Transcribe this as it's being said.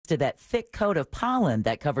to that thick coat of pollen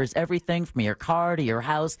that covers everything from your car to your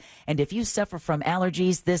house. And if you suffer from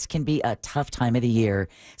allergies, this can be a tough time of the year.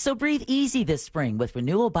 So breathe easy this spring with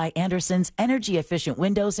Renewal by Andersen's energy-efficient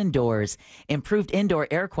windows and doors. Improved indoor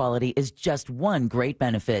air quality is just one great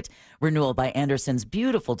benefit. Renewal by Andersen's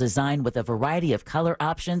beautiful design with a variety of color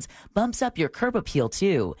options bumps up your curb appeal,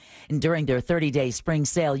 too. And during their 30-day spring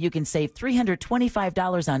sale, you can save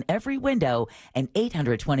 $325 on every window and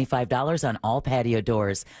 $825 on all patio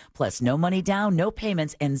doors. Plus, no money down, no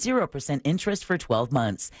payments, and 0% interest for 12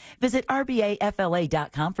 months. Visit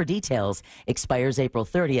rbafla.com for details. Expires April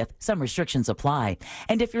 30th. Some restrictions apply.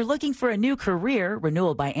 And if you're looking for a new career,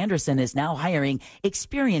 Renewal by Andersen is now hiring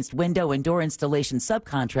experienced window and door installation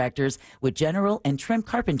subcontractors with general and trim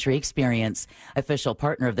carpentry experience. Official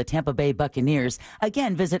partner of the Tampa Bay Buccaneers.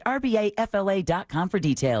 Again, visit rbafla.com for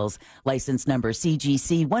details. License number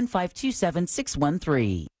CGC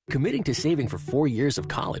 1527613. Committing to saving for 4 years of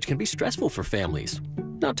college can be stressful for families.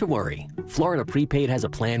 Not to worry. Florida Prepaid has a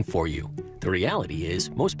plan for you. The reality is,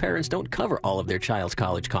 most parents don't cover all of their child's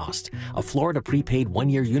college costs. A Florida Prepaid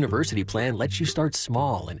one-year university plan lets you start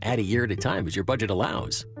small and add a year at a time as your budget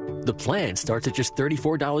allows. The plan starts at just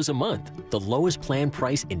 $34 a month, the lowest plan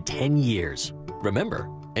price in 10 years. Remember,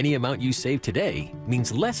 any amount you save today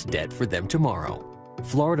means less debt for them tomorrow.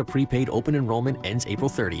 Florida Prepaid open enrollment ends April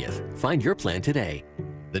 30th. Find your plan today.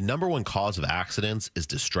 The number one cause of accidents is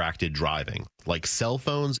distracted driving, like cell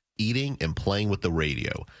phones, eating, and playing with the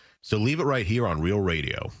radio. So leave it right here on Real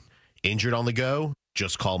Radio. Injured on the go?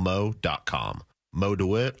 Just call Mo.com. Mo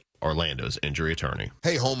DeWitt, Orlando's injury attorney.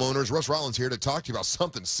 Hey, homeowners, Russ Rollins here to talk to you about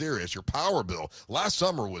something serious. Your power bill. Last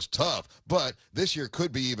summer was tough, but this year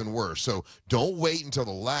could be even worse. So don't wait until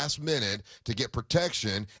the last minute to get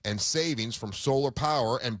protection and savings from solar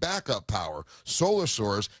power and backup power. Solar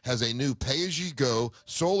Source has a new pay-as-you-go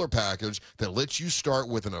solar package that lets you start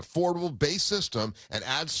with an affordable base system and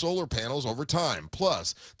add solar panels over time.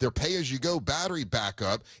 Plus, their pay-as-you-go battery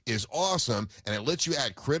backup is awesome, and it lets you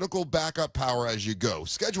add critical backup power as you go.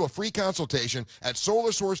 Schedule a free consultation at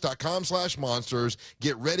solarsource.com/monsters.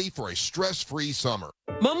 Get ready for a stress-free summer.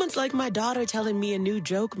 Moments like my daughter telling me a new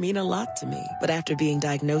joke mean a lot to me. But after being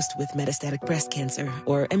diagnosed with metastatic breast cancer,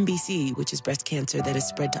 or MBC, which is breast cancer that is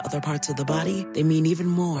spread to other parts of the body, they mean even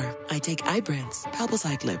more. I take Ibrance,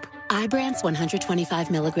 palbociclib. Ibrance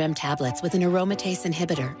 125 milligram tablets with an aromatase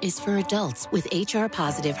inhibitor is for adults with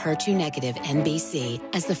HR-positive, HER2-negative MBC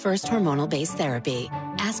as the first hormonal-based therapy.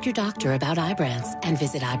 Ask your doctor about Ibrance and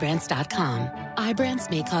visit Ibrance.com. Ibrance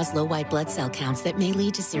may cause low white blood cell counts that may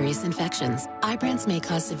lead to serious infections. Ibrance may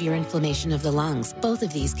cause severe inflammation of the lungs. Both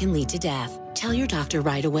of these can lead to death. Tell your doctor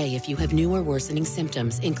right away if you have new or worsening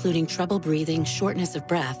symptoms, including trouble breathing, shortness of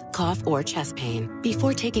breath, cough, or chest pain.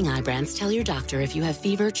 Before taking Ibrance, tell your doctor if you have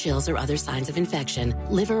fever, chills, or other signs of infection,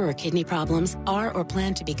 liver or kidney problems, are or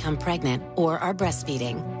plan to become pregnant, or are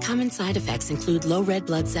breastfeeding. Common side effects include low red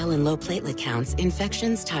blood cell and low platelet counts,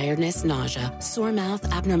 infections, tiredness, nausea, sore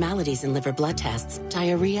mouth, abnormalities in liver blood tests,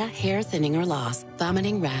 diarrhea, hair thinning or loss,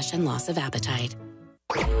 vomiting, rash, and loss of appetite.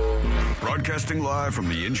 Broadcasting live from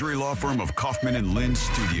the injury law firm of Kaufman and Lind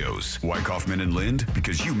Studios. Why Kaufman and Lind?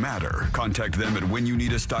 Because you matter. Contact them at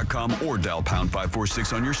whenyounneedus.com or dial pound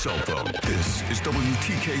 546 on your cell phone. This is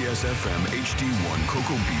WTKS FM HD1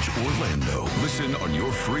 Cocoa Beach, Orlando. Listen on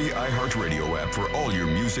your free iHeartRadio app for all your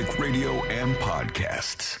music, radio, and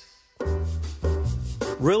podcasts.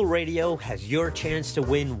 Real Radio has your chance to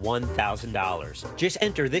win $1,000. Just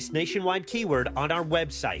enter this nationwide keyword on our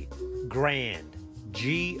website, GRAND.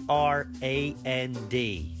 G-R-A-N-D.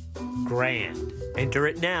 GRAND. Enter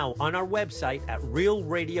it now on our website at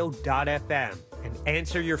realradio.fm and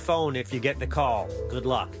answer your phone if you get the call. Good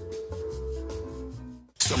luck.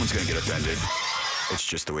 Someone's going to get offended. It's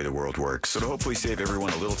just the way the world works. So to hopefully save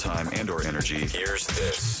everyone a little time and or energy, here's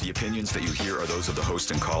this. The opinions that you hear are those of the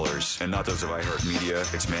host and callers, and not those of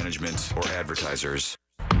iHeartMedia, its management, or advertisers.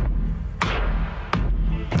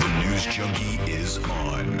 The News Junkie is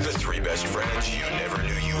on. The three best friends you never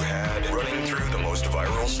knew you had, running through the most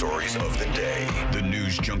viral stories of the day. The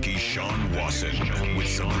News Junkie Sean Wasson with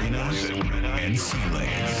Sabrina and C-Lane.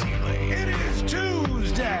 It is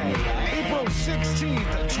Tuesday, April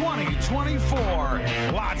 16th, 2024.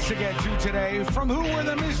 Lots to get to today, from Who Were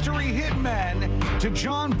the Mystery Hitmen to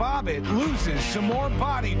John Bobbitt loses some more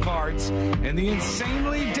body parts in the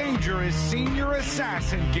insanely dangerous senior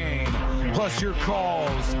assassin game. Plus your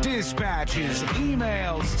calls, dispatches,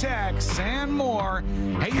 emails, texts, and more.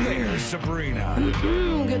 Hey there, Sabrina.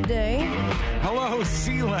 Good day. Hello,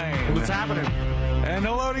 C-Lane. What's happening? And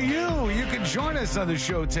hello to you. You can join us on the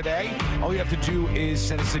show today. All you have to do is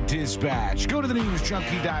send us a dispatch. Go to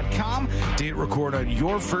thenewsjunkie.com to hit record on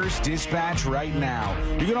your first dispatch right now.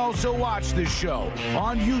 You can also watch this show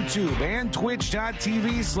on YouTube and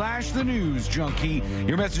twitch.tv/thenewsjunkie.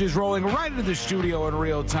 Your message is rolling right into the studio in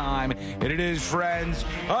real time. And it is, friends,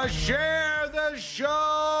 a Share the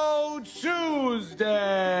Show Tuesday.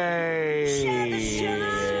 Share the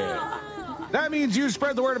show. That means you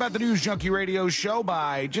spread the word about the News Junkie Radio Show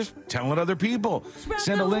by just telling other people.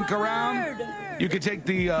 Send a link around. You can take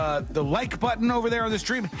the like button over there on the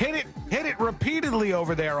stream. Hit it repeatedly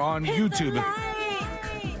over there on YouTube.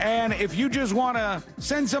 And if you just want to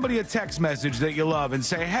send somebody a text message that you love and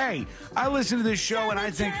say, hey, I listen to this show and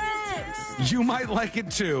I think you might like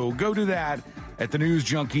it too, go do that at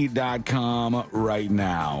thenewsjunkie.com right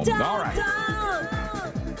now. All right.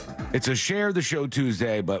 It's a Share the Show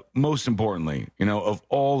Tuesday, but most importantly, of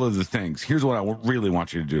all of the things, here's what I really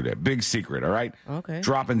want you to do today. Big secret, all right? Okay.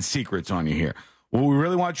 Dropping secrets on you here. What we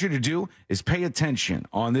really want you to do is pay attention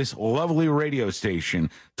on this lovely radio station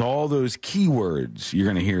to all those keywords you're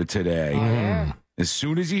going to hear today. Oh, yeah. As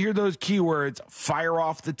soon as you hear those keywords, fire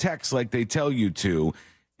off the text like they tell you to.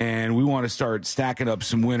 And we want to start stacking up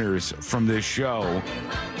some winners from this show.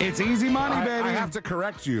 It's easy money, baby. I have to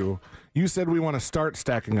correct you. You said we want to start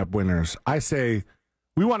stacking up winners. I say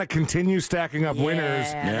we want to continue stacking up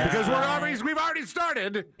winners because we've already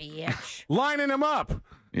started lining them up.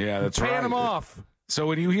 Yeah, that's right. Paying them off. So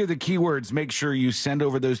when you hear the keywords, make sure you send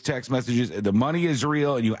over those text messages. The money is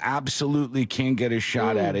real, and you absolutely can get a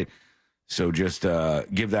shot at it. So just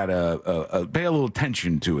give that pay a little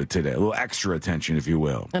attention to it today, a little extra attention, if you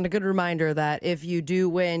will. And a good reminder that if you do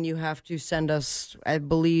win, you have to send us, I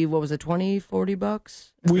believe, what was it, 20, 40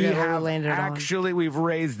 bucks? We have actually, we've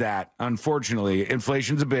raised that. Unfortunately,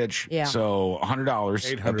 inflation's a bitch. Yeah. So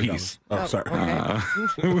 $100 a piece. Oh, sorry.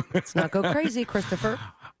 Okay. Let's not go crazy, Christopher.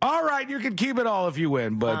 All right, you can keep it all if you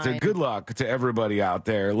win, but good luck to everybody out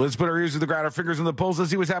there. Let's put our ears to the ground, our fingers on the pulse. Let's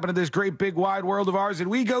see what's happening in this great, big, wide world of ours. And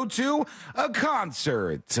we go to a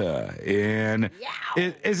concert.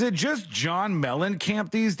 Is it just John Mellencamp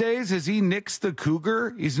these days? Has he nixed the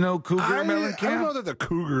Cougar? He's no Cougar Mellencamp? I don't know that the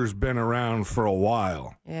Cougar's been around for a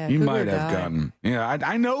while. Yeah, he Cougar might have died. gotten. Yeah,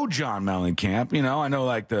 I know John Mellencamp. I know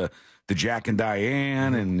like the Jack and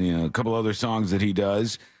Diane and a couple other songs that he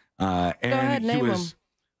does. And Go ahead, name them.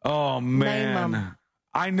 Oh, man. Name 'em.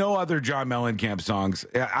 I know other John Mellencamp songs.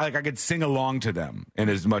 I could sing along to them in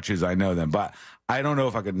as much as I know them, but I don't know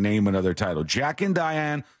if I could name another title. Jack and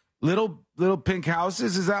Diane, Little Pink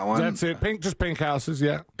Houses, is that one? That's it. Just Pink Houses,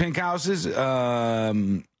 yeah. Pink Houses. There's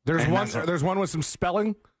one with some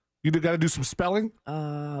spelling. You got to do some spelling.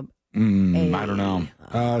 I don't know.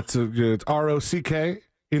 It's R-O-C-K.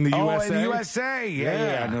 In the USA? In the USA.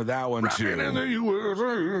 Yeah, I know that one too. In the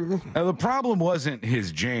USA. Now, the problem wasn't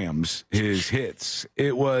his jams, his hits.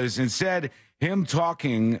 It was instead him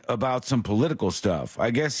talking about some political stuff.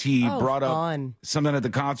 I guess he brought up something at the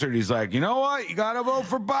concert. He's like, you know what? You got to vote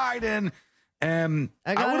for Biden. And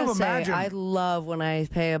I would gotta have say, imagined. I love when I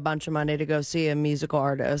pay a bunch of money to go see a musical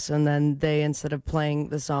artist, and then they, instead of playing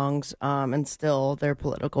the songs, instill their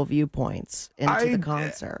political viewpoints into the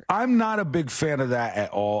concert. I'm not a big fan of that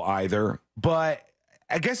at all either, but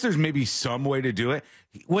I guess there's maybe some way to do it.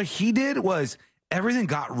 What he did was everything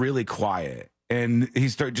got really quiet, and he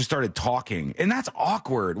just started talking, and that's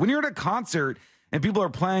awkward. When you're at a concert and people are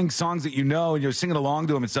playing songs that you know and you're singing along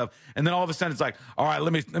to them and stuff, and then all of a sudden it's like, all right,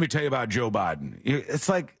 let me tell you about Joe Biden. It's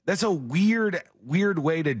like, that's a weird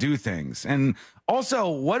way to do things. And also,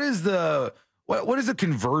 what is the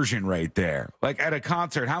conversion rate there? Like at a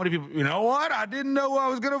concert, how many people, you know what? I didn't know who I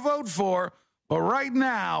was going to vote for, but right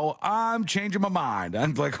now I'm changing my mind.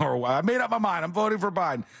 I'm like, or I made up my mind. I'm voting for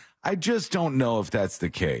Biden. I just don't know if that's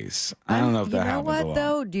the case. I don't know if that happens a lot. You know what,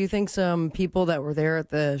 though? Do you think some people that were there at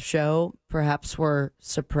the show perhaps were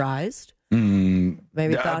surprised?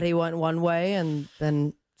 Maybe thought he went one way and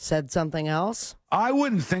then said something else? I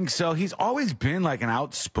wouldn't think so. He's always been like an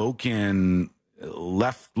outspoken,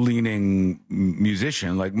 left-leaning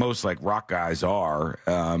musician, like most like rock guys are.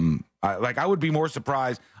 I would be more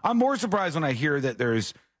surprised. I'm more surprised when I hear that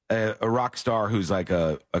there's a rock star who's like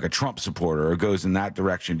a Trump supporter or goes in that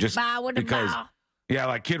direction, just because. Yeah,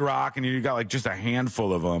 like Kid Rock, and you got like just a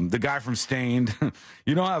handful of them. The guy from Stained,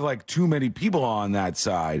 you don't have like too many people on that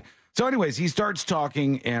side. So, anyways, he starts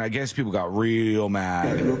talking, and I guess people got real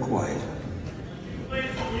mad. Real quiet.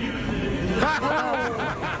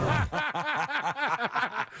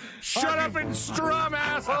 Shut up and strum,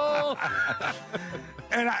 asshole.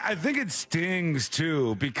 And I think it stings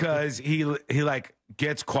too, because he like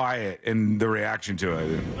gets quiet in the reaction to it.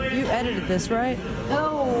 You edited this, right?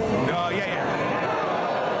 No, yeah.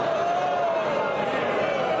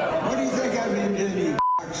 What do you think I've been doing, you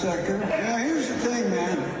sucker? Now, here's the thing,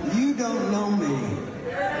 man. You don't know me.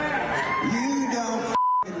 You don't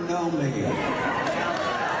know me.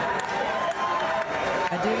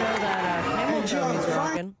 I do know that camel toe he's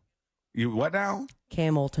rocking. You what now?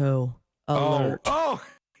 Camel toe alert. Oh,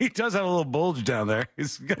 he does have a little bulge down there.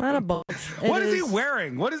 Not a bulge. What is he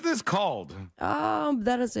wearing? What is this called?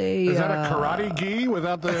 That is a. Is that a karate gi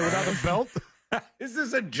without the belt? Is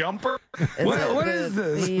this a jumper? What is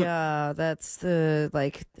this? That's the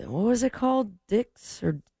what was it called?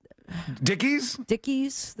 Dickies?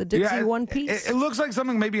 Dickies, the Dixie one piece. It looks like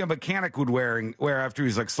something maybe a mechanic would wear after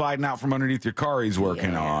he's like sliding out from underneath your car he's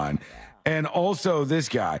working on. And also this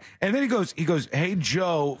guy. And then he goes, "Hey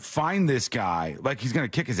Joe, find this guy." Like he's gonna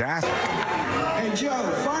kick his ass. Hey Joe,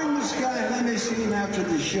 find this guy and let me see him after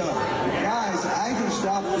the show. Guys, I can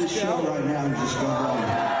stop this show right now and just go home.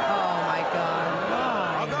 Oh my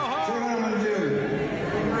God. I'll go home. So what I'm gonna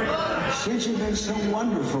do? Since you've been so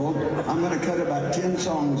wonderful, I'm gonna cut about 10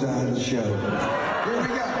 songs out of the show. Here we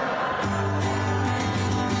go.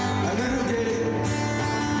 A little ditty.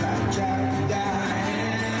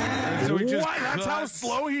 So he just That's how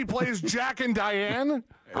slow he plays Jack and Diane?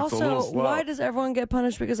 Also, why does everyone get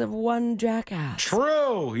punished because of one jackass?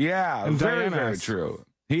 True. Yeah. And very, Diana's. very true.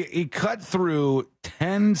 He cut through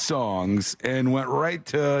 10 songs and went right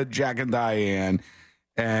to Jack and Diane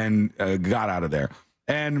and got out of there.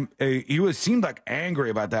 And he seemed like angry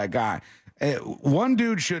about that guy. One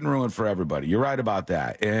dude shouldn't ruin for everybody. You're right about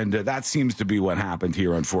that. And that seems to be what happened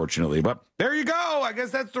here, unfortunately. But there you go. I guess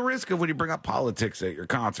that's the risk of when you bring up politics at your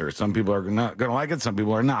concert. Some people are not going to like it. Some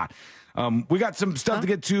people are not. We got some stuff to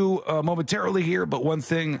get to momentarily here. But one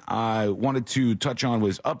thing I wanted to touch on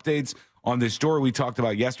was updates on this story we talked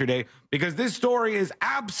about yesterday, because this story is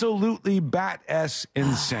absolutely bat-ass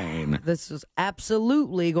insane. This is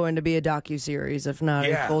absolutely going to be a docuseries, if not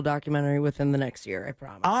a full documentary within the next year, I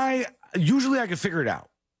promise. Usually I can figure it out.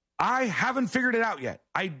 I haven't figured it out yet.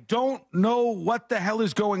 I don't know what the hell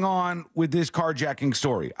is going on with this carjacking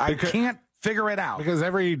story. I can't figure it out. Because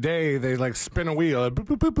every day they like spin a wheel, boop,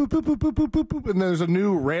 boop, boop, boop, boop, boop, boop, boop, boop, and there's a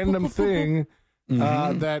new random thing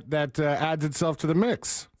that adds itself to the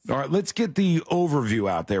mix. All right, let's get the overview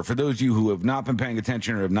out there. For those of you who have not been paying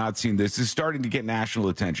attention or have not seen this is starting to get national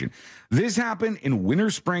attention. This happened in Winter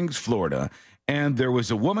Springs, Florida, and there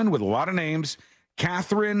was a woman with a lot of names.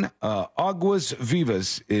 Catherine Aguas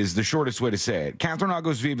Vivas is the shortest way to say it. Catherine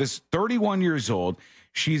Aguas Vivas, 31 years old.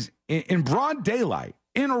 She's in broad daylight,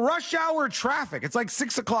 in rush hour traffic. It's like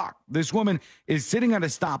 6 o'clock. This woman is sitting at a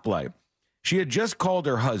stoplight. She had just called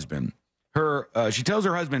her husband. She tells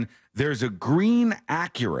her husband, there's a green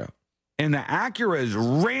Acura, and the Acura is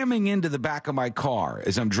ramming into the back of my car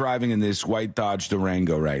as I'm driving in this white Dodge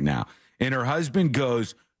Durango right now. And her husband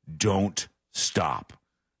goes, don't stop.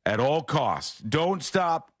 At all costs, don't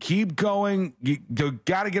stop. Keep going. You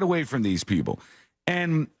got to get away from these people.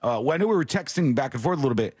 And when we were texting back and forth a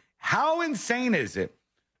little bit, how insane is it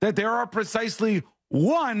that there are precisely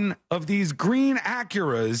one of these green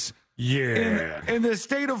Acuras in the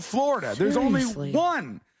state of Florida? There's only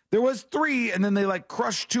one. There was 3, and then they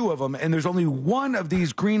crushed 2 of them, and there's only one of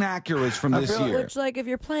these green Acuras from this year. Which, if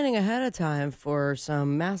you're planning ahead of time for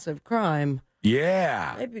some massive crime,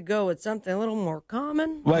 maybe go with something a little more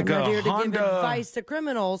common. Like I'm not a here to Honda, give advice to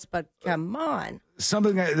criminals, but come on.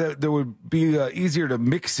 Something that would be easier to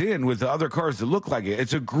mix in with the other cars that look like it.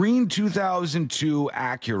 It's a green 2002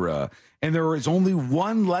 Acura, and there is only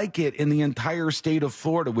one like it in the entire state of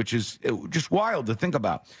Florida, which is just wild to think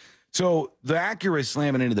about. So the Acura is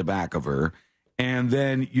slamming into the back of her, and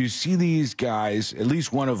then you see these guys, at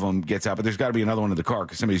least one of them gets out, but there's got to be another one in the car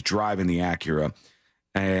because somebody's driving the Acura.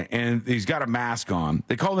 And he's got a mask on.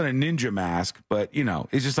 They call it a ninja mask, but,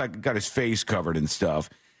 he's just got his face covered and stuff.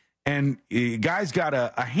 And the guy's got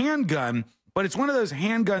a handgun, but it's one of those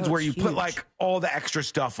handguns where you put all the extra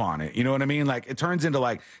stuff on it. You know what I mean? It turns into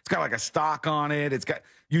it's got a stock on it.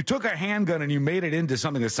 You took a handgun and you made it into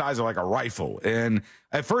something the size of a rifle. And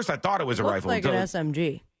at first I thought it was a rifle. Like an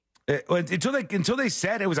SMG. Until they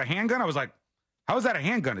said it was a handgun, I was like, how is that a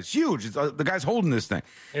handgun? It's huge. The guy's holding this thing.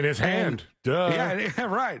 In his hand. Duh. Yeah,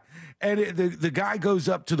 right. And the guy goes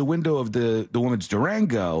up to the window of the woman's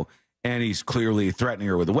Durango, and he's clearly threatening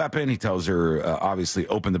her with a weapon. He tells her, obviously,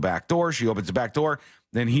 open the back door. She opens the back door.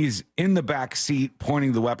 Then he's in the back seat,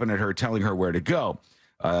 pointing the weapon at her, telling her where to go.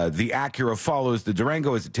 The Acura follows the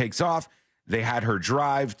Durango as it takes off. They had her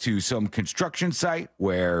drive to some construction site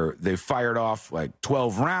where they fired off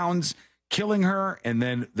 12 rounds, killing her, and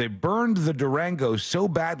then they burned the Durango so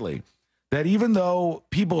badly that even though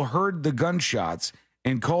people heard the gunshots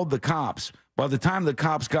and called the cops, by the time the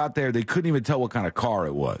cops got there, they couldn't even tell what kind of car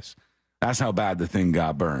it was. That's how bad the thing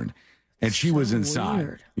got burned. And she was inside.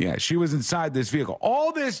 Weird. Yeah, she was inside this vehicle.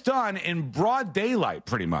 All this done in broad daylight,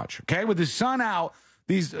 pretty much, okay? With the sun out,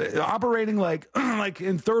 these operating like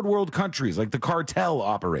in third world countries, like the cartel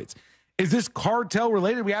operates. Is this cartel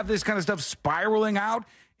related? We have this kind of stuff spiraling out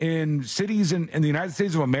in cities in the United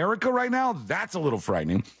States of America right now? That's a little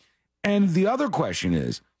frightening. And the other question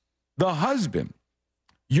is, the husband,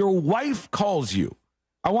 your wife calls you.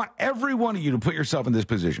 I want every one of you to put yourself in this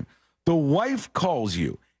position. The wife calls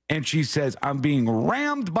you, and she says, I'm being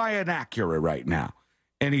rammed by an Acura right now.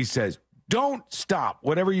 And he says, don't stop.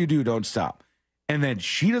 Whatever you do, don't stop. And then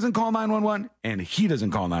she doesn't call 911, and he doesn't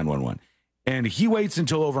call 911. And he waits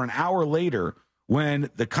until over an hour later when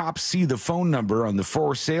the cops see the phone number on the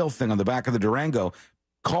for sale thing on the back of the Durango,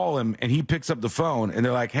 call him, and he picks up the phone, and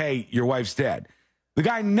they're like, hey, your wife's dead. The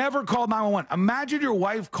guy never called 911. Imagine your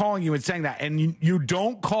wife calling you and saying that, and you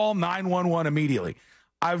don't call 911 immediately.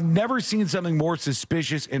 I've never seen something more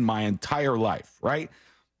suspicious in my entire life, right?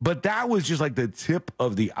 But that was just like the tip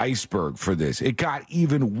of the iceberg for this. It got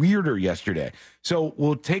even weirder yesterday. So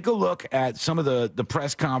we'll take a look at some of the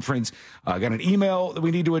press conference. Got an email that we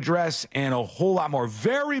need to address and a whole lot more.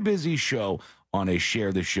 Very busy show on a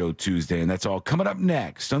Share the Show Tuesday. And that's all coming up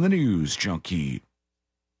next on the News Junkie.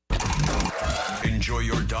 Enjoy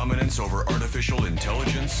your dominance over artificial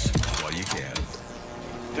intelligence while you can.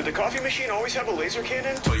 Did the coffee machine always have a laser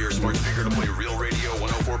cannon? Tell your smart speaker to play Real Radio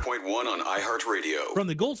 104.1 on iHeartRadio. From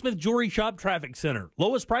the Goldsmith Jewelry Shop Traffic Center.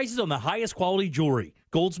 Lowest prices on the highest quality jewelry.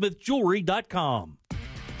 GoldsmithJewelry.com.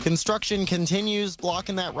 Construction continues,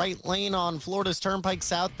 blocking that right lane on Florida's Turnpike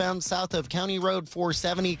southbound south of County Road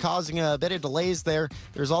 470, causing a bit of delays there.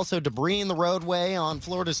 There's also debris in the roadway on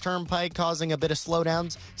Florida's Turnpike, causing a bit of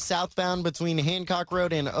slowdowns southbound between Hancock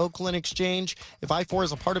Road and Oakland Exchange. If I-4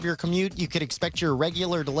 is a part of your commute, you could expect your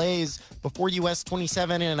regular delays before US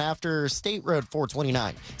 27 and after State Road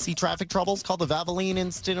 429. See traffic troubles? Call the Valvoline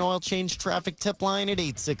Instant Oil Change Traffic Tip Line at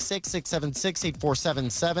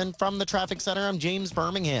 866-676-8477. From the Traffic Center, I'm James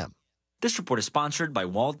Birmingham. This report is sponsored by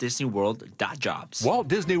Walt Disney World.jobs. Walt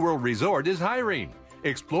Disney World Resort is hiring.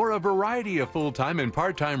 Explore a variety of full-time and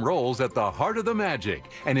part-time roles at the heart of the magic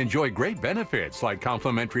and enjoy great benefits like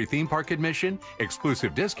complimentary theme park admission,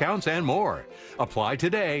 exclusive discounts, and more. Apply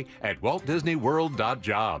today at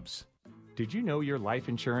waltdisneyworld.jobs. Did you know your life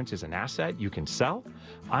insurance is an asset you can sell?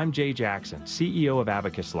 I'm Jay Jackson, CEO of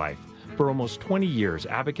Abacus Life. For almost 20 years,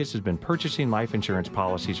 Abacus has been purchasing life insurance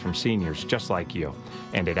policies from seniors just like you.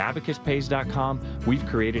 And at abacuspays.com, we've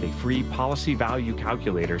created a free policy value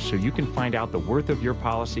calculator so you can find out the worth of your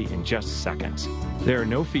policy in just seconds. There are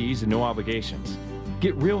no fees and no obligations.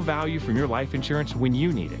 Get real value from your life insurance when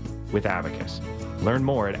you need it with Abacus. Learn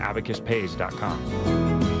more at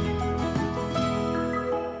abacuspays.com.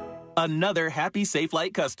 Another happy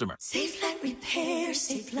Safelite customer. Safelite Repair,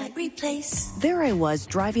 Safelite Replace. There I was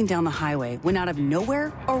driving down the highway when out of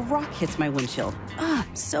nowhere, a rock hits my windshield.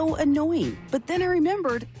 So annoying. But then I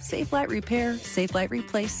remembered Safelite Repair, Safelite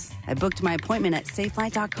Replace. I booked my appointment at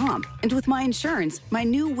Safelite.com. And with my insurance, my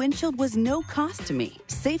new windshield was no cost to me.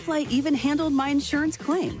 Safelite even handled my insurance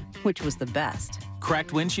claim, which was the best.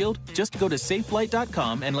 Cracked windshield? Just go to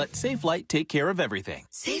Safelite.com and let Safelite take care of everything.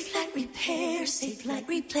 Safelite Repair, Safelite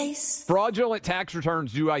Replace. Fraudulent tax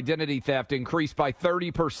returns due to identity theft increased by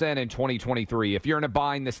 30% in 2023. If you're in a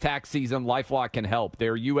bind this tax season, LifeLock can help.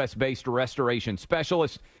 Their U.S.-based restoration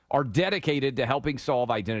specialists are dedicated to helping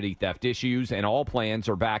solve identity theft issues, and all plans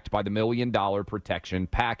are backed by the $1 Million Protection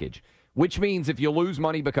Package, which means if you lose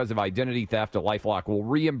money because of identity theft, LifeLock will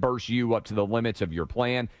reimburse you up to the limits of your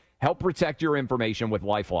plan. Help protect your information with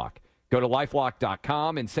LifeLock. Go to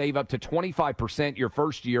LifeLock.com and save up to 25% your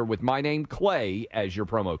first year with my name, Clay, as your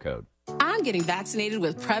promo code. I'm getting vaccinated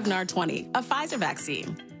with Prevnar 20, a Pfizer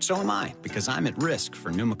vaccine. So am I, because I'm at risk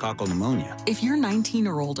for pneumococcal pneumonia. If you're 19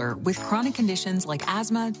 or older with chronic conditions like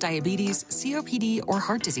asthma, diabetes, COPD, or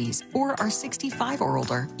heart disease, or are 65 or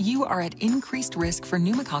older, you are at increased risk for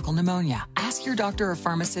pneumococcal pneumonia. Ask your doctor or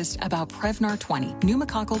pharmacist about Prevnar 20,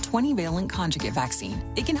 pneumococcal 20-valent conjugate vaccine.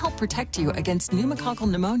 It can help protect you against pneumococcal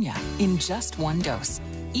pneumonia in just one dose.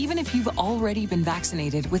 Even if you've already been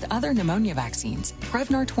vaccinated with other pneumonia vaccines,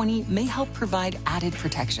 Prevnar 20 may help provide added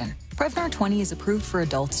protection. Prevnar 20 is approved for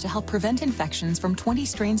adults to help prevent infections from 20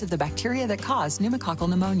 strains of the bacteria that cause pneumococcal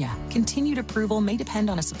pneumonia. Continued approval may depend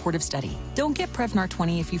on a supportive study. Don't get Prevnar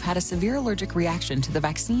 20 if you've had a severe allergic reaction to the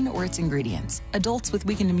vaccine or its ingredients. Adults with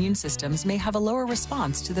weakened immune systems may have a lower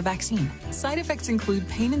response to the vaccine. Side effects include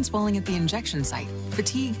pain and swelling at the injection site,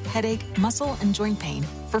 fatigue, headache, muscle, and joint pain.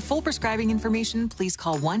 For full prescribing information, please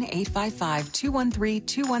call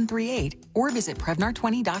 1-855-213-2138 or visit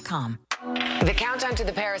Prevnar20.com. The countdown to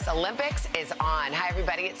the Paris Olympics is on. Hi,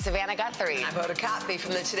 everybody. It's Savannah Guthrie. I'm Hoda Kotb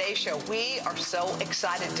from the Today Show. We are so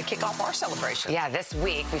excited to kick off our celebration. Yeah, this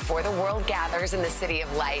week, before the world gathers in the City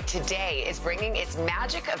of Light, Today is bringing its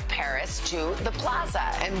magic of Paris to the Plaza.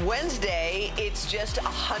 And Wednesday, it's just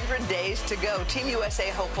 100 days to go. Team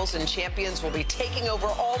USA hopefuls and champions will be taking over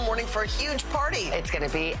all morning for a huge party. It's going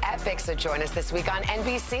to be epic, so join us this week on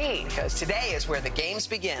NBC. Because today is where the games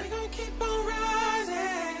begin.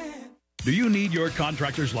 Do you need your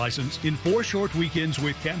contractor's license? In 4 short weekends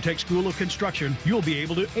with Chemtech School of Construction, you'll be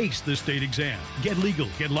able to ace the state exam. Get legal,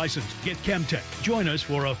 get licensed, get Chemtech. Join us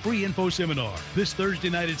for a free info seminar this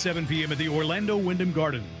Thursday night at 7 p.m. at the Orlando Wyndham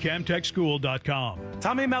Garden. ChemTechSchool.com.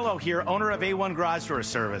 Tommy Mello here, owner of A1 Garage Door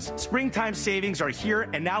Service. Springtime savings are here,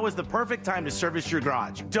 and now is the perfect time to service your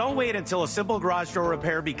garage. Don't wait until a simple garage door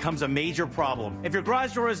repair becomes a major problem. If your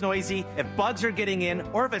garage door is noisy, if bugs are getting in,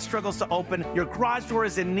 or if it struggles to open, your garage door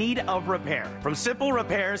is in need of repair. From simple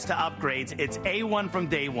repairs to upgrades, it's A1 from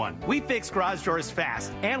day one. We fix garage doors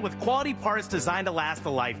fast and with quality parts designed to last a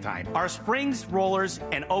lifetime. Our springs, rollers,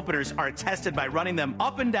 and openers are tested by running them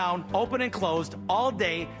up and down, open and closed all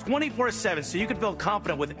day, 24/7, so you can feel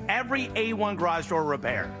confident with every A1 garage door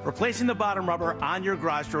repair. Replacing the bottom rubber on your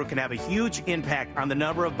garage door can have a huge impact on the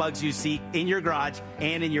number of bugs you see in your garage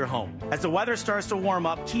and in your home. As the weather starts to warm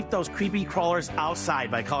up, keep those creepy crawlers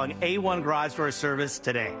outside by calling A1 Garage Door Service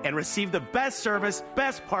today and receive the best service,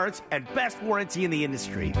 best parts, and best warranty in the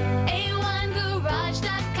industry.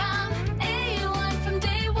 A1Garage.com. A1 from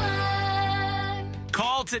day one.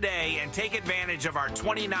 Call today and take advantage of our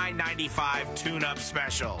 $29.95 tune-up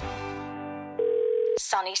special.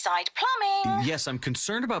 Sunnyside Plumbing. Yes, I'm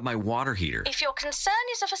concerned about my water heater. If your concern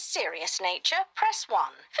is of a serious nature, press 1.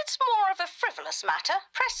 If it's more of a frivolous matter,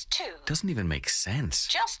 press 2. Doesn't even make sense.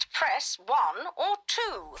 Just press 1 or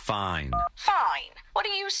 2. Fine. Fine. What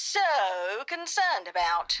are you so concerned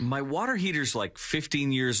about? My water heater's like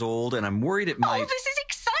 15 years old, and I'm worried it might... Oh, this is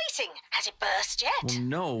exciting. Has it burst yet? Well,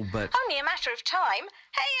 no, but... Only a matter of time.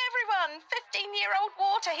 Hey, everyone, 15-year-old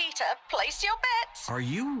water heater. Place your bets. Are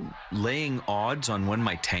you laying odds on when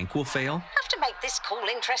my tank will fail? Have to make this call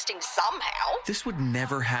interesting somehow. This would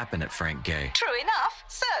never happen at Frank Gay. True enough.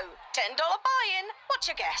 So, $10 buy-in. What's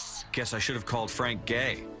your guess? Guess I should have called Frank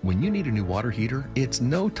Gay. When you need a new water heater, it's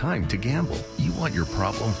no time to gamble. You want your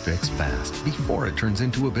problem fixed fast before it turns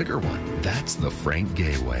into a bigger one. That's the Frank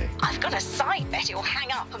Gay way. I've got a side bet he'll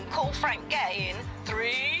hang up and call Frank Gay in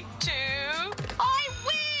 3, 2, I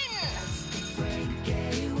win!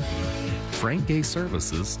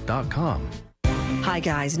 FrankGayServices.com. Hi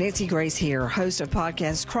guys, Nancy Grace here, host of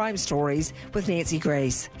podcast Crime Stories with Nancy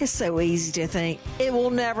Grace. It's so easy to think it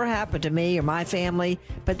will never happen to me or my family,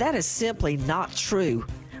 but that is simply not true.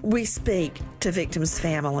 We speak to victims'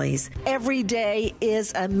 families. Every day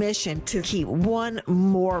is a mission to keep one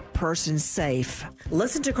more person safe.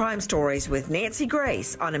 Listen to Crime Stories with Nancy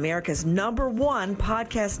Grace on America's #1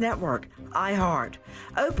 podcast network, iHeart.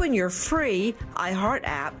 Open your free iHeart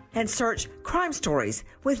app and search Crime Stories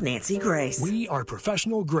with Nancy Grace. We are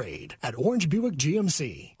professional grade at Orange Buick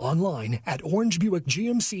GMC. Online at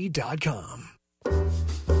orangebuickgmc.com.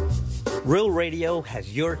 Real Radio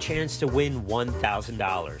has your chance to win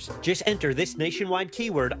 $1,000. Just enter this nationwide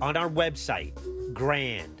keyword on our website,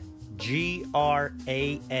 GRAND, G-R-A-N-D,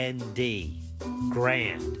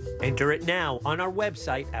 GRAND. Enter it now on our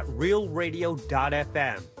website at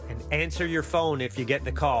realradio.fm and answer your phone if you get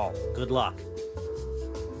the call. Good luck.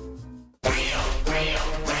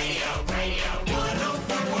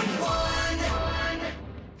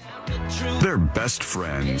 They're best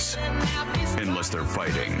friends. Unless they're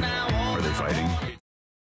fighting. Are they fighting?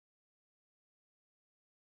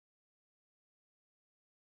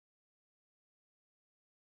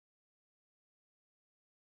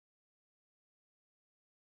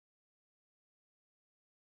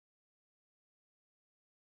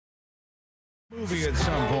 Movie at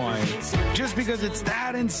some point, just because it's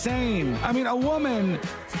that insane. I mean, a woman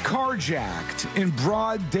carjacked in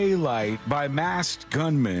broad daylight by masked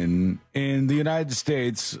gunmen in the United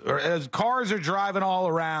States, or as cars are driving all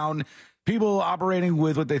around, people operating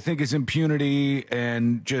with what they think is impunity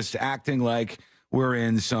and just acting like we're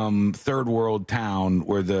in some third world town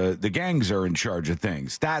where the gangs are in charge of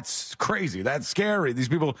things. That's crazy. That's scary. These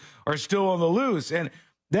people are still on the loose. And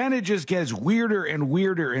then it just gets weirder and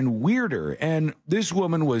weirder and weirder. And this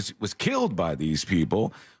woman was killed by these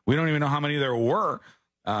people. We don't even know how many there were.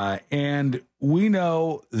 And we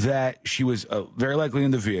know that she was very likely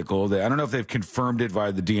in the vehicle. I don't know if they've confirmed it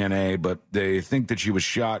via the DNA, but they think that she was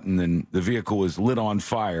shot and then the vehicle was lit on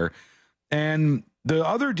fire. And the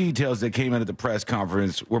other details that came in at the press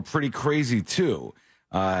conference were pretty crazy, too.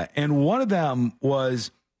 And one of them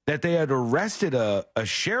was that they had arrested a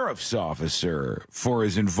sheriff's officer for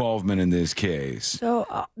his involvement in this case.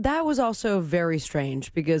 So that was also very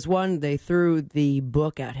strange because, one, they threw the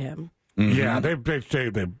book at him. Mm-hmm. Yeah,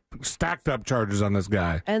 they stacked up charges on this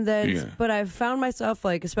guy. And then, but I found myself,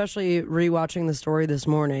 like, especially rewatching the story this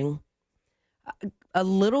morning, a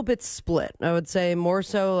little bit split. I would say more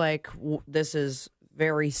so like this is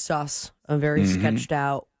very sus and very sketched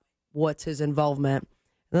out. What's his involvement?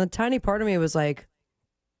 And the tiny part of me was like,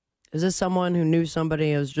 is this someone who knew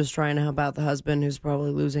somebody who was just trying to help out the husband who's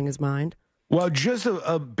probably losing his mind? Well, just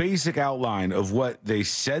a basic outline of what they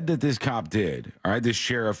said that this cop did. All right, this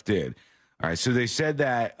sheriff did. All right, so they said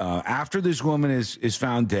that after this woman is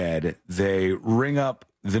found dead, they ring up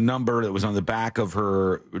the number that was on the back of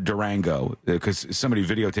her Durango because somebody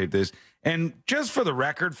videotaped this. And just for the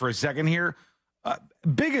record, for a second here,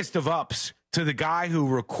 biggest of ups to the guy who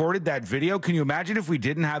recorded that video. Can you imagine if we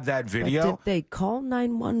didn't have that video? But did they call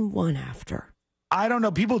 911 after? I don't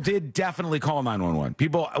know. People did definitely call 911.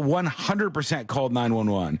 People 100% called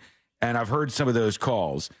 911. And I've heard some of those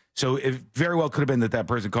calls. So it very well could have been that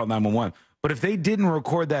person called 911. But if they didn't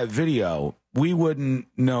record that video, we wouldn't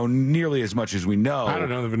know nearly as much as we know. I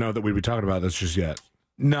don't even know that we'd be talking about this just yet.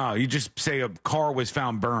 No, you just say a car was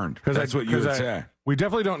found burned. That's what you would say. We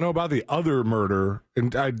definitely don't know about the other murder,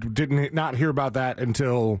 and I didn't not hear about that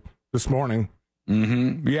until this morning.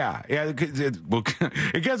 Mm-hmm. Yeah.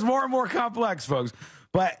 It gets more and more complex, folks.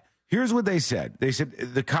 But here's what they said. They said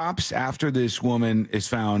the cops, after this woman is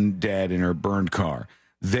found dead in her burned car,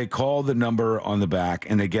 they call the number on the back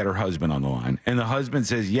and they get her husband on the line. And the husband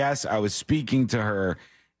says, yes, I was speaking to her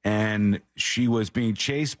and she was being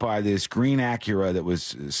chased by this green Acura that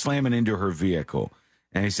was slamming into her vehicle.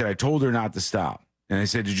 And he said, I told her not to stop. And I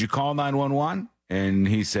said, did you call 911? And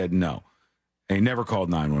he said, no. And he never called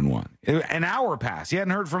 911. An hour passed. He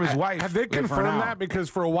hadn't heard from his wife. Have they confirmed that? Because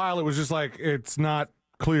for a while it was just like, it's not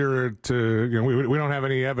clear to, we don't have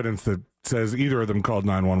any evidence that says either of them called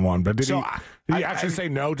 911. But did he actually say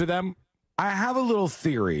no to them? I have a little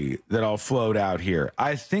theory that I'll float out here.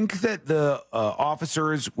 I think that the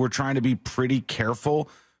officers were trying to be pretty careful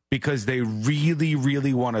because they really,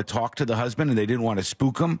 really want to talk to the husband and they didn't want to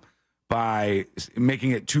spook him by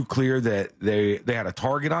making it too clear that they had a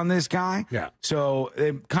target on this guy. Yeah. So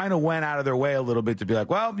they kind of went out of their way a little bit to be like,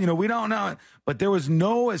 well, we don't know. But there was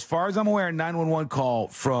no, as far as I'm aware, 911 call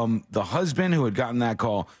from the husband who had gotten that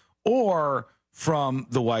call or from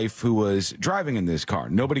the wife who was driving in this car.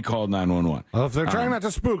 Nobody called 911. Well, if they're trying not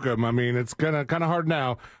to spook him, I mean, it's kind of hard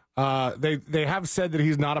now. They have said that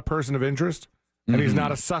he's not a person of interest and he's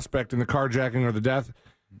not a suspect in the carjacking or the death.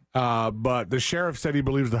 But the sheriff said he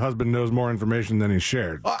believes the husband knows more information than he's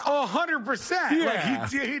shared. 100%. Yeah. Like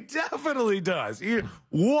he definitely does.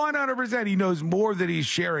 100%. He knows more than he's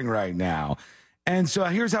sharing right now. And so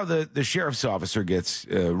here's how the sheriff's officer gets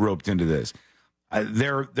roped into this.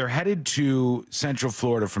 They're headed to Central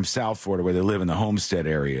Florida from South Florida, where they live in the Homestead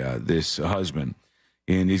area, this husband.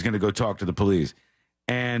 And he's going to go talk to the police.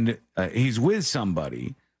 And he's with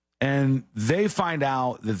somebody, and they find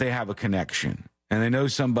out that they have a connection. And they know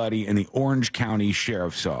somebody in the Orange County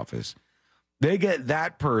Sheriff's Office. They get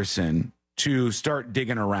that person to start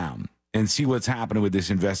digging around and see what's happening with this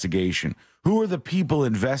investigation. Who are the people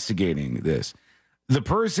investigating this? The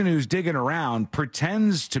person who's digging around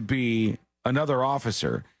pretends to be another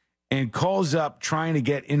officer and calls up trying to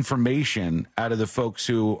get information out of the folks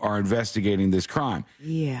who are investigating this crime.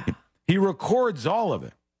 Yeah. He records all of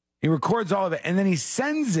it. And then he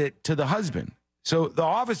sends it to the husband. So the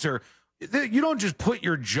officer... You don't just put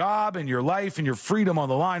your job and your life and your freedom on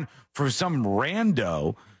the line for some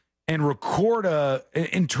rando and record an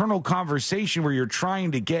internal conversation where you're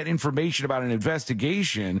trying to get information about an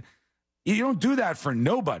investigation. You don't do that for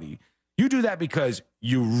nobody. You do that because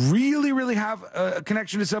you really, really have a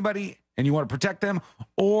connection to somebody and you want to protect them,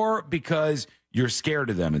 or because you're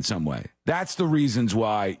scared of them in some way. That's the reasons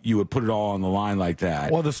why you would put it all on the line like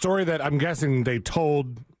that. Well, the story that I'm guessing they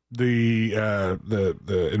told the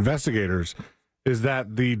investigators is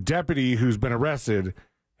that the deputy who's been arrested,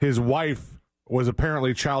 his wife was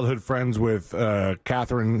apparently childhood friends with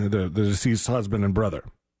Catherine, the deceased husband and brother.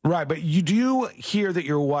 Right, but do you hear that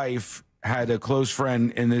your wife had a close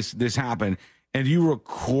friend and this happened, and you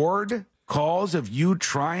record calls of you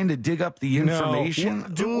trying to dig up the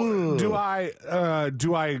information? No. Do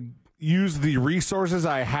I use the resources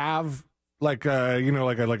I have, like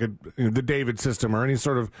the David system or any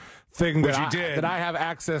sort of thing that I have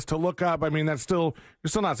access to look up? I mean, you're still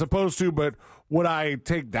not supposed to, but would I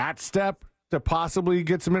take that step to possibly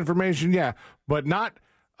get some information? Yeah, but not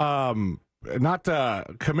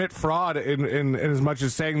commit fraud in as much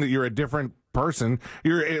as saying that you're a different person.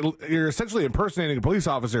 You're essentially impersonating a police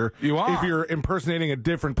officer. You are. If you're impersonating a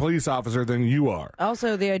different police officer than you are.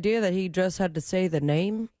 Also, the idea that he just had to say the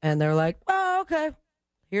name, and they're like, "Oh, okay,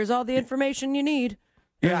 here's all the information you need."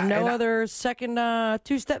 There's no other second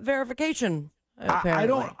two-step verification. I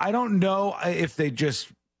don't know if they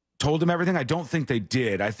just told him everything. I don't think they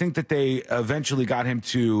did. I think that they eventually got him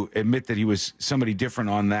to admit that he was somebody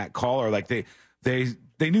different on that call, or like they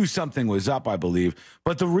knew something was up, I believe.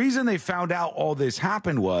 But the reason they found out all this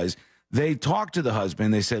happened was they talked to the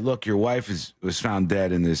husband. They said, look, your wife was found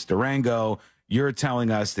dead in this Durango. You're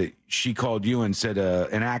telling us that she called you and said a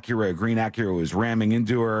green Acura was ramming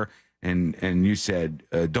into her. And you said,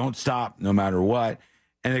 don't stop no matter what.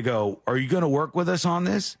 And they go, are you going to work with us on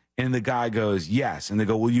this? And the guy goes, yes. And they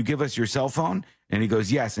go, will you give us your cell phone? And he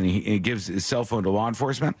goes, yes. And he gives his cell phone to law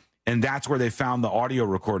enforcement. And that's where they found the audio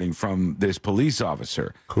recording from this police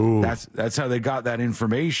officer. Cool. That's how they got that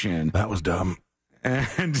information. That was dumb.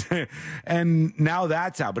 And now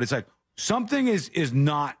that's out. But it's like something is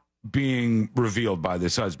not being revealed by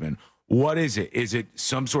this husband. What is it? Is it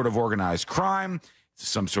some sort of organized crime?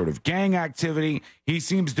 Some sort of gang activity? He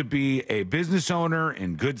seems to be a business owner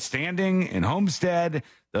in good standing in Homestead.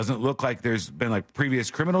 Doesn't look like there's been like previous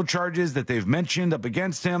criminal charges that they've mentioned up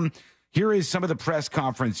against him. Here is some of the press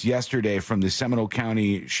conference yesterday from the Seminole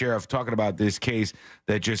County Sheriff talking about this case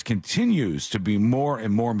that just continues to be more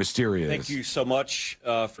and more mysterious. Thank you so much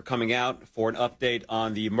for coming out for an update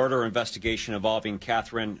on the murder investigation involving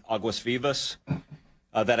Catherine Aguas-Vivas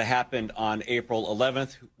that happened on April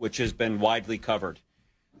 11th, which has been widely covered.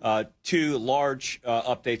 Two large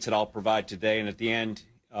updates that I'll provide today, and at the end,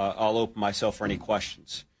 I'll open myself for any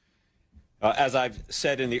questions. As I've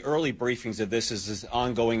said in the early briefings of this is an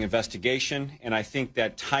ongoing investigation, and I think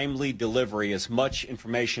that timely delivery, as much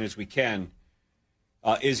information as we can,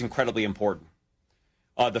 is incredibly important.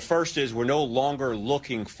 The first is we're no longer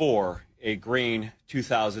looking for a green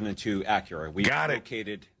 2002 Acura. We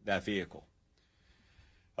located that vehicle.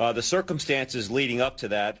 The circumstances leading up to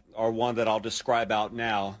that are one that I'll describe out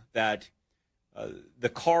now, that the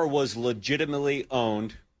car was legitimately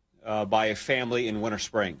owned by a family in Winter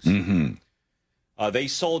Springs. Mm-hmm. They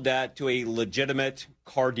sold that to a legitimate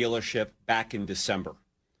car dealership back in December.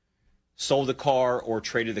 Sold the car or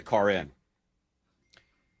traded the car in.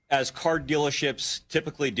 As car dealerships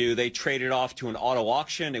typically do, they traded off to an auto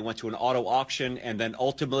auction. They went to an auto auction and then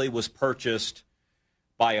ultimately was purchased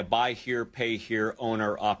by a buy here, pay here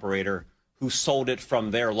owner operator who sold it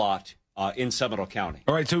from their lot in Seminole County.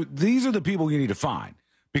 All right, so these are the people you need to find,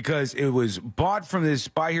 because it was bought from this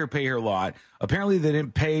buy here, pay here lot. Apparently, they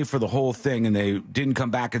didn't pay for the whole thing, and they didn't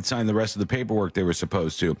come back and sign the rest of the paperwork they were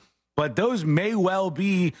supposed to. But those may well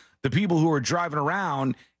be the people who are driving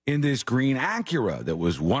around in this green Acura that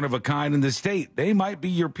was one of a kind in the state. They might be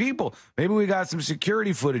your people. Maybe we got some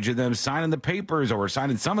security footage of them signing the papers, or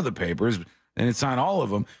signing some of the papers. They didn't sign all of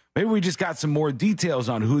them. Maybe we just got some more details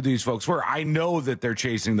on who these folks were. I know that they're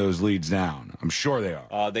chasing those leads down. I'm sure they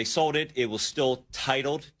are. They sold it. It was still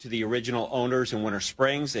titled to the original owners in Winter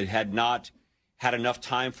Springs. It had not had enough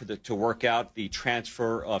time to work out the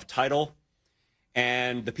transfer of title.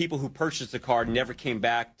 And the people who purchased the car never came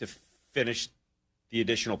back to finish the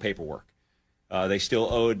additional paperwork. They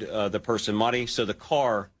still owed the person money. So the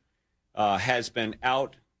car has been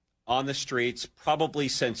out on the streets probably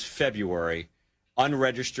since February,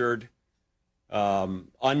 unregistered,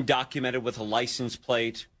 undocumented with a license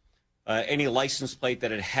plate. Any license plate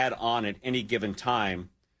that it had on at any given time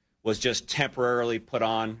was just temporarily put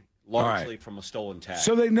on, largely from a stolen tag.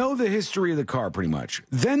 So they know the history of the car pretty much.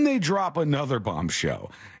 Then they drop another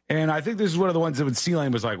bombshell. And I think this is one of the ones that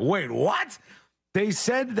C-Lane was like, wait, what? They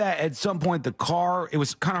said that at some point the car, it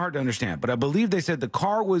was kind of hard to understand, but I believe they said the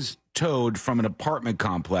car was towed from an apartment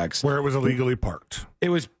complex. Where it was illegally parked. It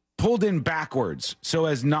was pulled in backwards so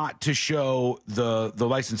as not to show the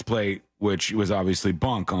license plate, which was obviously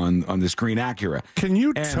bunk on this green Acura. Can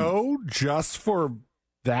you tow just for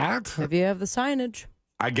that? If you have the signage.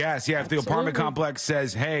 I guess, yeah. If the apartment complex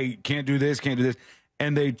says, hey, can't do this,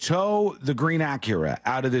 and they tow the green Acura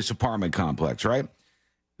out of this apartment complex, right?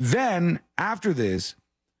 Then after this,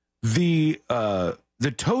 the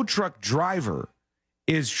tow truck driver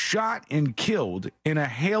is shot and killed in a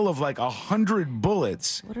hail of like 100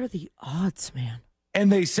 bullets. What are the odds, man?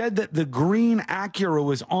 And they said that the green Acura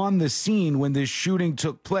was on the scene when this shooting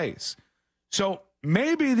took place. So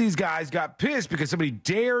maybe these guys got pissed because somebody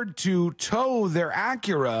dared to tow their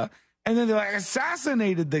Acura, and then they like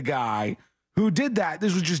assassinated the guy who did that.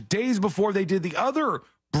 This was just days before they did the other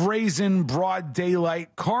brazen broad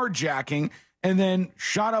daylight carjacking, and then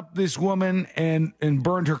shot up this woman and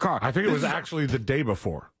burned her car. I think it was actually the day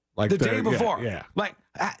before. Like the day before. Yeah. Like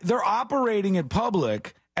they're operating in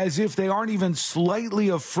public as if they aren't even slightly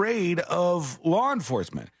afraid of law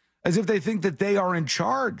enforcement, as if they think that they are in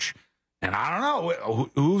charge. And I don't know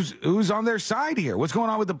who's on their side here. What's going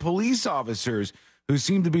on with the police officers who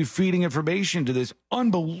seem to be feeding information to this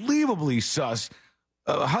unbelievably sus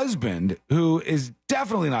husband who is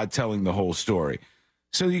definitely not telling the whole story?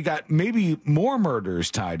 So you got maybe more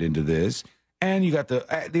murders tied into this, and you got the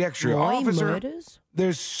extra officer. Murders?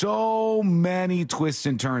 There's so many twists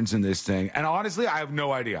and turns in this thing, and honestly, I have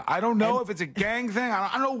no idea. I don't know if it's a gang thing.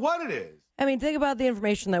 I don't know what it is. I mean, think about the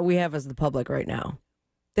information that we have as the public right now.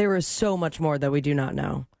 There is so much more that we do not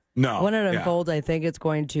know. No. When it unfolds, I think it's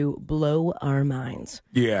going to blow our minds.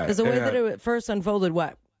 Yeah. Because the way that it first unfolded,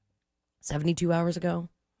 72 hours ago?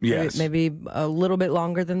 Yes. Maybe a little bit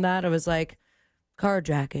longer than that. It was like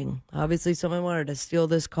carjacking. Obviously, someone wanted to steal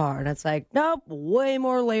this car. And it's like, nope, way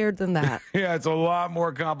more layered than that. Yeah, it's a lot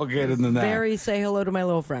more complicated than that. Very say hello to my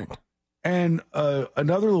little friend. And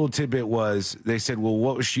another little tidbit was they said, well,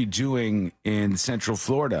 what was she doing in Central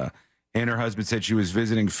Florida? And her husband said she was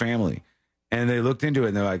visiting family. And they looked into it,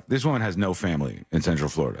 and they're like, this woman has no family in Central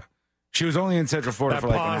Florida. She was only in Central Florida for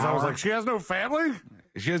like an hour. I was like, she has no family?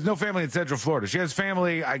 She has no family in Central Florida. She has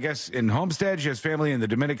family, I guess, in Homestead. She has family in the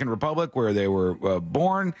Dominican Republic where they were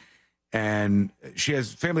born. And she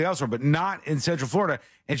has family elsewhere, but not in Central Florida.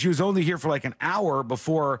 And she was only here for like an hour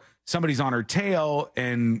before somebody's on her tail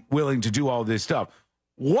and willing to do all this stuff.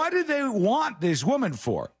 What did they want this woman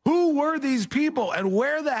for? Who were these people, and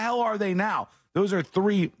where the hell are they now? Those are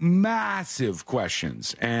three massive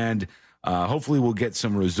questions, and hopefully we'll get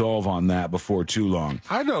some resolve on that before too long.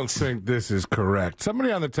 I don't think this is correct.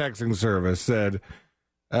 Somebody on the texting service said,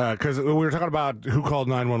 because we were talking about who called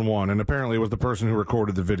 911, and apparently it was the person who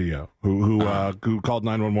recorded the video who called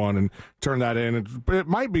 911 and turned that in. It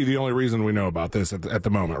might be the only reason we know about this at the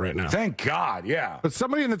moment right now. Thank God, yeah. But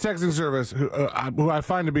somebody in the texting service who I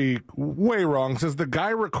find to be way wrong says the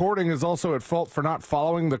guy recording is also at fault for not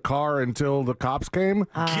following the car until the cops came.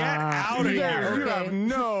 Get out of here! You have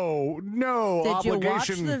no obligation. Did you watch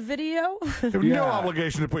the video? You have no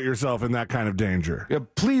obligation to put yourself in that kind of danger. Yeah,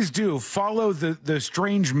 please do follow the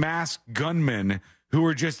strange masked gunmen who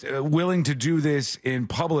are just willing to do this in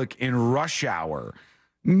public in rush hour.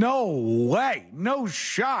 No way. No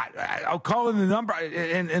shot. I'll call in the number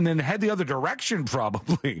and then head the other direction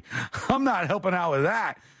probably. I'm not helping out with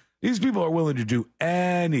that. These people are willing to do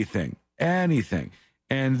anything.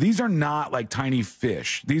 And these are not like tiny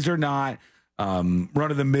fish. These are not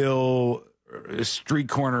run-of-the-mill street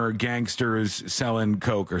corner gangsters selling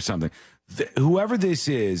coke or something. Whoever this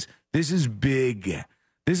is big.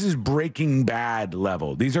 This is Breaking Bad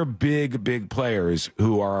level. These are big players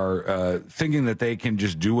who are thinking that they can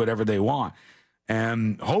just do whatever they want.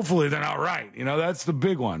 And hopefully they're not right. You know, that's the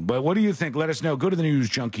big one. But what do you think? Let us know. Go to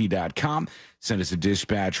thenewsjunkie.com. Send us a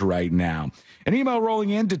dispatch right now. An email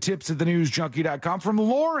rolling in to tips@thenewsjunkie.com from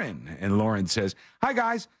Lauren. And Lauren says, hi,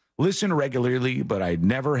 guys. Listen regularly, but I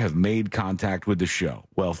never have made contact with the show.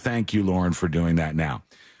 Well, thank you, Lauren, for doing that now.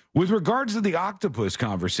 With regards to the octopus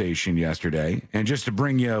conversation yesterday, and just to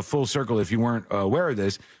bring you full circle if you weren't aware of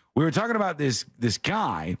this, we were talking about this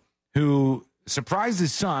guy who surprised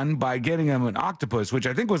his son by getting him an octopus, which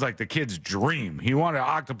I think was like the kid's dream. He wanted an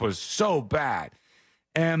octopus so bad.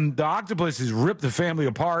 And the octopus has ripped the family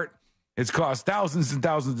apart. It's cost thousands and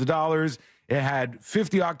thousands of dollars. It had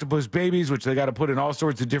 50 octopus babies, which they got to put in all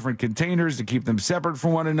sorts of different containers to keep them separate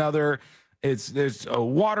from one another. There's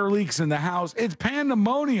water leaks in the house. It's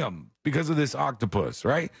pandemonium because of this octopus,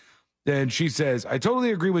 right? And she says, I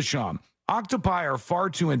totally agree with Sean. Octopi are far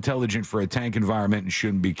too intelligent for a tank environment and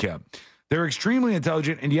shouldn't be kept. They're extremely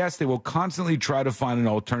intelligent, and yes, they will constantly try to find an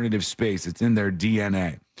alternative space. It's in their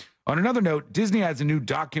DNA. On another note, Disney has a new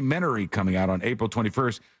documentary coming out on April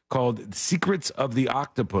 21st called Secrets of the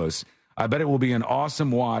Octopus. I bet it will be an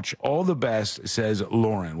awesome watch. All the best, says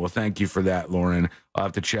Lauren. Well, thank you for that, Lauren. I'll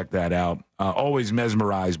have to check that out. Always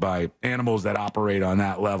mesmerized by animals that operate on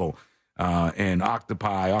that level. and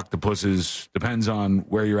octopuses, depends on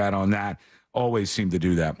where you're at on that, always seem to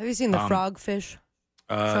do that. Have you seen the frogfish?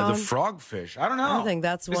 The frogfish? I don't know. I think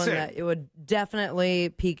that's one that it would definitely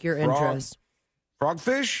pique your interest.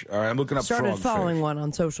 Frogfish? All right, I'm looking up Started frogfish. following one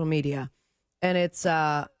on social media. And it's,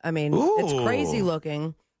 it's crazy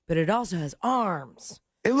looking, but it also has arms.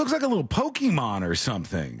 It looks like a little Pokemon or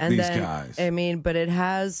something, And these then, guys. but it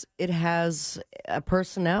has a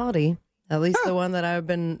personality, at least the one that I've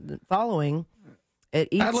been following. It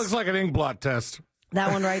eats. That looks like an ink blot test.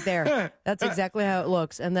 That one right there. That's exactly how it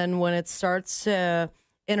looks. And then when it starts to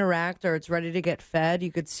interact or it's ready to get fed,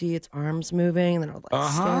 you could see its arms moving, and then it'll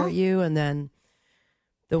stare at you. And then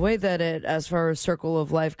the way that it, as far as circle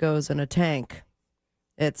of life goes in a tank,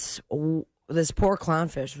 this poor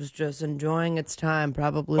clownfish was just enjoying its time,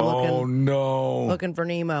 probably looking for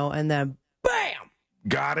Nemo, and then bam!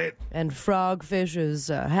 Got it. And frogfish is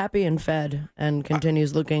happy and fed and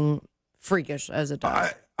continues looking freakish as it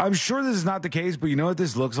does. I'm sure this is not the case, but you know what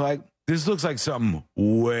this looks like? This looks like something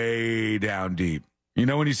way down deep. You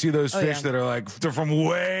know when you see those fish that are like, they're from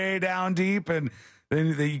way down deep, and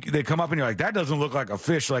then they come up and you're like, that doesn't look like a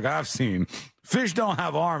fish like I've seen. Fish don't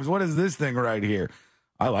have arms. What is this thing right here?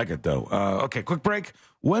 I like it, though. Okay, quick break.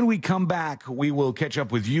 When we come back, we will catch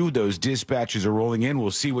up with you. Those dispatches are rolling in.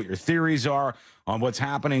 We'll see what your theories are on what's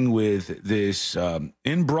happening with this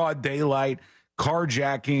in broad daylight,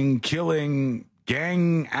 carjacking, killing,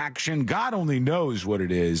 gang action. God only knows what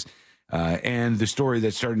it is. And the story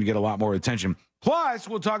that's starting to get a lot more attention. Plus,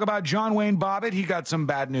 we'll talk about John Wayne Bobbitt. He got some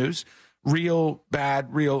bad news. Real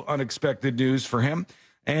bad, real unexpected news for him.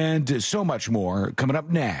 And so much more coming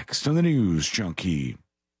up next on the News Junkie.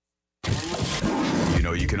 You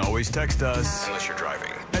know you can always text us, unless you're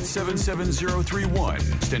driving, at 77031.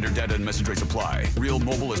 Standard data and message rates apply. Real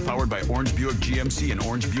Mobile is powered by Orange Buick GMC and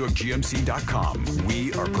OrangeBuickGMC.com.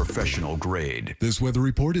 We are professional grade. This weather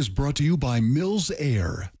report is brought to you by Mills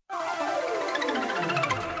Air.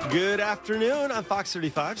 Good afternoon. I'm Fox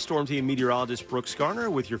 35 Storm Team meteorologist Brooks Garner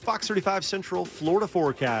with your Fox 35 Central Florida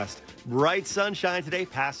forecast. Bright sunshine today,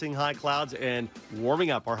 passing high clouds and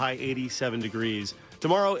warming up. Our high 87 degrees.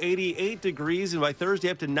 Tomorrow, 88 degrees, and by Thursday,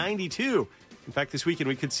 up to 92. In fact, this weekend,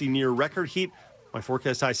 we could see near record heat. My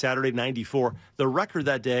forecast high Saturday, 94. The record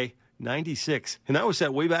that day, 96. And that was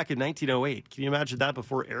set way back in 1908. Can you imagine that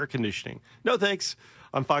before air conditioning? No thanks.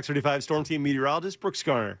 I'm Fox 35 Storm Team meteorologist Brooks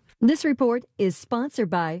Garner. This report is sponsored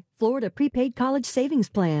by Florida Prepaid College Savings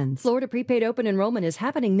Plans. Florida Prepaid Open Enrollment is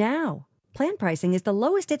happening now. Plan pricing is the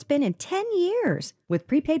lowest it's been in 10 years, with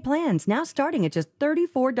prepaid plans now starting at just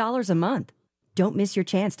 $34 a month. Don't miss your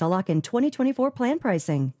chance to lock in 2024 plan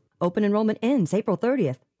pricing. Open enrollment ends April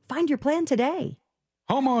 30th. Find your plan today.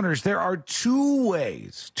 Homeowners, there are two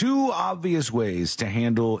obvious ways to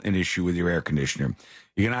handle an issue with your air conditioner.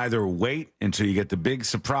 You can either wait until you get the big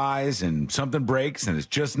surprise and something breaks and it's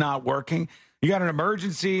just not working. You got an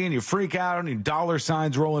emergency and you freak out and your dollar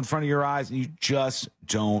signs roll in front of your eyes and you just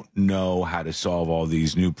don't know how to solve all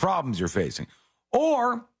these new problems you're facing.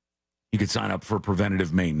 Or you could sign up for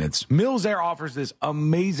preventative maintenance. Mills Air offers this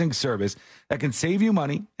amazing service that can save you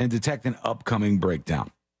money and detect an upcoming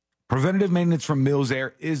breakdown. Preventative maintenance from Mills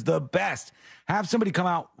Air is the best. Have somebody come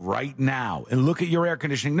out right now and look at your air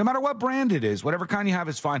conditioning, no matter what brand it is, whatever kind you have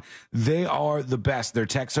is fine. They are the best. They're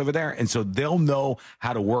techs over there, and so they'll know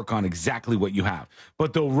how to work on exactly what you have.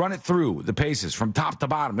 But they'll run it through the paces from top to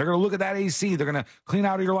bottom. They're going to look at that AC. They're going to clean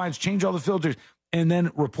out your lines, change all the filters, and then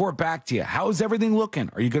report back to you. How's everything looking?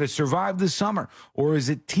 Are you going to survive the summer, or is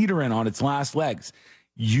it teetering on its last legs?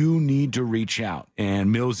 You need to reach out,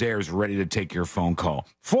 and Mills Air is ready to take your phone call.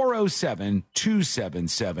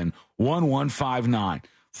 407-277-1159.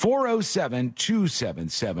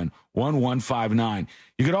 407-277-1159.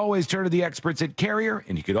 You could always turn to the experts at Carrier,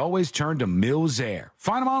 and you could always turn to Mills Air.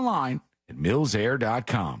 Find them online at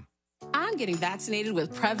millsair.com. I'm getting vaccinated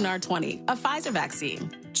with Prevnar 20, a Pfizer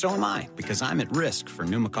vaccine. So am I, because I'm at risk for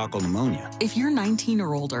pneumococcal pneumonia. If you're 19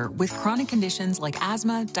 or older with chronic conditions like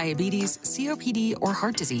asthma, diabetes, COPD, or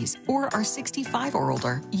heart disease, or are 65 or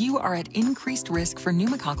older, you are at increased risk for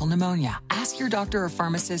pneumococcal pneumonia. Ask your doctor or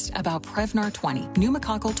pharmacist about Prevnar 20,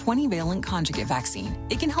 pneumococcal 20-valent conjugate vaccine.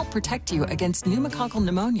 It can help protect you against pneumococcal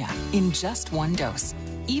pneumonia in just one dose.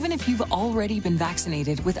 Even if you've already been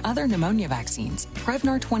vaccinated with other pneumonia vaccines,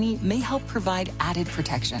 Prevnar 20 may help provide added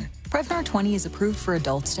protection. Prevnar 20 is approved for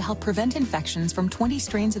adults to help prevent infections from 20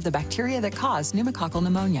 strains of the bacteria that cause pneumococcal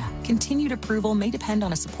pneumonia. Continued approval may depend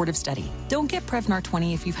on a supportive study. Don't get Prevnar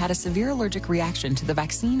 20 if you've had a severe allergic reaction to the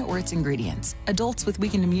vaccine or its ingredients. Adults with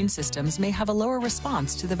weakened immune systems may have a lower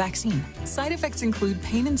response to the vaccine. Side effects include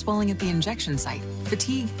pain and swelling at the injection site,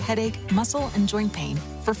 fatigue, headache, muscle and joint pain,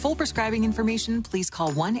 For full prescribing information, please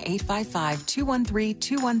call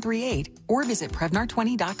 1-855-213-2138 or visit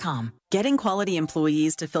Prevnar20.com. Getting quality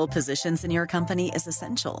employees to fill positions in your company is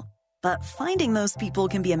essential, but finding those people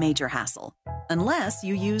can be a major hassle, unless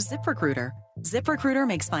you use ZipRecruiter. ZipRecruiter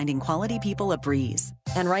makes finding quality people a breeze.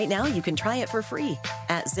 And right now you can try it for free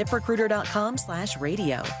at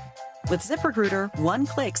ZipRecruiter.com/radio. With ZipRecruiter, one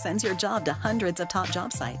click sends your job to hundreds of top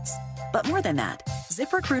job sites. But more than that,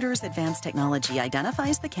 ZipRecruiter's advanced technology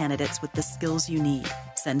identifies the candidates with the skills you need,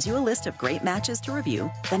 sends you a list of great matches to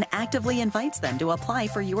review, then actively invites them to apply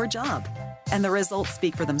for your job. And the results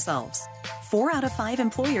speak for themselves. 4 out of 5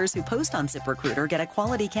 employers who post on ZipRecruiter get a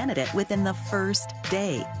quality candidate within the first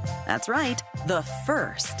day. That's right, the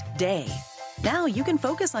first day. Now you can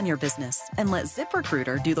focus on your business and let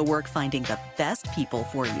ZipRecruiter do the work finding the best people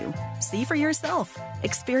for you. See for yourself.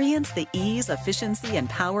 Experience the ease, efficiency, and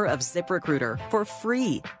power of ZipRecruiter for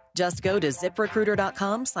free. Just go to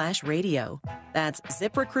ZipRecruiter.com/radio. That's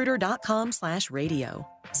ZipRecruiter.com/radio.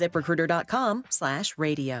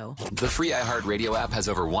 ZipRecruiter.com/radio. The free iHeartRadio app has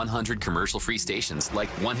over 100 commercial-free stations like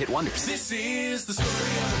One Hit Wonders. This is the story of a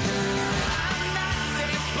girl. I'm not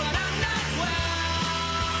safe, but I'm not well.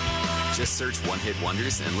 Just search One Hit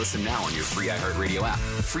Wonders and listen now on your free iHeartRadio app.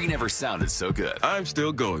 Free never sounded so good. I'm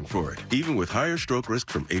still going for it, even with higher stroke risk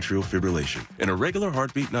from atrial fibrillation, an irregular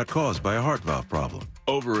heartbeat not caused by a heart valve problem.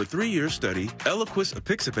 Over a 3-year study, Eliquis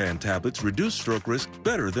apixaban tablets reduced stroke risk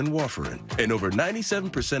better than warfarin, and over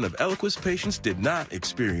 97% of Eliquis patients did not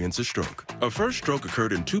experience a stroke. A first stroke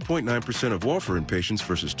occurred in 2.9% of warfarin patients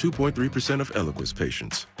versus 2.3% of Eliquis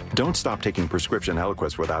patients. Don't stop taking prescription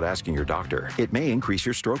Eliquis without asking your doctor. It may increase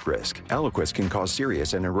your stroke risk. Eliquis can cause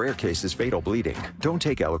serious and in rare cases fatal bleeding. Don't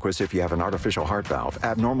take Eliquis if you have an artificial heart valve,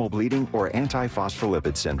 abnormal bleeding, or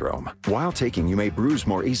antiphospholipid syndrome. While taking, you may bruise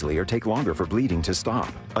more easily or take longer for bleeding to stop.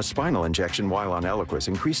 A spinal injection while on Eliquis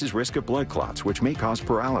increases risk of blood clots, which may cause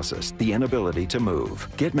paralysis, the inability to move.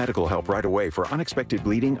 Get medical help right away for unexpected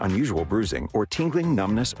bleeding, unusual bruising, or tingling,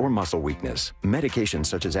 numbness, or muscle weakness. Medications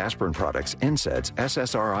such as aspirin products, NSAIDs,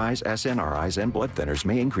 SSRIs, SNRIs, and blood thinners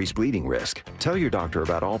may increase bleeding risk. Tell your doctor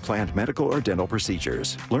about all planned medical or dental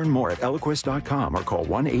procedures. Learn more at Eliquis.com or call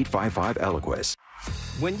 1-855-ELIQUIS.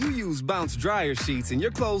 When you use Bounce dryer sheets and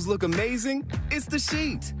your clothes look amazing, it's the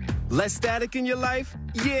sheet. Less static in your life?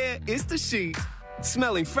 Yeah, it's the sheet.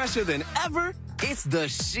 Smelling fresher than ever? It's the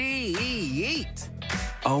sheet.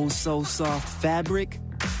 Oh, so soft fabric?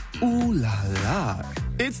 Ooh la la.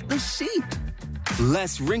 It's the sheet.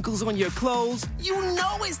 Less wrinkles on your clothes? You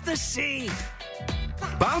know it's the sheet.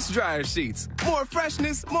 Bounce dryer sheets. More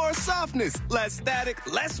freshness, more softness. Less static,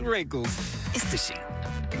 less wrinkles. It's the sheet.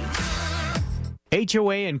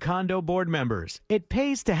 HOA and condo board members, it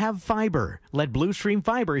pays to have fiber. Let Blue Stream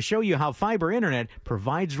Fiber show you how fiber internet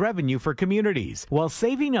provides revenue for communities while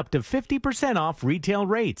saving up to 50% off retail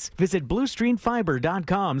rates. Visit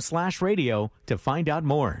bluestreamfiber.com/radio to find out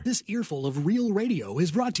more. This earful of real radio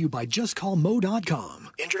is brought to you by JustCallMo.com.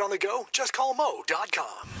 Injured on the go?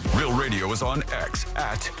 JustCallMo.com. Real Radio is on X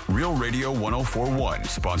at Real Radio 1041.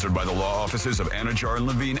 Sponsored by the law offices of Anajar and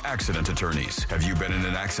Levine Accident Attorneys. Have you been in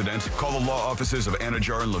an accident? Call the law offices of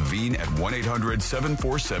Anajar and Levine at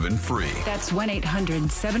 1-800-747-FREE. That's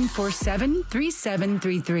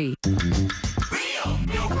 1-800-747-3733.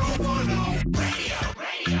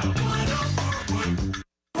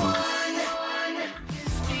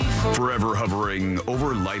 Forever hovering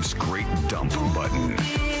over life's great dump button.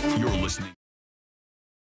 You're listening.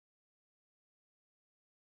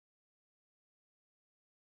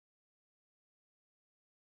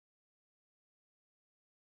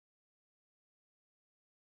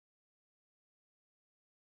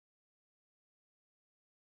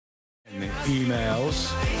 In the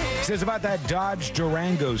emails. It says about that Dodge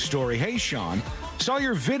Durango story. Hey, Sean, saw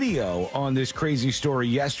your video on this crazy story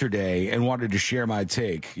yesterday and wanted to share my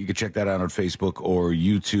take. You can check that out on Facebook or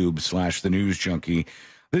YouTube /The News Junkie.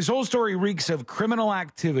 This whole story reeks of criminal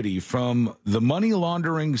activity from the money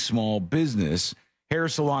laundering small business, hair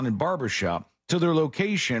salon and barbershop, to their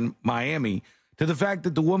location, Miami, to the fact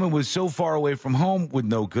that the woman was so far away from home with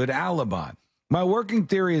no good alibi. My working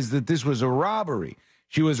theory is that this was a robbery.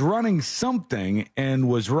 She was running something and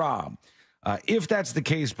was robbed. If that's the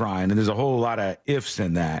case, Brian, and there's a whole lot of ifs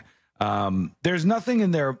in that, there's nothing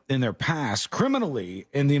in their past criminally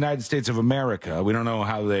in the United States of America. We don't know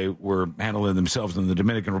how they were handling themselves in the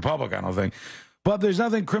Dominican Republic, I don't think. But there's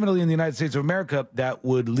nothing criminally in the United States of America that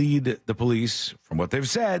would lead the police, from what they've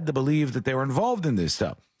said, to believe that they were involved in this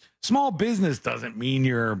stuff. Small business doesn't mean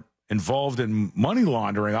you're involved in money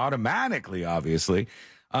laundering automatically, obviously.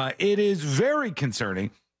 It is very concerning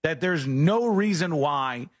that there's no reason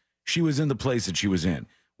why she was in the place that she was in.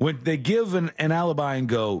 When they give an alibi and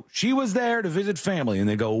go, she was there to visit family, and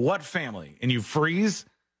they go, what family? And you freeze.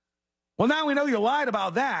 Well, now we know you lied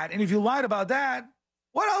about that. And if you lied about that,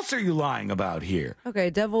 what else are you lying about here? Okay,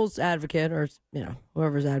 devil's advocate, or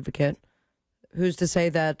whoever's advocate, who's to say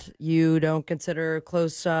that you don't consider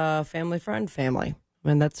close family friend family? I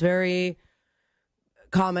mean, that's very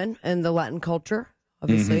common in the Latin culture.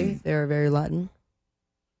 Obviously, they're very Latin.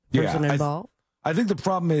 Person involved. I think the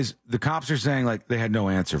problem is the cops are saying, like, they had no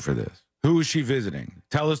answer for this. Who is she visiting?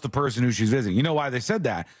 Tell us the person who she's visiting. You know why they said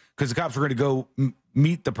that? Because the cops were going to go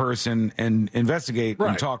meet the person and investigate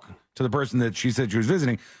and talk to the person that she said she was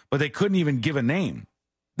visiting, but they couldn't even give a name.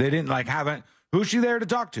 They didn't have it. Who's she there to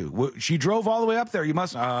talk to? She drove all the way up there. You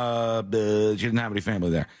must. She didn't have any family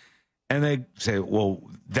there. And they say, well,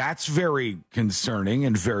 that's very concerning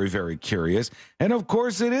and very, very curious. And of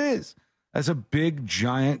course it is. That's a big,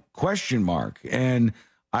 giant question mark. And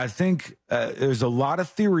I think there's a lot of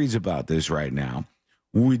theories about this right now.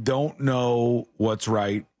 We don't know what's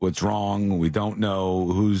right, what's wrong. We don't know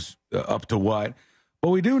who's up to what.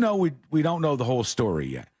 But we do know we don't know the whole story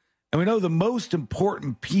yet. And we know the most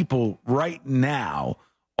important people right now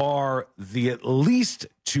are the at least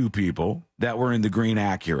two people that were in the green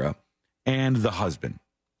Acura and the husband.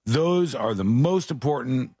 Those are the most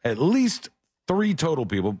important, at least three total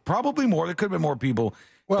people, probably more. There could have been more people.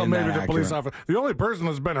 Well, maybe the police officer. The only person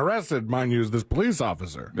that's been arrested, mind you, is this police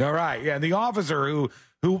officer. All right. Yeah, the officer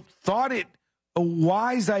who thought it a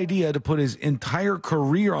wise idea to put his entire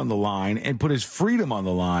career on the line and put his freedom on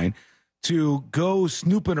the line to go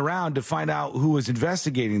snooping around to find out who was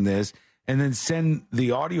investigating this and then send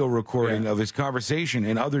the audio recording of his conversation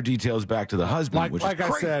and other details back to the husband. Like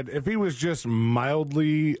I said, if he was just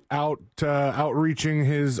mildly outreaching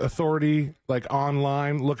his authority, like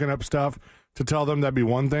online, looking up stuff to tell them, that'd be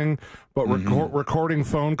one thing. But recording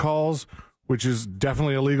phone calls, which is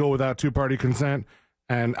definitely illegal without two-party consent,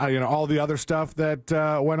 and all the other stuff that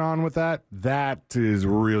went on with that is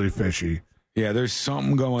really fishy. Yeah, there's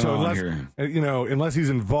something going on here. Unless he's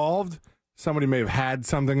involved, somebody may have had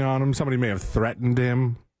something on him. Somebody may have threatened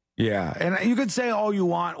him. Yeah, and you could say all you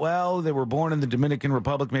want. Well, they were born in the Dominican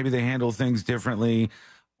Republic. Maybe they handle things differently.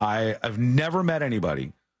 I've never met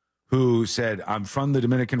anybody who said, I'm from the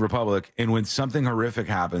Dominican Republic, and when something horrific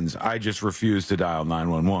happens, I just refuse to dial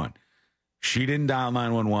 911. She didn't dial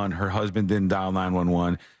 911. Her husband didn't dial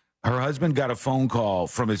 911. Her husband got a phone call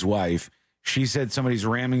from his wife. She said, somebody's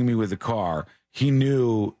ramming me with a car. He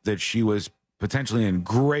knew that she was potentially in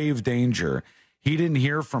grave danger. He didn't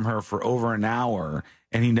hear from her for over an hour,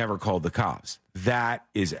 and he never called the cops. That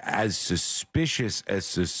is as suspicious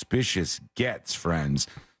gets, friends.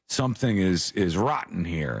 Something is rotten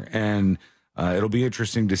here, and it'll be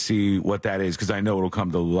interesting to see what that is, because I know it'll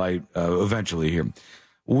come to light eventually here.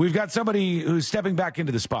 We've got somebody who's stepping back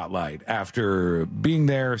into the spotlight after being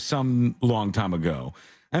there some long time ago,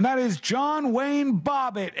 and that is John Wayne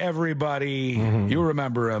Bobbitt, everybody. You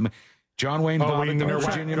remember him. John Wayne Bobbitt, the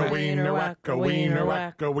Virginia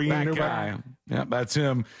man. Yeah, that's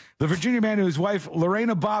him. The Virginia man whose wife,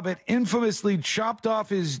 Lorena Bobbitt, infamously chopped off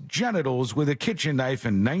his genitals with a kitchen knife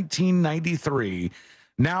in 1993,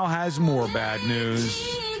 now has more bad news.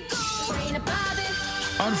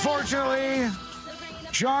 Unfortunately,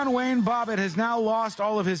 John Wayne Bobbitt has now lost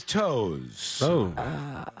all of his toes.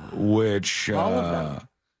 Which, all of them.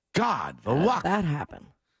 God, the luck that happened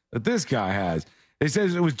that this guy has. It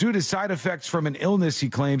says it was due to side effects from an illness he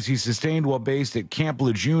claims he sustained while based at Camp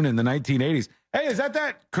Lejeune in the 1980s. Hey, is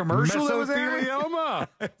that commercial that was there?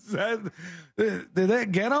 Did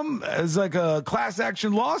that get him? It's like a class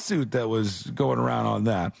action lawsuit that was going around on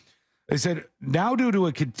that. They said, now due to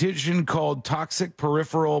a condition called toxic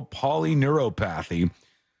peripheral polyneuropathy,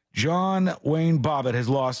 John Wayne Bobbitt has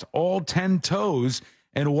lost all 10 toes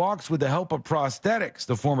and walks with the help of prosthetics,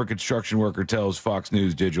 the former construction worker tells Fox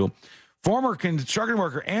News Digital. Former construction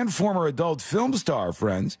worker and former adult film star,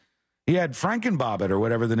 friends. He had Franken Bobbitt, or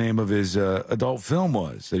whatever the name of his adult film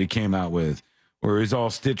was that he came out with, where he's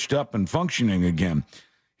all stitched up and functioning again.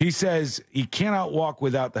 He says he cannot walk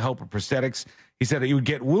without the help of prosthetics. He said he would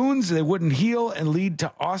get wounds, they wouldn't heal, and lead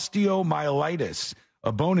to osteomyelitis,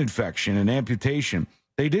 a bone infection, and amputation.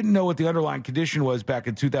 They didn't know what the underlying condition was back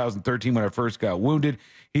in 2013 when I first got wounded.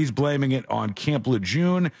 He's blaming it on Camp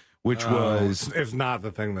Lejeune, which was... It's not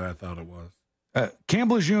the thing that I thought it was.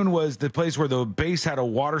 Camp Lejeune was the place where the base had a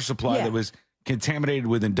water supply that was contaminated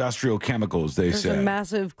with industrial chemicals, they say. There's a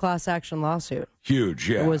massive class action lawsuit. Huge,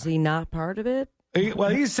 yeah. Was he not part of it?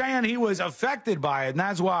 He's saying he was affected by it, and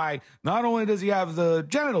that's why not only does he have the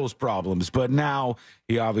genitals problems, but now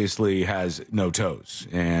he obviously has no toes,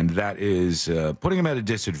 and that is putting him at a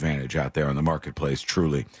disadvantage out there on the marketplace,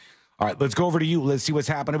 truly. All right, let's go over to you. Let's see what's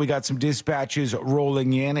happening. We got some dispatches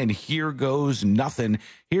rolling in, and here goes nothing.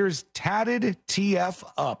 Here's Tatted TF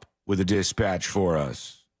Up with a dispatch for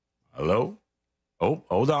us. Hello? Oh,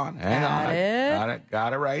 hold on. Hang on.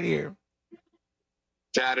 Got it right here.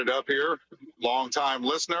 Tatted Up here, long-time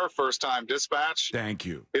listener, first-time dispatch. Thank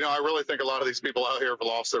you. You know, I really think a lot of these people out here have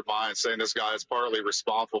lost their minds, saying this guy is partly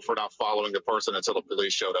responsible for not following the person until the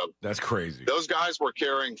police showed up. That's crazy. Those guys were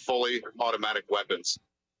carrying fully automatic weapons.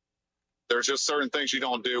 There's just certain things you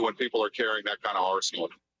don't do when people are carrying that kind of arsenal.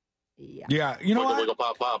 Yeah, you know what?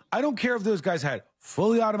 Pop, pop. I don't care if those guys had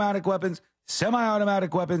fully automatic weapons,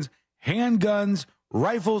 semi-automatic weapons, handguns,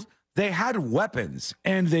 rifles. They had weapons,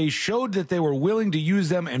 and they showed that they were willing to use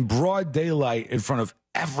them in broad daylight in front of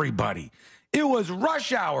everybody. It was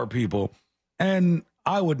rush hour, people, and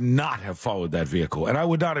I would not have followed that vehicle, and I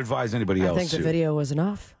would not advise anybody else I think the to. video was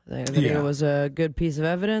enough. The video was a good piece of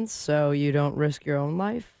evidence, so you don't risk your own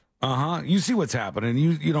life. Uh-huh. You see what's happening.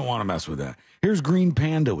 You don't want to mess with that. Here's Green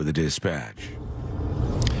Panda with a dispatch.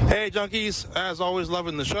 Hey, junkies. As always,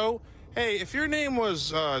 loving the show. Hey, if your name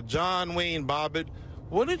was John Wayne Bobbitt,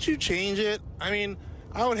 wouldn't you change it? I mean,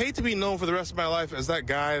 I would hate to be known for the rest of my life as that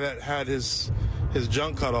guy that had his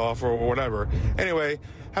junk cut off or whatever. Anyway,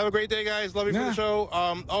 have a great day, guys. Love you for the show.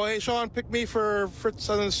 Oh, hey, Sean, pick me for Fritz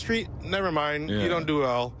on the street. Never mind. Yeah. You don't do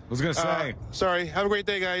well. I was going to say. Sorry. Have a great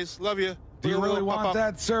day, guys. Love you. Do you really want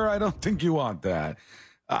that, sir? I don't think you want that.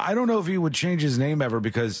 I don't know if he would change his name ever,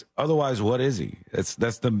 because otherwise, what is he? That's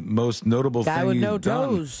the most notable Guy thing with he's no done.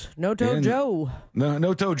 toes. No toe Joe.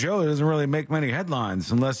 No toe Joe doesn't really make many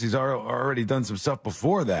headlines unless he's already done some stuff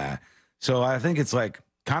before that. So I think it's like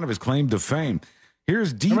kind of his claim to fame.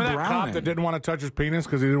 Here's D. Remember that Browning. cop that didn't want to touch his penis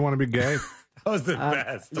because he didn't want to be gay? That was the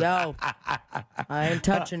best. Yo, I ain't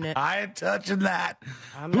touching it. I ain't touching that.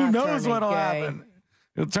 I'm Who not knows turning what'll gay. happen?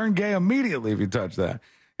 You'll turn gay immediately if you touch that.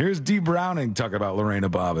 Here's D. Browning talking about Lorena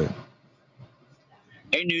Bobbitt.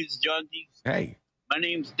 Hey, News Junkies. Hey. My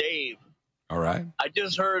name's Dave. All right. I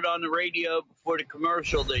just heard on the radio before the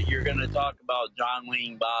commercial that you're going to talk about John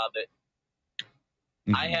Wayne Bobbitt.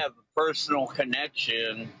 Mm-hmm. I have a personal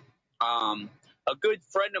connection. A good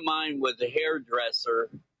friend of mine was a hairdresser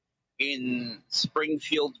in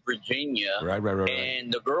Springfield, Virginia. Right.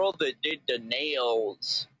 And the girl that did the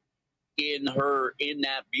nails in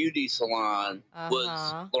that beauty salon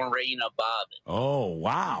was Lorena Bobbitt. Oh,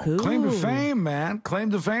 wow. Cool. Claim to fame, man.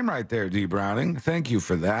 Claim to fame right there, D. Browning. Thank you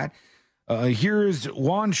for that. Here's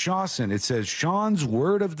Juan Shawson. It says, Sean's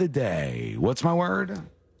word of the day. What's my word?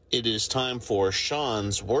 It is time for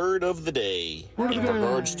Sean's word of the day. In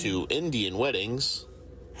regards to Indian weddings,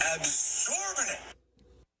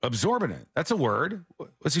 Absorbent. That's a word.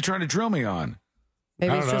 What's he trying to drill me on?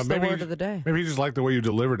 Maybe I it's don't know. just the word of the day. Maybe he just liked the way you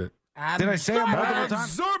delivered it. Did I say it multiple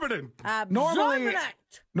times?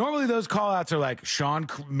 Normally those call-outs are like, Sean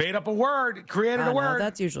made up a word, created a word.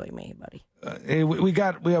 That's usually me, buddy. We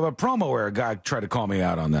have a promo where a guy tried to call me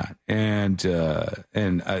out on that, and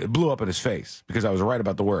it blew up in his face because I was right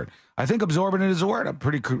about the word. I think absorbent is a word. I'm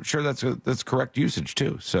pretty sure that's correct usage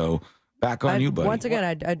too. So back on you, buddy. Once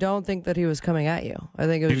again, I don't think that he was coming at you. I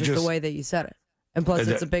think it was just the way that you said it, and plus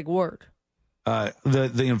it's a big word.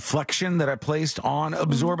 The inflection that I placed on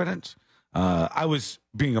absorbent. I was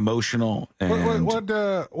being emotional. And What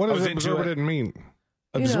does absorbent mean?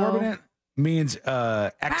 Absorbent means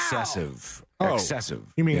excessive. Oh,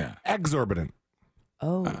 excessive. You mean exorbitant?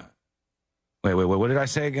 Oh. Wait. What did I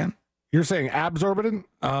say again? You're saying absorbent?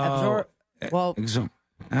 Well, absorbent.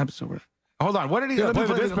 Hold on. What did he? Yeah, play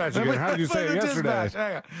the dispatch again. How did you say it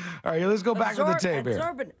yesterday? All right, let's go back to the tape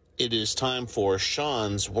here. it is time for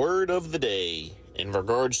Sean's word of the day. In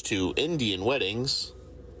regards to Indian weddings,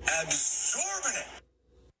 Absorbent.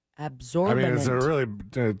 I mean, it's a really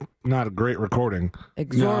not a great recording.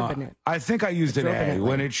 Exorbitant. No, I think I used an A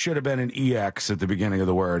when it should have been an EX at the beginning of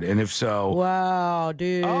the word. And if so... Wow,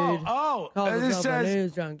 dude. Oh,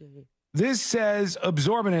 this says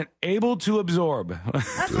absorbent, able to absorb.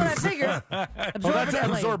 That's what I figured. That's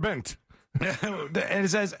absorbent. And it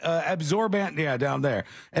says absorbent, down there.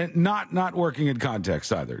 And not working in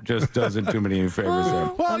context either. Just doesn't do me any favors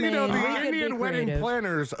there. Well, the Indian wedding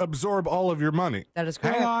planners absorb all of your money. That is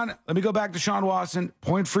correct. Hang on. Let me go back to Sean Watson.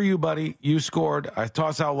 Point for you, buddy. You scored. I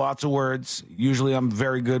toss out lots of words. Usually I'm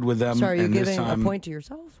very good with them. So are you and giving this time, a point to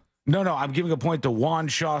yourself? No, I'm giving a point to Juan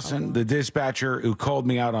Shawson, the dispatcher who called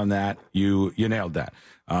me out on that. You nailed that.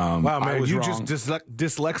 Wow, man, I was you wrong. just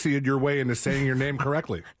dyslexia'd your way into saying your name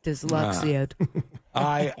correctly. Dyslexia.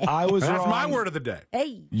 I was That's wrong. my word of the day.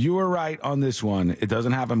 Hey. You were right on this one. It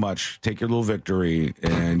doesn't happen much. Take your little victory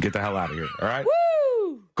and get the hell out of here. All right?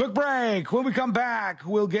 Woo! Quick break. When we come back,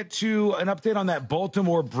 we'll get to an update on that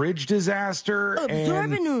Baltimore bridge disaster.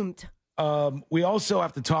 Observant. We also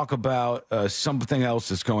have to talk about something else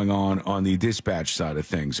that's going on the dispatch side of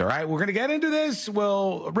things. All right, we're going to get into this.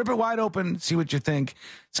 We'll rip it wide open, see what you think.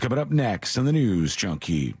 It's coming up next on the News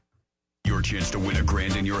Junkie. Your chance to win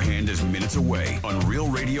 $1,000 in your hand is minutes away on Real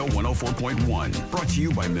Radio 104.1. Brought to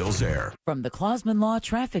you by Mills Air. From the Clausman Law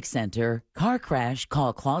Traffic Center, car crash,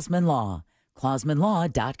 call Clausman Law.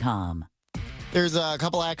 ClausmanLaw.com. There's a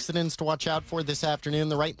couple accidents to watch out for this afternoon.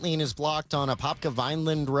 The right lane is blocked on Apopka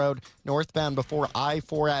Vineland Road, northbound before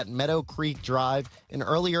I-4 at Meadow Creek Drive. An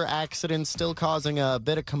earlier accident still causing a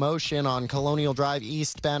bit of commotion on Colonial Drive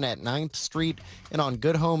eastbound at 9th Street. And on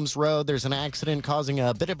Good Homes Road, there's an accident causing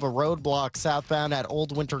a bit of a roadblock southbound at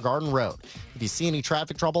Old Winter Garden Road. If you see any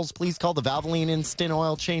traffic troubles, please call the Valvoline Instant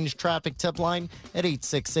Oil Change Traffic Tip Line at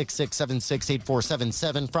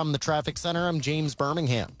 866-676-8477. From the Traffic Center, I'm James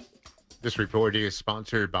Birmingham. This report is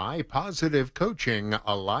sponsored by Positive Coaching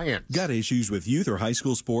Alliance. Got issues with youth or high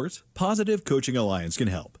school sports? Positive Coaching Alliance can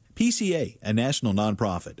help. PCA, a national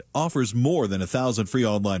nonprofit, offers more than 1,000 free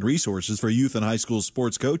online resources for youth and high school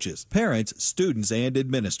sports coaches, parents, students, and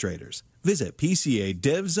administrators. Visit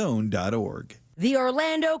PCADevZone.org. The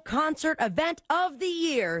Orlando Concert Event of the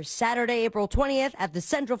Year, Saturday, April 20th at the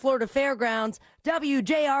Central Florida Fairgrounds,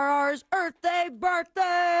 WJRR's Earth Day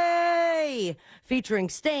Birthday! Featuring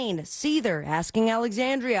Stain, Seether, Asking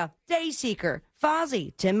Alexandria, Dayseeker,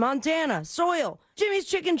 Fozzy, Tim Montana, Soil, Jimmy's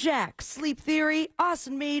Chicken Shack, Sleep Theory,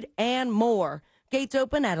 Austin Mead, and more. Gates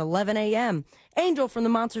open at 11 a.m. Angel from the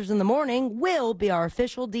Monsters in the Morning will be our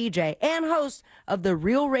official DJ and host of the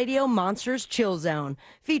Real Radio Monsters Chill Zone,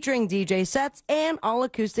 featuring DJ sets and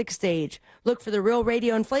all-acoustic stage. Look for the Real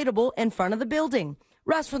Radio inflatable in front of the building.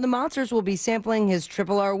 Russ from the Monsters will be sampling his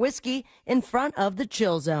Triple R whiskey in front of the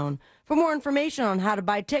Chill Zone. For more information on how to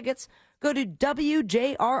buy tickets, go to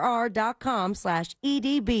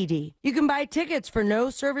WJRR.com/EDBD. You can buy tickets for no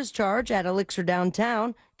service charge at Elixir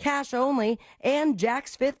Downtown, cash only, and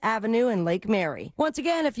Jack's Fifth Avenue in Lake Mary. Once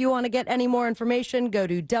again, if you want to get any more information, go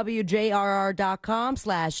to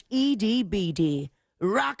WJRR.com/EDBD.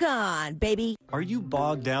 Rock on, baby. Are you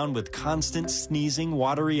bogged down with constant sneezing,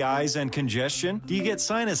 watery eyes, and congestion? Do you get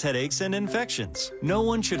sinus headaches and infections? No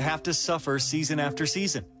one should have to suffer season after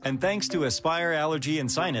season. And thanks to Aspire Allergy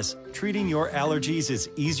and Sinus, treating your allergies is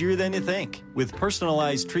easier than you think. With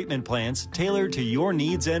personalized treatment plans tailored to your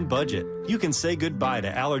needs and budget, you can say goodbye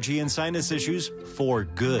to allergy and sinus issues for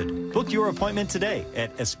good. Book your appointment today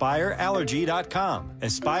at AspireAllergy.com.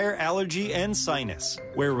 Aspire Allergy and Sinus,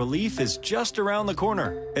 where relief is just around the corner.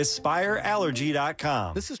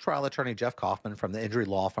 AspireAllergy.com. This is trial attorney Jeff Kaufman from the injury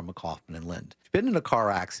law firm of Kaufman and Lind. If you've been in a car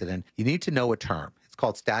accident, you need to know a term. It's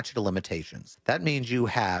called statute of limitations. That means you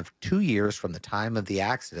have 2 years from the time of the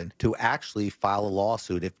accident to actually file a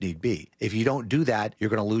lawsuit if need be. If you don't do that, you're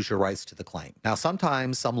going to lose your rights to the claim. Now,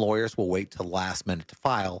 sometimes some lawyers will wait till the last minute to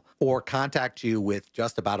file or contact you with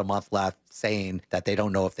just about a month left saying that they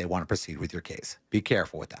don't know if they want to proceed with your case. Be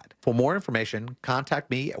careful with that. For more information, contact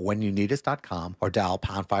me at whenyouneedus.com or dial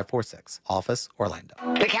 #546, office Orlando.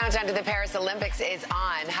 The countdown to the Paris Olympics is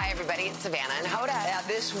on. Hi, everybody. It's Savannah and Hoda.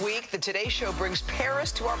 This week, the Today Show brings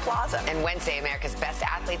Paris to our plaza. And Wednesday, America's best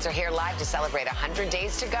athletes are here live to celebrate 100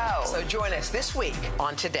 days to go. So join us this week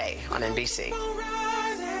on Today on NBC.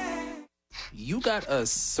 You got a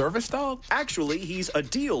service dog? Actually, he's a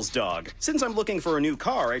deals dog. Since I'm looking for a new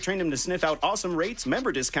car, I trained him to sniff out awesome rates,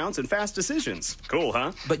 member discounts, and fast decisions. Cool,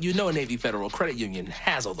 huh? But you know Navy Federal Credit Union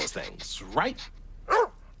has all those things, right?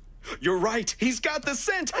 You're right. He's got the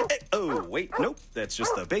scent. Oh, wait. Nope. That's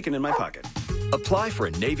just the bacon in my pocket. Apply for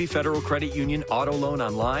a Navy Federal Credit Union auto loan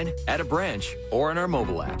online, at a branch, or on our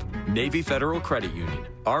mobile app. Navy Federal Credit Union.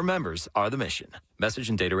 Our members are the mission. Message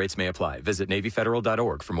and data rates may apply. Visit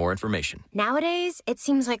NavyFederal.org for more information. Nowadays, it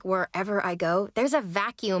seems like wherever I go, there's a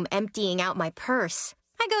vacuum emptying out my purse.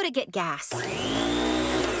 I go to get gas.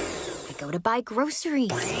 I go to buy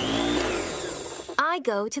groceries. I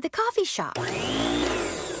go to the coffee shop.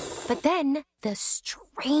 But then, the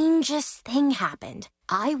strangest thing happened.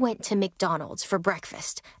 I went to McDonald's for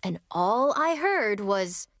breakfast, and all I heard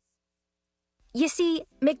was, You see,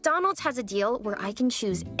 McDonald's has a deal where I can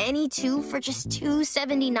choose any two for just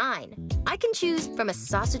 $2.79. I can choose from a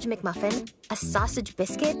sausage McMuffin, a sausage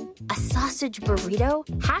biscuit, a sausage burrito,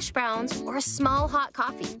 hash browns, or a small hot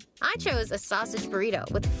coffee. I chose a sausage burrito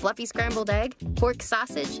with fluffy scrambled egg, pork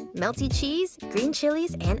sausage, melty cheese, green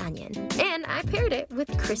chilies, and onion. And I paired it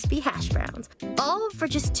with crispy hash browns, all for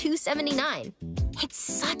just $2.79. It's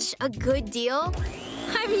such a good deal.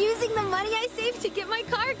 I'm using the money I saved to get my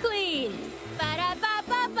car clean.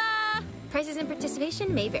 Ba-da-ba-ba-ba. Prices and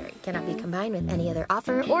participation may vary. Cannot be combined with any other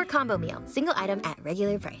offer or combo meal. Single item at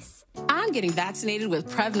regular price. I'm getting vaccinated with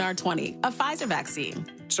Prevnar 20, a Pfizer vaccine.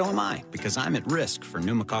 So am I, because I'm at risk for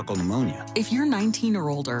pneumococcal pneumonia. If you're 19 or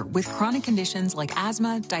older with chronic conditions like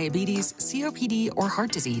asthma, diabetes, COPD, or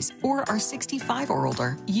heart disease, or are 65 or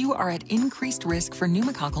older, you are at increased risk for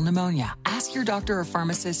pneumococcal pneumonia. Ask your doctor or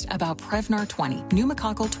pharmacist about Prevnar 20,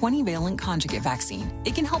 pneumococcal 20-valent conjugate vaccine.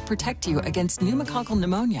 It can help protect you against pneumococcal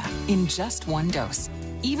pneumonia in just one dose.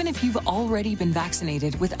 Even if you've already been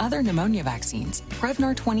vaccinated with other pneumonia vaccines,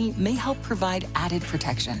 Prevnar 20 may help provide added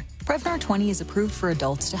protection. Prevnar 20 is approved for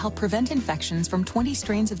adults to help prevent infections from 20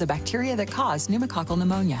 strains of the bacteria that cause pneumococcal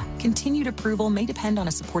pneumonia. Continued approval may depend on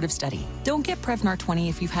a supportive study. Don't get Prevnar 20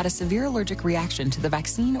 if you've had a severe allergic reaction to the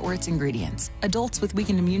vaccine or its ingredients. Adults with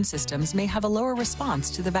weakened immune systems may have a lower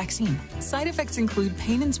response to the vaccine. Side effects include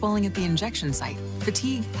pain and swelling at the injection site,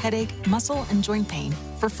 fatigue, headache, muscle, and joint pain.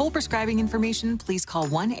 For full prescribing information, please call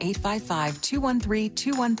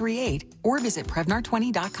 1-855-213-2138 or visit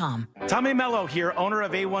Prevnar20.com. Tommy Mello here, owner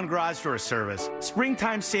of A1 Garage Door Service.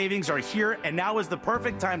 Springtime savings are here, and now is the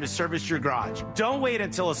perfect time to service your garage. Don't wait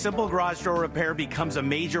until a simple garage door repair becomes a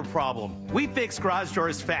major problem. We fix garage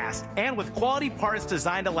doors fast and with quality parts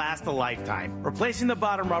designed to last a lifetime. Replacing the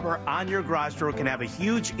bottom rubber on your garage door can have a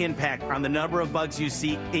huge impact on the number of bugs you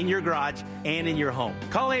see in your garage and in your home.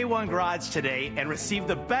 Call A1 Garage today and receive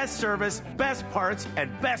the best service, best parts,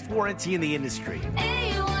 and best warranty in the industry.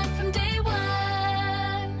 A1 from day one.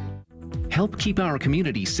 Help keep our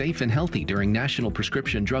community safe and healthy during National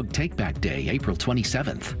Prescription Drug Take-Back Day, April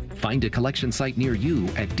 27th. Find a collection site near you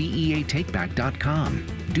at deatakeback.com.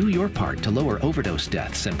 Do your part to lower overdose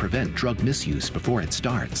deaths and prevent drug misuse before it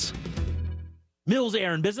starts. Mills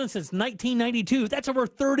Air in business since 1992. That's over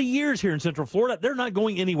 30 years here in Central Florida. They're not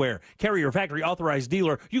going anywhere. Carrier factory authorized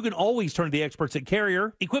dealer. You can always turn to the experts at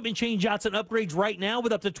Carrier. Equipment change-outs and upgrades right now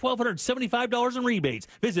with up to $1,275 in rebates.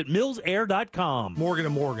 Visit millsair.com.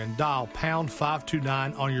 Morgan & Morgan. Dial pound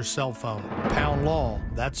 529 on your cell phone. Pound law.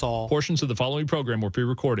 That's all. Portions of the following program were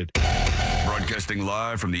pre-recorded. Broadcasting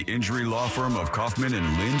live from the injury law firm of Kaufman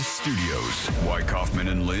and Lind Studios. Why Kaufman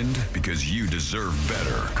and Lind? Because you deserve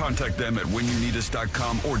better. Contact them at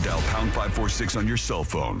whenyounneedus.com or dial pound 546 on your cell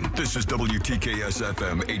phone. This is WTKS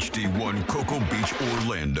FM HD1 Cocoa Beach,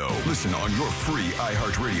 Orlando. Listen on your free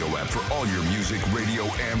iHeartRadio app for all your music, radio,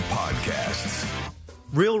 and podcasts.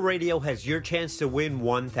 Real Radio has your chance to win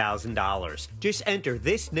 $1,000. Just enter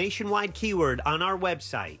this nationwide keyword on our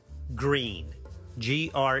website, GREEN.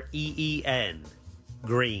 GREEN.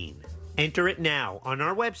 Green. Enter it now on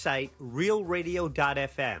our website,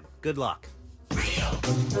 realradio.fm. Good luck.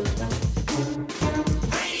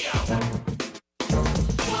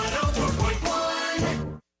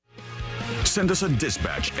 Send us a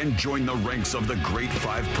dispatch and join the ranks of the great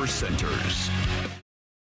 5%ers.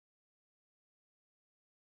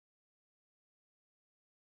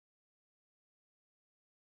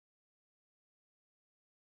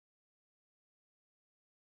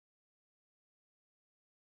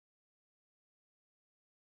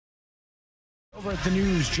 Over at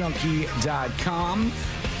thenewsjunkie.com.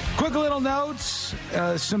 Quick little notes,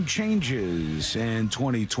 some changes in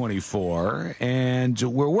 2024, and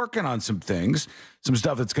we're working on some things, some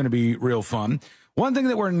stuff that's going to be real fun. One thing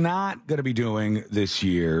that we're not going to be doing this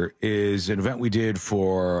year is an event we did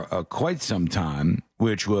for quite some time,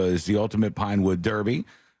 which was the Ultimate Pinewood Derby. It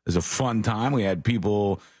was a fun time. We had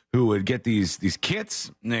people who would get these kits,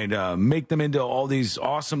 and they'd make them into all these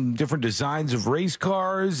awesome different designs of race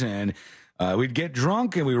cars, and we'd get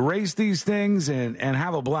drunk and we race these things and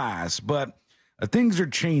have a blast. But things are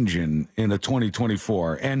changing in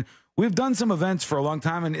 2024. And we've done some events for a long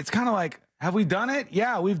time, and it's kind of like, have we done it?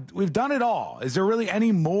 Yeah, we've done it all. Is there really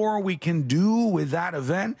any more we can do with that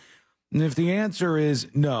event? And if the answer is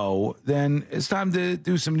no, then it's time to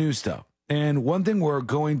do some new stuff. And one thing we're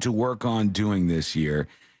going to work on doing this year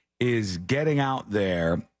is getting out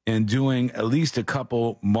there and doing at least a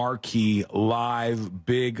couple marquee, live,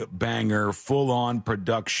 big banger, full-on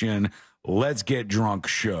production, let's get drunk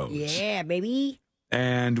shows. Yeah, baby.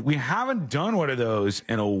 And we haven't done one of those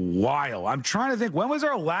in a while. I'm trying to think, when was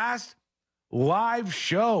our last live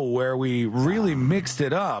show where we really mixed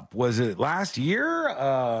it up. Was it last year?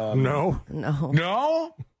 No.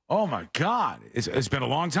 No? Oh, my God. It's been a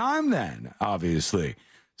long time then, obviously,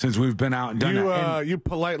 since we've been out and done that. You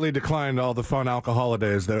politely declined all the fun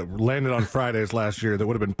alcoholidays that landed on Fridays last year that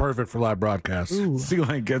would have been perfect for live broadcasts.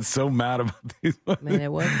 C-Lane gets so mad about these. Man,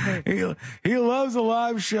 it was perfect. He loves a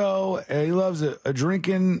live show, and he loves a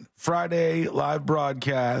drinking Friday live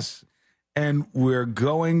broadcast, and we're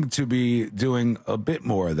going to be doing a bit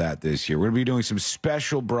more of that this year. We're going to be doing some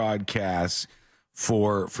special broadcasts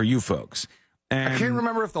for you folks. And I can't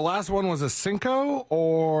remember if the last one was a Cinco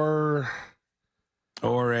or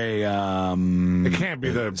a it can't be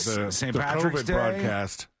the St. Patrick's COVID Day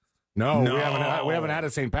broadcast. No, we haven't had a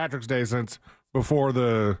St. Patrick's Day since before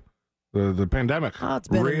the pandemic. Oh, it's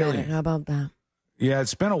been a minute. How about that? Yeah,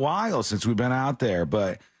 it's been a while since we've been out there,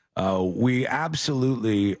 but we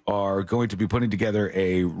absolutely are going to be putting together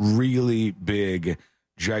a really big,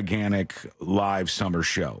 gigantic live summer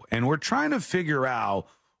show, and we're trying to figure out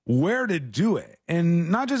where to do it, and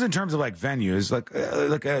not just in terms of like venues, like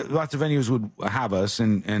lots of venues would have us,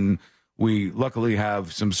 and we luckily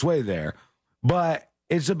have some sway there, but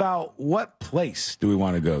it's about what place do we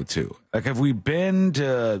want to go to? Like, have we been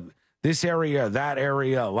to this area, that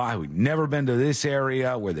area a lot? We've never been to this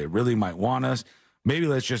area where they really might want us. Maybe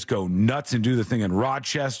let's just go nuts and do the thing in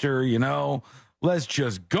Rochester, Let's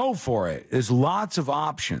just go for it. There's lots of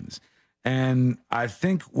options. And I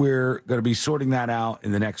think we're going to be sorting that out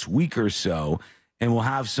in the next week or so. And we'll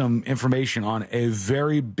have some information on a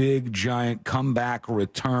very big, giant comeback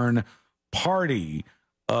return party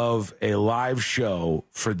of a live show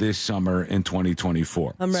for this summer in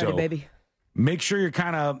 2024. I'm ready, baby. Make sure you're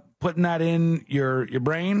kind of putting that in your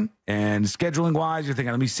brain, and scheduling wise, you're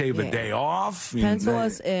thinking, let me save a day off. Pencil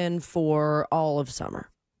us in for all of summer.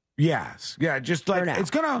 Yes. Yeah, just like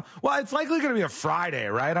it's likely going to be a Friday,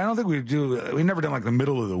 right? I don't think we've never done like the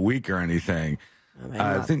middle of the week or anything.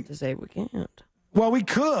 I think to say we can't. Well, we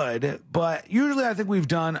could, but usually I think we've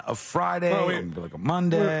done a Friday, like a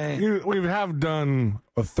Monday. We have done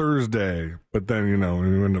a Thursday, but then, you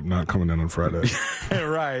end up not coming in on Friday.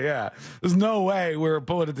 Right, yeah. There's no way we're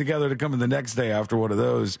pulling it together to come in the next day after one of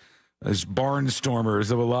those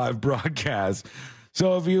barnstormers of a live broadcast.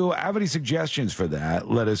 So if you have any suggestions for that,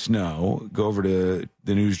 let us know. Go over to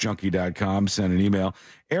thenewsjunkie.com, send an email.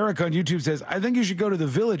 Eric on YouTube says, I think you should go to the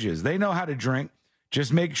Villages. They know how to drink.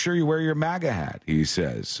 Just make sure you wear your MAGA hat, he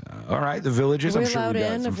says. All right, the Villages, I'm sure we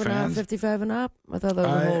got some if we're fans. not 55 and up? I thought that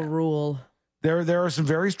was a whole rule. There are some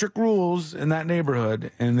very strict rules in that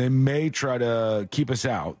neighborhood, and they may try to keep us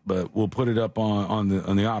out, but we'll put it up on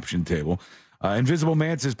the option table. Invisible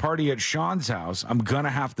Man says, party at Sean's house. I'm going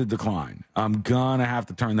to have to decline. I'm going to have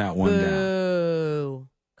to turn that one down.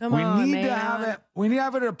 Come on, We need to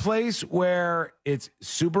have it at a place where it's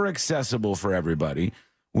super accessible for everybody.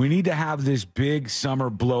 We need to have this big summer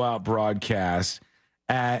blowout broadcast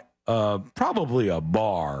at probably a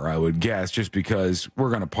bar, I would guess, just because we're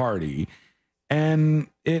going to party. And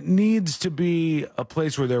it needs to be a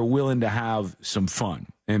place where they're willing to have some fun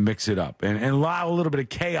and mix it up and allow a little bit of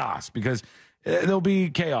chaos, because there'll be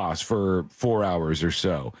chaos for 4 hours or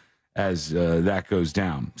so as that goes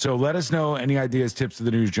down. So let us know any ideas, tips to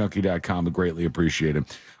thenewsjunkie.com. Would greatly appreciate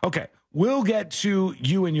it. Okay, we'll get to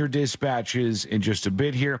you and your dispatches in just a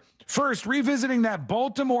bit here. First, revisiting that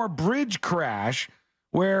Baltimore bridge crash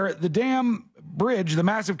where the damn bridge, the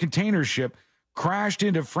massive container ship, crashed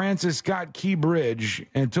into Francis Scott Key Bridge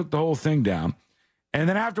and took the whole thing down. And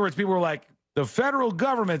then afterwards, people were like, the federal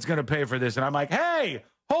government's going to pay for this. And I'm like, hey,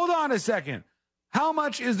 hold on a second. How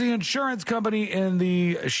much is the insurance company and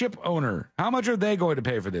the ship owner? How much are they going to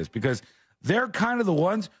pay for this? Because they're kind of the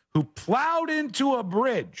ones who plowed into a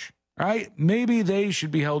bridge, right? Maybe they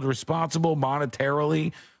should be held responsible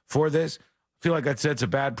monetarily for this. I feel like that sets a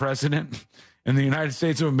bad precedent. In the United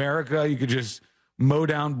States of America, you could just mow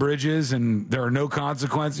down bridges and there are no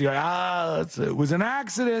consequences. You're like, it was an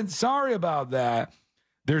accident. Sorry about that.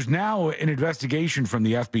 There's now an investigation from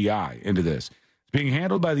the FBI into this. Being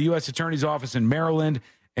handled by the U.S. Attorney's Office in Maryland,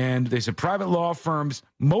 and they said private law firms,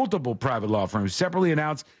 multiple private law firms, separately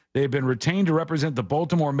announced they have been retained to represent the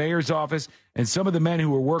Baltimore mayor's office and some of the men who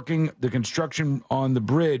were working the construction on the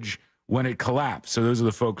bridge when it collapsed. So those are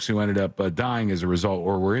the folks who ended up dying as a result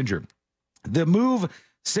or were injured. The move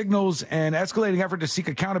signals an escalating effort to seek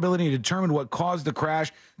accountability and determine what caused the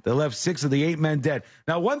crash that left 6 of the 8 men dead.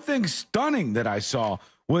 Now, one thing stunning that I saw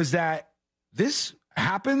was that this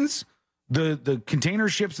happens. The container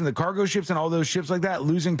ships and the cargo ships and all those ships like that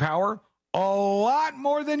losing power a lot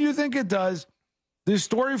more than you think it does. This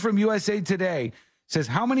story from USA Today says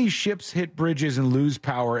how many ships hit bridges and lose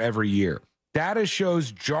power every year. Data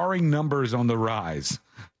shows jarring numbers on the rise.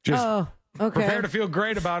 Just prepare to feel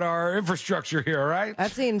great about our infrastructure here, all right?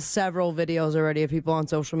 I've seen several videos already of people on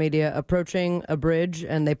social media approaching a bridge,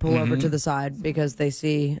 and they pull over to the side because they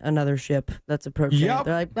see another ship that's approaching. Yep.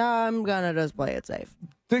 They're like, I'm going to just play it safe.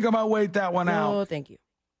 Think I might wait that one out. No, thank you.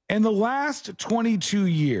 In the last 22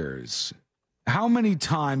 years, how many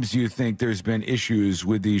times do you think there's been issues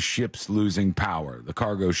with these ships losing power, the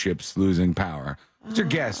cargo ships losing power? What's your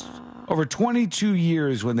guess? Over 22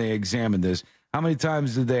 years when they examined this, how many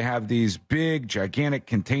times did they have these big, gigantic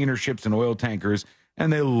container ships and oil tankers,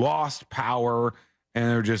 and they lost power, and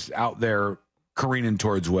they're just out there careening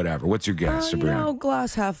towards whatever? What's your guess, Sabrina?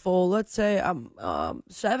 Glass half full. Let's say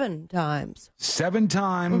 7 times. 7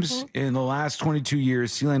 times in the last 22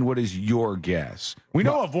 years. Sealand, what is your guess? We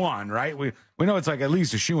know of one, right? We know it's like at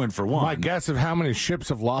least a shoo-in for one. My guess of how many ships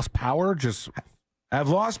have lost power have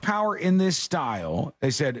lost power in this style.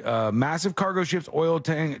 They said massive cargo ships, oil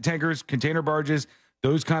tankers, container barges,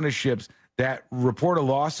 those kind of ships that report a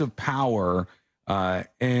loss of power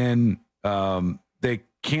and they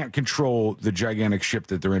can't control the gigantic ship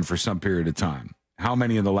that they're in for some period of time. How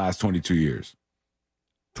many in the last 22 years?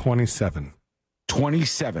 27.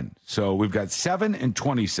 27. So we've got 7 and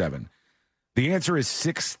 27. The answer is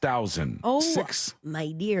 6,000. Oh,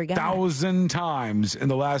 my dear God. 6,000 times in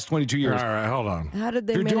the last 22 years. All right, hold on. How did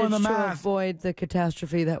they manage to avoid the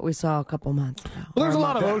catastrophe that we saw a couple months ago? Well, there's a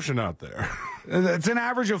lot of ocean out there. It's an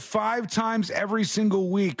average of 5 times every single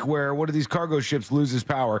week where one of these cargo ships loses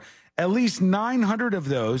power. At least 900 of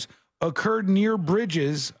those occurred near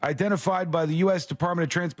bridges identified by the U.S. Department of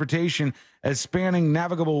Transportation as spanning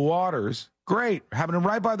navigable waters. Great. Happening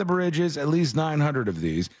right by the bridges, at least 900 of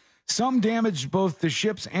these. Some damaged both the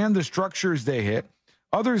ships and the structures they hit.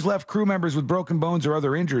 Others left crew members with broken bones or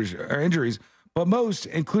other injuries. But most,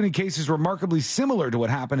 including cases remarkably similar to what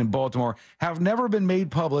happened in Baltimore, have never been made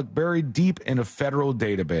public, buried deep in a federal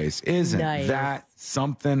database. Isn't that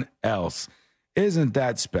something else? Isn't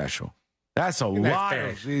that special? That's a lot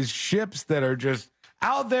of these ships that are just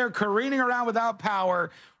out there careening around without power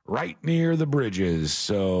right near the bridges.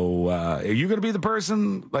 So are you going to be the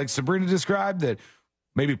person, like Sabrina described, that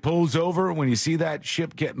maybe pulls over when you see that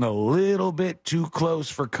ship getting a little bit too close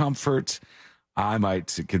for comfort? I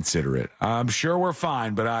might consider it. I'm sure we're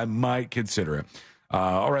fine, but I might consider it.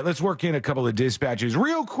 All right, let's work in a couple of dispatches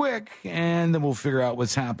real quick, and then we'll figure out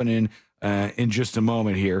what's happening in just a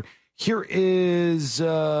moment here. Here is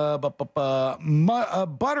Butters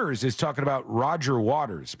is talking about Roger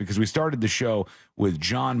Waters, because we started the show with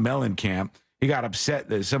John Mellencamp. He got upset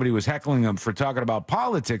that somebody was heckling him for talking about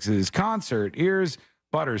politics at his concert. Here's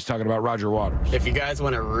Butters talking about Roger Waters. If you guys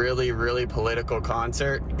want a really, really political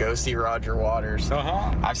concert, go see Roger Waters.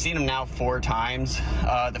 I've seen him now 4 times.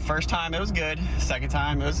 The first time, it was good. Second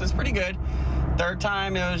time, it was just pretty good. Third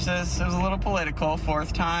time, it was a little political.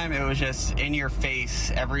 Fourth time, it was just in your face.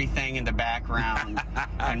 Everything in the background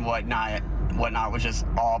and whatnot was just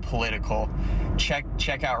all political.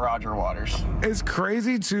 Check out Roger Waters. It's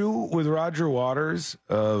crazy, too, with Roger Waters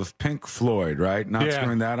of Pink Floyd, right? Not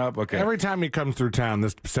screwing that up? Okay. Every time he comes through town,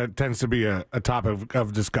 this tends to be a topic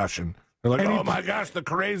of discussion. They're like, oh, my gosh, the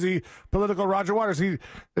crazy political Roger Waters.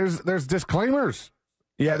 There's disclaimers.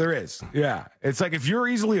 Yeah, there is. Yeah. It's like if you're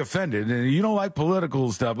easily offended and you don't like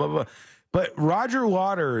political stuff, blah, blah, blah. But Roger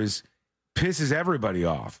Waters pisses everybody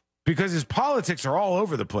off because his politics are all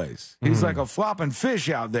over the place. He's like a flopping fish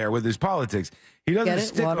out there with his politics. He doesn't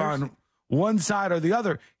stick on one side or the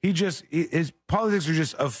other. His politics are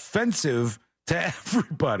just offensive to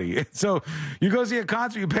everybody. So you go see a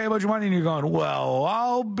concert, you pay a bunch of money, and you're going, well,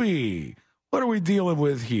 I'll be. What are we dealing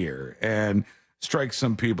with here? And strikes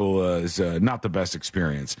some people as not the best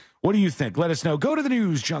experience. What do you think? Let us know. Go to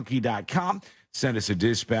thenewsjunkie.com. Send us a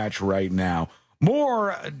dispatch right now.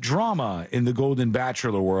 More drama in the Golden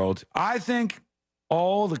Bachelor world. I think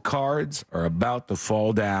all the cards are about to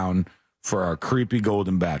fall down for our creepy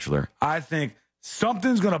Golden Bachelor. I think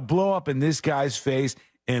something's going to blow up in this guy's face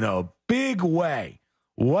in a big way.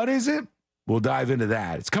 What is it? We'll dive into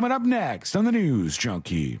that. It's coming up next on the News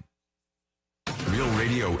Junkie. Real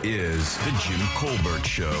Radio is the Jim Colbert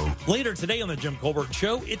Show. Later today on the Jim Colbert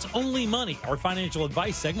Show, it's Only Money, our financial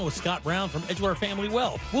advice segment with Scott Brown from Edgewater Family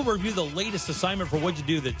Wealth. We'll review the latest assignment for What'd You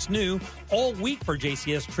Do that's new all week for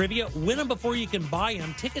JCS Trivia. Win them before you can buy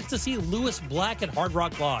them. Tickets to see Lewis Black at Hard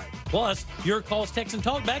Rock Live. Plus, your calls, texts, and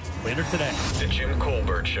talkbacks later today. The Jim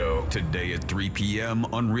Colbert Show. Today at 3 p.m.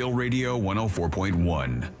 on Real Radio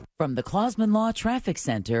 104.1. From the Clausman Law Traffic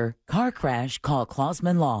Center, car crash, call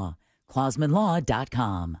Clausman Law.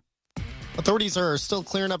 ClausmanLaw.com. Authorities are still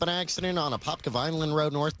clearing up an accident on Apopka Vineland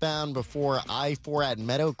Road northbound before I-4 at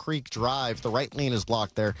Meadow Creek Drive. The right lane is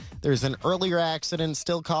blocked there. There's an earlier accident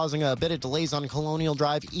still causing a bit of delays on Colonial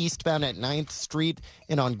Drive eastbound at 9th Street.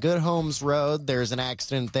 And on Good Homes Road, there's an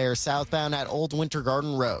accident there southbound at Old Winter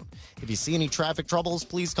Garden Road. If you see any traffic troubles,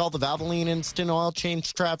 please call the Valvoline Instant Oil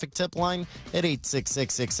Change Traffic Tip Line at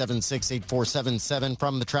 866-676-8477.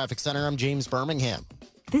 From the Traffic Center, I'm James Birmingham.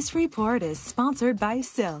 This report is sponsored by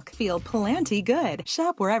Silk. Feel plenty good.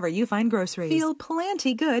 Shop wherever you find groceries. Feel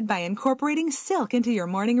plenty good by incorporating Silk into your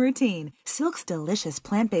morning routine. Silk's delicious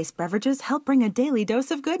plant-based beverages help bring a daily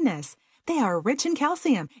dose of goodness. They are rich in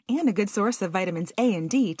calcium and a good source of vitamins A and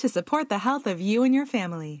D to support the health of you and your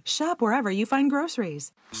family. Shop wherever you find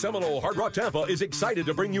groceries. Seminole Hard Rock Tampa is excited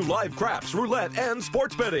to bring you live craps, roulette, and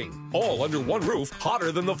sports betting. All under one roof,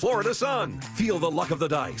 hotter than the Florida sun. Feel the luck of the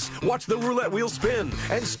dice. Watch the roulette wheel spin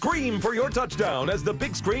and scream for your touchdown as the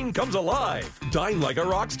big screen comes alive. Dine like a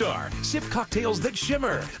rock star. Sip cocktails that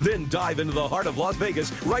shimmer. Then dive into the heart of Las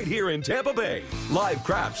Vegas right here in Tampa Bay. Live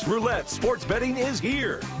craps, roulette, sports betting is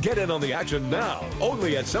here. Get in on the action now.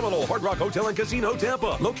 Only at Seminole Hard Rock Hotel and Casino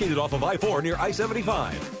Tampa. Located off of I-4 near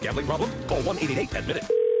I-75. Gambling problem? Call 1-888-ADMIT-IT.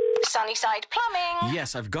 Sunnyside Plumbing.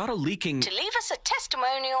 Yes, I've got a leaking... To leave us a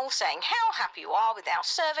testimonial saying how happy you are with our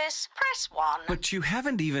service, press 1. But you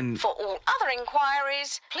haven't even... For all other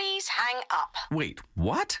inquiries, please hang up. Wait,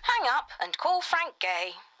 what? Hang up and call Frank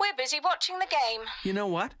Gay. We're busy watching the game. You know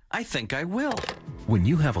what? I think I will. When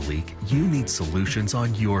you have a leak, you need solutions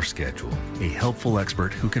on your schedule. A helpful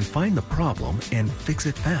expert who can find the problem and fix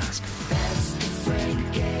it fast. That's the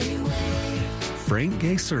Frank Gay way.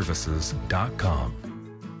 FrankGayServices.com.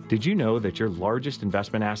 Did you know that your largest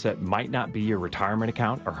investment asset might not be your retirement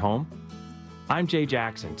account or home? I'm Jay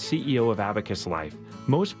Jackson, CEO of Abacus Life.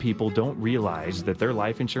 Most people don't realize that their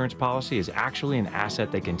life insurance policy is actually an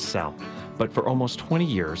asset they can sell. But for almost 20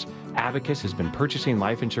 years, Abacus has been purchasing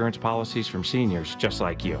life insurance policies from seniors just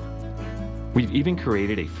like you. We've even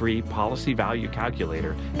created a free policy value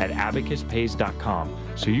calculator at abacuspays.com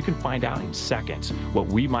so you can find out in seconds what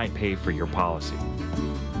we might pay for your policy.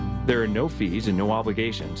 There are no fees and no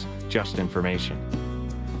obligations, just information.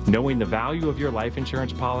 Knowing the value of your life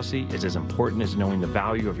insurance policy is as important as knowing the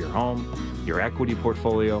value of your home, your equity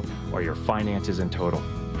portfolio, or your finances in total.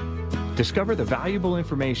 Discover the valuable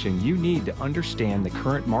information you need to understand the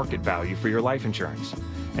current market value for your life insurance,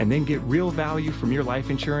 and then get real value from your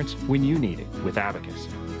life insurance when you need it with Abacus.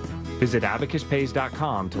 Visit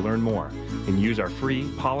abacuspays.com to learn more and use our free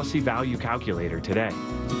policy value calculator today.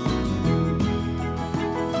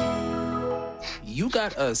 You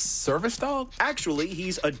got a service dog? Actually,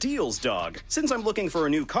 he's a deals dog. Since I'm looking for a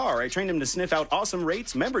new car, I trained him to sniff out awesome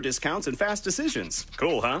rates, member discounts, and fast decisions.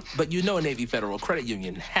 Cool, huh? But you know Navy Federal Credit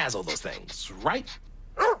Union has all those things, right?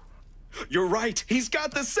 You're right. He's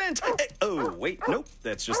got the scent. Oh, wait. Nope.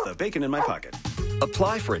 That's just the bacon in my pocket.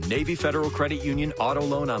 Apply for a Navy Federal Credit Union auto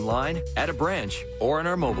loan online, at a branch, or in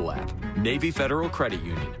our mobile app. Navy Federal Credit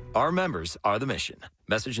Union. Our members are the mission.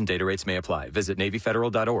 Message and data rates may apply. Visit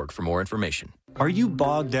NavyFederal.org for more information. Are you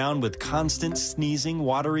bogged down with constant sneezing,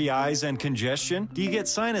 watery eyes, and congestion? Do you get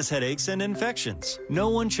sinus headaches and infections? No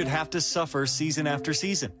one should have to suffer season after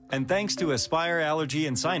season. And thanks to Aspire Allergy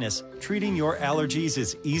and Sinus, treating your allergies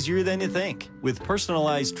is easier than you think. With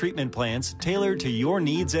personalized treatment plans tailored to your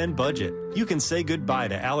needs and budget, you can say goodbye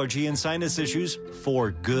to allergy and sinus issues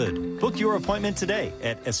for good. Book your appointment today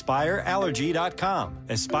at AspireAllergy.com.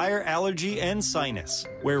 Aspire Allergy and Sinus,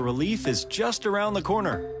 where relief is just around the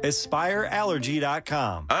corner.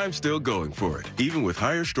 AspireAllergy.com. I'm still going for it, even with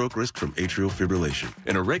higher stroke risk from atrial fibrillation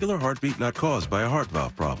and a regular heartbeat not caused by a heart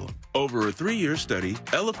valve problem. Over a 3-year study,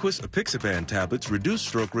 Eliquis apixaban tablets reduced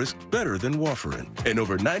stroke risk better than warfarin, and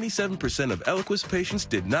over 97% of Eliquis patients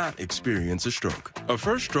did not experience a stroke. A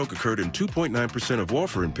first stroke occurred in 2.9% of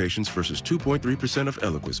warfarin patients versus 2.3% of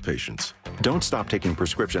Eliquis patients. Don't stop taking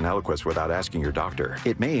prescription Eliquis without asking your doctor.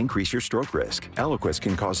 It may increase your stroke risk. Eliquis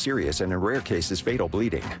can cause serious and, in rare cases, fatal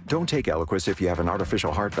bleeding. Don't take Eliquis if you have an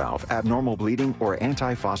artificial heart valve, abnormal bleeding, or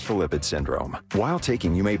antiphospholipid syndrome. While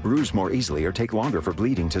taking, you may bruise more easily or take longer for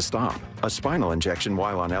bleeding to stop. A spinal injection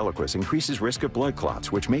while on Eliquis increases risk of blood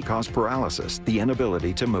clots, which may cause paralysis, the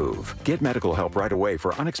inability to move. Get medical help right away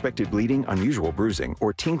for unexpected bleeding, unusual bruising,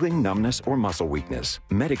 or tingling, numbness, or muscle weakness.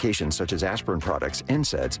 Medications such as aspirin products,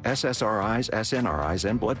 NSAIDs, SSRIs, SNRIs,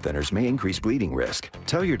 and blood thinners may increase bleeding risk.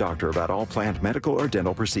 Tell your doctor about all planned medical or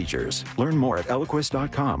dental procedures. Learn more at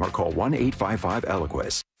Eliquis.com or call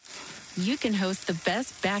 1-855-ELIQUIS. You can host the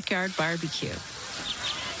best backyard barbecue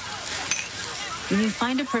when you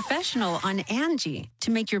find a professional on Angie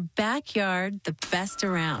to make your backyard the best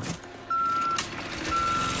around.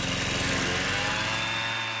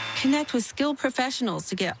 Connect with skilled professionals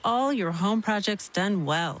to get all your home projects done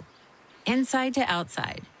well. Inside to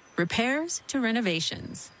outside, repairs to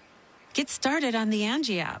renovations. Get started on the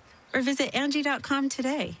Angie app or visit Angie.com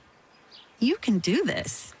today. You can do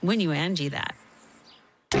this when you Angie that.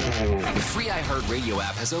 The free iHeartRadio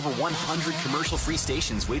app has over 100 commercial-free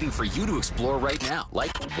stations waiting for you to explore right now,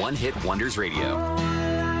 like One Hit Wonders Radio.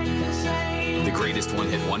 The greatest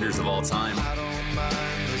one-hit wonders of all time.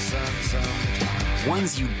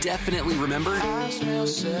 Ones you definitely remember.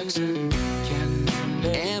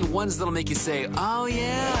 And ones that'll make you say, oh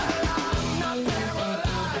yeah.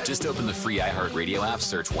 Just open the free iHeartRadio app,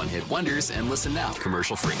 search One Hit Wonders, and listen now,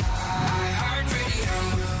 commercial-free.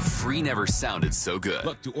 Free never sounded so good.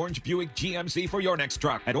 Look to Orange Buick GMC for your next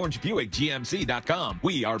truck at orangebuickgmc.com.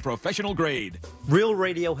 We are professional grade. Real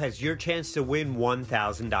Radio has your chance to win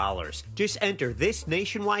 $1,000. Just enter this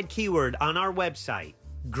nationwide keyword on our website,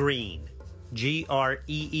 GREEN.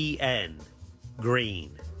 GREEN.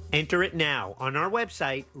 Green. Enter it now on our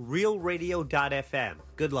website, realradio.fm.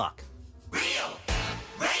 Good luck. Real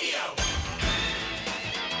Radio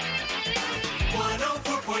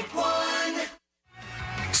 104.1.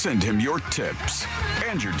 Send him your tips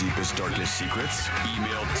and your deepest, darkest secrets.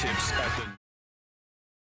 Email tips at the...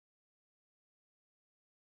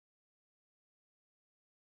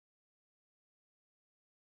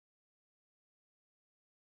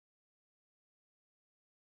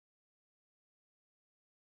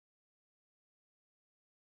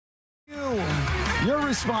 You're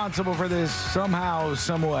responsible for this somehow,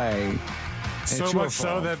 some way. So much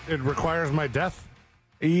so that it requires my death.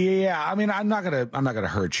 Yeah, I mean, I'm not gonna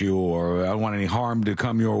hurt you, or I don't want any harm to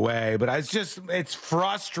come your way. But it's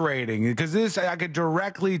frustrating because this I could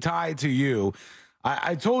directly tie to you.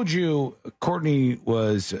 I told you Courtney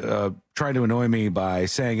was trying to annoy me by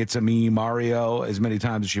saying it's a me, Mario, as many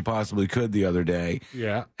times as she possibly could the other day.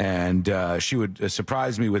 Yeah, and she would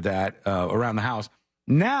surprise me with that around the house.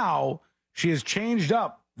 Now she has changed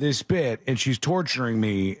up this bit, and she's torturing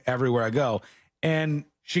me everywhere I go. And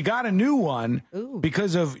she got a new one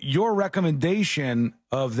because of your recommendation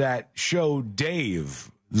of that show, Dave.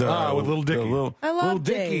 With Little Dicky. I love Little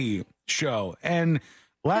Dicky show. And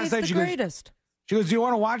last night the greatest. She goes, do you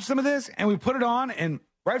want to watch some of this? And we put it on, and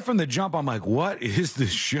right from the jump, I'm like, what is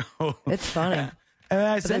this show? It's funny. And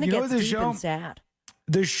I But said, then it you know gets this deep show? and sad.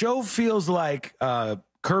 The show feels like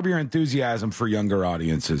Curb Your Enthusiasm for younger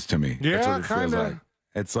audiences to me. That's Yeah, what it feels kinda. like.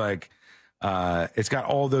 It's like it's got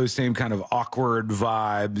all those same kind of awkward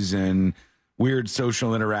vibes and weird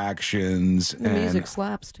social interactions. The music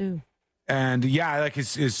slaps too. And yeah, like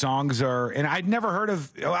his songs are, and I've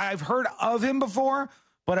heard of him before,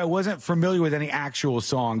 but I wasn't familiar with any actual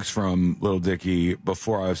songs from Lil Dicky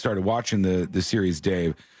before I started watching the series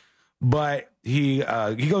Dave. But he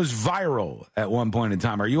goes viral at one point in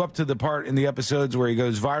time. Are you up to the part in the episodes where he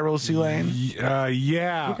goes viral, C-Lane? Yeah.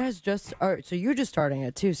 You guys just are, so you're just starting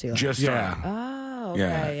it too, Celia. Just starting. Oh,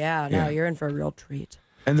 okay. Yeah. No, you're in for a real treat.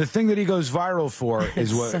 And the thing that he goes viral for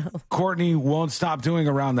is what So- Courtney won't stop doing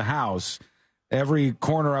around the house. Every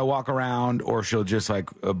corner I walk around, or she'll just like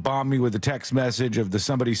bomb me with a text message of the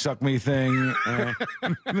somebody suck me thing.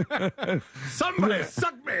 Somebody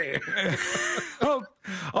suck me.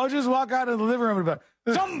 I'll just walk out of the living room and be like,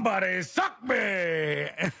 somebody suck me.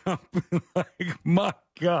 And I'll be like, my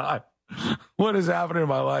God, what is happening in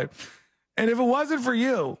my life? And if it wasn't for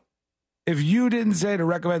you, if you didn't say to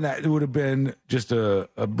recommend that, it would have been just a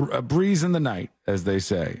breeze in the night, as they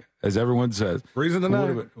say, as everyone says. Breeze in the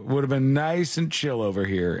night. Would have been nice and chill over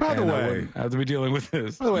here. By the and I way, wouldn't have to be dealing with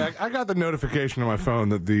this. By the way, I got the notification on my phone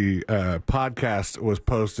that the podcast was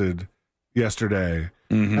posted yesterday,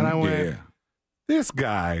 and I went, "This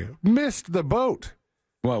guy missed the boat."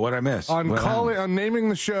 What'd I miss? On naming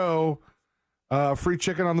the show "Free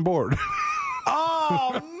Chicken on the Board."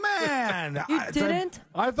 Oh man, You didn't?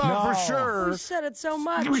 I thought for sure. We said it so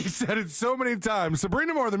much. We said it so many times.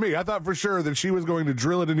 Sabrina more than me. I thought for sure that she was going to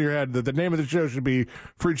drill it into your head that the name of the show should be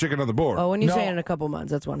Free Chicken on the Board. Oh, when you say it in a couple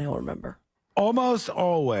months, that's when he'll remember. Almost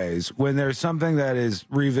always, when there's something that is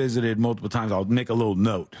revisited multiple times, I'll make a little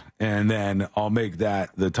note, and then I'll make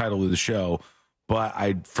that the title of the show. But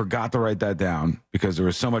I forgot to write that down because there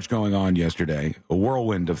was so much going on yesterday, a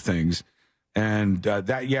whirlwind of things. And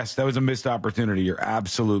that was a missed opportunity. You're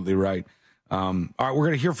absolutely right. All right, we're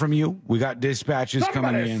going to hear from you. We got dispatches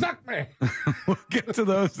coming in. Suck me. We'll get to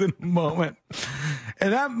those in a moment.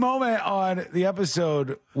 And that moment on the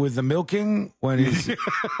episode with the milking, when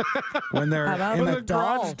they're in the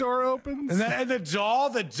garage door opens, and the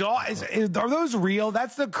doll are those real?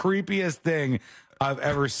 That's the creepiest thing I've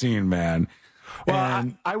ever seen, man.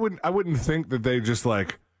 Well, I wouldn't think that they just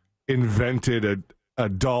like invented a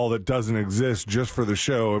doll that doesn't exist just for the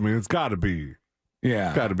show. I mean, it's got to be. Yeah,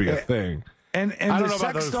 it's got to be a thing. And I don't the know about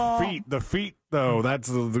sex those doll, feet. The feet, though, that's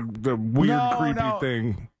the weird, creepy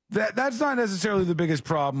thing. That's not necessarily the biggest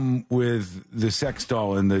problem with the sex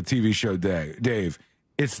doll in the TV show, Dave.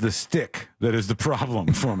 It's the stick that is the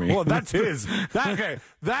problem for me. Well, that's his.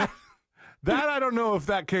 That I don't know if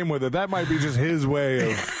that came with it. That might be just his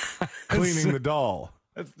way of cleaning the doll.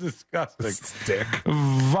 That's disgusting. Stick.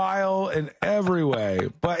 Vile in every way.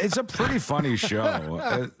 But it's a pretty funny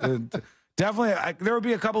show. Definitely, there would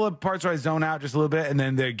be a couple of parts where I zone out just a little bit, and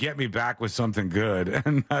then they get me back with something good.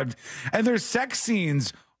 And their sex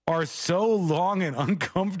scenes are so long and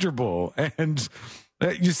uncomfortable, and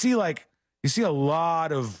you see a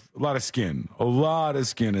lot of skin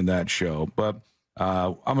in that show. But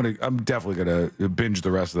I'm definitely gonna binge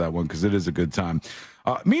the rest of that one because it is a good time.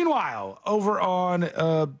 Meanwhile, over on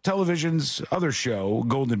television's other show,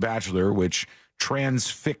 Golden Bachelor, which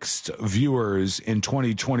transfixed viewers in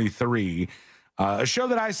 2023, a show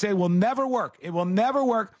that I say will never work. It will never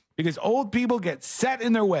work because old people get set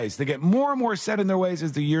in their ways. They get more and more set in their ways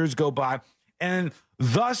as the years go by, and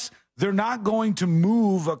thus they're not going to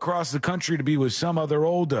move across the country to be with some other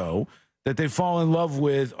oldo that they fall in love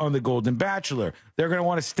with on the Golden Bachelor. They're going to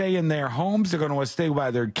want to stay in their homes. They're going to want to stay by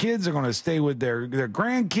their kids. They're going to stay with their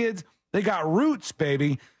grandkids. They got roots,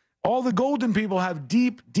 baby. All the golden people have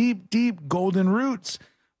deep, deep, deep golden roots,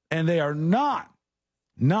 and they are not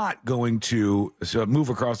going to move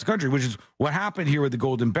across the country, which is what happened here with the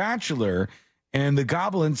Golden Bachelor. And the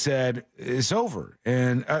Goblin said, it's over.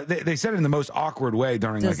 And they said it in the most awkward way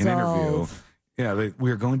during like an interview. Yeah,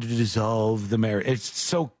 we are going to dissolve the marriage. It's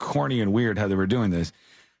so corny and weird how they were doing this.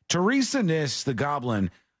 Teresa Niss, the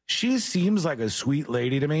Goblin, she seems like a sweet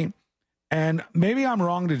lady to me. And maybe I'm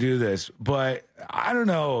wrong to do this, but I don't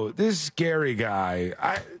know. This Gary guy,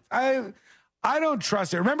 I don't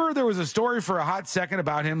trust it. Remember there was a story for a hot second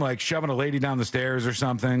about him like shoving a lady down the stairs or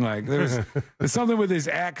something? Like there's something with his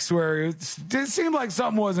ex where it seemed like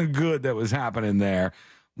something wasn't good that was happening there.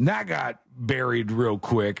 And that got buried real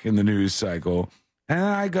quick in the news cycle. And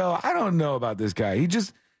I go, I don't know about this guy. He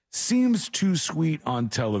just seems too sweet on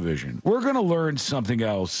television. We're going to learn something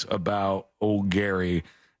else about old Gary.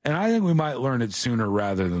 And I think we might learn it sooner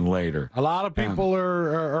rather than later. A lot of people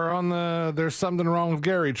are on the there's something wrong with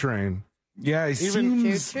Gary train. Yeah, he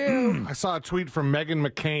seems... I saw a tweet from Meghan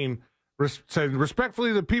McCain said,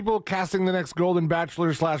 respectfully, the people casting the next Golden Bachelor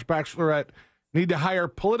 / Bachelorette need to hire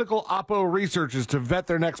political oppo researchers to vet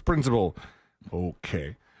their next principal.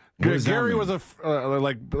 Okay. Gary was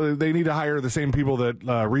they need to hire the same people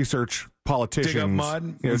that research politicians. Dig up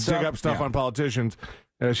mud? Dig up stuff on politicians.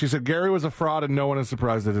 She said Gary was a fraud and no one is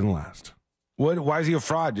surprised it didn't last. Why is he a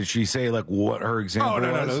fraud? Did she say like what her example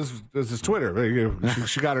was? No. This is Twitter.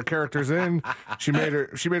 She got her characters in. She made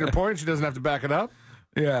her point. She doesn't have to back it up.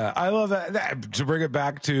 Yeah, I love that. To bring it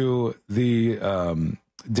back to the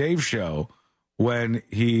Dave show, when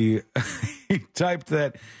he typed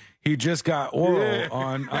that he just got oral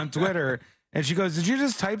on Twitter, and she goes, "Did you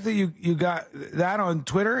just type that you got that on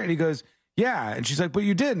Twitter?" And he goes, "Yeah," and she's like, "But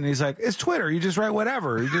you didn't." And he's like, "It's Twitter. You just write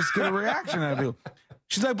whatever. You just get a reaction out of you."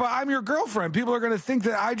 She's like, "But I'm your girlfriend. People are going to think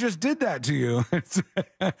that I just did that to you."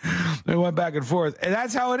 They went back and forth, and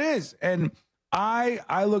that's how it is. And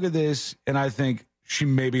I look at this and I think she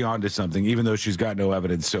may be onto something, even though she's got no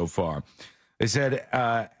evidence so far. They said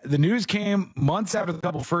the news came months after the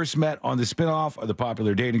couple first met on the spinoff of the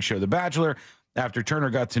popular dating show The Bachelor. After Turner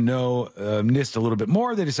got to know Nist a little bit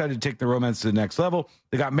more, they decided to take the romance to the next level.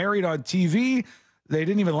 They got married on TV. They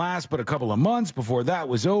didn't even last but a couple of months before that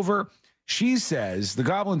was over. She says, the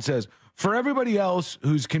Goblin says, for everybody else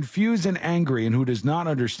who's confused and angry and who does not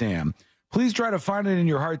understand, please try to find it in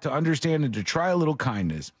your heart to understand and to try a little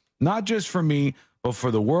kindness, not just for me, but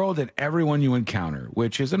for the world and everyone you encounter,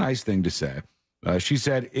 which is a nice thing to say. She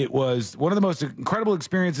said, it was one of the most incredible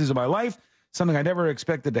experiences of my life, something I never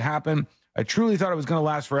expected to happen. I truly thought it was going to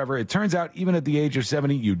last forever. It turns out, even at the age of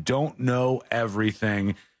 70, you don't know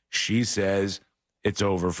everything. She says it's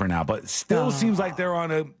over for now, but still seems like they're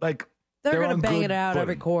on a, like, they're going to bang it out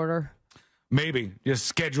every quarter. Maybe just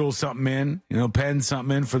schedule something in, pen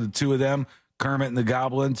something in for the two of them, Kermit and the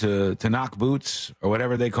Goblin, to knock boots or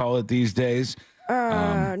whatever they call it these days.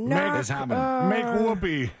 Make this happen. Make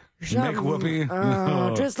whoopee. Make whoopee.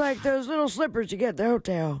 Just like those little slippers you get at the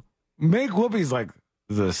hotel. Make whoopee's like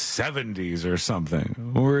the 70s or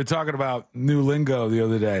something. We were talking about new lingo the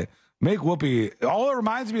other day. Make whoopee. All it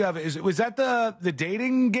reminds me of was that the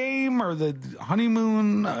dating game or the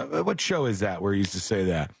honeymoon? What show is that where you used to say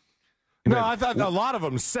that? No, I thought a lot of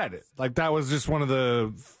them said it. Like that was just one of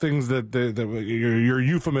the things that your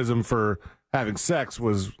euphemism for having sex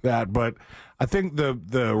was that, but I think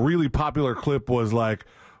the really popular clip was like,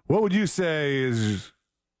 what would you say is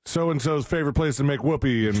so-and-so's favorite place to make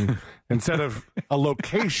whoopee? And instead of a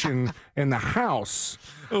location in the house,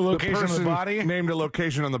 a location on the body? Named a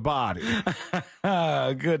location on the body.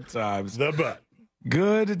 Good times. The butt.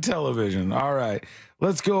 Good television. All right.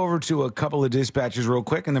 Let's go over to a couple of dispatches real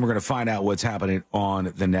quick, and then we're going to find out what's happening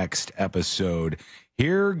on the next episode.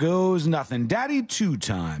 Here goes nothing. Daddy 2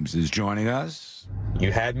 Times is joining us.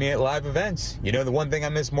 You had me at live events. You know, the one thing I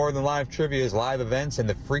miss more than live trivia is live events and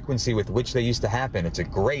the frequency with which they used to happen. It's a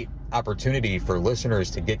great opportunity for listeners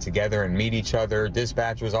to get together and meet each other,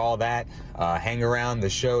 dispatchers, all that, hang around the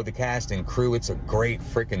show, the cast and crew. It's a great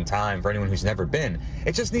freaking time for anyone who's never been.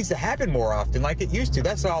 It just needs to happen more often like it used to.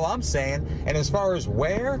 That's all I'm saying. And as far as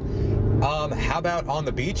where, how about on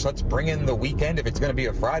the beach? Let's bring in the weekend. If it's going to be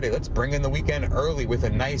a Friday, let's bring in the weekend early with a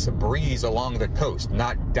nice breeze along the coast,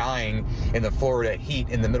 not dying in the Florida heat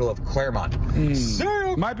in the middle of Claremont.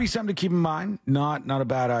 Might be something to keep in mind. Not a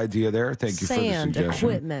bad idea there. Thank you for the Sand suggestion.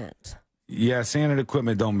 equipment. Yeah, sand and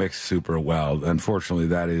equipment don't mix super well. Unfortunately,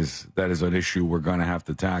 that is an issue we're going to have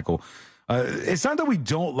to tackle. It's not that we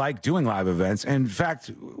don't like doing live events. In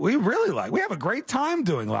fact, we have a great time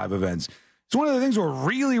doing live events. It's one of the things we're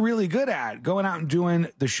really, really good at, going out and doing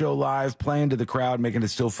the show live, playing to the crowd, making it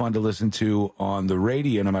still fun to listen to on the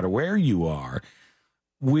radio, no matter where you are.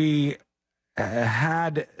 We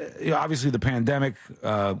had, obviously, the pandemic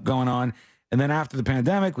going on. And then after the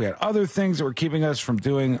pandemic, we had other things that were keeping us from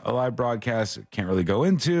doing a live broadcast. Can't really go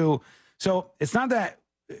into. So it's not that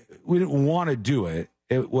we didn't want to do it.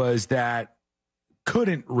 It was that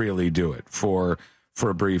couldn't really do it for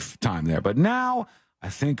a brief time there. But now I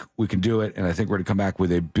think we can do it. And I think we're going to come back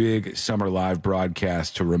with a big summer live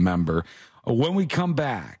broadcast to remember. When we come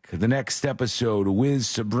back, the next episode with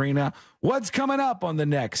Sabrina. What's coming up on the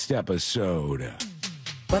next episode?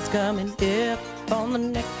 What's coming up on the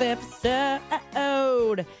next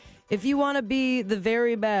episode? If you want to be the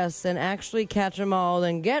very best and actually catch them all,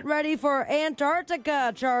 then get ready for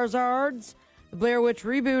Antarctica, Charizards. The Blair Witch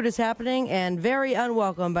reboot is happening and very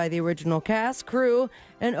unwelcome by the original cast, crew,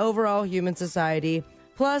 and overall human society.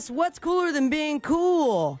 Plus, what's cooler than being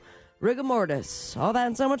cool? Rigor mortis. All that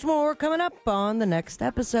and so much more coming up on the next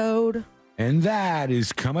episode. And that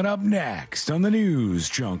is coming up next on the News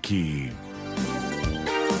Junkie.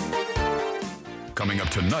 Coming up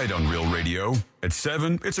tonight on Real Radio, at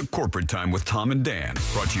 7, it's a corporate time with Tom and Dan.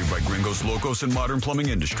 Brought to you by Gringos Locos and Modern Plumbing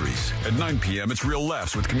Industries. At 9 p.m., it's Real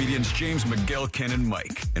Laughs with comedians James, Miguel, Ken, and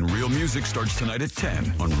Mike. And Real Music starts tonight at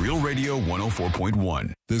 10 on Real Radio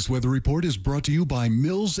 104.1. This weather report is brought to you by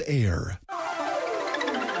Mills Air.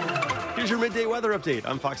 Here's your midday weather update.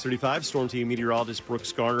 I'm Fox 35 Storm Team meteorologist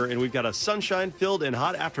Brooks Garner, and we've got a sunshine-filled and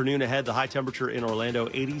hot afternoon ahead. The high temperature in Orlando,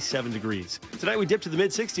 87 degrees. Tonight we dip to the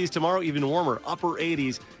mid-60s. Tomorrow, even warmer, upper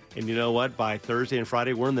 80s. And you know what? By Thursday and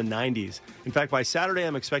Friday, we're in the 90s. In fact, by Saturday,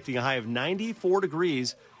 I'm expecting a high of 94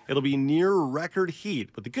 degrees. It'll be near record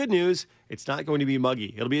heat. But the good news, it's not going to be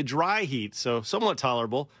muggy. It'll be a dry heat, so somewhat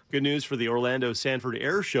tolerable. Good news for the Orlando-Sanford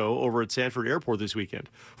Air Show over at Sanford Airport this weekend.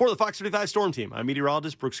 For the Fox 35 Storm Team, I'm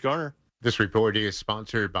meteorologist Brooks Garner. This report is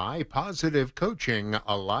sponsored by Positive Coaching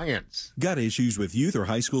Alliance. Got issues with youth or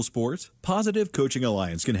high school sports? Positive Coaching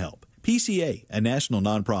Alliance can help. PCA, a national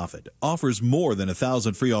nonprofit, offers more than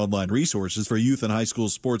 1,000 free online resources for youth and high school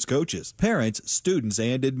sports coaches, parents, students,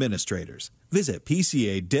 and administrators. Visit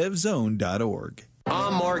PCADevZone.org.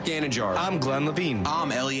 I'm Mark Anajar. I'm Glenn Levine.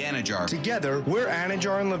 I'm Ellie Anajar. Together, we're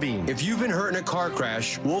Anajar and Levine. If you've been hurt in a car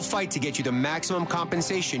crash, we'll fight to get you the maximum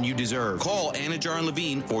compensation you deserve. Call Anajar and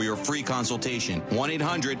Levine for your free consultation.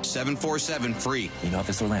 1-800-747-FREE. In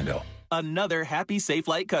Office Orlando. Another happy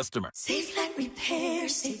Safelite customer. Safelite Repair,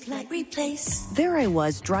 Safelite Replace. There I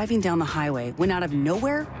was driving down the highway when out of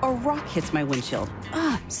nowhere, a rock hits my windshield.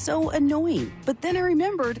 So annoying. But then I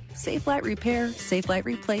remembered Safelite Repair, Safelite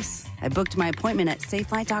Replace. I booked my appointment at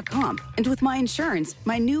Safelite.com. And with my insurance,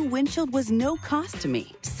 my new windshield was no cost to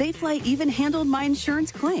me. Safelite even handled my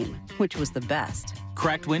insurance claim, which was the best.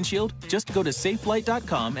 Cracked windshield? Just go to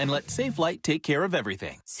Safelite.com and let Safelite take care of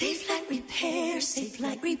everything. Safelite Repair,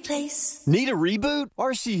 Safelite Replace. Need a reboot?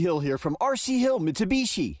 RC Hill here from RC Hill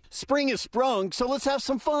Mitsubishi. Spring is sprung, so let's have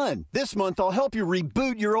some fun. This month, I'll help you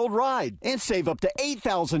reboot your old ride and save up to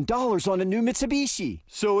 $8,000 on a new Mitsubishi.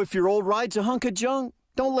 So if your old ride's a hunk of junk,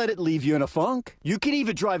 don't let it leave you in a funk. You can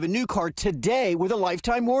even drive a new car today with a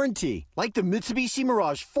lifetime warranty, like the Mitsubishi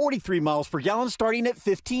Mirage 43 miles per gallon starting at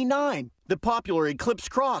 $15,900. the popular Eclipse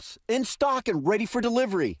Cross, in stock and ready for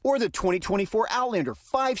delivery. Or the 2024 Outlander,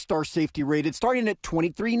 5-star safety rated, starting at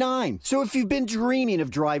 $23,900. So if you've been dreaming of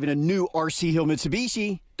driving a new RC Hill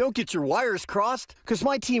Mitsubishi, don't get your wires crossed, because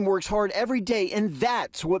my team works hard every day, and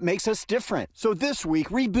that's what makes us different. So this week,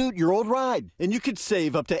 reboot your old ride, and you could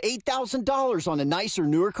save up to $8,000 on a nicer,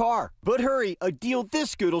 newer car. But hurry, a deal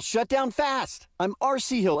this good will shut down fast. I'm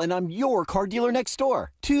RC Hill, and I'm your car dealer next door.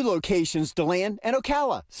 2 locations, DeLand and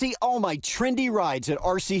Ocala. See all my trendy rides at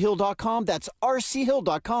rchill.com. That's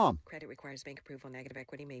rchill.com. Credit requires bank approval. Negative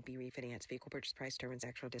equity may be refinanced. Vehicle purchase price determines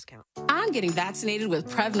actual discount. I'm getting vaccinated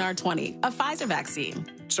with Prevnar 20, a Pfizer vaccine.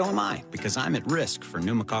 So am I, because I'm at risk for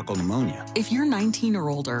pneumococcal pneumonia. If you're 19 or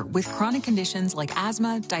older with chronic conditions like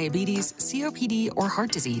asthma, diabetes, COPD, or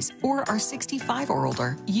heart disease, or are 65 or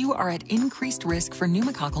older, you are at increased risk for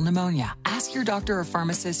pneumococcal pneumonia. Ask your doctor or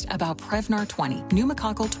pharmacist about Prevnar 20,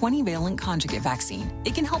 pneumococcal 20-valent conjugate vaccine.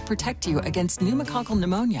 It can help protect you against pneumococcal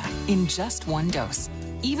pneumonia in just 1 dose.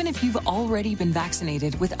 Even if you've already been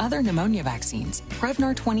vaccinated with other pneumonia vaccines,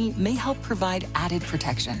 Prevnar 20 may help provide added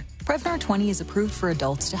protection. Prevnar 20 is approved for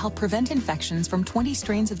adults to help prevent infections from 20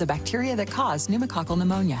 strains of the bacteria that cause pneumococcal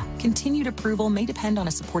pneumonia. Continued approval may depend on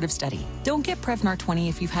a supportive study. Don't get Prevnar 20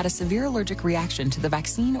 if you've had a severe allergic reaction to the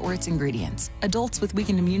vaccine or its ingredients. Adults with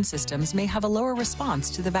weakened immune systems may have a lower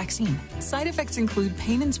response to the vaccine. Side effects include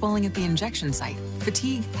pain and swelling at the injection site,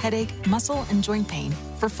 fatigue, headache, muscle, and joint pain.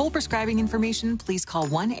 For full prescribing information, please call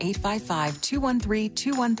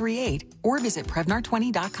 1-855-213-2138 or visit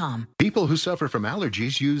Prevnar20.com. People who suffer from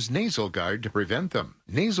allergies use Nasal Guard to prevent them.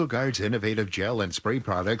 Nasal Guard's innovative gel and spray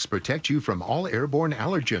products protect you from all airborne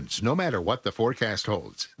allergens, no matter what the forecast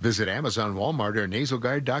holds. Visit Amazon, Walmart, or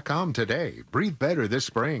NasalGuard.com today. Breathe better this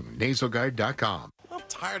spring. NasalGuard.com. I'm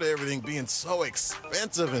tired of everything being so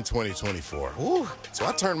expensive in 2024. Ooh. So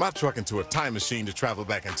I turned my truck into a time machine to travel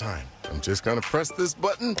back in time. I'm just gonna press this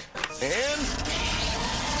button and...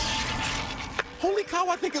 Holy cow,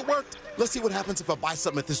 I think it worked. Let's see what happens if I buy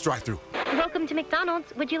something at this drive-thru. Welcome to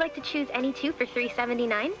McDonald's. Would you like to choose any two for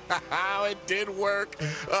 $3.79? It did work.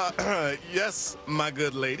 Yes, my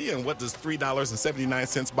good lady. And what does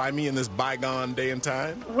 $3.79 buy me in this bygone day and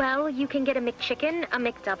time? Well, you can get a McChicken, a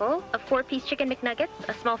McDouble, a 4-piece chicken McNuggets,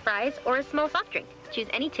 a small fries, or a small soft drink. Choose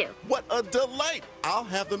any two. What a delight. I'll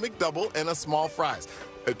have the McDouble and a small fries.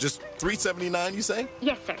 Just $3.79, you say?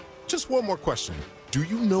 Yes, sir. Just one more question. Do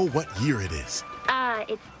you know what year it is?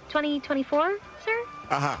 It's 2024, sir?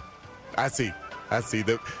 Uh-huh. I see.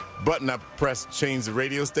 The button I pressed changed the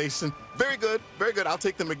radio station. Very good. Very good. I'll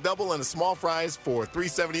take the McDouble and the small fries for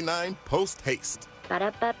 $3.79 post-haste.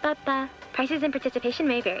 Ba-da-ba-ba-ba. Prices and participation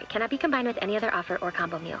may vary. Cannot be combined with any other offer or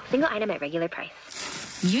combo meal. Single item at regular price.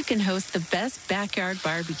 You can host the best backyard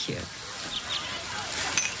barbecue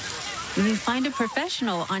when you find a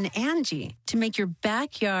professional on Angie to make your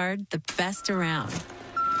backyard the best around.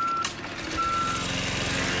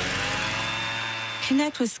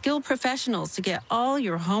 Connect with skilled professionals to get all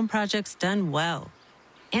your home projects done well.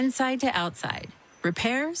 Inside to outside,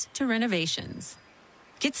 repairs to renovations.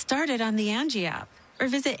 Get started on the Angie app or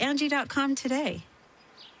visit Angie.com today.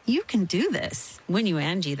 You can do this when you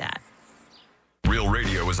Angie that. Real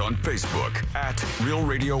Radio is on Facebook at Real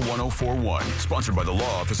Radio 1041. Sponsored by the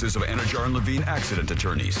law offices of Anajar and Levine Accident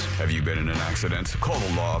Attorneys. Have you been in an accident? Call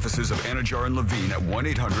the law offices of Anajar and Levine at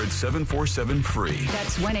 1-800-747-FREE.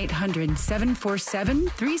 That's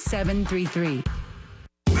 1-800-747-3733.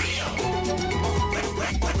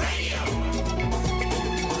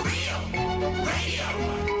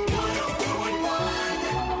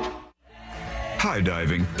 High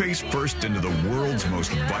diving face first into the world's most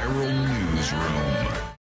viral newsroom.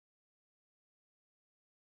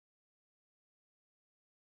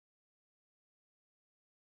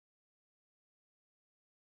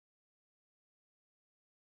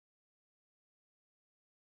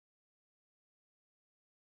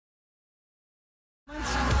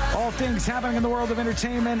 All things happening in the world of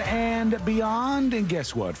entertainment and beyond. And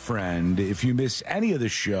guess what, friend? If you miss any of the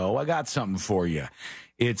show, I got something for you.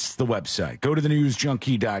 It's the website. Go to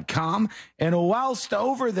thenewsjunkie.com. And whilst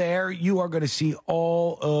over there, you are going to see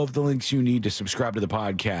all of the links you need to subscribe to the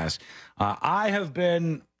podcast. I have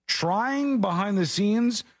been trying behind the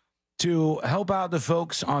scenes to help out the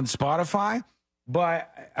folks on Spotify.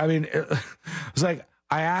 But, I mean, it's like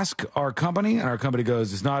I ask our company, and our company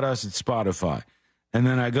goes, it's not us, it's Spotify. And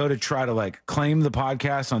then I go to try to, like, claim the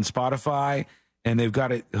podcast on Spotify, and they've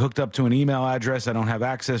got it hooked up to an email address I don't have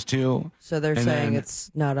access to. So they're saying it's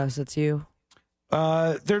not us, it's you?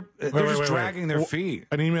 They're just dragging their feet.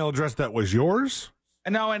 An email address that was yours?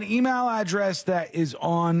 Now, an email address that is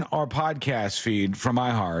on our podcast feed from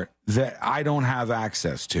iHeart that I don't have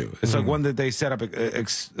access to. It's like one that they set up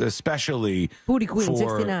especially Booty Queen for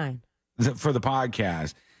 69 for the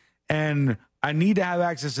podcast. And I need to have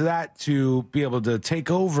access to that to be able to take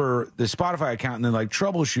over the Spotify account and then like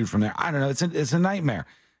troubleshoot from there. I don't know. It's a nightmare.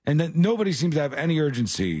 And then nobody seems to have any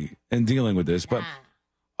urgency in dealing with this, but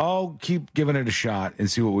I'll keep giving it a shot and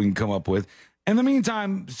see what we can come up with. In the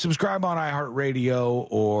meantime, subscribe on iHeartRadio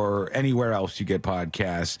or anywhere else you get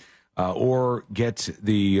podcasts, or get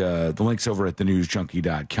the links over at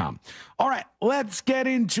thenewsjunkie.com. All right, let's get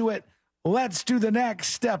into it. Let's do the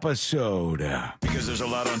next episode. Because there's a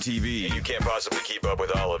lot on TV, and you can't possibly keep up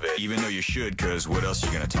with all of it, even though you should, because what else are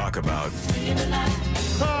you going to talk about?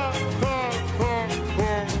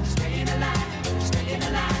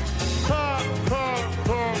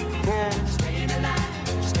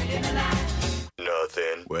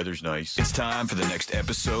 Nothing. Weather's nice. It's time for the next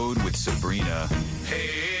episode with Sabrina.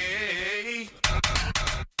 Hey,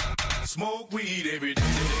 smoke weed every day.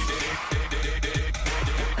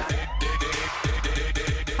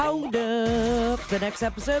 Hold up. The next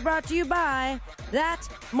episode brought to you by That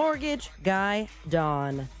Mortgage Guy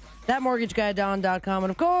Don. ThatMortgageGuyDon.com.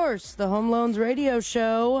 And, of course, the Home Loans Radio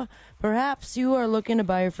Show. Perhaps you are looking to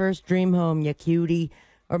buy your first dream home, you cutie.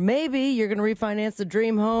 Or maybe you're going to refinance the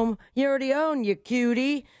dream home you already own, you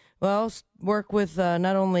cutie. Well, work with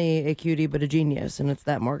not only a cutie, but a genius, and it's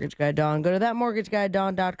That Mortgage Guy Don. Go to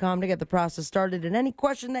ThatMortgageGuyDon.com to get the process started. And any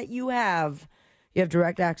question that you have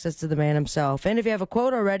direct access to the man himself. And if you have a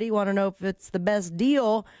quote already, want to know if it's the best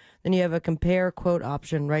deal, then you have a compare quote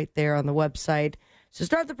option right there on the website. So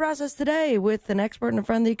start the process today with an expert and a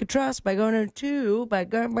friend that you could trust by going to Don't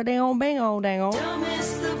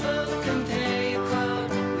miss the vote, compare your quote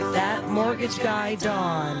with That Mortgage Guy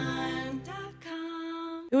Don.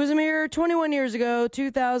 It was a mere 21 years ago,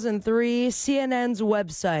 2003, CNN's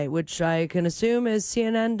website, which I can assume is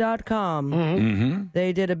CNN.com.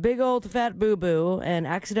 They did a big old fat boo-boo and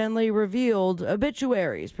accidentally revealed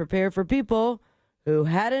obituaries prepared for people who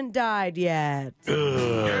hadn't died yet.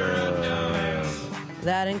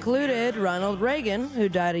 That included Ronald Reagan, who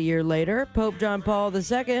died a year later, Pope John Paul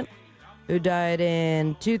II, who died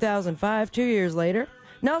in 2005, 2 years later,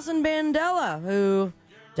 Nelson Mandela, who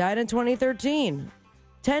died in 2013.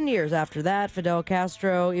 10 years after that, Fidel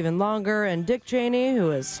Castro, even longer, and Dick Cheney,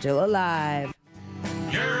 who is still alive.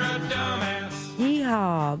 You're a dumbass.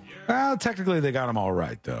 Yeehaw. Well, technically, they got him all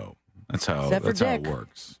right, though. That's how it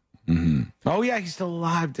works. Oh, yeah, he's still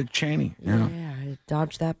alive, Dick Cheney. Yeah, I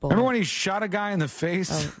dodged that bullet. Remember when he shot a guy in the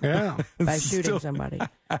face? Yeah. By shooting somebody.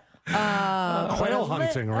 Quail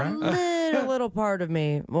hunting, right? A little part of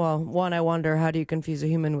me, well, one, I wonder, how do you confuse a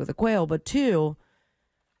human with a quail? But two,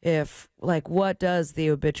 what does the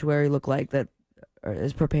obituary look like that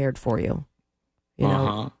is prepared for you? You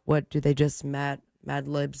know, what do they just Mad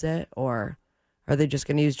Libs it, or are they just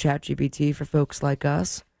going to use ChatGPT for folks like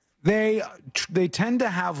us? They tend to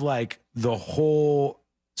have like the whole.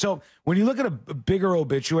 So when you look at a bigger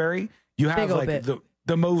obituary, you have like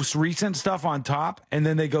the most recent stuff on top, and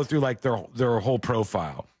then they go through like their whole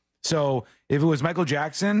profile. So if it was Michael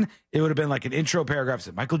Jackson, it would have been like an intro paragraph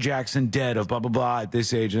that Michael Jackson dead of blah blah blah at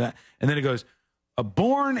this age and that, and then it goes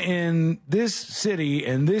born in this city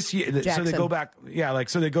and this year. Jackson. So they go back,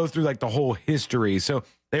 so they go through like the whole history. So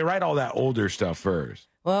they write all that older stuff first.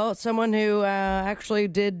 Well, someone who actually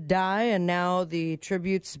did die, and now the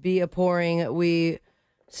tributes be a-pouring. We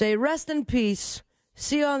say rest in peace.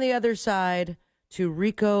 See you on the other side to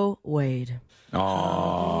Rico Wade.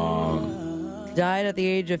 Aww. Died at the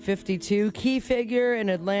age of 52. Key figure in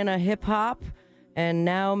Atlanta hip-hop. And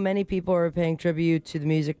now many people are paying tribute to the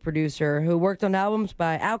music producer who worked on albums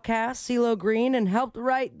by Outkast, CeeLo Green, and helped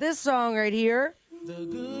write this song right here.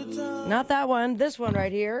 Not that one. This one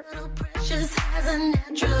right here.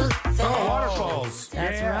 Waterfalls.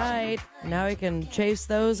 That's right. Now he can chase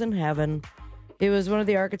those in heaven. He was one of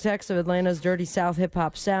the architects of Atlanta's Dirty South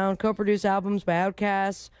hip-hop sound, co-produced albums by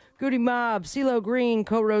Outkast, Goody Mob, CeeLo Green,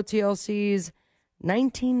 co-wrote TLC's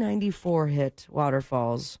 1994 hit,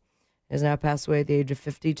 Waterfalls. He has now passed away at the age of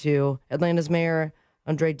 52. Atlanta's mayor,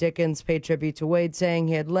 Andre Dickens, paid tribute to Wade, saying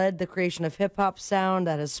he had led the creation of hip-hop sound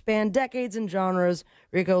that has spanned decades and genres.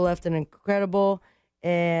 Rico left an incredible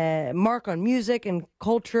mark on music and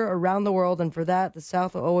culture around the world, and for that, the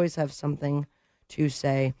South will always have something to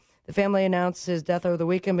say. The family announced his death over the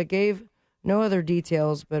weekend, but gave no other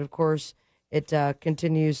details. But, of course, it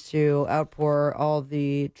continues to outpour all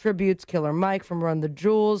the tributes. Killer Mike from Run the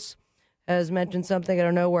Jewels has mentioned something. I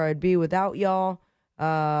don't know where I'd be without y'all.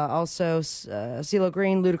 Also, CeeLo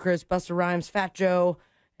Green, Ludacris, Busta Rhymes, Fat Joe,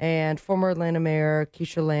 And former Atlanta Mayor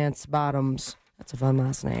Keisha Lance Bottoms, that's a fun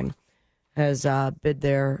last name, has bid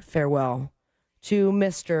their farewell to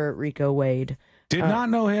Mr. Rico Wade. Did not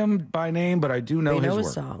know him by name, but I do know his work.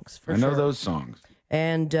 Songs, I know those songs.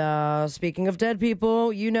 And speaking of dead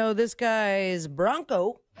people, you know this guy's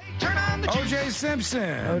Bronco. O.J.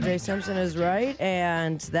 Simpson. O.J. Simpson is right.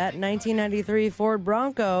 And that 1993 Ford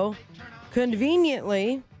Bronco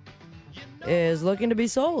conveniently is looking to be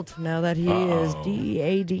sold now that he is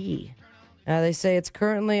DEAD. They say it's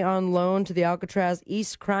currently on loan to the Alcatraz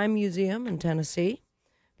East Crime Museum in Tennessee.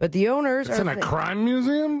 But the owners It's in a crime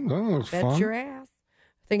museum? That looks Bet fun. your ass.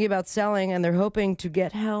 Thinking about selling, and they're hoping to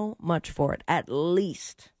get how much for it? At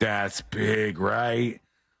least. That's big, right?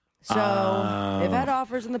 So they've had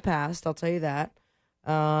offers in the past, I'll tell you that.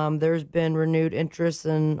 There's been renewed interest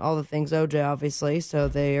in all the things OJ, obviously, so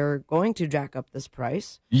they are going to jack up this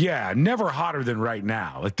price. Yeah, never hotter than right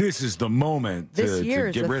now. Like, this is the moment This year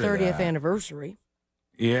is get the rid of 30th that. anniversary.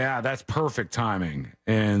 Yeah, that's perfect timing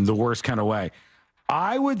in the worst kind of way.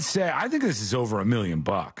 I would say I think this is over $1 million.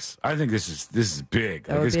 I think this is big.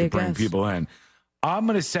 Like, this could bring people in. I'm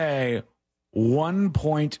going to say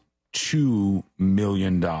 $1.2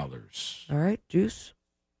 million. All right, Juice.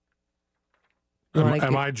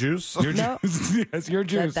 Am I juice? Your No. juice. Yes, your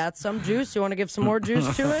juice. That's some juice. You want to give some more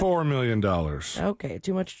juice to it? $4 million. Okay,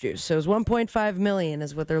 too much juice. So it's $1.5 million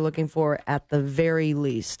is what they're looking for at the very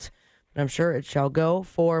least. But I'm sure it shall go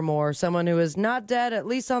for more. Someone who is not dead, at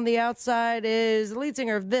least on the outside, is the lead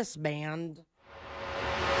singer of this band.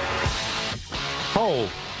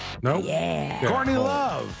 Oh, nope. Yeah. Courtney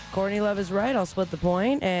Love. Courtney Love is right. I'll split the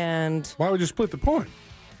point. And why would you split the point?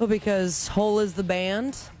 Well, because Hole is the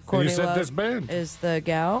band. Courtney said Love this band. is the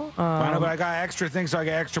gal. I know, but I got extra things, so I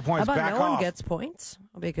get extra points. How about Back no off. one gets points?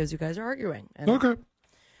 Because you guys are arguing. And Okay.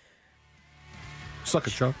 Suck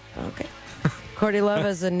it, Chuck. Okay. Courtney Love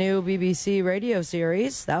has a new BBC radio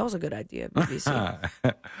series. That was a good idea,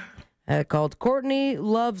 BBC. Called Courtney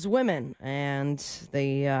Loves Women. And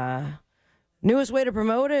the newest way to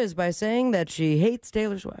promote it is by saying that she hates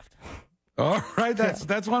Taylor Swift. All right,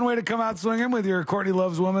 that's one way to come out swinging with your Courtney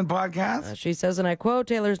Loves Women podcast. She says, and I quote,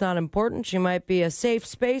 Taylor's not important. She might be a safe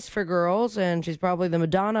space for girls, and she's probably the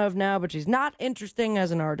Madonna of now, but she's not interesting as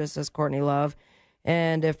an artist, says Courtney Love.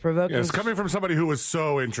 And if provoking... Yes, coming from somebody who was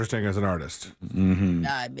so interesting as an artist. Mm-hmm.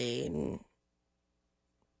 I mean...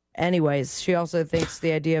 Anyways, she also thinks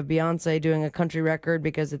the idea of Beyonce doing a country record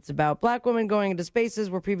because it's about black women going into spaces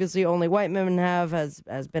where previously only white women has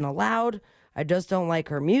been allowed. I just don't like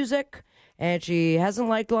her music. And she hasn't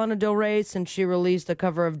liked Lana Del Rey since she released a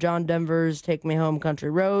cover of John Denver's Take Me Home Country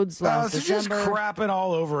Roads last She's just December. crapping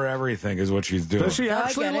all over everything is what she's doing. Does she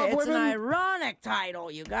actually I get it. love It's women? an ironic title,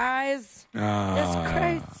 you guys.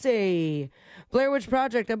 It's crazy. Blair Witch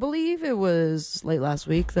Project, I believe it was late last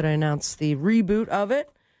week that I announced the reboot of it.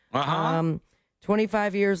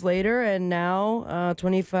 25 years later, and now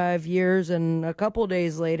 25 years and a couple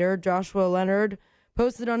days later, Joshua Leonard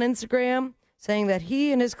posted on Instagram saying that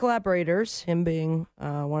he and his collaborators, him being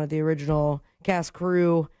one of the original cast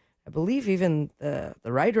crew, I believe even the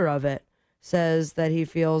writer of it, says that he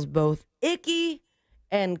feels both icky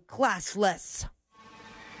and classless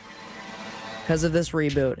because of this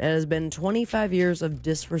reboot. It has been 25 years of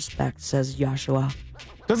disrespect, says Joshua.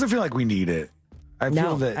 Doesn't feel like we need it. I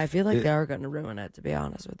feel like they are going to ruin it, to be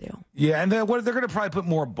honest with you. Yeah, and they're going to probably put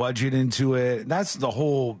more budget into it. That's the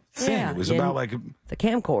whole thing. Yeah, it was about like the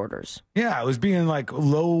camcorders. Yeah, it was being like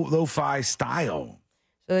lo-fi style.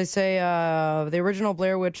 So they say the original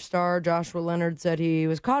Blair Witch star Joshua Leonard said he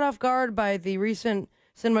was caught off guard by the recent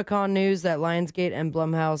CinemaCon news that Lionsgate and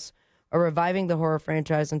Blumhouse are reviving the horror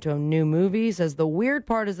franchise into a new movie. He says the weird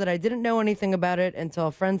part is that I didn't know anything about it until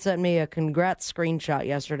a friend sent me a congrats screenshot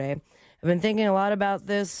yesterday. I've been thinking a lot about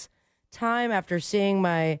this time after seeing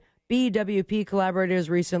my BWP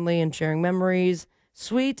collaborators recently and sharing memories,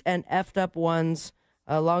 sweet and effed up ones,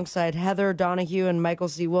 alongside Heather Donahue and Michael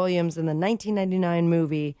C. Williams in the 1999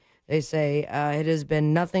 movie. They say it has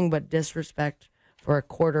been nothing but disrespect for a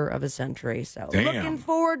quarter of a century. So looking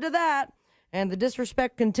forward to that. And the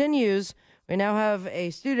disrespect continues. We now have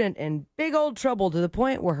a student in big old trouble to the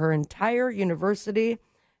point where her entire university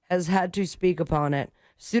has had to speak upon it.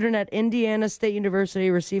 Student at Indiana State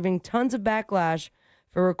University receiving tons of backlash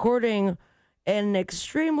for recording an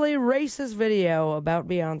extremely racist video about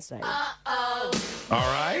Beyonce. All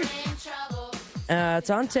right. It's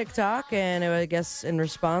on TikTok, and I guess in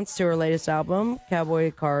response to her latest album,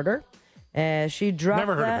 Cowboy Carter. She dropped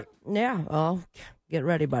Never heard that. of it. Yeah, well, get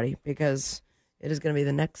ready, buddy, because it is going to be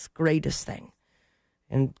the next greatest thing.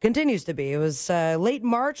 and continues to be. It was late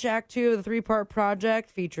March. Act 2 of the 3-part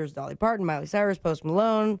project features Dolly Parton, Miley Cyrus, Post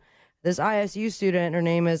Malone. This ISU student, her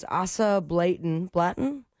name is Asa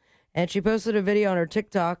Blatton, and she posted a video on her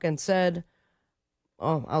TikTok and said,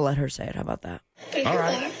 oh, I'll let her say it. How about that? All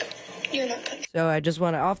right. You're not country. So I just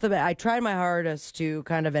want to, off the bat, I tried my hardest to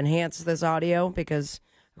kind of enhance this audio because,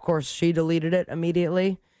 of course, she deleted it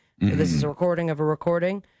immediately. Mm-hmm. This is a recording of a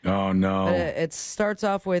recording. Oh, no. It starts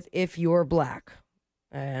off with, if you're black.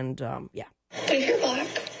 And, yeah. But if you're black,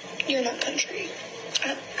 you're not country.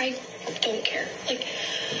 I don't care. Like,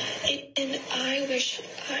 and I wish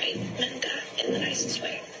I meant that in the nicest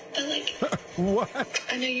way. But, like, what?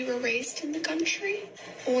 I know you were raised in the country,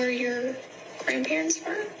 or your grandparents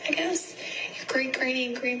were, I guess. Your great-granny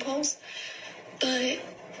and grandpas. But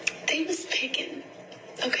they was picking,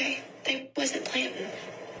 okay? They wasn't planting.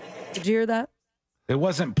 Did you hear that? It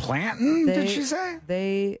wasn't planting, did she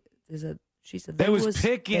say? She said they was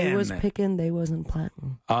picking. They was picking, they wasn't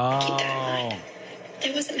planting. Oh.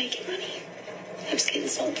 They wasn't making money. They was getting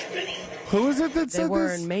sold for money. Who is it that They said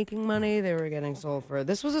weren't this? making money, they were getting sold for it.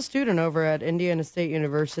 This was a student over at Indiana State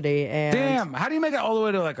University. And Damn, how do you make it all the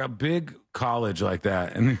way to like a big college like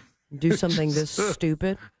that and do something this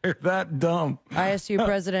stupid? You're that dumb. ISU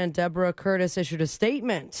President Deborah Curtis issued a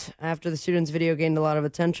statement after the student's video gained a lot of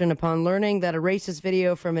attention. Upon learning that a racist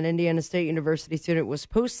video from an Indiana State University student was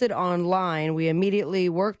posted online, we immediately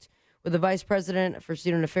worked with the Vice President for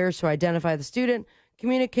Student Affairs to identify the student,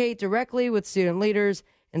 communicate directly with student leaders,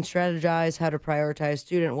 and strategize how to prioritize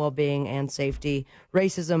student well-being and safety.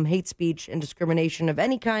 Racism, hate speech, and discrimination of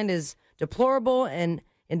any kind is deplorable and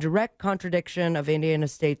in direct contradiction of Indiana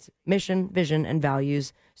State's mission, vision, and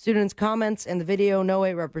values. Students' comments in the video no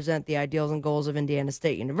way represent the ideals and goals of Indiana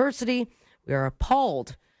State University. We are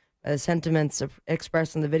appalled by the sentiments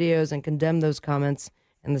expressed in the videos and condemn those comments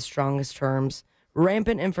in the strongest terms.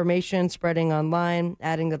 Rampant information spreading online,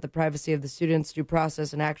 adding that the privacy of the students' due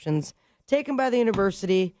process and actions taken by the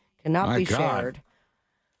university cannot be shared.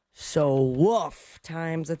 So woof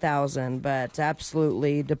times 1,000, but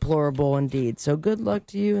absolutely deplorable indeed. So good luck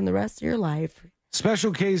to you in the rest of your life.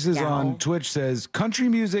 Special Cases on Twitch says country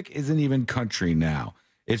music isn't even country now.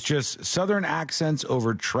 It's just Southern accents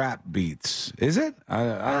over trap beats. Is it? I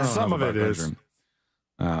don't know. Some of it is.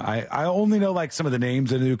 I only know like some of the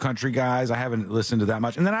names of the new country guys. I haven't listened to that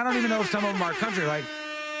much. And then I don't even know if some of them are country. Like,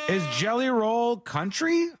 is Jelly Roll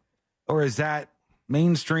country? Or is that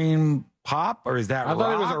mainstream pop? Or is that I rock?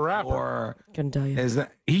 thought he was a rapper. Or couldn't tell you. Is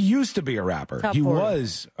that, he used to be a rapper. Top He 40.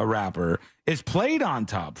 was a rapper. It's played on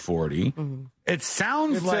Top 40. Mm-hmm. It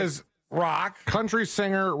sounds It like says rock. Country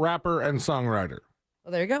singer, rapper, and songwriter.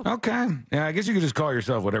 Well, there you go. Okay. Yeah, I guess you could just call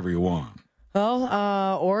yourself whatever you want.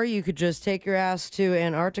 Well, or you could just take your ass to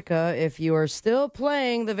Antarctica if you are still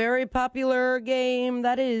playing the very popular game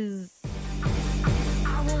that is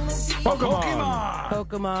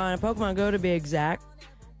Pokemon Go to be exact.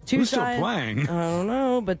 Who's still playing? I don't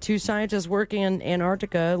know, but 2 scientists working in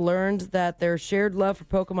Antarctica learned that their shared love for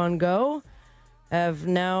Pokemon Go have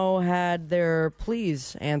now had their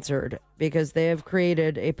pleas answered because they have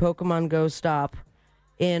created a Pokemon Go stop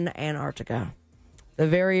in Antarctica, the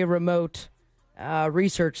very remote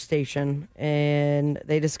research station, and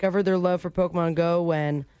they discovered their love for Pokemon Go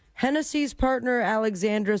when Hennessy's partner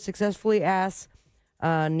Alexandra successfully asked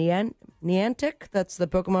Niantic, that's the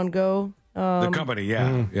Pokemon Go the company,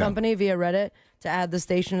 yeah. company, via Reddit to add the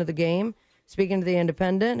station to the game. Speaking to The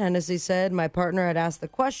Independent, Hennessy said, my partner had asked the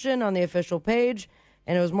question on the official page,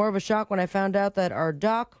 and it was more of a shock when I found out that our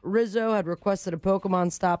doc, Rizzo, had requested a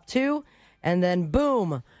Pokemon stop too, and then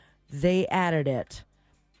boom, they added it.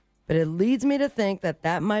 But it leads me to think that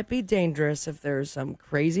that might be dangerous if there's some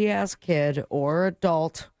crazy-ass kid or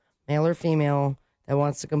adult, male or female, that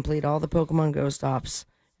wants to complete all the Pokemon Go stops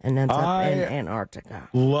and ends up in Antarctica.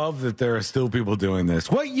 Love that there are still people doing this.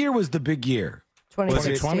 What year was the big year?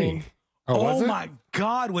 2020. Oh my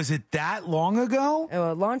God, was it that long ago? It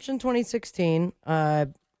launched in 2016.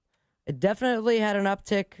 It definitely had an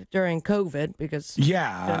uptick during COVID because it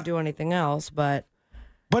didn't do anything else, but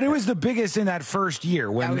it was the biggest in that first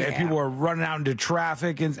year when people were running out into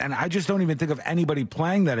traffic, and I just don't even think of anybody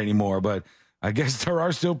playing that anymore, but I guess there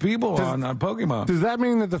are still people on Pokemon. Does that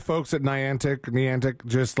mean that the folks at Niantic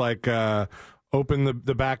just like open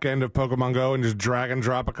the back end of Pokemon Go and just drag and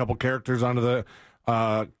drop a couple characters onto the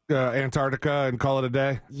Antarctica and call it a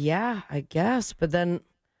day? Yeah, I guess. But then,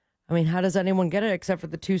 I mean, how does anyone get it except for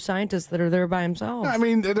the 2 scientists that are there by themselves? I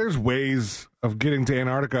mean, there's ways of getting to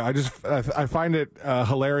Antarctica. I find it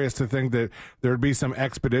hilarious to think that there would be some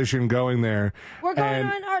expedition going there. We're going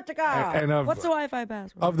to Antarctica. And what's the Wi-Fi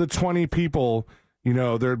password? Of the 20 people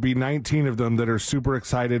there'd be 19 of them that are super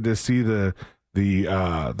excited to see the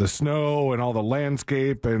snow and all the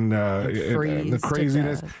landscape and the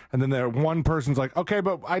craziness. And then one person's like, okay,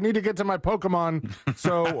 but I need to get to my Pokemon.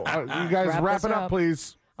 So you guys wrap it up,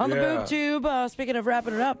 please. On the boob tube, speaking of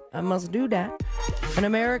wrapping it up, I must do that. An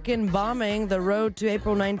American Bombing, The Road to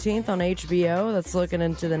April 19th on HBO. That's looking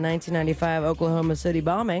into the 1995 Oklahoma City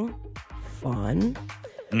bombing. Fun.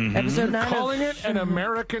 Mm-hmm. Episode 9 Calling it an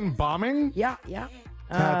American bombing? Yeah.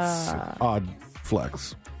 That's odd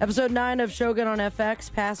flex. Episode 9 of Shogun on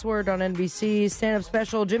FX, Password on NBC, stand-up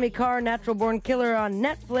special Jimmy Carr, Natural Born Killer on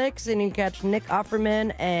Netflix, and you can catch Nick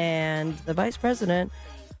Offerman and the Vice President,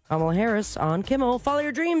 Kamala Harris, on Kimmel. Follow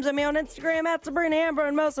your dreams at me on Instagram at Sabrina Amber,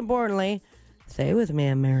 and most importantly, stay with me,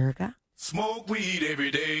 America. Smoke weed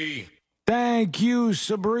every day. Thank you,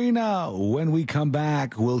 Sabrina. When we come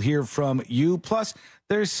back, we'll hear from you. Plus,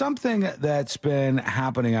 there's something that's been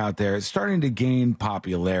happening out there. It's starting to gain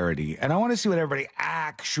popularity, and I want to see what everybody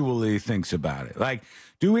actually thinks about it. Like,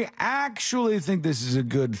 do we actually think this is a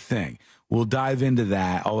good thing? We'll dive into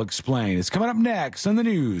that. I'll explain. It's coming up next on the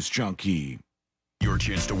News Junkie. Your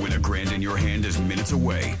chance to win $1,000 in your hand is minutes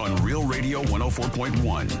away on Real Radio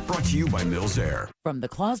 104.1. Brought to you by Mills Air. From the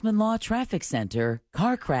Clausman Law Traffic Center,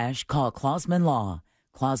 car crash, call Clausman Law.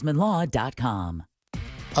 ClausmanLaw.com.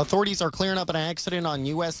 Authorities are clearing up an accident on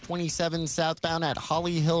US 27 southbound at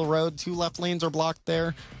Holly Hill Road. 2 left lanes are blocked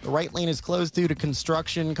there. The right lane is closed due to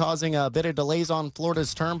construction, causing a bit of delays on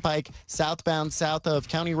Florida's Turnpike southbound south of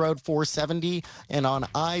County Road 470. And on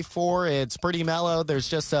I-4, it's pretty mellow. There's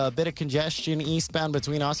just a bit of congestion eastbound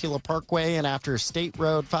between Osceola Parkway and after State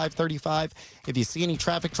Road 535. If you see any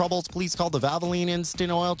traffic troubles, please call the Valvoline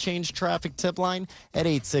Instant Oil Change Traffic Tip Line at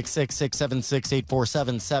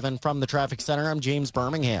 866-676-8477. From the Traffic Center, I'm James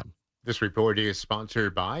Birmingham. This report is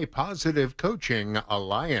sponsored by Positive Coaching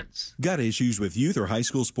Alliance. Got issues with youth or high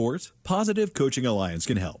school sports? Positive Coaching Alliance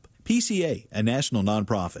can help. PCA, a national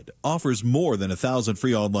nonprofit, offers more than 1,000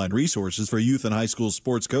 free online resources for youth and high school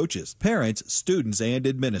sports coaches, parents, students, and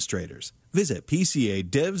administrators. Visit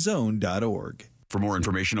PCADevZone.org. For more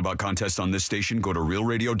information about contests on this station, go to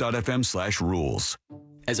realradio.fm/rules.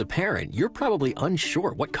 As a parent, you're probably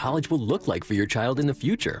unsure what college will look like for your child in the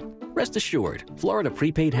future. Rest assured, Florida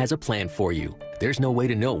Prepaid has a plan for you. There's no way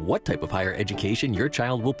to know what type of higher education your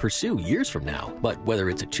child will pursue years from now. But whether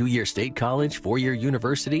it's a 2-year state college, 4-year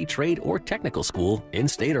university, trade, or technical school,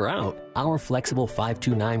 in-state or out, our flexible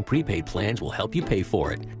 529 prepaid plans will help you pay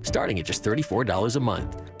for it, starting at just $34 a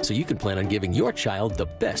month. So you can plan on giving your child the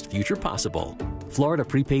best future possible. Florida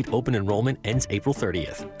Prepaid open enrollment ends April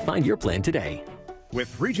 30th. Find your plan today. With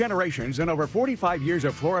 3 generations and over 45 years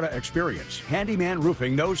of Florida experience, Handyman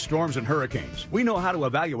Roofing knows storms and hurricanes. We know how to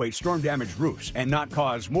evaluate storm-damaged roofs and not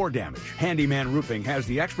cause more damage. Handyman Roofing has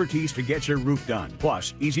the expertise to get your roof done.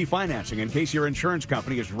 Plus, easy financing in case your insurance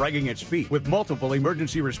company is dragging its feet. With multiple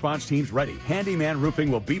emergency response teams ready, Handyman Roofing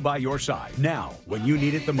will be by your side now when you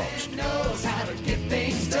need it the most. Knows how to get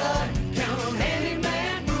things done. Count on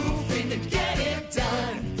Handyman Roofing to get it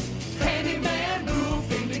done. Handyman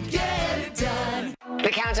Roofing to get it done. The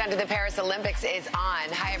countdown to the Paris Olympics is on.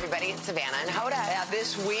 Hi, everybody. It's Savannah and Hoda.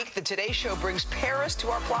 This week, the Today Show brings Paris to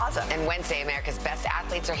our plaza. And Wednesday, America's best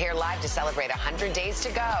athletes are here live to celebrate 100 days to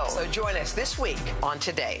go. So join us this week on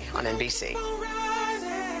Today on NBC.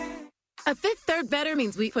 A Fifth Third Better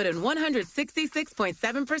means we put in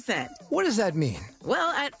 166.7%. What does that mean?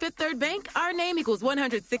 Well, at Fifth Third Bank, our name equals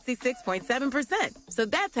 166.7%. So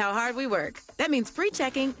that's how hard we work. That means free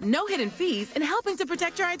checking, no hidden fees, and helping to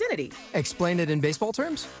protect your identity. Explain it in baseball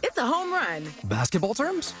terms? It's a home run. Basketball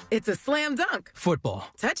terms? It's a slam dunk. Football.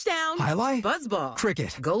 Touchdown. Highlight? Buzzball.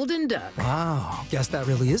 Cricket. Golden duck. Wow. Guess that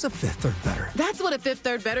really is a Fifth Third Better. That's what a Fifth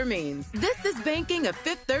Third Better means. This is banking a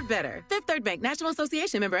Fifth Third Better. Fifth Third Bank, National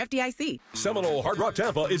Association member FDIC. Seminole Hard Rock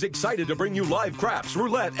Tampa is excited to bring you live craps,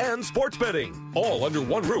 roulette, and sports betting. All under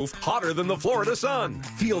one roof, hotter than the Florida sun.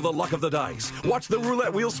 Feel the luck of the dice. Watch the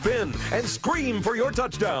roulette wheel spin and scream for your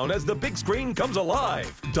touchdown as the big screen comes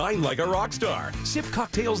alive. Dine like a rock star. Sip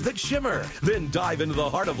cocktails that shimmer. Then dive into the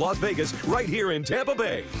heart of Las Vegas right here in Tampa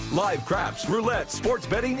Bay. Live craps, roulette, sports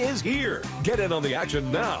betting is here. Get in on the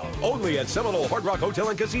action now. Only at Seminole Hard Rock Hotel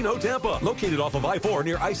and Casino Tampa. Located off of I-4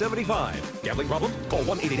 near I-75. Gambling problem? Call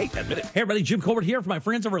 1-888-ADMIT-IT. Hey everybody, Jim Colbert here for my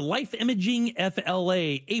friends over at Life Imaging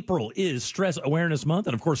FLA. April is Stress Awareness Month,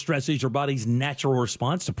 and of course, stress is your body's natural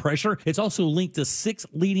response to pressure. It's also linked to 6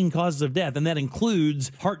 leading causes of death, and that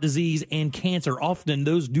includes heart disease and cancer. Often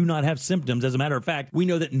those do not have symptoms. As a matter of fact, we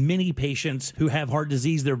know that many patients who have heart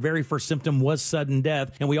disease, their very first symptom was sudden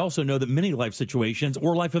death, and we also know that many life situations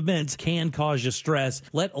or life events can cause you stress.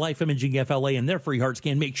 Let Life Imaging FLA and their free heart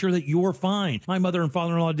scan make sure that you're fine. My mother and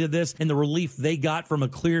father-in-law did this, and the relief they got from a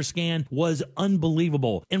clear scan was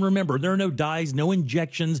unbelievable. And remember, there are no dyes, no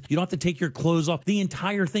injections. You don't have to take your clothes off. The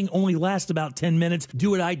entire thing only lasts about 10 minutes. Do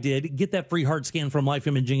what I did. Get that free heart scan from Life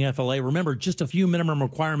Imaging FLA. Remember, just a few minimum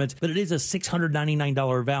requirements, but it is a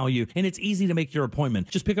 $699 value, and it's easy to make your appointment.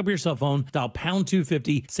 Just pick up your cell phone, dial pound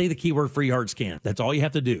 250, say the keyword free heart scan. That's all you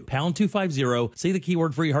have to do. Pound 250, say the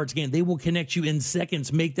keyword free heart scan. They will connect you in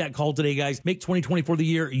seconds. Make that call today, guys. Make 2024 the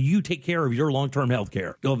year you take care of your long-term health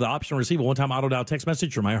care. You'll have the option to receive a one-time auto-dial text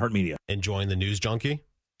message from iHeartMedia. Enjoying the news junkie?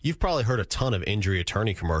 You've probably heard a ton of injury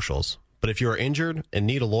attorney commercials, but if you are injured and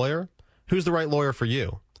need a lawyer, who's the right lawyer for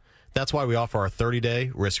you? That's why we offer our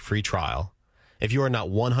 30-day risk-free trial. If you are not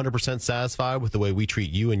 100% satisfied with the way we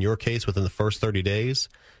treat you and your case within the first 30 days,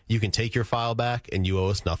 you can take your file back and you owe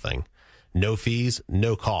us nothing. No fees,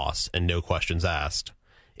 no costs, and no questions asked.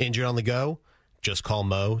 Injured on the go?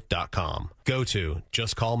 JustCallMo.com. Go to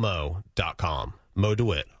JustCallMo.com. Mo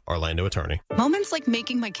DeWitt, Orlando attorney. Moments like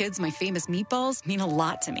making my kids my famous meatballs mean a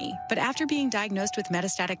lot to me. But after being diagnosed with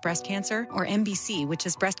metastatic breast cancer, or MBC, which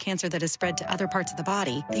is breast cancer that has spread to other parts of the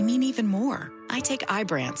body, they mean even more. I take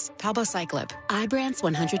Ibrance, palbociclib. Ibrance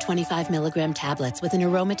 125 milligram tablets with an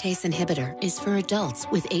aromatase inhibitor is for adults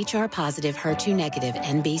with HR-positive, HER2-negative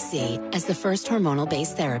MBC as the first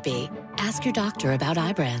hormonal-based therapy. Ask your doctor about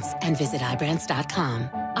Ibrance and visit Ibrance.com.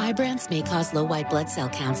 Ibrance may cause low white blood cell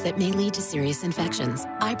counts that may lead to serious infections.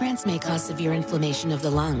 Ibrance may cause severe inflammation of the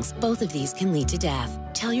lungs. Both of these can lead to death.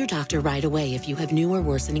 Tell your doctor right away if you have new or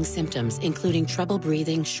worsening symptoms, including trouble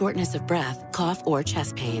breathing, shortness of breath, cough, or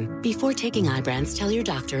chest pain. Before taking Ibrance, tell your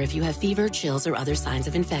doctor if you have fever, chills, or other signs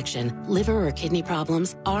of infection, liver or kidney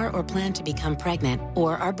problems, are or plan to become pregnant,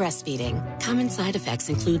 or are breastfeeding. Common side effects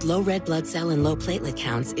include low red blood cell and low platelet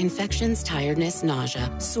counts, infections, tiredness, nausea,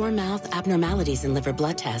 sore mouth, abnormalities in liver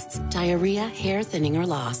blood tests, diarrhea, hair thinning or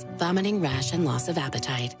loss, vomiting, rash, and loss of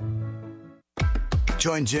appetite.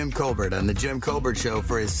 Join Jim Colbert on The Jim Colbert Show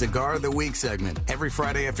for his Cigar of the Week segment every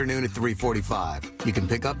Friday afternoon at 3:45. You can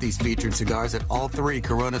pick up these featured cigars at all 3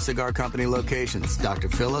 Corona Cigar Company locations, Dr.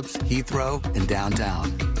 Phillips, Heathrow, and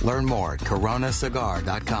downtown. Learn more at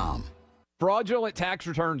coronacigar.com. Fraudulent tax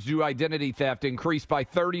returns due to identity theft increased by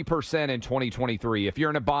 30% in 2023. If you're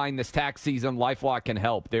in a bind this tax season, LifeLock can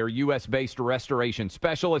help. Their U.S.-based restoration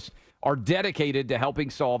specialists are dedicated to helping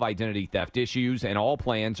solve identity theft issues, and all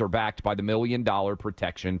plans are backed by the $1 Million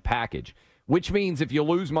Protection Package, which means if you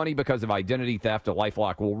lose money because of identity theft,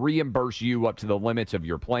 LifeLock will reimburse you up to the limits of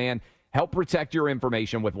your plan. Help protect your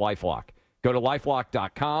information with LifeLock. Go to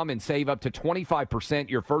LifeLock.com and save up to 25%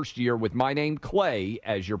 your first year with my name, Clay,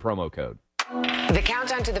 as your promo code. The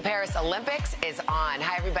countdown to the Paris Olympics is on.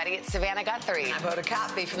 Hi, everybody. It's Savannah Guthrie. I'm Hoda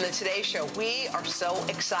Kotb from the Today Show. We are so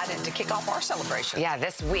excited to kick off our celebration. Yeah,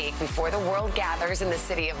 this week, before the world gathers in the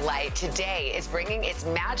City of Light, today is bringing its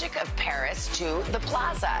magic of Paris to the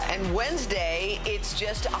plaza. And Wednesday, it's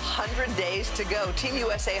just 100 days to go. Team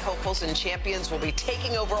USA hopefuls and champions will be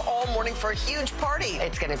taking over all morning for a huge party.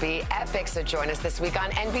 It's going to be epic, so join us this week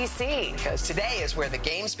on NBC. Because today is where the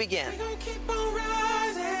games begin.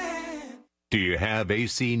 Do you have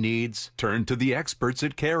AC needs? Turn to the experts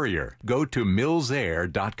at Carrier. Go to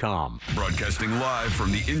millsair.com. Broadcasting live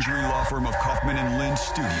from the injury law firm of Kaufman and Lind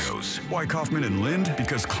Studios. Why Kaufman and Lind?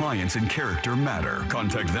 Because clients and character matter.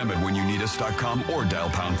 Contact them at whenyounneedus.com or dial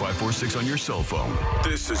pound 546 on your cell phone.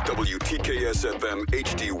 This is WTKS FM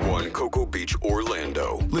HD1 Cocoa Beach,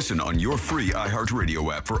 Orlando. Listen on your free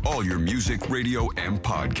iHeartRadio app for all your music, radio, and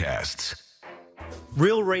podcasts.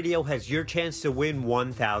 Real Radio has your chance to win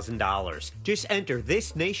 $1,000. Just enter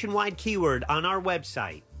this nationwide keyword on our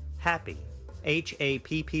website, HAPPY,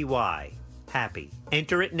 H-A-P-P-Y, HAPPY.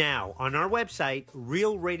 Enter it now on our website,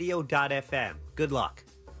 realradio.fm. Good luck.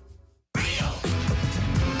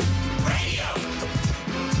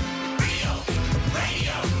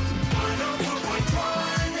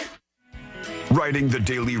 Riding the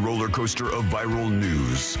daily roller coaster of viral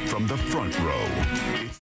news from the front row.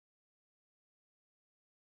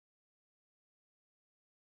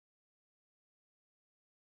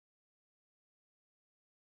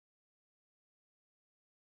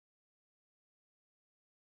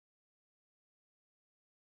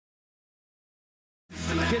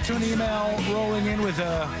 Get to an email rolling in with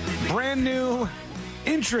a brand new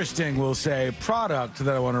interesting, we'll say, product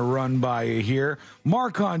that I want to run by you here.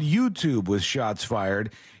 Mark on YouTube with shots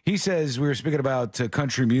fired. He says, we were speaking about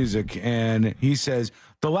country music, and he says,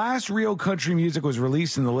 the last real country music was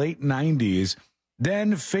released in the late 90s.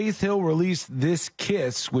 Then Faith Hill released This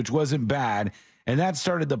Kiss, which wasn't bad, and that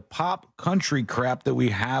started the pop country crap that we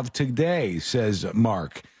have today, says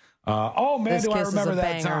Mark. Oh, man, This do I Kiss remember is a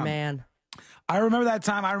that banger, time. man. I remember that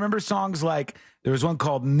time. I remember songs like, there was one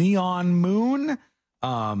called Neon Moon.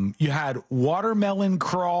 You had Watermelon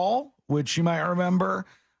Crawl, which you might remember,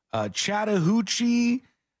 Chattahoochee,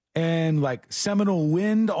 and like Seminole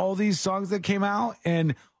Wind, all these songs that came out,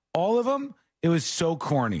 and all of them, it was so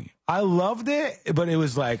corny. I loved it, but it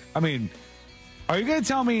was like, I mean, are you going to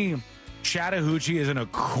tell me Chattahoochee isn't a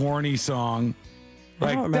corny song?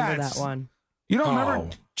 I don't remember that one. You don't remember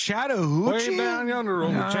Chattahoochee? Way down yonder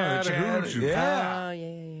on the Chattahoochee. Yeah.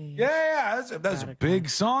 Yeah, that's a big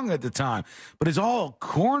song at the time. But it's all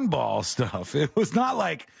cornball stuff. It was not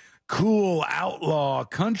like cool outlaw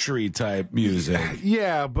country type music.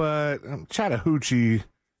 Yeah, but Chattahoochee,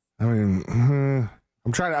 I mean,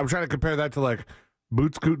 I'm trying to compare that to like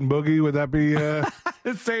Boot Scoot and Boogie. Would that be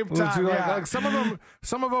the same time? Like some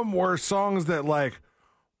of them were songs that like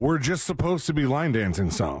were just supposed to be line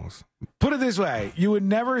dancing songs. Put it this way, you would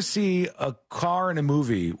never see a car in a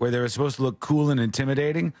movie where they were supposed to look cool and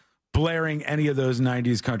intimidating blaring any of those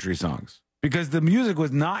 90s country songs because the music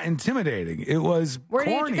was not intimidating. It was Where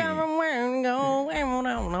corny. did you come from? Where you go? I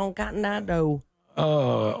don't know. Cotton Eye Joe.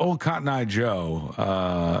 Old Cotton Eye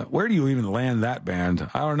Joe. Where do you even land that band?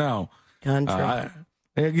 I don't know. Country.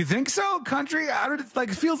 You think so? Country? It's like,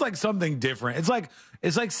 it feels like something different.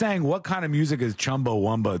 It's like saying, what kind of music is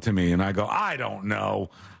Chumbawamba to me? And I go, I don't know.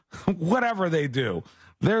 Whatever they do.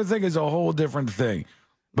 Their thing is a whole different thing.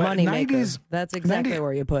 But Moneymaker. That's exactly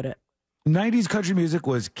where you put it. 90s country music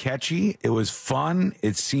was catchy. It was fun.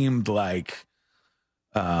 It seemed like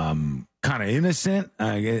kind of innocent.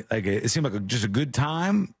 It seemed like just a good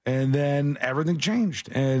time. And then everything changed.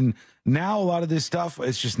 And now a lot of this stuff,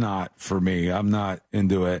 it's just not for me. I'm not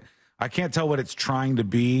into it. I can't tell what it's trying to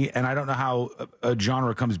be. And I don't know how a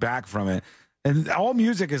genre comes back from it. And all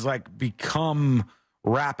music is like become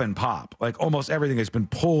rap and pop. Like almost everything has been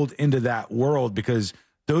pulled into that world because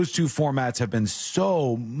those two formats have been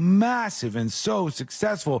so massive and so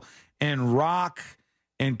successful. And rock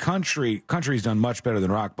and country's done much better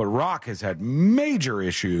than rock, but rock has had major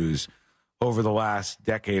issues over the last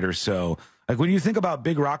decade or so. Like when you think about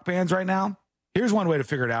big rock bands right now, here's one way to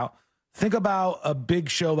figure it out. Think about a big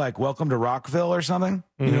show like Welcome to Rockville or something,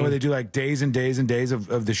 you know, where they do like days and days and days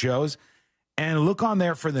of the shows, and look on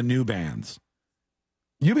there for the new bands.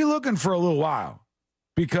 You'll be looking for a little while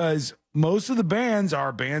because most of the bands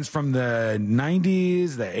are bands from the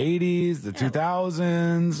 90s, the 80s, the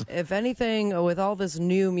 2000s. If anything, with all this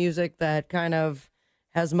new music that kind of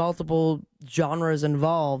has multiple genres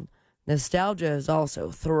involved, nostalgia is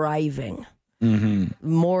also thriving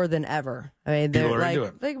more than ever. I mean, they're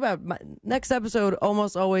like, think about next episode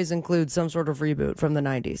almost always includes some sort of reboot from the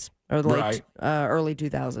 90s or the late, early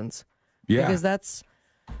 2000s. Yeah. Because that's,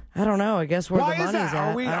 I don't know, I guess where Why the is money's that?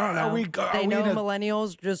 at. Are we they know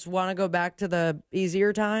millennials just want to go back to the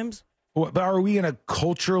easier times. But are we in a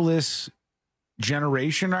cultureless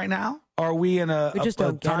generation right now? Are we in a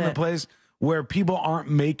time and place where people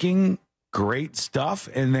aren't making great stuff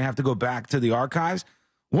and they have to go back to the archives?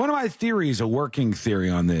 One of my theories, a working theory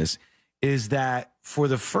on this, is that for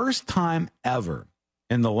the first time ever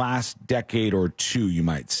in the last decade or two, you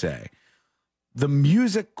might say, the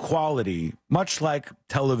music quality, much like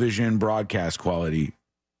television broadcast quality,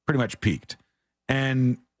 pretty much peaked.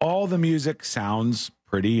 And all the music sounds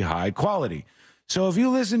pretty high quality. So if you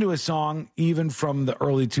listen to a song, even from the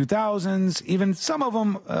early 2000s, even some of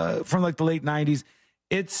them from like the late 90s,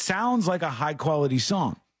 it sounds like a high quality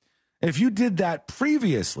song. If you did that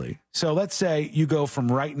previously, so let's say you go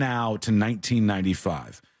from right now to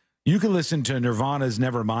 1995, you can listen to Nirvana's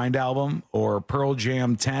Nevermind album or Pearl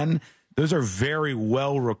Jam 10. Those are very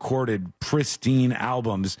well recorded, pristine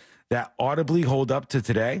albums that audibly hold up to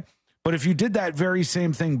today. But if you did that very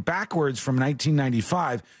same thing backwards from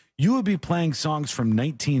 1995, you would be playing songs from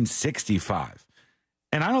 1965.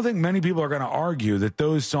 And I don't think many people are going to argue that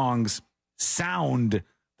those songs sound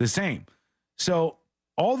the same. So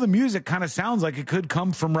all the music kind of sounds like it could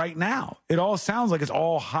come from right now. It all sounds like it's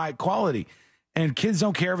all high quality. And kids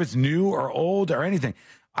don't care if it's new or old or anything.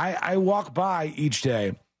 I walk by each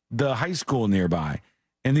day, the high school nearby,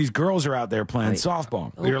 and these girls are out there playing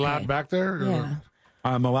softball. You're allowed back there? Yeah.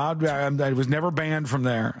 I'm allowed. I was never banned from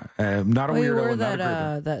there. I'm not a weirdo. You wear not a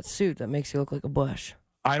creeper. that suit that makes you look like a bush.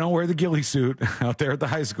 I don't wear the ghillie suit out there at the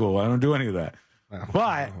high school. I don't do any of that.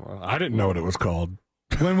 But I didn't know what it was called.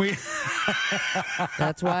 When we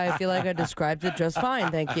That's why I feel like I described it just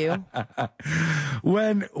fine. Thank you.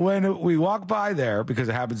 when we walk by there, because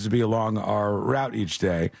it happens to be along our route each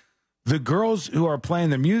day, the girls who are playing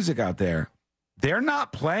the music out there, they're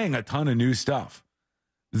not playing a ton of new stuff.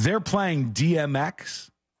 They're playing DMX.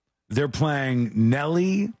 They're playing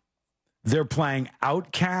Nelly. They're playing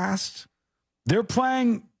Outkast. They're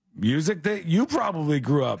playing music that you probably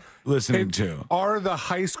grew up listening to. Are the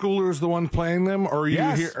high schoolers the ones playing them, or are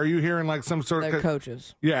you are you hearing like some sort They're of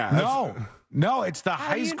coaches? Yeah, No, it's the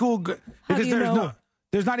high school because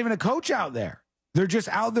there's not even a coach out there. They're just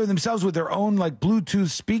out there themselves with their own like Bluetooth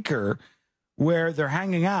speaker where they're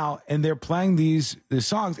hanging out and they're playing these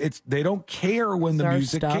songs. They don't care when the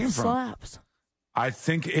music came from. Slaps. I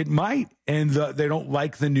think it might, and they don't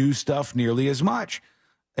like the new stuff nearly as much.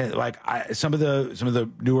 Like some of the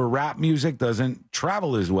newer rap music doesn't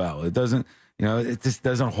travel as well. It doesn't, it just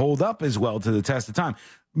doesn't hold up as well to the test of time.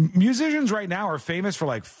 Musicians right now are famous for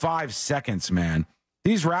like 5 seconds, man.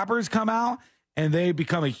 These rappers come out and they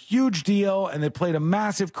become a huge deal, and they play to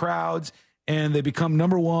massive crowds, and they become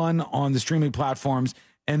number one on the streaming platforms.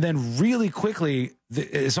 And then really quickly,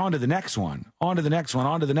 it's on to the next one, on to the next one,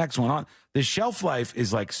 on to the next one. The shelf life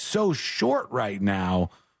is like so short right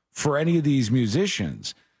now for any of these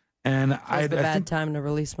musicians. And I It's a bad time to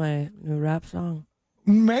release my new rap song.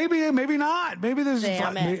 Maybe not. Maybe there's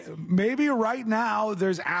Damn it. maybe right now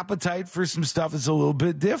there's appetite for some stuff that's a little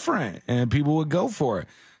bit different, and people would go for it.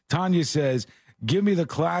 Tanya says, "Give me the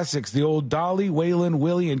classics, the old Dolly, Waylon,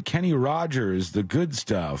 Willie, and Kenny Rogers, the good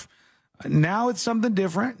stuff." Now it's something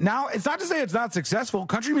different. Now it's not to say it's not successful.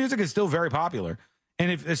 Country music is still very popular,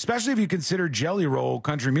 and especially if you consider Jelly Roll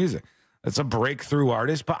country music. That's a breakthrough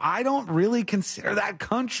artist, but I don't really consider that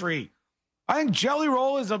country. I think Jelly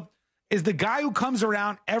Roll is the guy who comes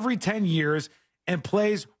around every 10 years and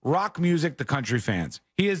plays rock music to country fans.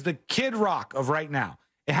 He is the Kid Rock of right now.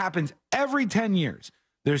 It happens every 10 years.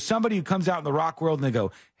 There's somebody who comes out in the rock world and they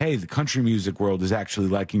go, "Hey, the country music world is actually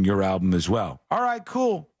liking your album as well." All right,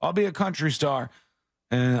 cool. I'll be a country star.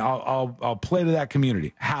 And I'll play to that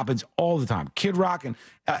community. Happens all the time. Kid Rock, and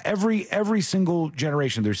every single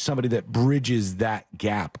generation, there's somebody that bridges that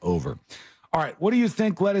gap over. All right, what do you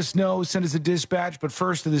think? Let us know. Send us a dispatch. But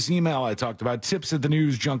first to this email I talked about,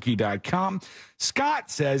 tips@thenewsjunkie.com.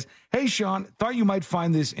 Scott says, "Hey, Sean, thought you might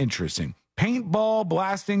find this interesting. Paintball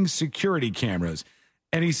blasting security cameras."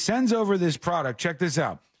 And he sends over this product. Check this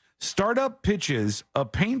out. Startup pitches a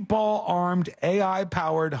paintball-armed,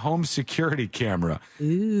 AI-powered home security camera.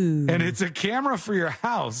 Ooh. And it's a camera for your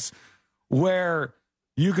house where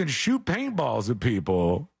you can shoot paintballs at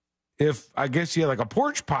people if, I guess, you had like a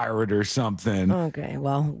porch pirate or something. Okay,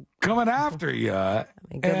 well, coming after you.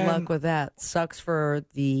 Good luck with that. Sucks for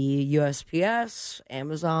the USPS,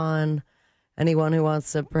 Amazon, anyone who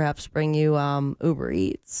wants to perhaps bring you Uber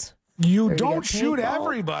Eats. You don't shoot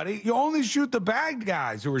everybody. You only shoot the bad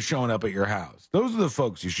guys who are showing up at your house. Those are the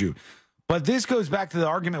folks you shoot. But this goes back to the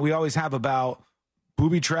argument we always have about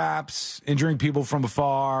booby traps, injuring people from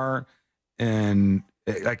afar. And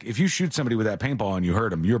like, if you shoot somebody with that paintball and you hurt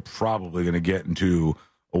them, you're probably going to get into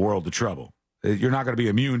a world of trouble. You're not going to be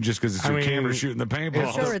immune just because it's your camera shooting the paintball.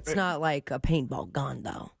 I'm sure it's not like a paintball gun,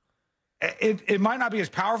 though. It might not be as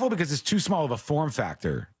powerful because it's too small of a form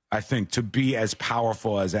factor, I think, to be as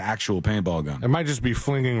powerful as an actual paintball gun. It might just be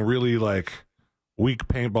flinging really like weak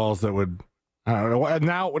paintballs that would, I don't know.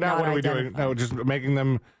 Now what are we doing? Now just making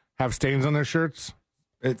them have stains on their shirts?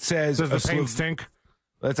 It says, does the paint stink?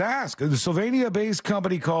 Let's ask. The Slovenia-based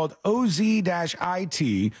company called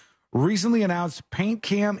OZ-IT recently announced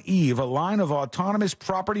PaintCam Eve, a line of autonomous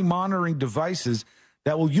property monitoring devices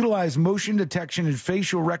that will utilize motion detection and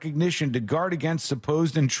facial recognition to guard against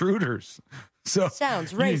supposed intruders. So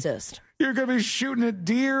sounds racist. You're going to be shooting at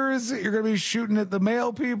deers. You're going to be shooting at the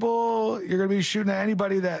male people. You're going to be shooting at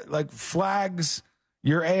anybody that like flags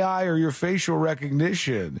your AI or your facial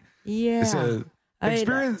recognition. Yeah. It's a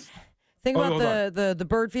experience. Think about the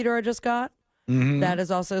bird feeder I just got. Mm-hmm. That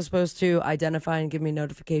is also supposed to identify and give me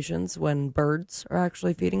notifications when birds are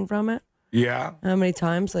actually feeding from it. Yeah. How many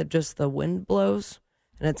times that just the wind blows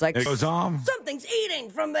and it's like it goes on. Something's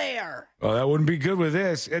eating from there. Well, that wouldn't be good with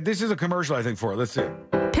this. This is a commercial, I think, for it. Let's see.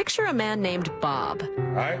 Picture a man named Bob,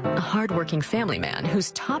 a hardworking family man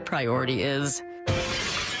whose top priority is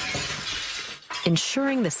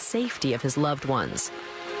ensuring the safety of his loved ones.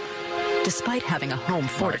 Despite having a home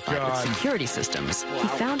fortified with security systems, he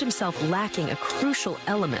found himself lacking a crucial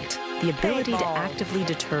element, the ability to actively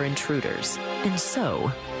deter intruders. And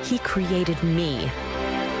so, he created me.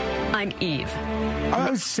 I'm Eve. I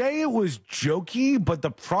would say it was jokey, but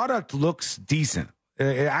the product looks decent.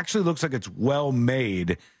 It actually looks like it's well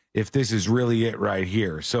made if this is really it right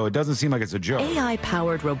here. So it doesn't seem like it's a joke.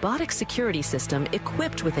 AI-powered robotic security system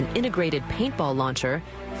equipped with an integrated paintball launcher,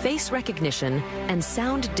 face recognition, and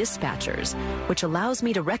sound dispatchers, which allows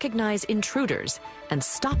me to recognize intruders and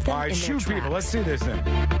stop them All right, in their shoot tracks. people. Let's see this then.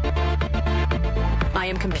 I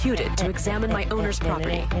am computed to examine my owner's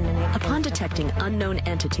property. Upon detecting unknown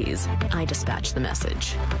entities, I dispatch the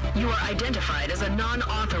message. You are identified as a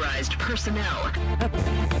non-authorized personnel.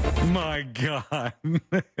 My God.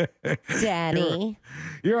 Daddy.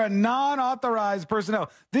 You're a non-authorized personnel.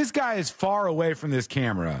 This guy is far away from this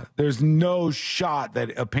camera. There's no shot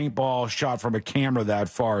that a paintball shot from a camera that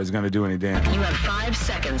far is going to do any damage. You have 5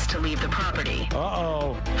 seconds to leave the property.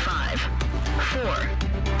 Uh-oh. 5, 4,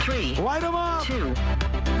 3, light him up. 2,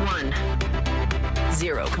 1.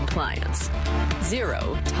 0 compliance.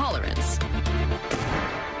 0 tolerance.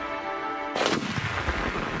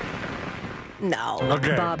 No.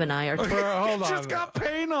 Okay. Bob and I are. Hold on. Just got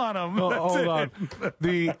paint on him. Oh, That's hold it. on.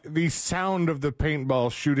 The sound of the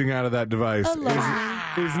paintball shooting out of that device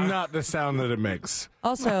is not the sound that it makes.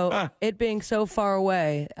 Also, it being so far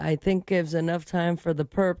away, I think gives enough time for the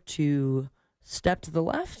perp to step to the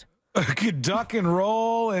left. Could duck and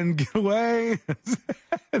roll and get away.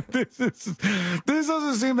 This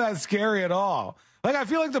doesn't seem that scary at all. Like, I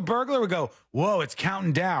feel like the burglar would go, "Whoa, it's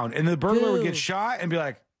counting down," and the burglar would get shot and be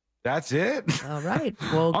like, "That's it." All right,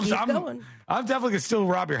 well, keep going. I'm definitely gonna still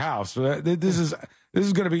rob your house. This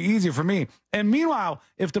is going to be easier for me. And meanwhile,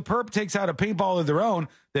 if the perp takes out a paintball of their own,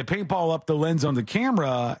 they paintball up the lens on the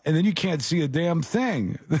camera, and then you can't see a damn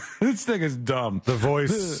thing. This thing is dumb. The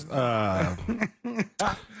voice,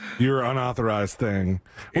 your unauthorized thing.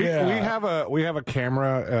 We have a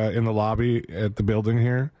camera in the lobby at the building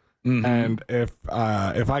here. Mm-hmm. And if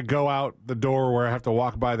I go out the door where I have to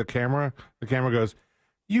walk by the camera goes,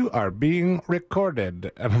 "You are being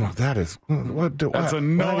recorded," and I'm like, "That's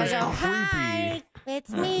annoying, Hi,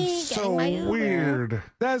 it's me. so weird."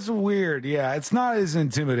 That's weird. Yeah, it's not as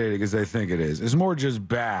intimidating as they think it is. It's more just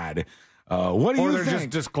bad. What do you they're think? just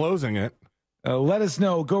disclosing it. Let us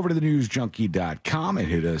know. Go over to thenewsjunkie.com and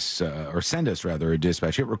hit us, or send us rather, a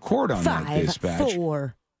dispatch. Hit record on that dispatch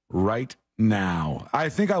 4 right now. I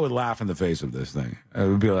think I would laugh in the face of this thing. I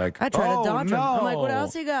would be like, I try "Oh, to dodge no. him. I'm like, what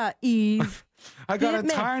else you got, Eve? I got a Hit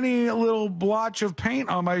me." tiny little blotch of paint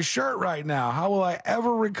on my shirt right now. How will I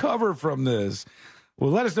ever recover from this? Well,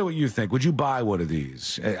 let us know what you think. Would you buy one of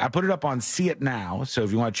these? I put it up on See It Now, so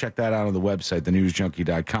if you want to check that out on the website,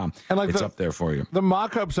 thenewsjunkie.com, And like it's up there for you. The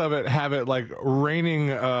mock-ups of it have it like raining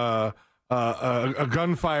a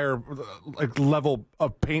gunfire like level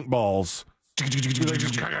of paintballs.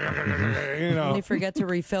 And you forget to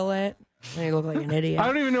refill it, and you look like an idiot. I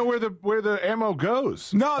don't even know where the ammo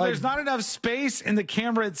goes. No, there's not enough space in the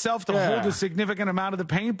camera itself to hold a significant amount of the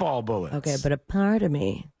paintball bullets. Okay, but a part of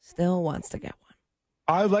me still wants to get one.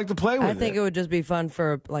 I'd like to play with it. I think it would just be fun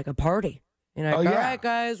for like a party. You know, Oh, all yeah. right,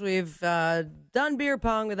 guys, we've done beer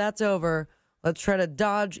pong, but that's over. Let's try to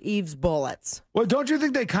dodge Eve's bullets. Well, don't you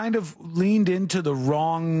think they kind of leaned into the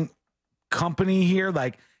wrong company here?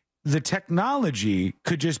 Like, the technology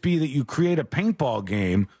could just be that you create a paintball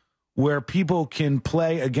game where people can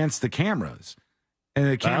play against the cameras. And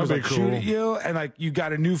the cameras That would like be shoot cool. at you, and like you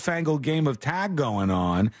got a newfangled game of tag going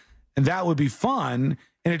on, and that would be fun.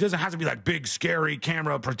 And it doesn't have to be like big, scary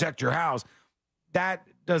camera, protect your house. That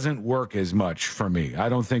doesn't work as much for me. I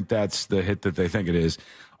don't think that's the hit that they think it is.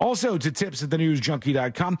 Also, to tips at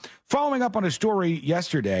thenewsjunkie.com. Following up on a story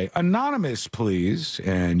yesterday, anonymous, please,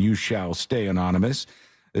 and you shall stay anonymous.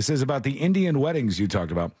 This is about the Indian weddings you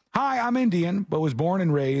talked about. Hi, I'm Indian, but was born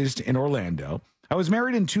and raised in Orlando. I was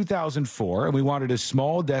married in 2004, and we wanted a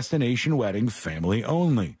small destination wedding, family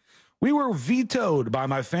only. We were vetoed by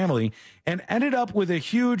my family and ended up with a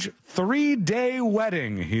huge 3-day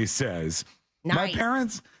wedding, he says. Nice. My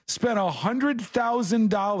parents spent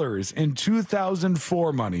 $100,000 in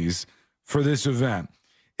 2004 monies for this event.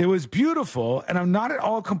 It was beautiful, and I'm not at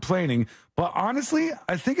all complaining, but honestly,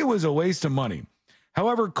 I think it was a waste of money.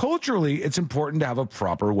 However, culturally, it's important to have a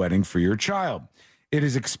proper wedding for your child. It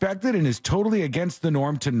is expected and is totally against the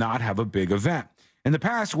norm to not have a big event. In the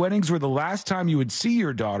past, weddings were the last time you would see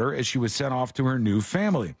your daughter as she was sent off to her new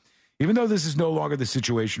family. Even though this is no longer the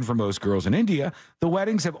situation for most girls in India, the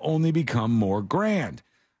weddings have only become more grand.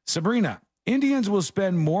 Sabrina, Indians will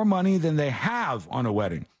spend more money than they have on a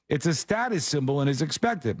wedding. It's a status symbol and is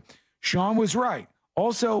expected. Sean was right.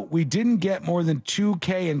 Also, we didn't get more than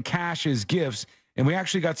 $2,000 in cash as gifts, and we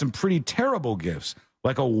actually got some pretty terrible gifts,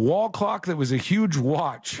 like a wall clock that was a huge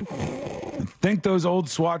watch. Think those old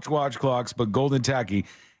Swatch watch clocks, but gold and tacky,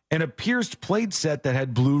 and a pierced plate set that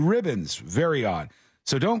had blue ribbons. Very odd.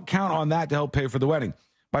 So don't count on that to help pay for the wedding.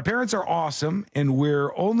 My parents are awesome, and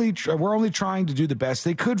we're only trying to do the best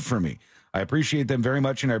they could for me. I appreciate them very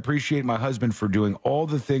much, and I appreciate my husband for doing all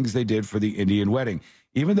the things they did for the Indian wedding,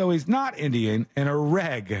 even though he's not Indian and a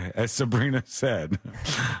reg, as Sabrina said.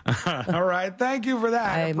 All right, thank you for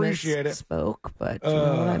that. I appreciate it. Spoke, but you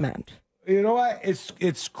know what I meant. You know what?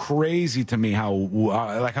 It's crazy to me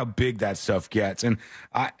how big that stuff gets, and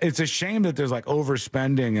it's a shame that there's like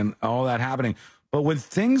overspending and all that happening. But when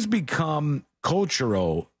things become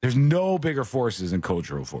cultural, there's no bigger forces than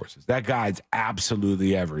cultural forces. That guides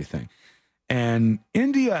absolutely everything. And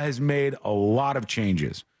India has made a lot of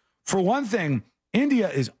changes. For one thing, India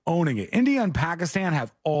is owning it. India and Pakistan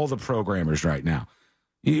have all the programmers right now.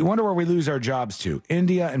 You wonder where we lose our jobs to.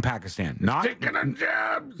 India and Pakistan. Taking the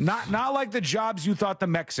jobs. Not like the jobs you thought the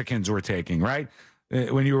Mexicans were taking, right?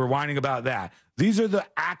 When you were whining about that. These are the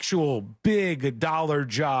actual big dollar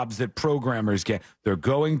jobs that programmers get. They're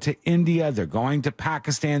going to India. They're going to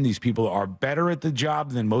Pakistan. These people are better at the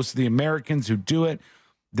job than most of the Americans who do it.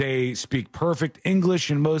 They speak perfect English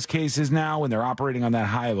in most cases now when they're operating on that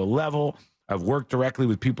high of a level. I've worked directly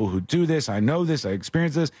with people who do this. I know this. I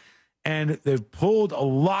experienced this. And they've pulled a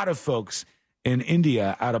lot of folks in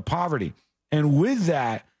India out of poverty. And with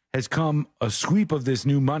that has come a sweep of this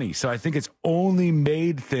new money. So I think it's only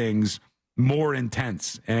made things more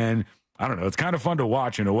intense. And I don't know, it's kind of fun to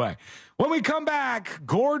watch in a way. When we come back,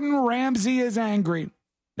 Gordon Ramsay is angry.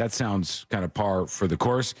 That sounds kind of par for the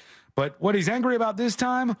course. But what he's angry about this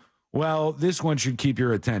time, well, this one should keep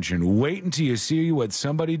your attention. Wait until you see what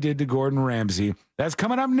somebody did to Gordon Ramsay. That's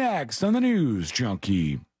coming up next on the News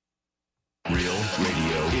Junkie. Real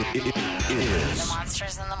radio is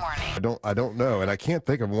Monsters in the Morning. I don't know, and I can't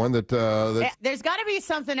think of one that. There's got to be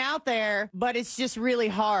something out there, but it's just really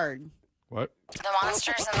hard. What? The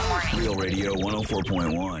Monsters in the Morning. Real Radio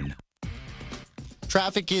 104.1.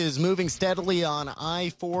 Traffic is moving steadily on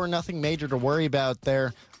I-4. Nothing major to worry about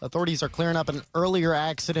there. Authorities are clearing up an earlier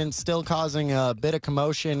accident, still causing a bit of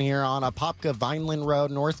commotion here on Apopka Vineland Road,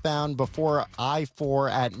 northbound before I-4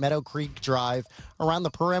 at Meadow Creek Drive. Around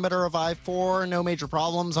the perimeter of I-4, no major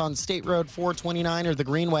problems on State Road 429 or the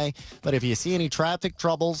Greenway. But if you see any traffic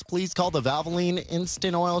troubles, please call the Valvoline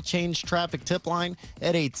Instant Oil Change Traffic Tip Line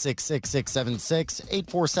at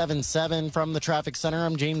 866-676-8477. From the Traffic Center,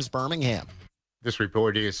 I'm James Birmingham. This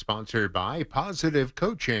report is sponsored by Positive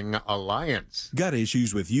Coaching Alliance. Got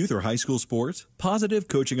issues with youth or high school sports? Positive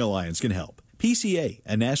Coaching Alliance can help. PCA,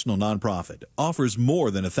 a national nonprofit, offers more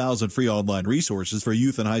than 1,000 free online resources for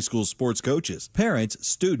youth and high school sports coaches, parents,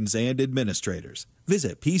 students, and administrators.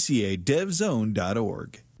 Visit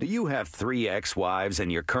PCADevZone.org. Do you have 3 ex-wives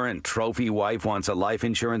and your current trophy wife wants a life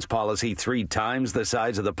insurance policy 3 times the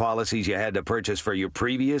size of the policies you had to purchase for your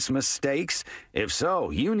previous mistakes? If so,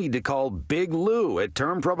 you need to call Big Lou at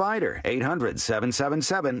Term Provider,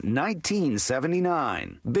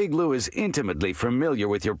 800-777-1979. Big Lou is intimately familiar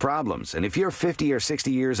with your problems, and if you're 50 or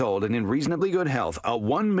 60 years old and in reasonably good health, a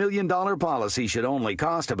 $1 million policy should only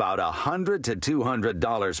cost about $100 to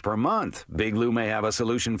 $200 per month. Big Lou may have a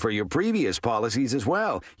solution for your previous policies as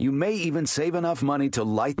well. You may even save enough money to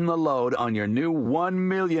lighten the load on your new $1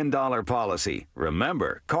 million policy.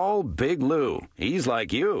 Remember, call Big Lou. He's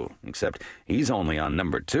like you, except he's only on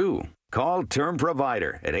number 2. Call Term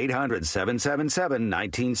Provider at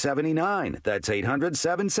 800-777-1979. That's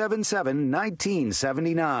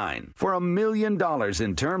 800-777-1979. For $1 million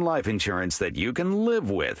in term life insurance that you can live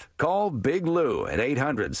with. Call Big Lou at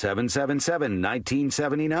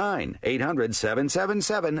 800-777-1979.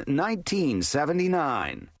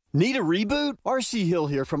 800-777-1979. Need a reboot? RC Hill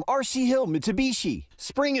here from RC Hill Mitsubishi.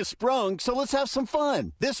 Spring has sprung, so let's have some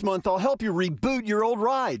fun. This month, I'll help you reboot your old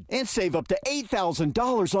ride and save up to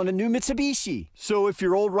 $8,000 on a new Mitsubishi. So if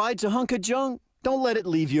your old ride's a hunk of junk, don't let it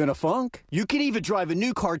leave you in a funk. You can even drive a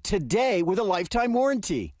new car today with a lifetime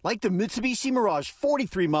warranty, like the Mitsubishi Mirage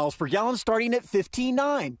 43 miles per gallon starting at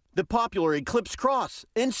 $15,900. The popular Eclipse Cross,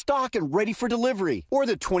 in stock and ready for delivery. Or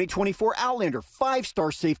the 2024 Outlander,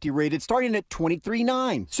 5-star safety rated, starting at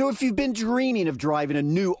 $23,900. So if you've been dreaming of driving a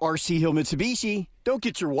new RC Hill Mitsubishi, don't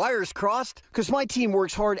get your wires crossed, because my team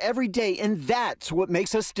works hard every day, and that's what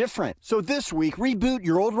makes us different. So this week, reboot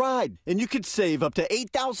your old ride, and you could save up to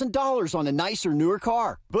 $8,000 on a nicer, newer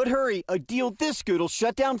car. But hurry, a deal this good will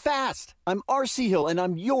shut down fast. I'm RC Hill, and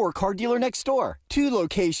I'm your car dealer next door. 2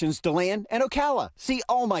 locations, DeLand and Ocala. See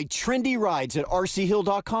all my trendy rides at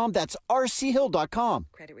rchill.com. That's rchill.com.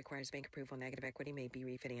 Credit requires bank approval. Negative equity may be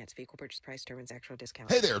refinanced. Vehicle purchase price determines actual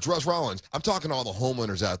discount. Hey there, it's Russ Rollins. I'm talking to all the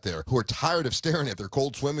homeowners out there who are tired of staring at their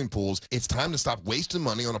cold swimming pools, it's time to stop wasting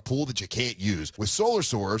money on a pool that you can't use. With Solar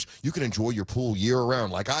Source, you can enjoy your pool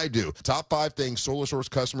year-round like I do. Top 5 things Solar Source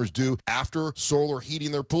customers do after solar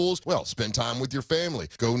heating their pools? Well, spend time with your family.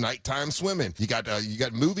 Go nighttime swimming. You got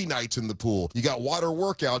movie nights in the pool. You got water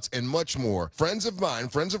workouts and much more. Friends of mine,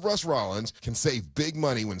 friends of Russ Rollins, can save big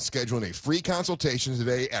money when scheduling a free consultation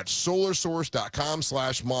today at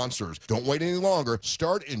solarsource.com/monsters. Don't wait any longer.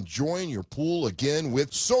 Start enjoying your pool again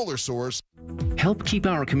with Solar Source. Help keep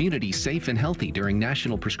our community safe and healthy during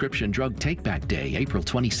National Prescription Drug Takeback Day, April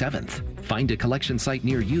 27th. Find a collection site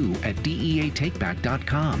near you at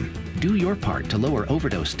DEATakeback.com. Do your part to lower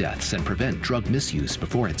overdose deaths and prevent drug misuse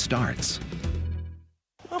before it starts.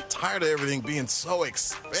 I'm tired of everything being so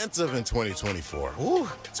expensive in 2024. Ooh,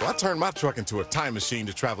 so I turned my truck into a time machine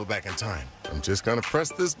to travel back in time. I'm just gonna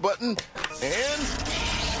press this button and...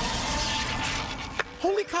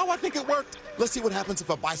 Holy cow, I think it worked. Let's see what happens if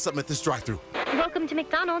I buy something at this drive-thru. Welcome to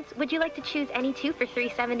McDonald's. Would you like to choose any two for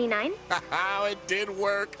 $3.79? It did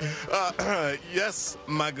work. Yes,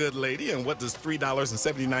 my good lady. And what does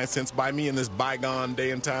 $3.79 buy me in this bygone day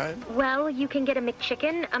and time? Well, you can get a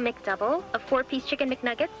McChicken, a McDouble, a 4-piece chicken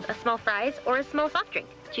McNuggets, a small fries, or a small soft drink.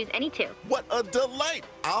 Choose any two. What a delight.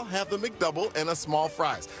 I'll have the McDouble and a small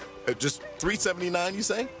fries. Just $3.79, you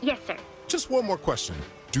say? Yes, sir. Just one more question.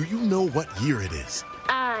 Do you know what year it is?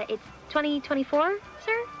 It's 2024,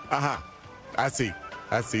 sir? Uh-huh. I see.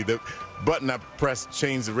 The button I pressed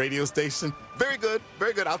changed the radio station. Very good.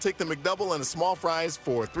 Very good. I'll take the McDouble and the small fries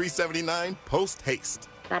for $3.79 post-haste.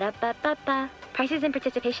 Ba-da-ba-ba-ba. Prices and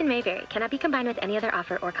participation may vary. Cannot be combined with any other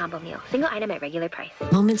offer or combo meal. Single item at regular price.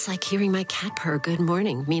 Moments like hearing my cat purr good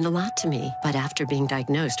morning mean a lot to me. But after being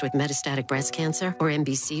diagnosed with metastatic breast cancer, or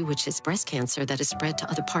MBC, which is breast cancer that is spread to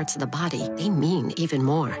other parts of the body, they mean even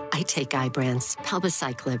more. I take Ibrance,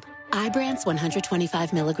 palbociclib. Ibrance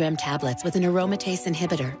 125 milligram tablets with an aromatase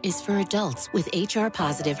inhibitor is for adults with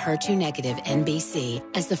HR-positive, HER2-negative NBC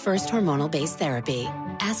as the first hormonal-based therapy.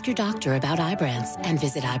 Ask your doctor about Ibrance and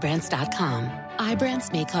visit Ibrance.com.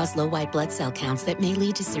 Ibrance may cause low white blood cell counts that may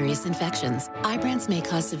lead to serious infections. Ibrance may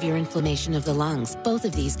cause severe inflammation of the lungs. Both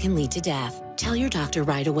of these can lead to death. Tell your doctor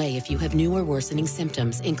right away if you have new or worsening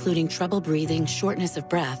symptoms, including trouble breathing, shortness of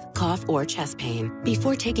breath, cough, or chest pain.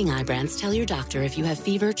 Before taking Ibrance, tell your doctor if you have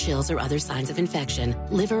fever, chills, or other signs of infection,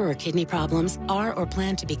 liver or kidney problems, are or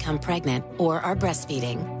plan to become pregnant, or are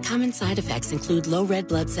breastfeeding. Common side effects include low red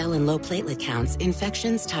blood cell and low platelet counts,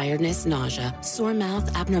 infections, tiredness, nausea, sore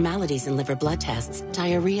mouth, abnormalities in liver blood tests,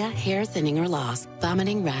 diarrhea, hair thinning or loss,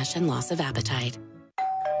 vomiting, rash, and loss of appetite.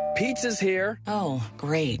 Pizza's here. Oh,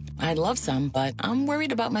 great. I'd love some, but I'm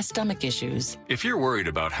worried about my stomach issues. If you're worried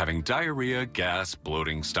about having diarrhea, gas,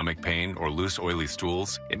 bloating, stomach pain, or loose, oily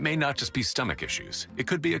stools, it may not just be stomach issues. It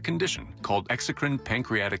could be a condition called exocrine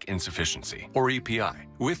pancreatic insufficiency, or EPI.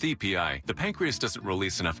 With EPI, the pancreas doesn't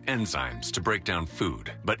release enough enzymes to break down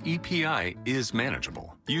food, but EPI is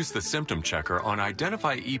manageable. Use the symptom checker on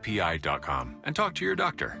identifyepi.com and talk to your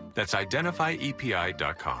doctor. That's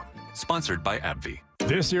identifyepi.com. Sponsored by AbbVie.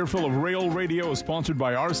 This earful of Real Radio is sponsored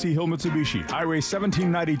by RC Hill Mitsubishi, Highway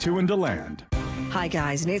 1792 in DeLand. Hi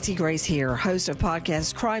guys, Nancy Grace here, host of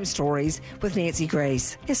podcast Crime Stories with Nancy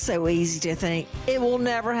Grace. It's so easy to think it will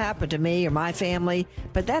never happen to me or my family,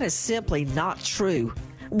 but that is simply not true.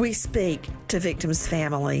 We speak to victims'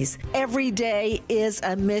 families. Every day is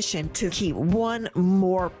a mission to keep one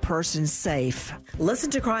more person safe. Listen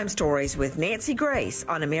to Crime Stories with Nancy Grace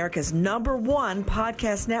on America's #1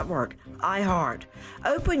 podcast network, iHeart.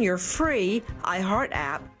 Open your free iHeart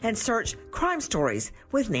app and search Crime Stories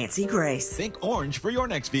with Nancy Grace. Think orange for your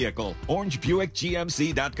next vehicle.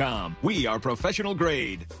 OrangeBuickGMC.com. We are professional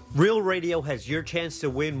grade. Real Radio has your chance to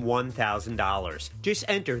win $1,000. Just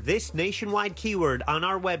enter this nationwide keyword on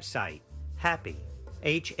our website, HAPPY,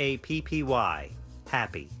 HAPPY,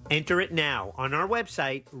 happy. Enter it now on our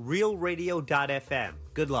website, realradio.fm.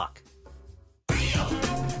 Good luck.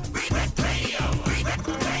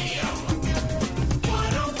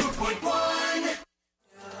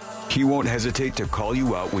 He won't hesitate to call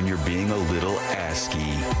you out when you're being a little ASCII.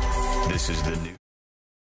 This is the new.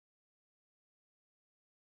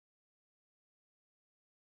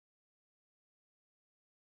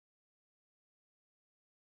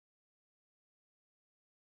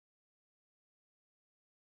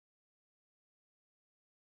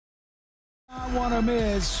 I want to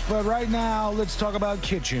miss, but right now, let's talk about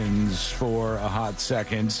kitchens for a hot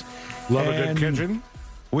second. Love a good kitchen.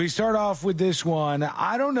 We start off with this one.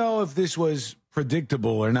 I don't know if this was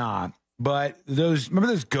predictable or not, but remember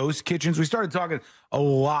those ghost kitchens? We started talking a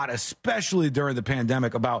lot, especially during the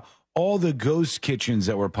pandemic, about all the ghost kitchens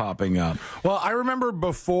that were popping up. Well, I remember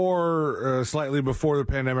slightly before the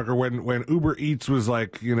pandemic, or when Uber Eats was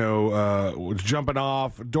was jumping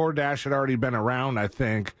off. DoorDash had already been around, I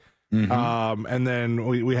think. Mm-hmm. And then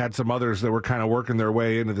we had some others that were kind of working their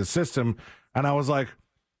way into the system. And I was like,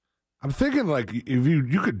 I'm thinking, like, if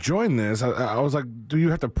you could join this, I was like, do you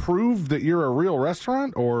have to prove that you're a real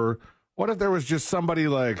restaurant? Or what if there was just somebody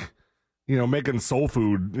like, making soul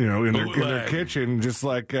food, in their kitchen, just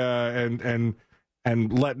like, and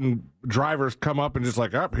letting drivers come up and just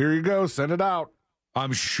like, here you go, send it out.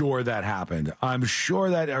 I'm sure that happened. I'm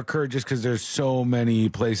sure that occurred just because there's so many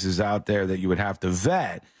places out there that you would have to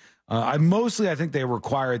vet. I think they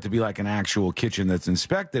require it to be like an actual kitchen that's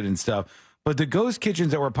inspected and stuff. But the ghost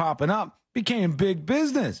kitchens that were popping up became big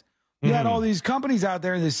business. You had all these companies out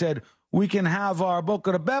there, and they said, we can have our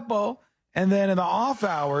Boca de Beppo, and then in the off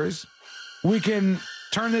hours, we can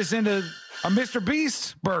turn this into a Mr.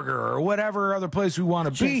 Beast burger or whatever other place we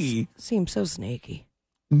want to be. Seems so snaky.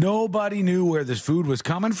 Nobody knew where this food was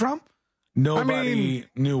coming from. Nobody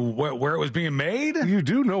knew where it was being made. You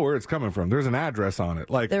do know where it's coming from. There's an address on it.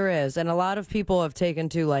 Like there is, and a lot of people have taken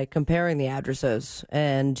to like comparing the addresses.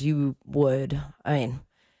 And depends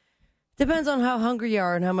on how hungry you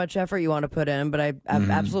are and how much effort you want to put in. But I've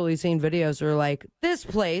absolutely seen videos where like this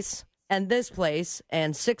place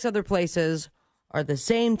and 6 other places are the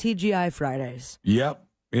same TGI Fridays. Yep.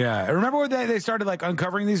 Yeah. I remember when they started like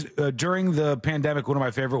uncovering these during the pandemic. One of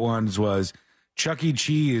my favorite ones was Chuck E.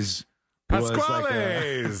 Cheese.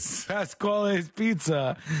 Pasquale's. Pasquale's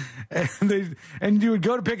Pizza. And you would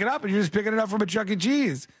go to pick it up, and you're just picking it up from a Chuck E.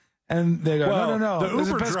 Cheese. And they go, no. The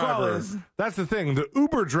Uber driver, that's the thing. The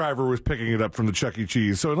Uber driver was picking it up from the Chuck E.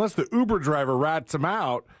 Cheese. So unless the Uber driver rats them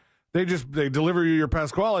out, they deliver you your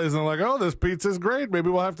Pasquale's, and they're like, oh, this pizza's great. Maybe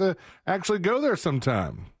we'll have to actually go there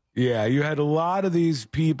sometime. Yeah, you had a lot of these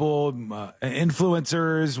people,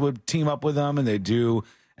 influencers would team up with them, and they do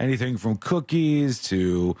anything from cookies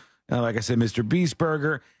to, like I said, Mr. Beast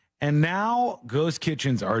Burger. And now ghost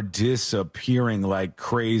kitchens are disappearing like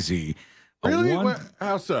crazy. Really?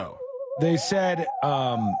 How so? They said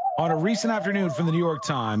on a recent afternoon from the New York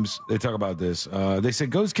Times, they talk about this. They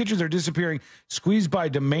said ghost kitchens are disappearing, squeezed by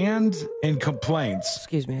demand and complaints.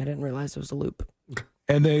 Excuse me, I didn't realize it was a loop.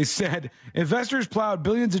 And they said investors plowed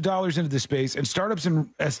billions of dollars into the space, and startups and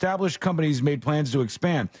established companies made plans to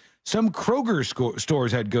expand. Some Kroger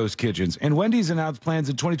stores had ghost kitchens, and Wendy's announced plans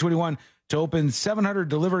in 2021 to open 700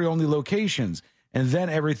 delivery-only locations. And then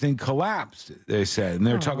everything collapsed, they said. And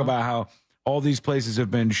they're talking about how all these places have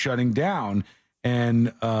been shutting down.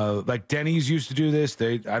 And like Denny's used to do this.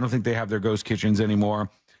 I don't think they have their ghost kitchens anymore.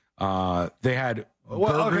 They had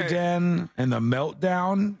Burger Den and the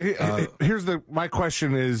Meltdown. Here's my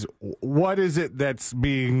question is, what is it that's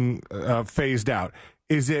being phased out?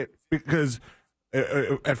 Is it because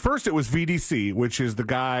at first it was VDC, which is the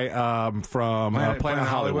guy from Planet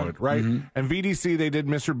Hollywood, right? Mm-hmm. And VDC, they did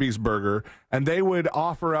Mr. Beast Burger, and they would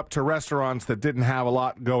offer up to restaurants that didn't have a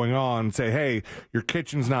lot going on, say, hey, your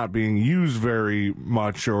kitchen's not being used very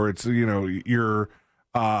much, or it's, your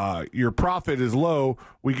profit is low.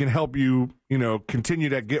 We can help you, continue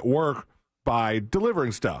to get work by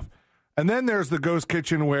delivering stuff. And then there's the ghost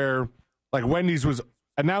kitchen where, like, Wendy's was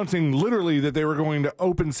announcing literally that they were going to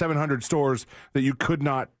open 700 stores that you could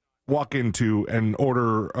not walk into and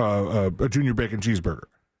order a junior bacon cheeseburger.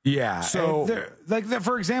 Yeah. So,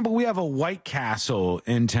 for example, we have a White Castle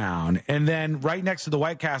in town, and then right next to the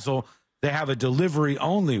White Castle, they have a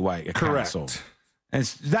delivery-only White Castle. And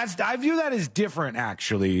I view that as different,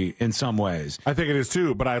 actually, in some ways. I think it is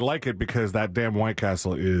too, but I like it because that damn White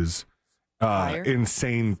Castle is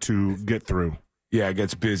insane to get through. Yeah, it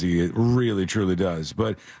gets busy. It really, truly does.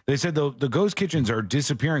 But they said the ghost kitchens are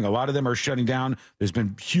disappearing. A lot of them are shutting down. There's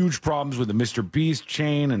been huge problems with the Mr. Beast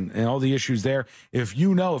chain and all the issues there. If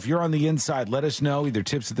you're on the inside, let us know. Either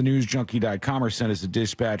tips@thenewsjunkie.com or send us a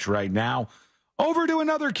dispatch right now. Over to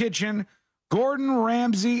another kitchen. Gordon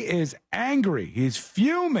Ramsay is angry. He's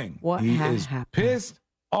fuming. He is pissed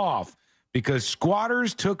off because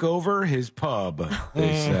squatters took over his pub,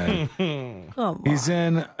 they said.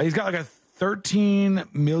 He's got like a 13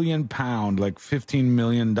 million pound, like $15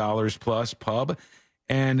 million plus pub.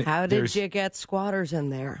 And how did you get squatters in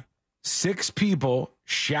there? 6 people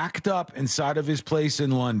shacked up inside of his place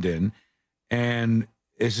in London. And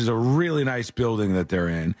this is a really nice building that they're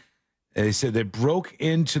in. They said they broke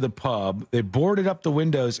into the pub, they boarded up the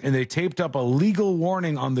windows, and they taped up a legal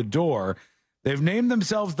warning on the door. They've named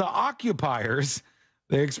themselves the Occupiers.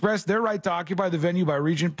 They expressed their right to occupy the venue by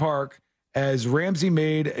Regent Park as Ramsay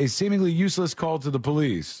made a seemingly useless call to the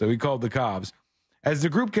police. So he called the cops. As the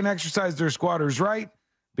group can exercise their squatters' right,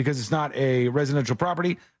 because it's not a residential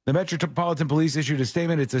property. The Metropolitan Police issued a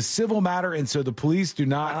statement. It's a civil matter, and so the police do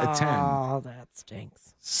not attend. Oh, that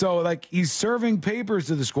stinks. So, like, he's serving papers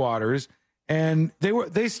to the squatters, and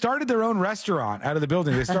they started their own restaurant out of the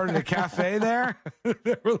building. They started a cafe there.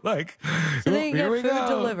 They were like, so they can here get we food go.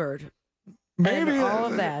 delivered. Maybe and all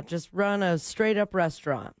of that. Just run a straight up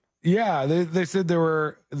restaurant. Yeah, they said there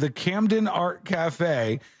were the Camden Art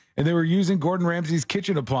Cafe, and they were using Gordon Ramsay's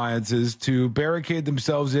kitchen appliances to barricade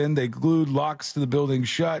themselves in. They glued locks to the building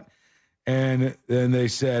shut, and then they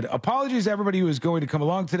said, apologies to everybody who is going to come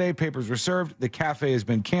along today. Papers were served. The cafe has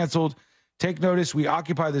been canceled. Take notice, we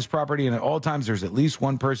occupy this property, and at all times there's at least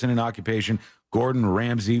one person in occupation. Gordon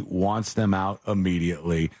Ramsay wants them out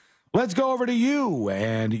immediately. Let's go over to you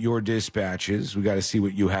and your dispatches. We got to see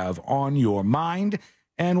what you have on your mind.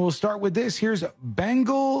 And we'll start with this. Here's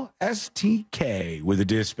Bengal STK with a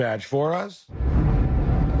dispatch for us.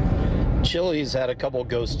 Chili's had a couple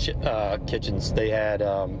ghost kitchens. They had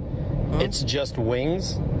It's Just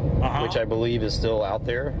Wings, which I believe is still out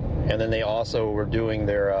there. And then they also were doing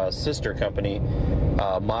their sister company,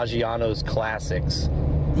 Maggiano's Classics,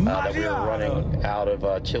 that we were running out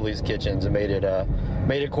of Chili's kitchens, and made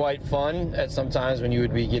it quite fun at some times when you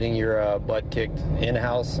would be getting your butt kicked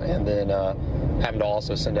in-house, and then having to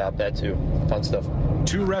also send out that too. Fun stuff.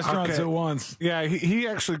 2 restaurants at once. Yeah, he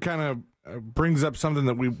actually kind of brings up something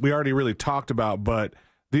that we already really talked about, but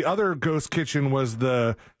the other ghost kitchen was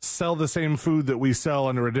the sell the same food that we sell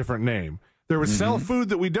under a different name. There was sell food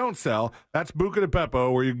that we don't sell. That's Buca de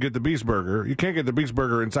Beppo, where you get the Beast Burger. You can't get the Beast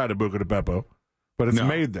Burger inside of Buca de Beppo, but it's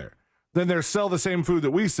made there. Then there's sell the same food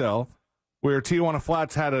that we sell, where Tijuana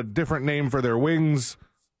Flats had a different name for their wings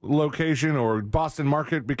location, or Boston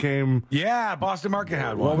Market became... Yeah, Boston Market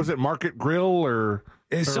had one. What was it, Market Grill or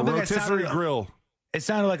Rotisserie Grill? It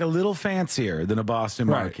sounded like a little fancier than a Boston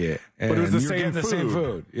Market. But it was the same food. The same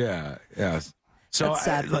food. Yeah, yes. So that's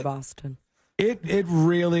sad for Boston. It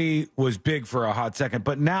really was big for a hot second.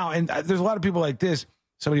 But now, and there's a lot of people like this,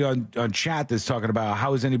 somebody on chat that's talking about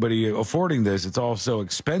how is anybody affording this? It's all so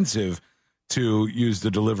expensive to use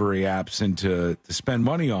the delivery apps and to spend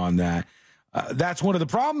money on that. That's one of the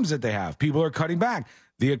problems that they have. People are cutting back.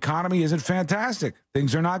 The economy isn't fantastic.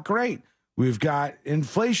 Things are not great. We've got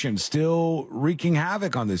inflation still wreaking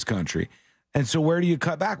havoc on this country. And so where do you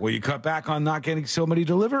cut back? Well, you cut back on not getting so many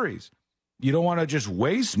deliveries. You don't want to just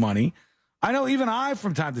waste money. I know even I,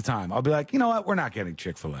 from time to time, I'll be like, you know what? We're not getting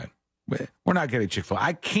Chick-fil-A. We're not getting Chick-fil-A.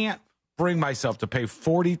 I can't bring myself to pay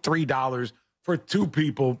 $43 for 2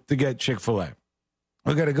 people to get Chick-fil-A.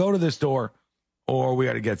 We got to go to the store, or we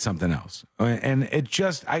got to get something else. And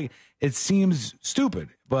it seems stupid,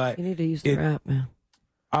 but you need to use their app, man.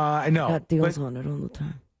 I know. Got deals on it all the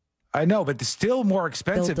time. I know, but it's still more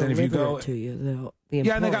expensive than if you go to you.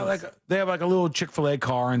 Yeah, and they have like a little Chick-fil-A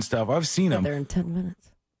car and stuff. I've seen them. They're in 10 minutes.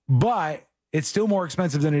 But it's still more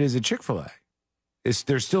expensive than it is at Chick-fil-A.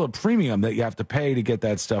 There's still a premium that you have to pay to get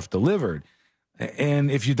that stuff delivered. And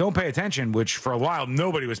if you don't pay attention, which for a while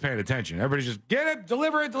nobody was paying attention, everybody's just get it,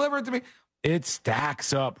 deliver it to me. It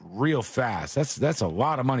stacks up real fast. That's a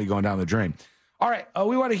lot of money going down the drain. All right,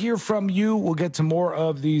 we want to hear from you. We'll get to more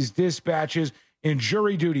of these dispatches. In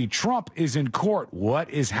jury duty, Trump is in court. What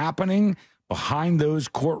is happening behind those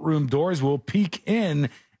courtroom doors? We'll peek in.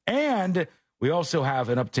 And we also have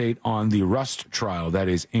an update on the Rust trial that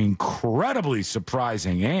is incredibly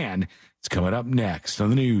surprising. And it's coming up next on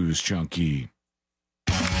the News Junkie.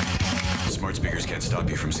 Smart speakers can't stop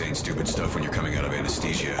you from saying stupid stuff when you're coming out of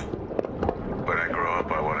anesthesia. When I grow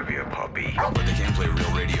up, I want to be a puppy. But they can play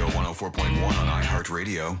Real Radio 104.1 on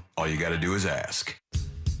iHeartRadio. All you got to do is ask.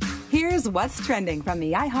 Here's what's trending from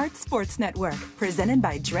the iHeart Sports Network, presented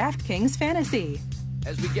by DraftKings Fantasy.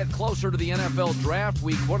 As we get closer to the NFL Draft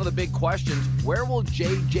Week, one of the big questions, where will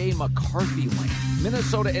J.J. McCarthy land?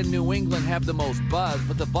 Minnesota and New England have the most buzz,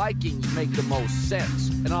 but the Vikings make the most sense.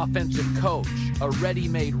 An offensive coach, a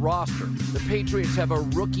ready-made roster. The Patriots have a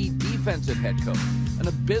rookie defensive head coach, an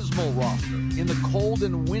abysmal roster in the cold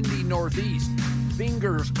and windy Northeast.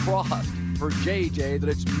 Fingers crossed for JJ that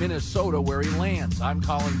it's Minnesota where he lands. I'm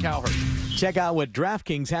Colin Cowherd. Check out what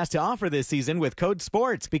DraftKings has to offer this season with code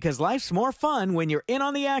SPORTS, because life's more fun when you're in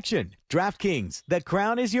on the action. DraftKings, the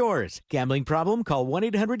crown is yours. Gambling problem? Call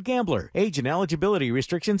 1-800-GAMBLER. Age and eligibility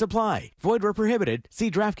restrictions apply. Void where prohibited. See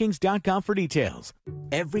DraftKings.com for details.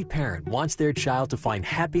 Every parent wants their child to find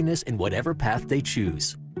happiness in whatever path they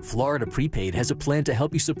choose. Florida Prepaid has a plan to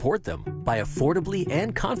help you support them by affordably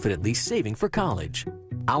and confidently saving for college.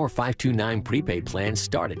 Our 529 prepaid plans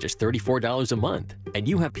start at just $34 a month, and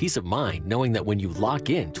you have peace of mind knowing that when you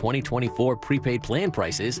lock in 2024 prepaid plan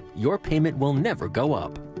prices, your payment will never go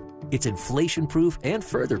up. It's inflation-proof and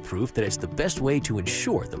further proof that it's the best way to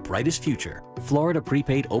ensure the brightest future. Florida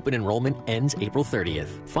Prepaid Open Enrollment ends April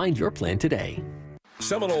 30th. Find your plan today.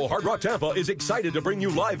 Seminole Hard Rock Tampa is excited to bring you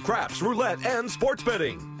live craps, roulette, and sports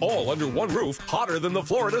betting. All under one roof, hotter than the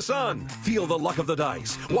Florida sun. Feel the luck of the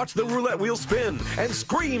dice, watch the roulette wheel spin, and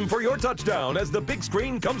scream for your touchdown as the big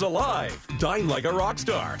screen comes alive. Dine like a rock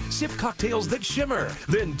star, sip cocktails that shimmer,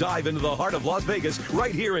 then dive into the heart of Las Vegas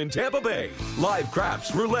right here in Tampa Bay. Live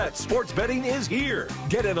craps, roulette, sports betting is here.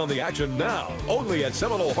 Get in on the action now. Only at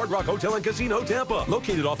Seminole Hard Rock Hotel and Casino Tampa,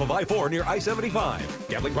 located off of I-4 near I-75.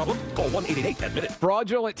 Gambling problem? Call 1-888-10-MINUTE.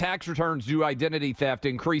 Fraudulent tax returns due to identity theft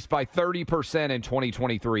increased by 30% in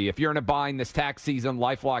 2023. If you're in a bind this tax season,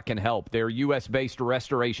 LifeLock can help. Their U.S.-based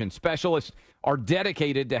restoration specialists are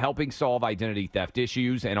dedicated to helping solve identity theft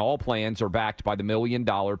issues, and all plans are backed by the $1 Million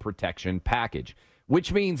Protection Package,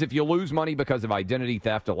 which means if you lose money because of identity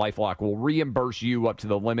theft, LifeLock will reimburse you up to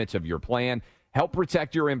the limits of your plan. Help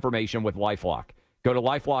protect your information with LifeLock. Go to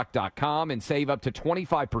LifeLock.com and save up to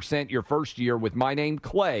 25% your first year with my name,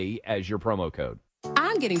 Clay, as your promo code.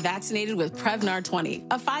 I'm getting vaccinated with Prevnar 20,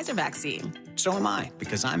 a Pfizer vaccine. So am I,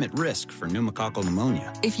 because I'm at risk for pneumococcal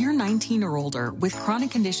pneumonia. If you're 19 or older with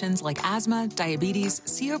chronic conditions like asthma, diabetes,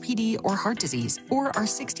 COPD, or heart disease, or are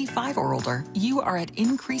 65 or older, you are at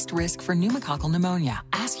increased risk for pneumococcal pneumonia.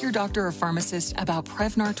 Ask your doctor or pharmacist about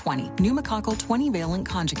Prevnar 20, pneumococcal 20-valent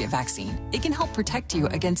conjugate vaccine. It can help protect you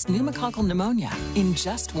against pneumococcal pneumonia in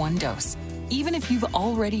just one dose. Even if you've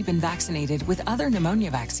already been vaccinated with other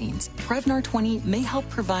pneumonia vaccines, Prevnar 20 may help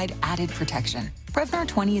provide added protection. Prevnar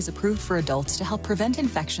 20 is approved for adults to help prevent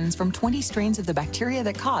infections from 20 strains of the bacteria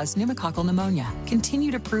that cause pneumococcal pneumonia.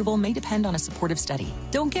 Continued approval may depend on a supportive study.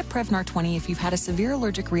 Don't get Prevnar 20 if you've had a severe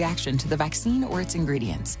allergic reaction to the vaccine or its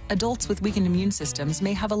ingredients. Adults with weakened immune systems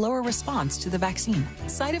may have a lower response to the vaccine.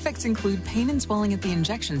 Side effects include pain and swelling at the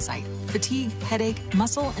injection site, fatigue, headache,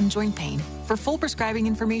 muscle, and joint pain. For full prescribing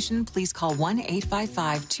information, please call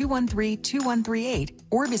 1-855-213-2138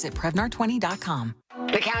 or visit Prevnar20.com.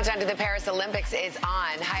 The countdown to the Paris Olympics is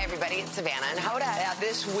on. Hi, everybody. It's Savannah and Hoda. Yeah,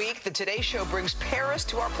 this week, the Today Show brings Paris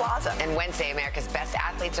to our plaza. And Wednesday, America's best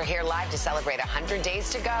athletes are here live to celebrate 100 days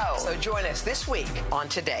to go. So join us this week on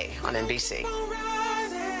Today on NBC.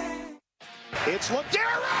 It's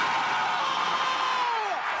Ladero!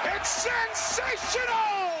 It's sensational!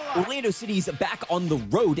 Orlando City's back on the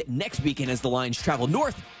road next weekend as the Lions travel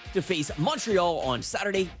north to face Montreal on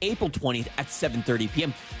Saturday, April 20th at 7:30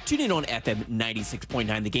 p.m. Tune in on FM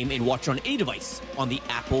 96.9 The Game and watch on any device on the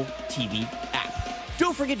Apple TV app.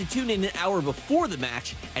 Don't forget to tune in an hour before the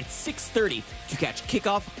match at 6:30 to catch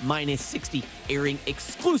Kickoff Minus 60, airing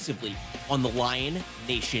exclusively on the Lion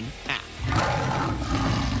Nation app.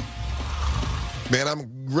 Man,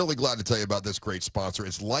 I'm really glad to tell you about this great sponsor.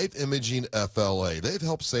 It's Life Imaging FLA. They've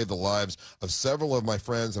helped save the lives of several of my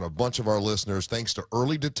friends and a bunch of our listeners thanks to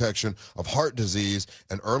early detection of heart disease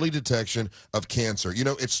and early detection of cancer. You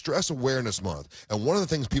know, it's Stress Awareness Month, and one of the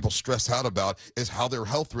things people stress out about is how their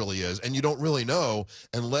health really is, and you don't really know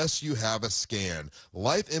unless you have a scan.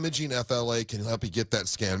 Life Imaging FLA can help you get that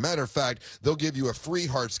scan. Matter of fact, they'll give you a free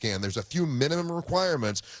heart scan. There's a few minimum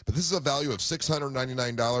requirements, but this is a value of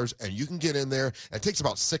 $699, and you can get in there. It takes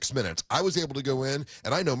about 6 minutes. I was able to go in,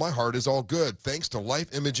 and I know my heart is all good thanks to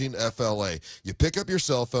Life Imaging FLA. You pick up your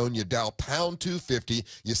cell phone, you dial pound 250,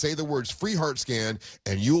 you say the words free heart scan,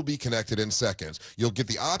 and you will be connected in seconds. You'll get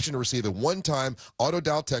the option to receive a one-time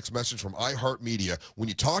auto-dial text message from iHeartMedia. When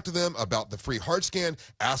you talk to them about the free heart scan,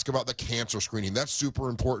 ask about the cancer screening. That's super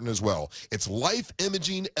important as well. It's Life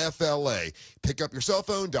Imaging FLA. Pick up your cell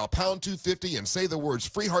phone, dial pound 250, and say the words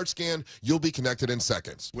free heart scan. You'll be connected in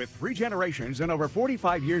seconds. With 3 generations and over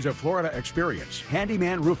 45 years of Florida experience,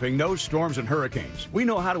 Handyman Roofing knows storms and hurricanes. We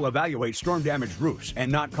know how to evaluate storm-damaged roofs and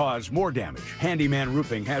not cause more damage. Handyman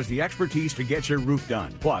Roofing has the expertise to get your roof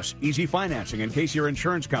done. Plus, easy financing in case your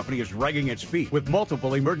insurance company is dragging its feet. With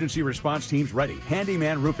multiple emergency response teams ready,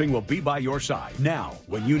 Handyman Roofing will be by your side now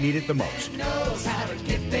when you need it the most. Knows how to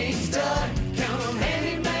get things done. Count on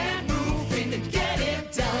Handyman Roofing to get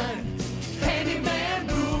it done. Handyman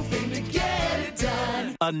Roofing to get it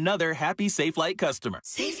done. Another happy Safelite customer.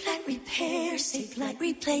 Safelite Repair, Safelite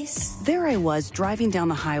Replace. There I was driving down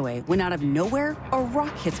the highway when out of nowhere, a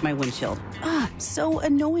rock hits my windshield. So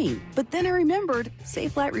annoying. But then I remembered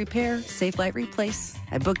Safelite Repair, Safelite Replace.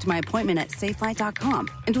 I booked my appointment at Safelite.com.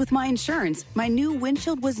 And with my insurance, my new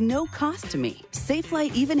windshield was no cost to me.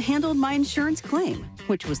 Safelite even handled my insurance claim,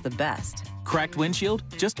 which was the best. Cracked windshield?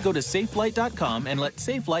 Just go to Safelite.com and let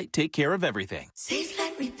Safelite take care of everything.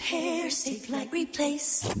 Safelite Repair, Safelite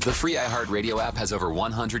Replace. The free iHeartRadio app has over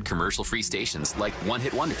 100 commercial-free stations like One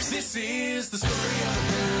Hit Wonders. This is the story of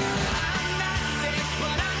a girl.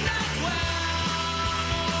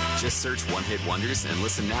 Just search One Hit Wonders and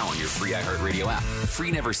listen now on your free iHeartRadio app.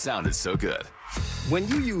 Free never sounded so good. When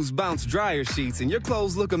you use Bounce dryer sheets and your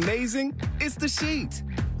clothes look amazing, it's the sheet.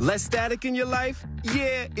 Less static in your life?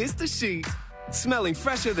 Yeah, it's the sheet. Smelling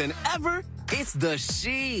fresher than ever? It's the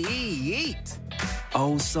sheet.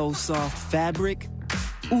 Oh, so soft fabric?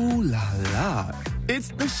 Ooh la la. It's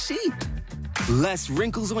the sheet. Less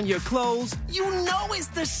wrinkles on your clothes? You know it's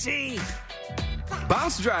the sheet.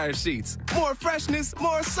 Bounce dryer sheets. More freshness,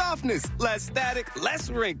 more softness. Less static, less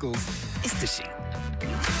wrinkles. It's the sheet.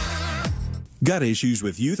 Got issues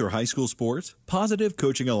with youth or high school sports? Positive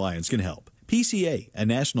Coaching Alliance can help. PCA, a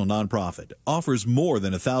national nonprofit, offers more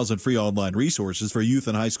than 1,000 free online resources for youth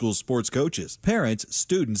and high school sports coaches, parents,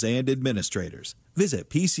 students, and administrators. Visit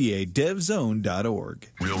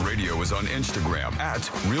PCADevZone.org. Real Radio is on Instagram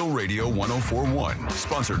at Real Radio 1041.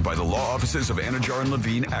 Sponsored by the law offices of Anajar and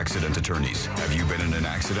Levine Accident Attorneys. Have you been in an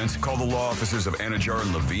accident? Call the law offices of Anajar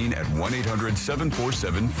and Levine at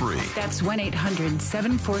 1-800-747-FREE. That's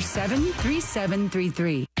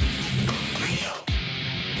 1-800-747-3733.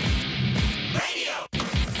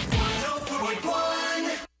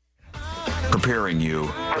 Preparing you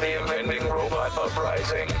For the impending robot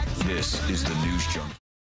uprising. This is the News Jump.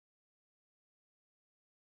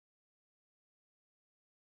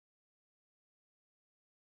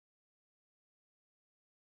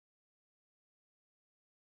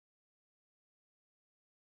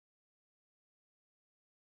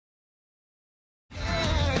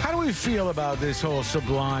 How do we feel about this whole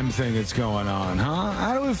Sublime thing that's going on, huh?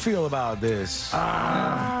 How do we feel about this?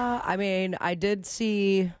 I mean, I did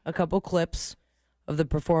see a couple clips of the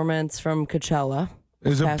performance from Coachella. It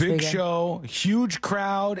was a past big weekend. show, huge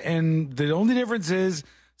crowd, and the only difference is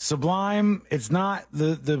Sublime, it's not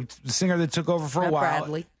the singer that took over for a Not while.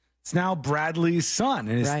 Bradley. It's now Bradley's son,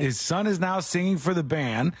 and Right. his son is now singing for the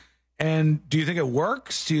band. And do you think it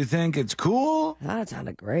works? Do you think it's cool? I thought it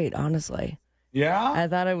sounded great, honestly. Yeah? I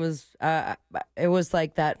thought it was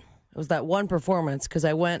like that. It was that one performance because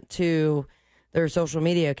I went to their social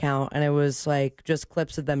media account and it was like just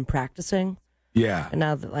clips of them practicing. Yeah. And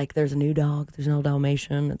now that like there's a new dog, there's no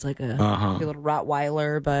Dalmatian. It's like a little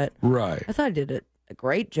Rottweiler, but Right. I thought I did a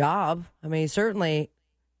great job. I mean, certainly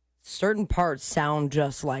certain parts sound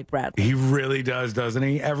just like Bradley. He really does, doesn't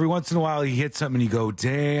he? Every once in a while he hits something and you go,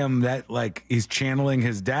 damn, that like he's channeling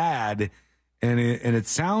his dad and it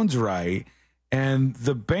sounds right. And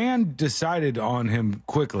the band decided on him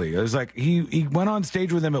quickly. It was like he went on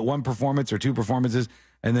stage with him at one performance or two performances,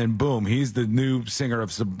 and then boom, he's the new singer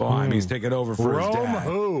of Sublime. He's taken over for his dad.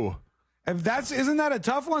 Who? And isn't that a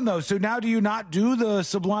tough one though? So now do you not do the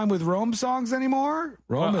Sublime with Rome songs anymore?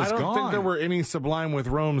 Rome is I don't gone. think there were any Sublime with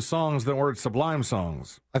Rome songs that weren't Sublime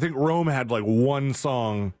songs. I think Rome had like one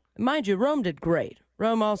song. Mind you, Rome did great.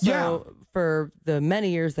 Rome also, for the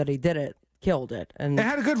many years that he did it, killed it. And it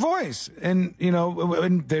had a good voice. And,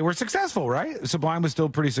 and they were successful, right? Sublime was still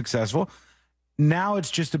pretty successful. Now it's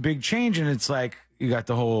just a big change, and it's like you got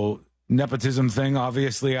the whole nepotism thing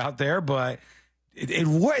obviously out there, but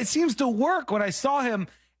it seems to work. When I saw him,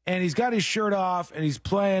 and he's got his shirt off, and he's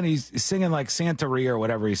singing like Santeria or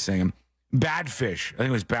whatever he's singing. Badfish. I think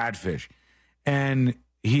it was Badfish. And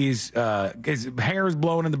his hair is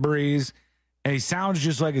blowing in the breeze, and he sounds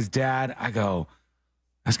just like his dad. I go,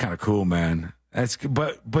 that's kind of cool, man.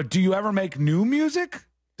 But do you ever make new music?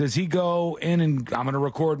 Does he go in and I'm going to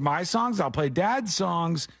record my songs? I'll play Dad's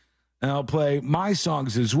songs, and I'll play my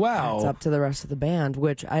songs as well. it's up to the rest of the band,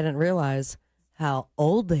 which I didn't realize how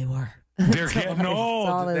old they were. They're until getting I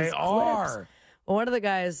saw old. those They clips. are. Well, one of the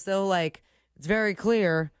guys, still like, it's very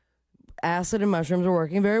clear, acid and mushrooms are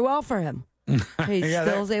working very well for him. He Yeah,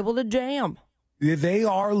 still is able to jam. They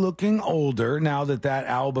are looking older now that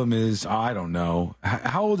album is, I don't know.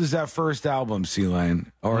 How old is that first album,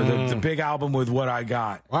 C-Lane? Or the big album with What I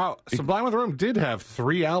Got? Wow, Sublime with Rome did have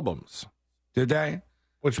 3 albums. Did they?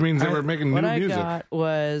 Which means they were making new music. What I Got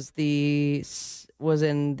was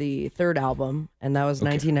in the third album, and that was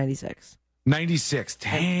 1996. 96.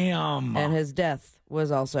 Damn. And his death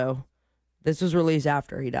was also, this was released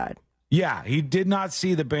after he died. Yeah, he did not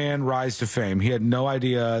see the band rise to fame. He had no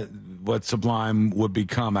idea what Sublime would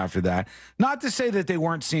become after that. Not to say that they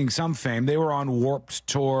weren't seeing some fame. They were on Warped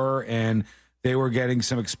Tour, and they were getting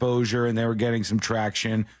some exposure, and they were getting some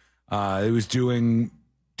traction. It was doing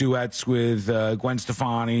duets with Gwen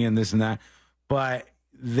Stefani and this and that. But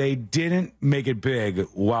they didn't make it big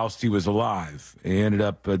whilst he was alive. He ended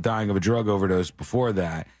up dying of a drug overdose before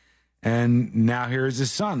that. And now here's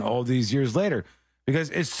his son all these years later. Because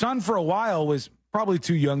his son for a while was probably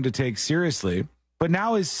too young to take seriously. But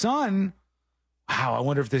now his son, wow, I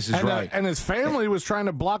wonder if this is right. And his family was trying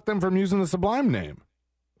to block them from using the Sublime name.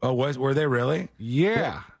 Oh, were they really?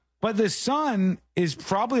 Yeah. But the son is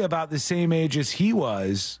probably about the same age as he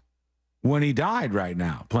was when he died right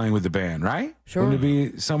now, playing with the band, right? Sure. Wouldn't it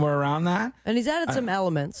be somewhere around that? And he's added some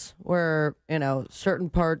elements where, certain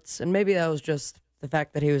parts, and maybe that was just the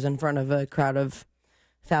fact that he was in front of a crowd of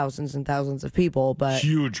thousands and thousands of people, but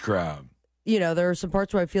huge crowd. There are some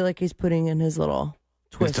parts where I feel like he's putting in his little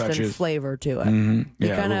twist and flavor to it. Mm-hmm. He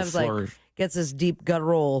Yeah, kind a of little flourish. gets this deep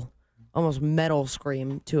guttural, almost metal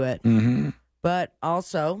scream to it. Mm-hmm. But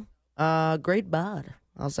also, great bod,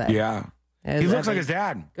 I'll say. Yeah. He looks like his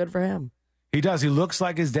dad. Good for him. He does. He looks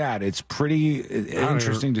like his dad. It's pretty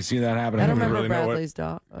interesting to see that happen. I don't remember Bradley's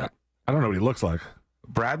dog. I don't know what he looks like.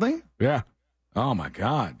 Bradley? Yeah. Oh, my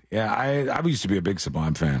God. Yeah, I used to be a big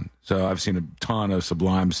Sublime fan, so I've seen a ton of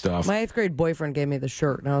Sublime stuff. My 8th grade boyfriend gave me the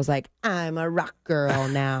shirt, and I was like, I'm a rock girl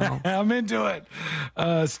now. I'm into it.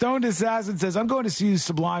 Stoned Assassin says, I'm going to see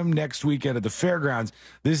Sublime next weekend at the fairgrounds.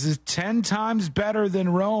 This is 10 times better than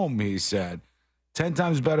Rome, he said. 10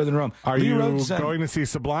 times better than Rome. Are you going to see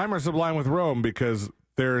Sublime or Sublime with Rome? Because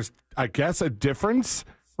there's, I guess, a difference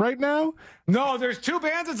right now. No, there's two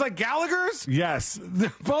bands. It's like Gallagher's? Yes.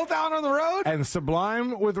 They're both out on the road? And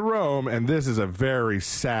Sublime with Rome, and this is a very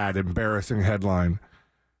sad, embarrassing headline.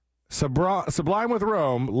 Sublime with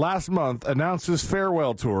Rome last month announced his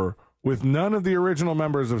farewell tour with none of the original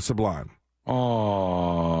members of Sublime.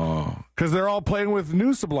 Oh. Because they're all playing with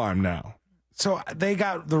new Sublime now. So they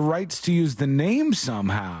got the rights to use the name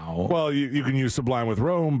somehow. Well, you can use Sublime with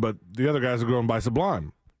Rome, but the other guys are going by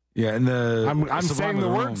Sublime. Yeah, and I'm saying the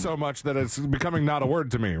word so much that it's becoming not a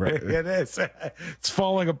word to me, right? It is. It's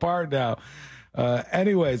falling apart now.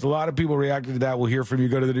 Anyways, a lot of people reacted to that. We'll hear from you.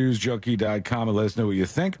 Go to thenewsjunkie.com and let us know what you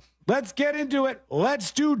think. Let's get into it.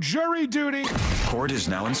 Let's do jury duty. Court is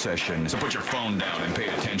now in session, so put your phone down and pay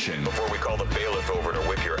attention before we call the bailiff over to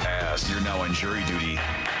whip your ass. You're now on jury duty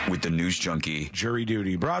with the News Junkie. Jury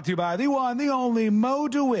duty brought to you by the one, the only Mo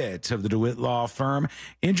DeWitt of the DeWitt Law Firm.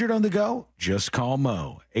 Injured on the go? Just call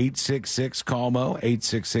Mo. 866-CALL-MO,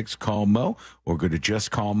 866-CALL-MO, or go to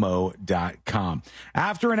justcallmo.com.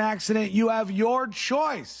 After an accident, you have your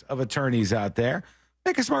choice of attorneys out there.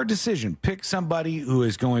 Make a smart decision. Pick somebody who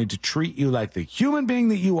is going to treat you like the human being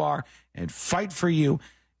that you are and fight for you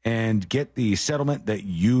and get the settlement that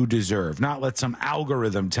you deserve. Not let some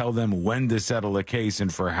algorithm tell them when to settle a case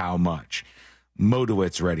and for how much. Mo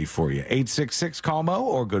DeWitt's ready for you. 866-CALL-MO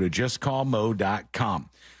or go to justcallmo.com.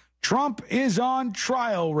 Trump is on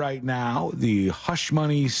trial right now. The hush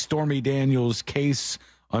money Stormy Daniels case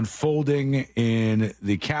unfolding in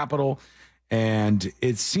the Capitol. And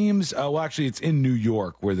it seems, actually, it's in New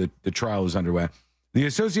York where the trial is underway. The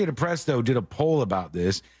Associated Press, though, did a poll about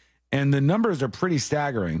this, and the numbers are pretty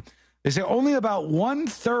staggering. They say only about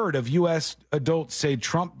 1/3 of U.S. adults say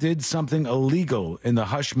Trump did something illegal in the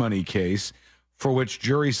hush money case, for which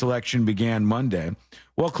jury selection began Monday,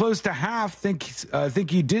 while close to half think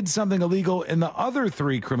he did something illegal in the other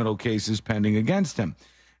 3 criminal cases pending against him.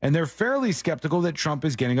 And they're fairly skeptical that Trump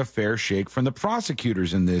is getting a fair shake from the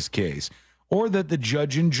prosecutors in this case, or that the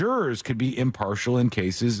judge and jurors could be impartial in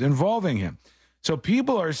cases involving him. So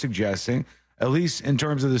people are suggesting, at least in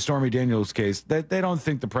terms of the Stormy Daniels case, that they don't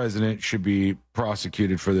think the president should be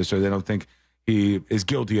prosecuted for this, or they don't think he is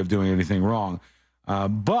guilty of doing anything wrong.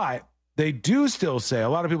 But they do still say, a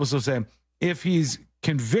lot of people still say, if he's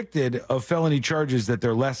convicted of felony charges, that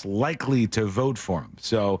they're less likely to vote for him.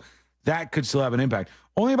 So that could still have an impact.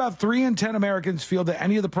 Only about 3 in 10 Americans feel that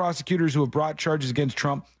any of the prosecutors who have brought charges against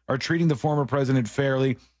Trump are treating the former president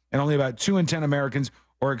fairly, and only about 2 in 10 Americans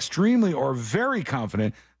are extremely or very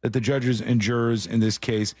confident that the judges and jurors in this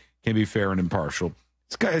case can be fair and impartial.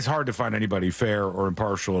 It's hard to find anybody fair or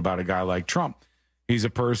impartial about a guy like Trump. He's a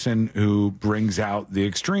person who brings out the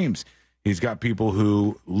extremes. He's got people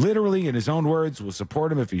who literally, in his own words, will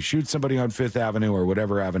support him if he shoots somebody on Fifth Avenue or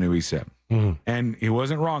whatever avenue he said. And he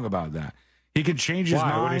wasn't wrong about that. He could change his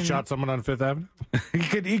mind. When he shot someone on Fifth Avenue?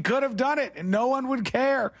 He could have done it, and no one would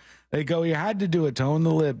care. They go, he had to do it to own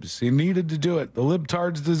the libs. He needed to do it. The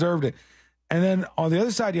libtards deserved it. And then on the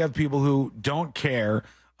other side, you have people who don't care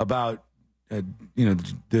about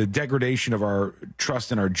the degradation of our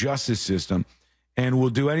trust in our justice system and will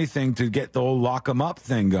do anything to get the whole lock 'em up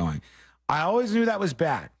thing going. I always knew that was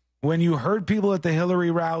bad. When you heard people at the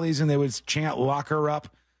Hillary rallies and they would chant lock her up,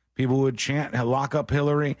 people would chant lock up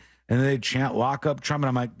Hillary, and they'd chant lock up Trump. And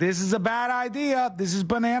I'm like, this is a bad idea. This is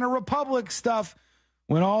Banana Republic stuff.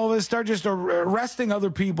 When all of us start just arresting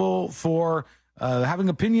other people for having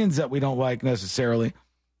opinions that we don't like necessarily.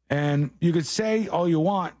 And you could say all you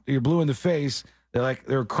want, you're blue in the face, that like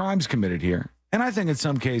there are crimes committed here. And I think in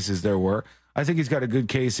some cases there were. I think he's got a good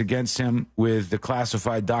case against him with the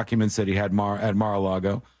classified documents that he had at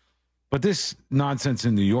Mar-a-Lago. But this nonsense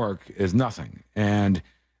in New York is nothing. And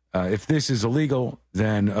if this is illegal,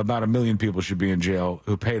 then about 1 million people should be in jail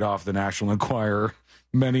who paid off the National Enquirer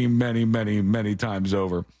many, many, many, many times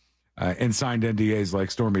over and signed NDAs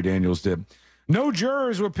like Stormy Daniels did. No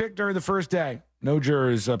jurors were picked during the first day. No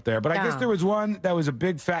jurors up there. But I guess there was one that was a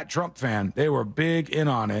big fat Trump fan. They were big in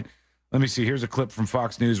on it. Let me see. Here's a clip from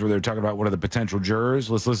Fox News where they're talking about one of the potential jurors.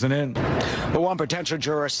 Let's listen in. The one potential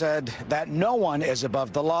juror said that no one is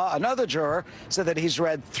above the law. Another juror said that he's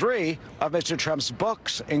read 3 of Mr. Trump's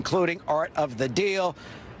books, including Art of the Deal.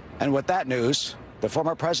 And with that news, the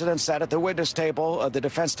former president sat at the witness table, the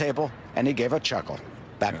defense table, and he gave a chuckle.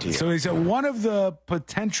 Back to you. So he said one of the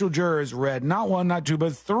potential jurors read not 1, not 2,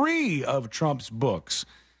 but 3 of Trump's books.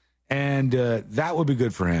 And that would be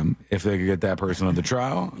good for him if they could get that person on the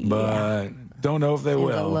trial. But don't know if they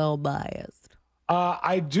will. A little biased.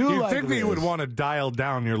 I do You'd like think that you would want to dial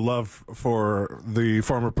down your love for the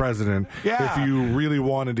former president if you really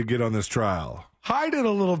wanted to get on this trial. Hide it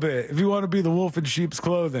a little bit if you want to be the wolf in sheep's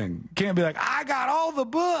clothing. Can't be like, I got all the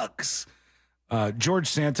books. George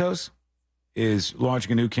Santos is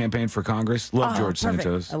launching a new campaign for Congress. Love George perfect.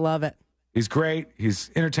 Santos. I love it. He's great. He's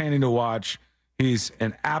entertaining to watch. He's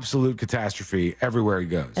an absolute catastrophe everywhere he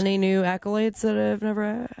goes. Any new accolades that have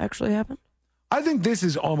never actually happened? I think this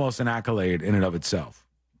is almost an accolade in and of itself.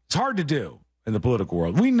 It's hard to do in the political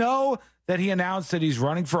world. We know that he announced that he's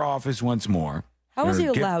running for office once more. How was he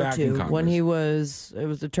allowed to when it was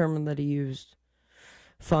determined that he used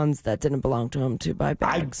funds that didn't belong to him to buy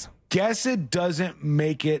bags? I guess it doesn't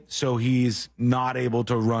make it so he's not able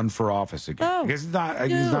to run for office again. Because he's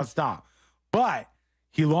not stopped. But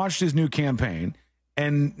he launched his new campaign,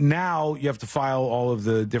 and now you have to file all of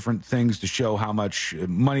the different things to show how much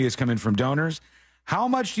money has come in from donors. How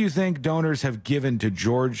much do you think donors have given to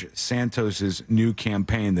George Santos's new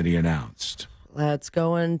campaign that he announced? Let's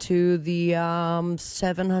go into the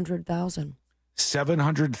 $700,000.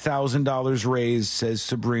 $700,000 raised, says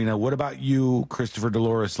Sabrina. What about you, Christopher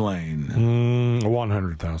Dolores Lane?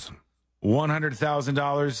 $100,000.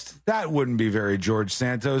 $100,000. That wouldn't be very George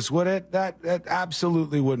Santos, would it? That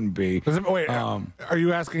absolutely wouldn't be. Wait, are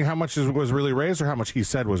you asking how much was really raised, or how much he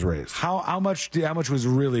said was raised? How much was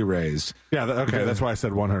really raised? Yeah, okay, that's why I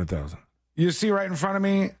said $100,000. You see right in front of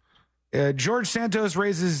me, George Santos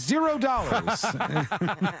raises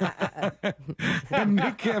 $0 in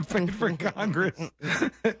new campaign for Congress.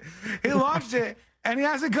 He launched it, and he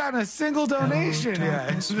hasn't gotten a single donation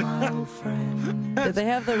yet. Did they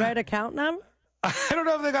have the right account number? I don't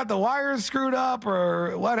know if they got the wires screwed up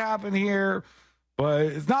or what happened here, but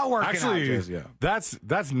it's not working. Actually,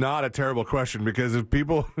 that's not a terrible question, because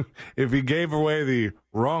if he gave away the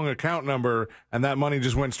wrong account number and that money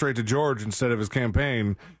just went straight to George instead of his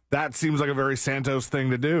campaign, that seems like a very Santos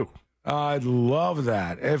thing to do. I'd love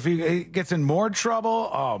that. If he gets in more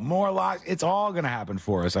trouble, more lies, it's all going to happen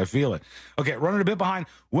for us. I feel it. Okay, running a bit behind.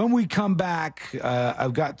 When we come back,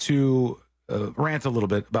 I've got to rant a little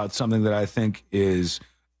bit about something that I think is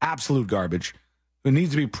absolute garbage. There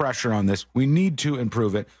needs to be pressure on this. We need to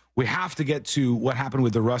improve it. We have to get to what happened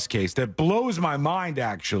with the Russ case. That blows my mind,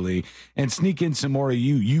 actually, and sneak in some more of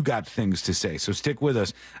you. You got things to say, so stick with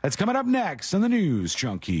us. That's coming up next on the News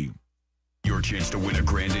Junkie. Your chance to win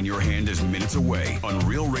 $1,000 in your hand is minutes away on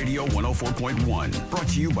Real Radio 104.1. Brought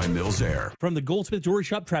to you by Mills Air. From the Goldsmith Jewelry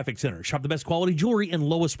Shop Traffic Center. Shop the best quality jewelry and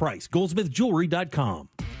lowest price. GoldsmithJewelry.com.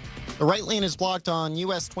 The right lane is blocked on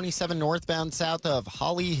US 27 northbound south of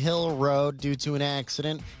Holly Hill Road due to an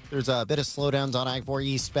accident. There's a bit of slowdowns on I-4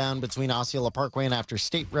 eastbound between Osceola Parkway and after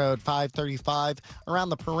State Road 535. Around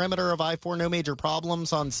the perimeter of I-4, no major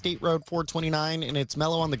problems on State Road 429, and it's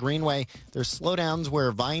mellow on the Greenway. There's slowdowns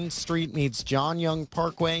where Vine Street meets John Young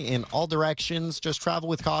Parkway in all directions. Just travel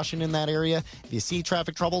with caution in that area. If you see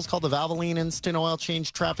traffic troubles, call the Valvoline Instant Oil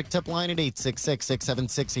Change Traffic Tip Line at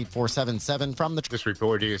 866-676-8477. This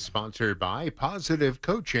report is sponsored by Positive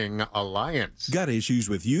Coaching Alliance. Got issues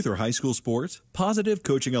with youth or high school sports? Positive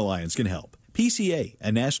Coaching Alliance can help. PCA,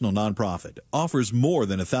 a national nonprofit, offers more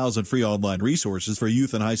than 1,000 free online resources for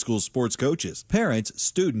youth and high school sports coaches, parents,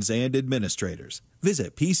 students, and administrators.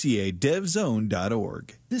 Visit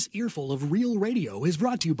PCADevZone.org. This earful of real radio is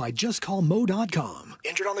brought to you by JustCallMo.com.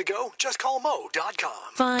 Injured on the go?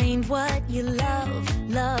 JustCallMo.com. Find what you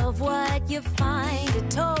love what you find. A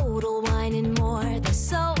Total Wine and More. There's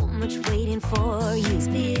so much waiting for you.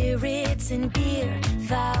 Spirits and beer,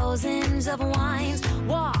 thousands of wines.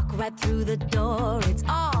 Walk right through the door. It's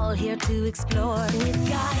all here to explore. With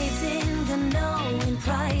guides in the know and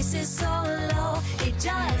prices so low, it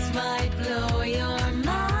just might blow your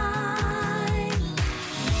mind.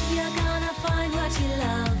 you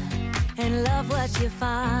love and love what you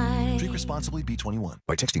find. Drink responsibly, B21.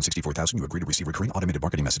 By texting 64000, you agree to receive recurring automated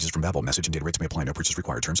marketing messages from Babbel. Message and data rates may apply. No purchase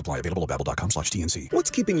required. Terms apply. Available at babbel.com/TNC.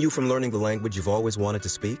 What's keeping you from learning the language you've always wanted to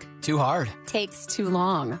speak? Too hard. Takes too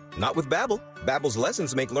long. Not with Babbel. Babbel's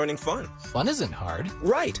lessons make learning fun. Fun isn't hard.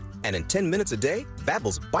 Right. And in 10 minutes a day,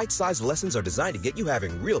 Babbel's bite-sized lessons are designed to get you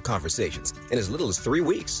having real conversations in as little as 3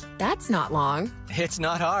 weeks. That's not long. It's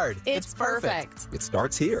not hard. It's perfect. It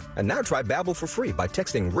starts here. And now try Babbel for free by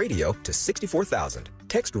texting radio to 64,000.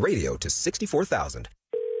 Text radio to 64,000.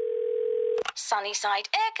 Sunnyside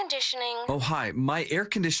Air Conditioning. Oh, hi. My air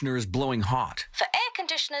conditioner is blowing hot. For air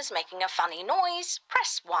conditioners making a funny noise,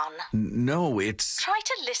 press 1. No, it's... Try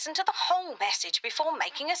to listen to the whole message before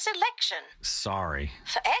making a selection. Sorry.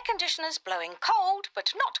 For air conditioners blowing cold,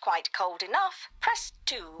 but not quite cold enough, press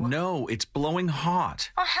 2. No, it's blowing hot.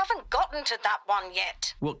 I haven't gotten to that one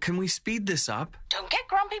yet. Well, can we speed this up? Don't get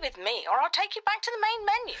grumpy with me, or I'll take you back to the main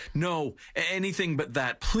menu. No, anything but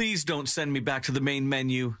that. Please don't send me back to the main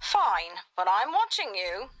menu. Fine, but I'm watching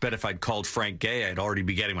you. Bet if I'd called Frank Gay, I'd already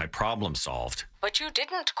be getting my problem solved. But you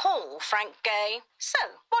didn't call Frank Gay. So,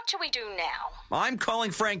 what do we do now? I'm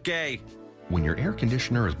calling Frank Gay. When your air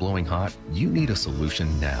conditioner is blowing hot, you need a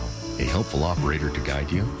solution now. A helpful operator to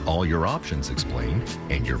guide you, all your options explained,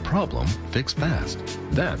 and your problem fixed fast.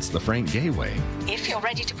 That's the Frank Gay way. If you're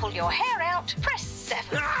ready to pull your hair out, press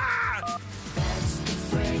 7. That's the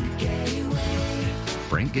Frank Gay way.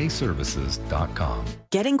 FrankGayServices.com.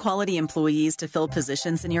 Getting quality employees to fill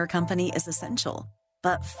positions in your company is essential,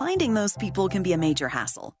 but finding those people can be a major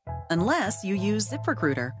hassle, unless you use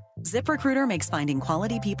ZipRecruiter. ZipRecruiter makes finding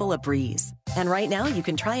quality people a breeze. And right now you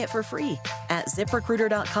can try it for free at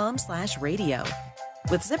ZipRecruiter.com/radio.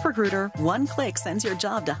 With ZipRecruiter, one click sends your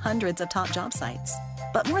job to hundreds of top job sites.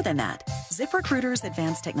 But more than that, ZipRecruiter's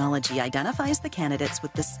advanced technology identifies the candidates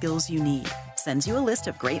with the skills you need, sends you a list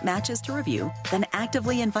of great matches to review, then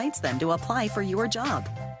actively invites them to apply for your job.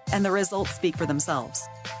 And the results speak for themselves.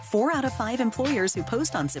 4 out of 5 employers who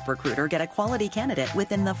post on ZipRecruiter get a quality candidate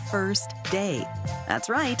within the first day. That's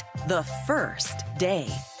right, the first day.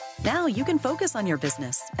 Now you can focus on your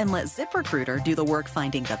business and let ZipRecruiter do the work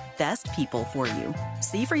finding the best people for you.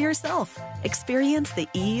 See for yourself. Experience the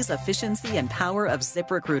ease, efficiency, and power of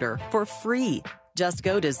ZipRecruiter for free. Just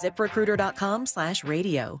go to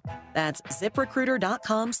ZipRecruiter.com/radio. That's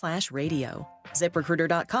ZipRecruiter.com/radio.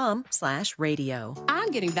 ZipRecruiter.com/radio.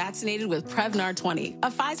 I'm getting vaccinated with Prevnar 20,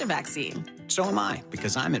 a Pfizer vaccine. So am I,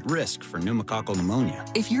 because I'm at risk for pneumococcal pneumonia.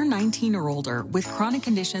 If you're 19 or older with chronic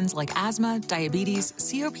conditions like asthma, diabetes,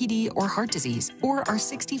 COPD, or heart disease, or are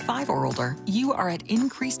 65 or older, you are at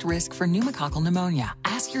increased risk for pneumococcal pneumonia.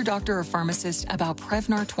 Ask your doctor or pharmacist about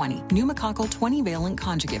Prevnar 20, pneumococcal 20-valent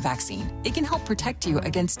conjugate vaccine. It can help protect you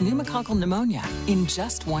against pneumococcal pneumonia in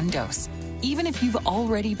just one dose. Even if you've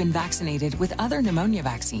already been vaccinated with other pneumonia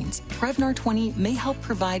vaccines, Prevnar 20 may help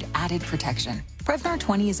provide added protection. Prevnar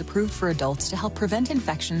 20 is approved for adults to help prevent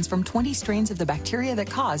infections from 20 strains of the bacteria that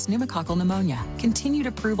cause pneumococcal pneumonia. Continued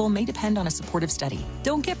approval may depend on a supportive study.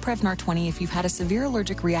 Don't get Prevnar 20 if you've had a severe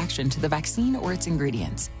allergic reaction to the vaccine or its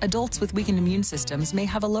ingredients. Adults with weakened immune systems may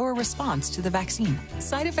have a lower response to the vaccine.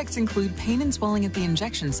 Side effects include pain and swelling at the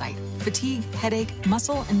injection site, fatigue, headache,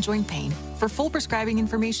 muscle, and joint pain. For full prescribing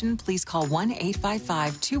information, please call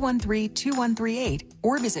 1-855-213-2138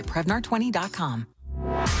 or visit Prevnar20.com.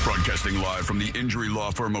 Broadcasting live from the injury law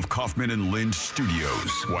firm of Kaufman and Lind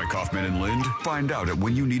Studios. Why Kaufman and Lind? Find out at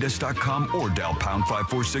whenyouneedus.com or dial pound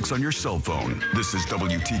 546 on your cell phone. This is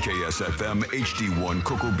WTKS FM HD1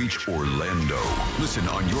 Cocoa Beach, Orlando. Listen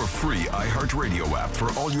on your free iHeartRadio app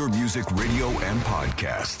for all your music, radio, and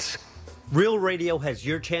podcasts. Real Radio has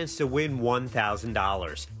your chance to win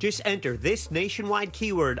 $1,000. Just enter this nationwide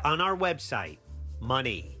keyword on our website,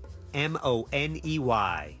 money.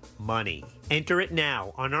 MONEY. Money. Enter it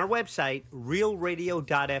now on our website,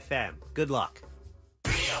 realradio.fm. Good luck.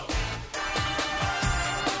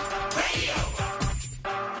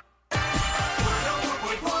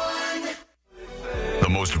 The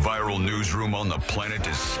most viral newsroom on the planet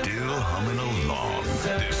is still humming along.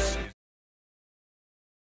 This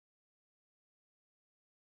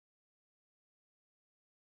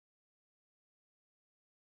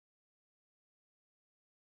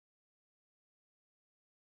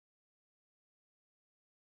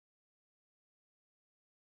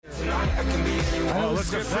Oh,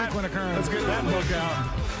 let's get that book out.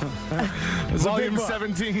 Volume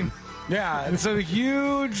 17. Yeah, it's a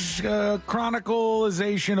huge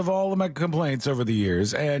chronicalization of all of my complaints over the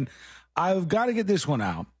years, and I've got to get this one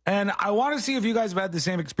out. And I want to see if you guys have had the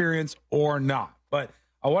same experience or not, but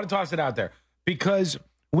I want to toss it out there because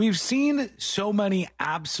we've seen so many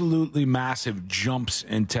absolutely massive jumps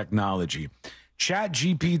in technology.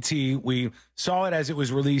 ChatGPT, we saw it as it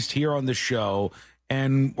was released here on the show,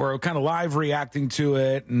 and we're kind of live reacting to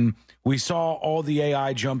it, and we saw all the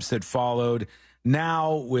AI jumps that followed.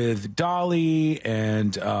 Now with Dolly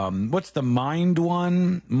and what's the Mind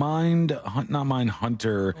one? Not Mind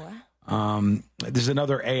Hunter. There's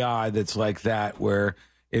another AI that's like that where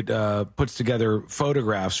it puts together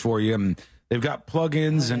photographs for you, and they've got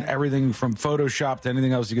plugins and everything from Photoshop to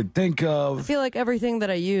anything else you could think of. I feel like everything that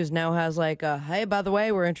I use now has like, hey, by the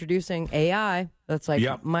way, we're introducing AI. That's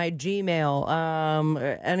like my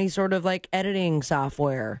Gmail, any sort of like editing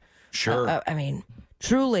software. Sure. I mean,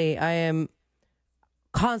 truly, I am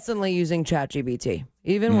constantly using ChatGPT.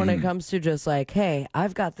 Even when it comes to just like, hey,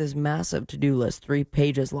 I've got this massive to-do list, 3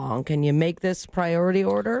 pages long. Can you make this priority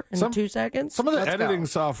order in 2 seconds? Some of the editing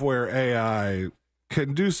software AI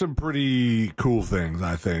can do some pretty cool things,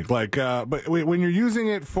 I think. Like, but when you're using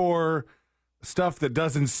it for stuff that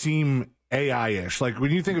doesn't seem AI-ish, like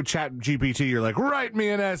when you think of ChatGPT, you're like, write me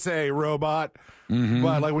an essay, robot.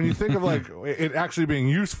 But like when you think of like it actually being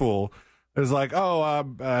useful, it's like, oh,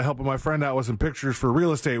 I'm helping my friend out with some pictures for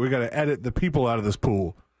real estate. We got to edit the people out of this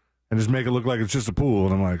pool and just make it look like it's just a pool.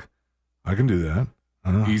 And I'm like, I can do that.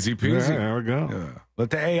 Easy peasy. Yeah, there we go. Yeah.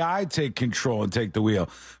 Let the AI take control and take the wheel,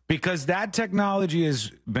 because that technology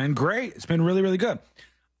has been great. It's been really, really good.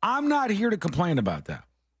 I'm not here to complain about that.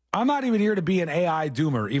 I'm not even here to be an AI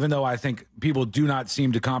doomer, even though I think people do not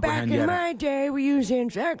seem to comprehend Back in yet. my day, we used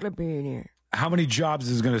encyclopedia. How many jobs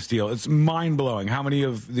is it going to steal? It's mind-blowing how many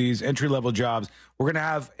of these entry-level jobs. We're going to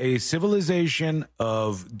have a civilization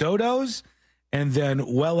of dodos and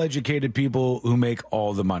then well-educated people who make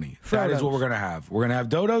all the money. That is what we're going to have. We're going to have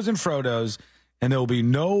dodos and Frodos, and there will be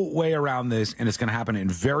no way around this, and it's going to happen in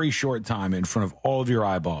very short time in front of all of your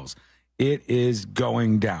eyeballs. It is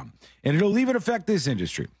going down. And it'll even affect this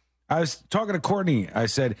industry. I was talking to Courtney. I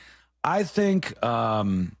said, I think...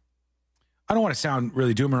 I don't want to sound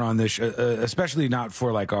really doomer on this, especially not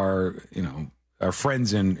for like our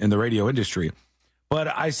friends in the radio industry. But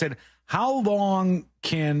I said, how long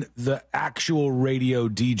can the actual radio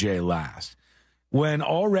DJ last when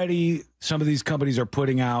already some of these companies are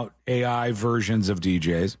putting out AI versions of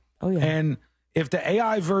DJs? Oh, yeah. And if the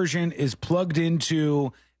AI version is plugged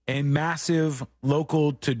into a massive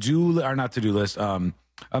local a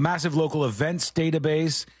massive local events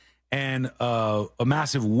database, and a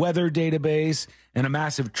massive weather database and a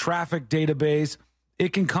massive traffic database,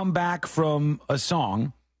 it can come back from a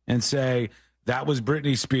song and say, that was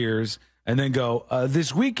Britney Spears, and then go,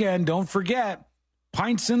 this weekend, don't forget,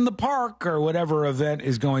 Pints in the Park or whatever event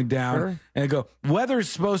is going down. Sure. And go, weather's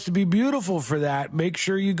supposed to be beautiful for that. Make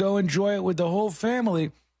sure you go enjoy it with the whole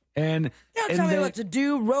family. And Tell me what to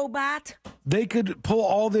do, robot. They could pull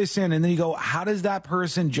all this in, and then you go, how does that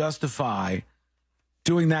person justify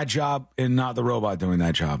doing that job and not the robot doing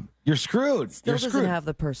that job? You're screwed. Still You're doesn't screwed. have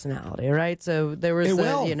the personality, right? So there was,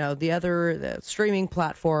 the other streaming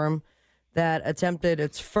platform that attempted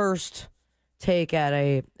its first take at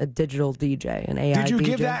a digital DJ, an AI DJ. Did you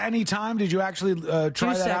give that any time? Did you actually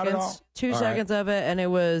try that out at all? 2 seconds of it, and it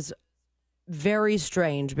was very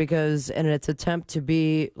strange because in its attempt to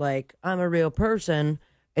be like, I'm a real person,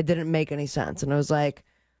 it didn't make any sense. And I was like,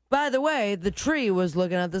 by the way, the tree was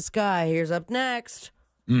looking at the sky. Here's up next.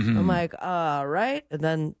 I'm like, all right. And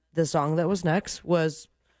then the song that was next was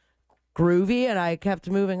groovy, and I kept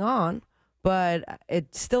moving on. But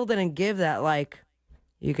it still didn't give that, like,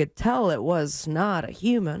 you could tell it was not a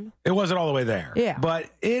human. It wasn't all the way there. Yeah. But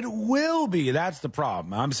it will be. That's the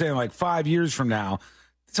problem. I'm saying like 5 years from now,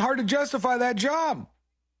 it's hard to justify that job.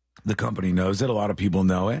 The company knows it. A lot of people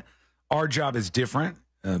know it. Our job is different.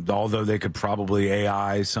 Although they could probably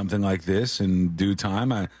AI something like this in due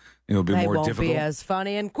time, it'll be more difficult. It won't be as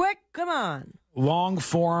funny and quick. Come on. Long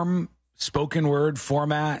form, spoken word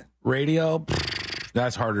format, radio,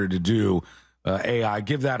 that's harder to do. AI,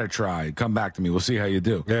 give that a try. Come back to me. We'll see how you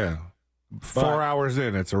do. Yeah. 4 hours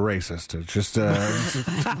in, it's a racist. It's just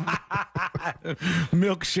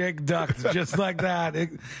milkshake ducks, just like that.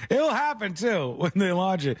 It'll happen too when they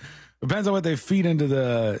launch it. Depends on what they feed into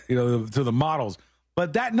to the models.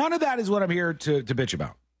 But none of that is what I'm here to bitch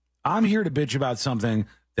about. I'm here to bitch about something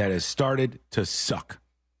that has started to suck.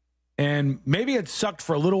 And maybe it sucked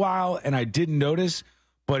for a little while and I didn't notice,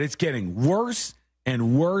 but it's getting worse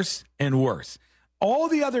and worse and worse. All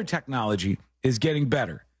the other technology is getting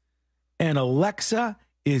better. And Alexa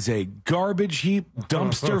is a garbage heap,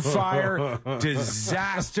 dumpster fire,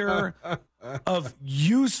 disaster of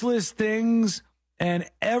useless things. And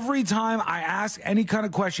every time I ask any kind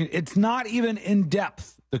of question, it's not even in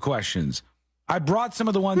depth, the questions. I brought some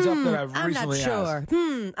of the ones up that I've recently I'm not asked.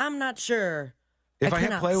 sure. I'm not sure. If I hit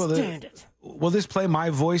cannot play, stand it. will this play my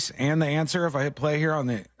voice and the answer if I hit play here on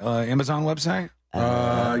the Amazon website?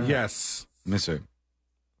 Yes. Let me see.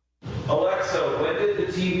 Alexa, when did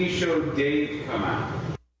the TV show Dave come out?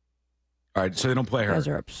 All right, so they don't play her. You guys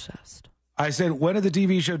are obsessed. I said, when did the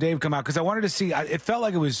TV show Dave come out? Because I wanted to see. It felt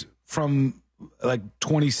like it was from like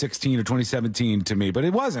 2016 or 2017 to me, but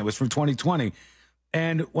it wasn't. It was from 2020.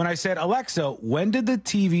 And when I said, Alexa, when did the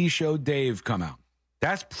TV show Dave come out?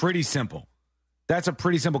 That's pretty simple. That's a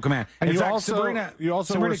pretty simple command. And in you fact, also,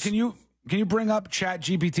 Sabrina, can you bring up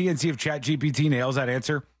ChatGPT and see if ChatGPT nails that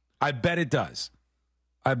answer? I bet it does.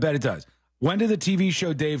 When did the TV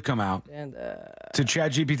show Dave come out? And to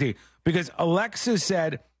ChatGPT, because Alexa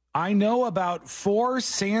said, I know about 4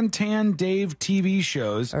 Santan Dave TV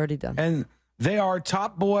shows. Already done. And they are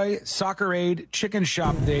Top Boy, Soccer Aid, Chicken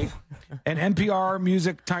Shop Date, and NPR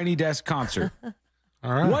Music Tiny Desk Concert.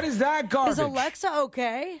 All right. What is that garbage? Is Alexa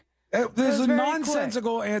okay? There's a very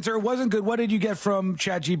nonsensical answer. It wasn't good. What did you get from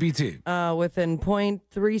ChatGPT? Within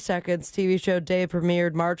 0.3 seconds, TV show Dave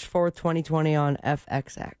premiered March 4th, 2020 on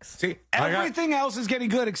FXX. See, everything else is getting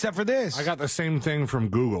good except for this. I got the same thing from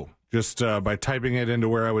Google, just by typing it into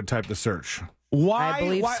where I would type the search. Why? I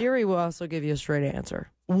believe Siri will also give you a straight answer.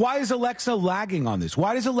 Why is Alexa lagging on this?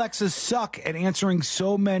 Why does Alexa suck at answering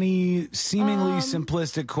so many seemingly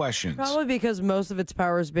simplistic questions? Probably because most of its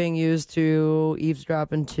power is being used to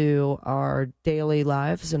eavesdrop into our daily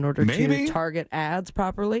lives in order to target ads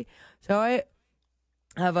properly. So I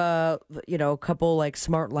have a couple like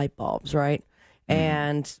smart light bulbs, right?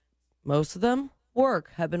 And most of them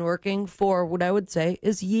have been working for what I would say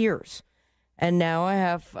is years. And now I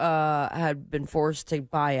had been forced to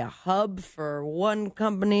buy a hub for one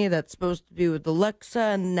company that's supposed to be with Alexa,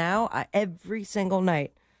 and now every single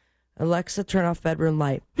night, Alexa, turn off bedroom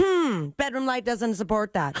light. Bedroom light doesn't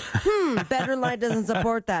support that. Bedroom light doesn't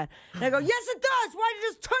support that. And I go, yes, it does. Why did you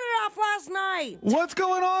just turn it off last night? What's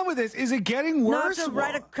going on with this? Is it getting worse? Not to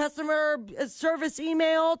write a customer service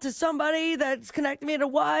email to somebody that's connecting me to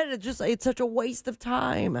what? It's such a waste of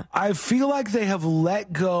time. I feel like they have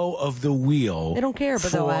let go of the wheel. They don't care,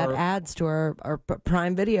 but they'll add ads to our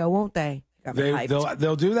Prime Video, won't they?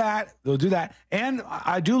 They'll do that. They'll do that. And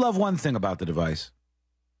I do love one thing about the device.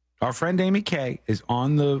 Our friend Amy Kay is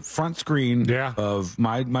on the front screen of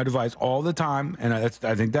my device all the time, and I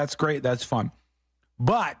think that's great. That's fun.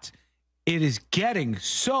 But it is getting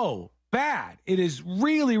so bad. It is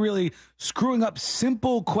really, really screwing up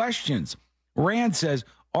simple questions. Rand says,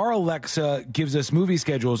 our Alexa gives us movie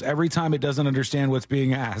schedules every time it doesn't understand what's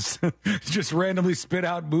being asked. Just randomly spit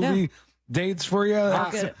out movie dates for you.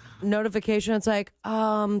 I'll get a notification. It's like,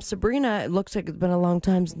 Sabrina, it looks like it's been a long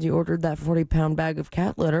time since you ordered that 40-pound bag of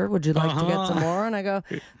cat litter. Would you like to get some more? And I go,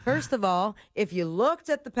 first of all, if you looked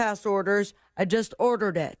at the past orders, I just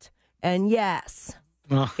ordered it. And yes,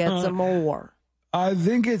 get some more. I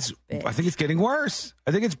think it's getting worse.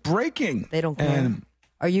 I think it's breaking. They don't care.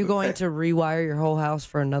 Are you going to rewire your whole house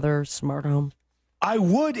for another smart home? I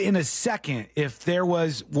would in a second if there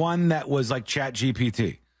was one that was like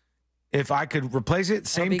ChatGPT. If I could replace it,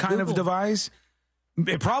 same kind of device,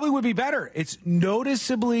 it probably would be better. It's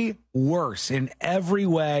noticeably worse in every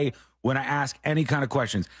way when I ask any kind of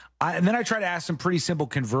questions. And then I try to ask some pretty simple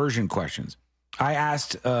conversion questions. I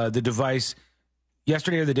asked the device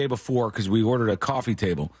yesterday or the day before because we ordered a coffee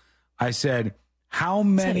table. I said, how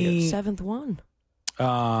many... Seventh one.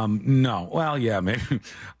 No. Well, yeah, maybe.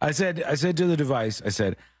 I said to the device, I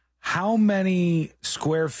said, how many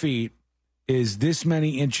square feet is this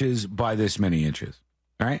many inches by this many inches,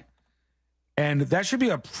 right? And that should be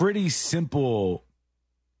a pretty simple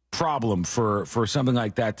problem for something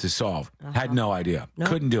like that to solve. Had no idea. Nope.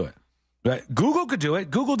 Couldn't do it. But Google could do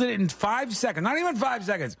it. Google did it in 5 seconds. Not even 5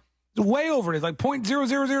 seconds. It's way over it. It's like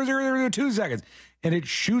 0.0000002 seconds. And it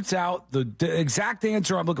shoots out the exact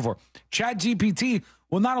answer I'm looking for. ChatGPT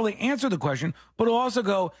will not only answer the question, but it'll also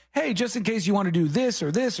go, hey, just in case you want to do this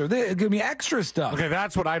or this or this, it'll give me extra stuff. Okay,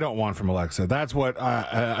 that's what I don't want from Alexa. That's what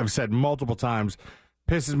I've said multiple times.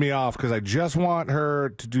 Pisses me off because I just want her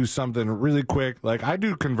to do something really quick. Like I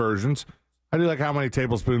do conversions. I do like how many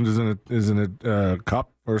tablespoons is in a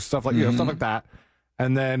cup or stuff like stuff like that.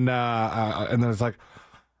 And then it's like,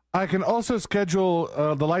 I can also schedule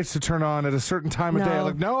the lights to turn on at a certain time of day.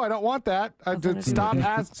 Like, no, I don't want that.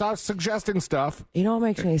 Stop suggesting stuff. You know what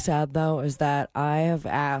makes me sad, though, is that I have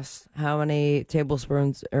asked how many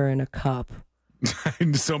tablespoons are in a cup,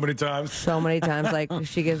 So many times. So many times. Like,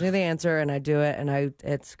 she gives me the answer, and I do it, and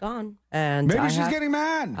it's gone. And Maybe she's getting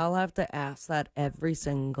mad. I'll have to ask that every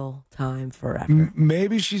single time forever.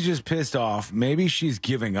 Maybe she's just pissed off. Maybe she's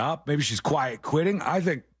giving up. Maybe she's quiet quitting. I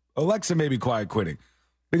think Alexa may be quiet quitting.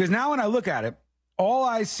 Because now when I look at it, all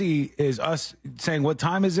I see is us saying, what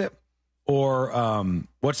time is it? Or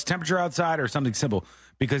what's the temperature outside? Or something simple.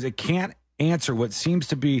 Because it can't answer what seems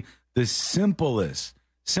to be the simplest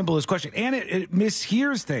question. And it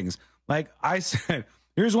mishears things. Like I said,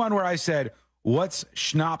 here's one where I said, what's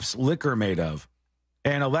schnapps liquor made of?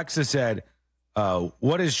 And Alexa said,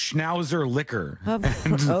 what is schnauzer liquor? Oh. I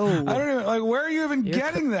don't even, like, where are you even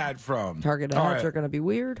getting that from? Target ads are going to be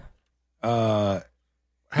weird.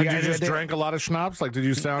 Had you just drank a lot of schnapps? Like, did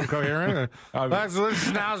you sound coherent? That's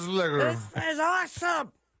schnapps liquor. This is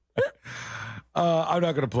awesome. I'm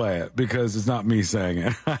not going to play it because it's not me saying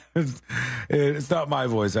it. It's not my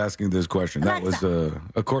voice asking this question. That was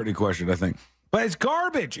a Courtney question, I think. But it's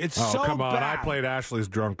garbage. It's so come on. bad. I played Ashley's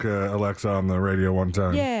drunk Alexa on the radio one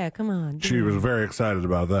time. Yeah, come on. She was very excited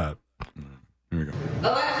about that. Here we go.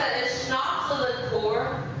 Alexa, is schnapps a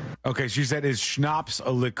liqueur? Okay, she said, is schnapps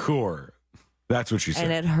a liqueur? That's what she said.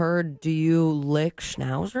 And it heard, do you lick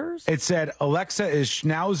schnauzers? It said, Alexa, is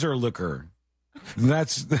schnauzer liquor?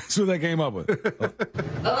 That's what they came up with.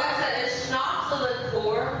 Alexa, is schnapps a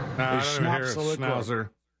liqueur? Is schnapps a liqueur? Schnauzer.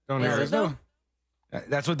 Don't hear it.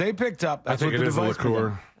 That's what they picked up. That's I think what it the is a device liqueur.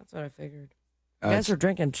 picked up. That's what I figured. You guys are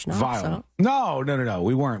drinking schnapps, Vile. huh? No.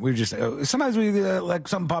 We weren't. We just sometimes we like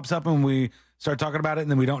something pops up and we start talking about it and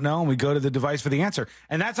then we don't know and we go to the device for the answer.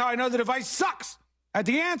 And that's how I know the device sucks at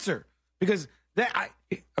the answer because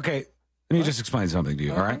okay. Let me just explain something to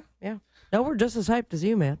you. Okay. All right. Yeah. No, we're just as hyped as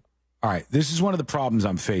you, man. All right. This is one of the problems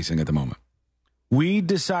I'm facing at the moment. We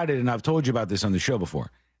decided, and I've told you about this on the show before,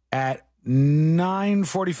 at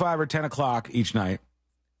 9:45 or 10 o'clock each night,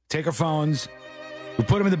 take our phones, we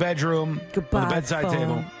put them in the bedroom, on the bedside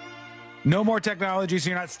table. No more technology,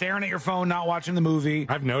 so you're not staring at your phone, not watching the movie.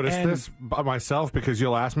 I've noticed this by myself because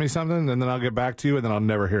you'll ask me something, and then I'll get back to you, and then I'll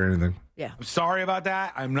never hear anything. Yeah. I'm sorry about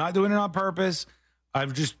that. I'm not doing it on purpose.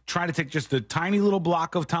 I'm just trying to take just a tiny little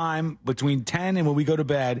block of time between 10 and when we go to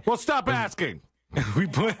bed. Well, stop asking. We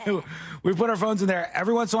put our phones in there.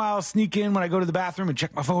 Every once in a while, I'll sneak in when I go to the bathroom and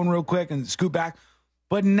check my phone real quick and scoot back.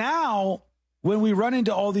 But now, when we run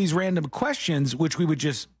into all these random questions, which we would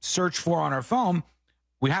just search for on our phone,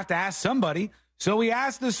 we have to ask somebody. So we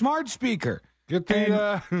ask the smart speaker. Get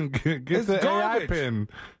the AI pin.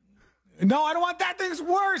 No, I don't want that thing's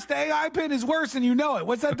worse. The AI pin is worse, and you know it.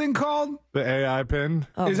 What's that thing called? The AI pin?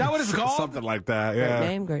 Oh, is that what it's called? Something like that,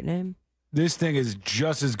 yeah. Great name. This thing is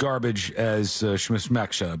just as garbage as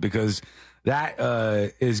Schmishmeksha because that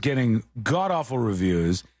is getting god-awful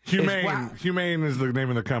reviews. Humane is the name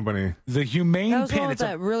of the company. The Humane That was pin. one with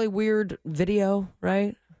that really weird video,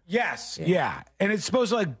 right? Yes, yeah. And it's supposed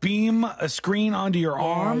to like beam a screen onto your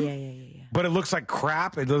arm. Yeah. But it looks like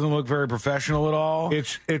crap. It doesn't look very professional at all.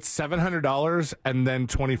 It's $700 and then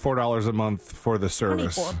 $24 a month for the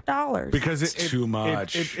service. $24 because it's too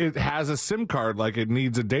much. It has a SIM card, like it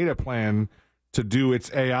needs a data plan to do its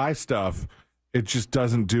AI stuff. It just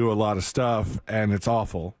doesn't do a lot of stuff, and it's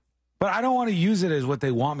awful. But I don't want to use it as what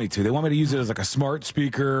they want me to. They want me to use it as like a smart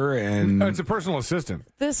speaker and it's a personal assistant.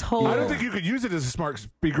 This whole I don't think you could use it as a smart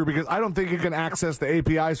speaker because I don't think you can access the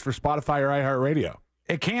APIs for Spotify or iHeartRadio.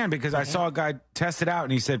 It can because I saw a guy test it out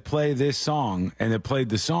and he said play this song and it played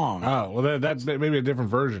the song. Oh, well that's maybe a different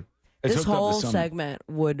version. This whole segment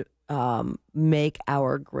would make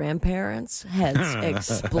our grandparents' heads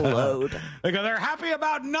explode. They go, they're happy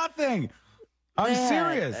about nothing. I'm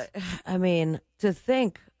serious. I mean, to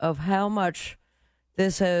think of how much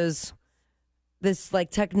this like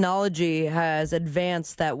technology has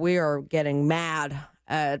advanced that we are getting mad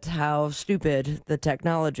at how stupid the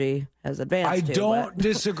technology has advanced. I don't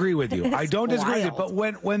disagree with you. I don't disagree with you. But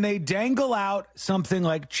when they dangle out something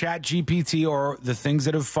like ChatGPT or the things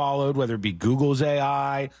that have followed, whether it be Google's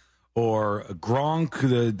AI or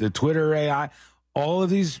Gronk, the Twitter AI, all of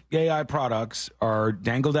these AI products are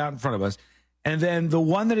dangled out in front of us. And then the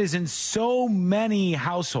one that is in so many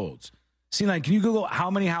households. See, like, can you Google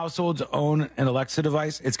how many households own an Alexa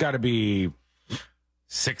device? It's got to be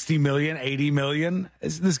 60 million, 80 million.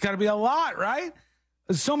 There's got to be a lot, right?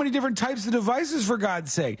 There's so many different types of devices, for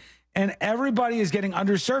God's sake. And everybody is getting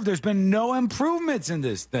underserved. There's been no improvements in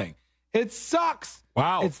this thing. It sucks.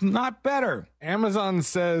 Wow. It's not better. Amazon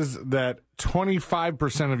says that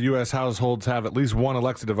 25% of U.S. households have at least one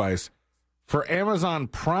Alexa device. For Amazon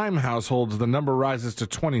Prime households, the number rises to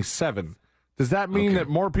 27. Does that mean that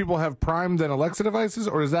more people have Prime than Alexa devices,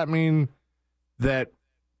 or does that mean that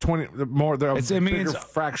 20 more. A bigger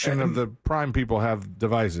fraction of the prime people have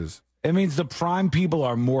devices. It means the prime people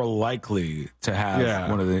are more likely to have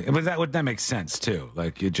one of the. But that makes sense too.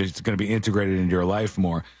 Like it's just going to be integrated into your life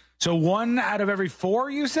more. So 1 out of every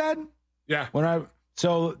 4, you said? Yeah.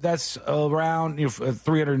 So that's around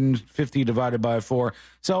 350 divided by 4.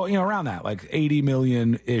 So around that, like 80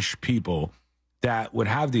 million-ish people that would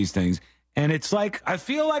have these things. And it's like I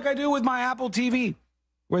feel like I do with my Apple TV,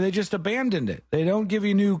 where they just abandoned it. They don't give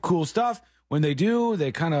you new cool stuff. When they do,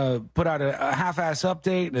 they kind of put out a half-ass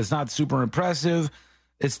update, and it's not super impressive.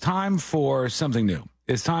 It's time for something new.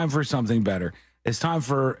 It's time for something better. It's time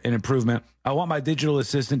for an improvement. I want my digital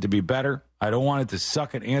assistant to be better. I don't want it to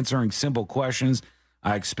suck at answering simple questions.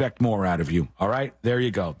 I expect more out of you. All right? There you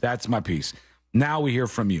go. That's my piece. Now we hear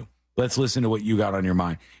from you. Let's listen to what you got on your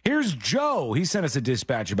mind. Here's Joe. He sent us a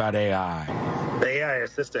dispatch about AI. The AI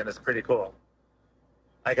assistant is pretty cool.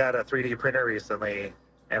 I got a 3D printer recently,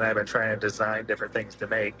 and I've been trying to design different things to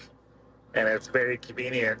make. And it's very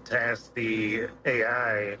convenient to ask the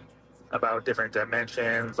AI about different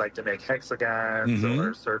dimensions, like to make hexagons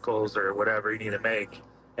or circles or whatever you need to make.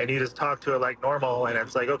 And you just talk to it like normal, and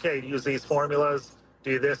it's like, okay, use these formulas,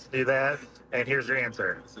 do this, do that, and here's your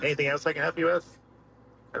answer. Anything else I can help you with?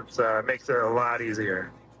 It makes it a lot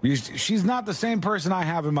easier. She's not the same person I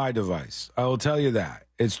have in my device. I will tell you that.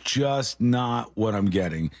 It's just not what I'm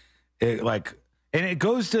getting. And it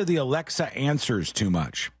goes to the Alexa answers too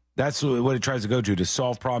much. That's what it tries to go to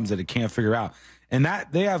solve problems that it can't figure out. And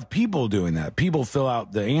that they have people doing that. People fill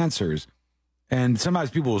out the answers, and sometimes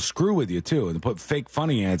people will screw with you too and put fake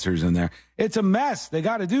funny answers in there. It's a mess. They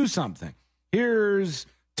got to do something. Here's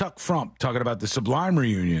Tuck Frump talking about the Sublime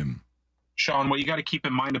reunion. Sean, what you got to keep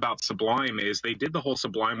in mind about Sublime is they did the whole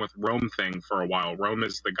Sublime with Rome thing for a while. Rome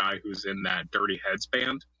is the guy who's in that Dirty Heads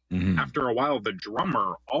band. After a while, the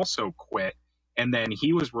drummer also quit, and then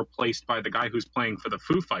he was replaced by the guy who's playing for the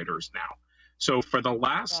Foo Fighters now. So for the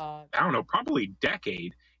last, probably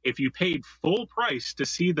decade, if you paid full price to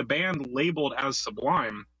see the band labeled as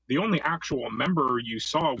Sublime, the only actual member you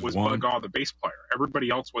saw was Buggaw, the bass player. Everybody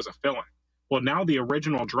else was a fill-in. Well, now the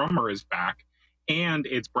original drummer is back, and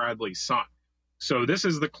it's Bradley's son. So this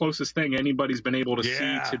is the closest thing anybody's been able to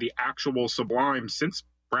see to the actual Sublime since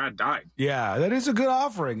Brad died. Yeah, that is a good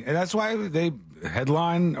offering. And that's why they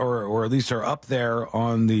headline or at least are up there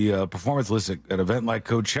on the performance list at an event like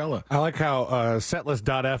Coachella. I like how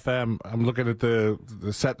setlist.fm, I'm looking at the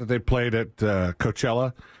set that they played at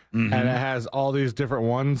Coachella, and it has all these different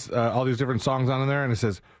ones, all these different songs on there, and it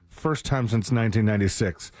says, first time since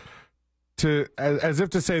 1996. As if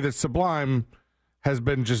to say that Sublime has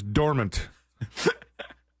been just dormant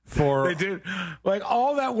They did like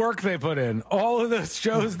all that work they put in, all of the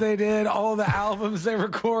shows they did, all the albums they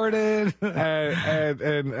recorded,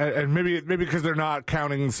 and maybe because they're not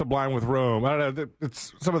counting Sublime with Rome. I don't know.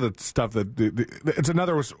 It's some of the stuff that it's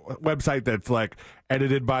another website that's like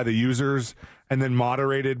edited by the users and then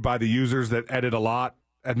moderated by the users that edit a lot,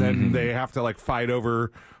 and then they have to like fight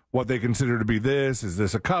over what they consider to be this. Is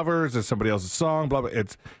this a cover? Is this somebody else's song? Blah blah.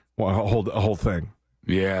 It's a whole thing.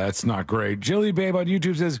 Yeah, that's not great. Jilly Babe on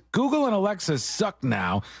YouTube says, Google and Alexa suck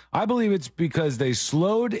now. I believe it's because they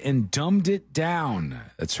slowed and dumbed it down.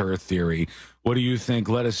 That's her theory. What do you think?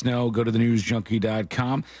 Let us know. Go to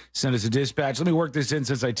thenewsjunkie.com. Send us a dispatch. Let me work this in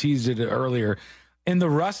since I teased it earlier. In the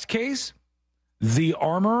Rust case, the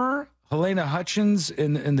armorer, Helena Hutchins,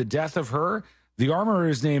 in the death of her, the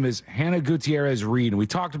armorer's name is Hannah Gutierrez Reed. And we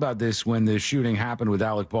talked about this when the shooting happened with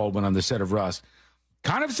Alec Baldwin on the set of Rust.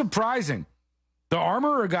 Kind of surprising. The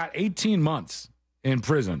armorer got 18 months in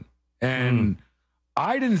prison, and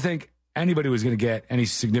I didn't think anybody was going to get any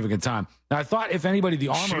significant time. Now, I thought if anybody, the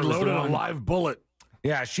armorer she loaded a live bullet.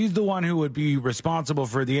 Yeah, she's the one who would be responsible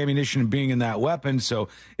for the ammunition being in that weapon. So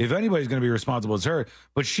if anybody's going to be responsible, it's her.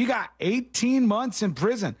 But she got 18 months in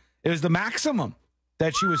prison. It was the maximum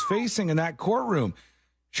that she was facing in that courtroom.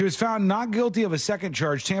 She was found not guilty of a second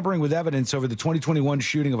charge, tampering with evidence over the 2021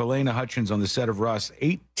 shooting of Helena Hutchins on the set of Rust.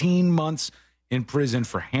 18 months in prison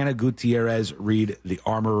for Hannah Gutierrez Reed, the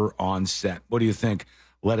armorer on set. What do you think?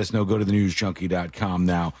 Let us know. Go to thenewsjunkie.com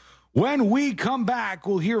now. When we come back,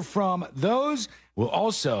 we'll hear from those. We'll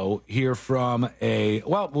also hear from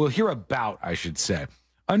we'll hear about, I should say,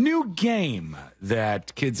 a new game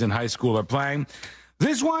that kids in high school are playing.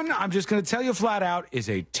 This one, I'm just going to tell you flat out, is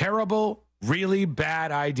a terrible, really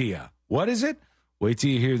bad idea. What is it? Wait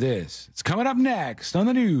till you hear this. It's coming up next on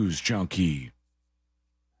the News Junkie.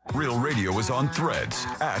 Real Radio is on Threads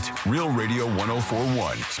at Real Radio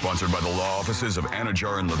 1041. Sponsored by the law offices of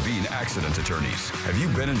Anajar and Levine Accident Attorneys. Have you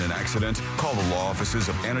been in an accident? Call the law offices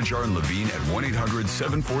of Anajar and Levine at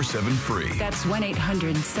 1-800-747-FREE. That's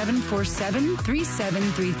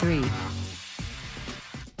 1-800-747-3733.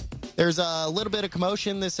 There's a little bit of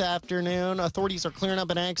commotion this afternoon. Authorities are clearing up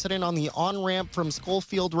an accident on the on-ramp from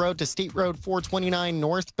Schofield Road to State Road 429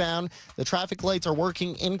 northbound. The traffic lights are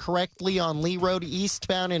working incorrectly on Lee Road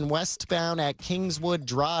eastbound and westbound at Kingswood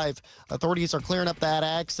Drive. Authorities are clearing up that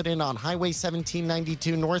accident on Highway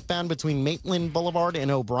 1792 northbound between Maitland Boulevard and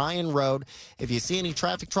O'Brien Road. If you see any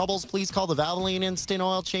traffic troubles, please call the Valvoline Instant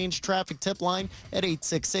Oil Change traffic tip line at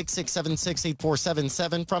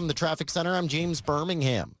 866-676-8477. From the Traffic Center, I'm James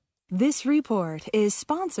Birmingham. This report is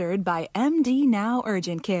sponsored by MD Now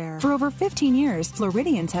Urgent Care. For over 15 years,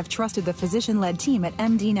 Floridians have trusted the physician-led team at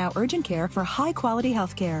MD Now Urgent Care for high-quality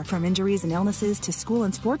health care. From injuries and illnesses to school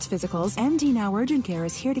and sports physicals, MD Now Urgent Care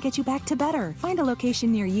is here to get you back to better. Find a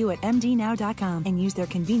location near you at mdnow.com and use their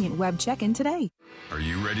convenient web check-in today. Are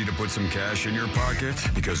you ready to put some cash in your pocket?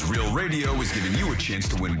 Because Real Radio is giving you a chance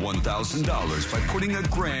to win $1,000 by putting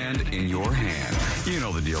 $1,000 in your hand. You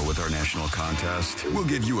know the deal with our national contest. We'll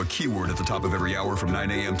give you a keyword at the top of every hour from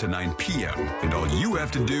 9 a.m. to 9 p.m. And all you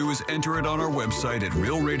have to do is enter it on our website at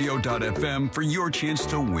realradio.fm for your chance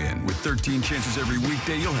to win. With 13 chances every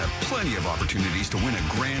weekday, you'll have plenty of opportunities to win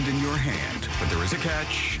 $1,000 in your hand. But there is a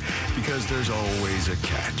catch, because there's always a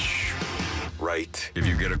catch. Right. If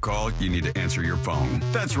you get a call, you need to answer your phone.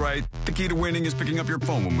 That's right. The key to winning is picking up your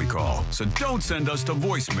phone when we call. So don't send us to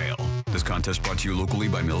voicemail. This contest brought to you locally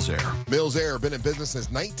by Mills Air. Mills Air, been in business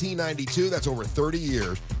since 1992. That's over 30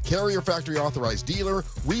 years. Carrier factory authorized dealer.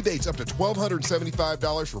 Rebates up to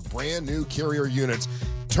 $1,275 for brand new Carrier units.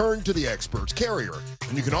 Turn to the experts. Carrier.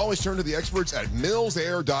 And you can always turn to the experts at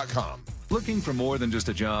millsair.com. Looking for more than just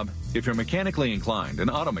a job? If you're mechanically inclined, an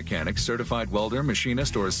auto mechanic, certified welder,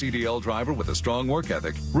 machinist, or a CDL driver with a strong work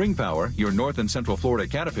ethic, Ring Power, your North and Central Florida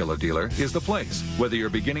Caterpillar dealer, is the place. Whether you're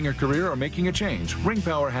beginning a career or making a change, Ring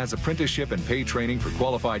Power has apprenticeship and paid training for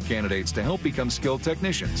qualified candidates to help become skilled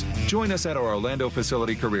technicians. Join us at our Orlando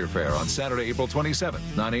facility career fair on Saturday, April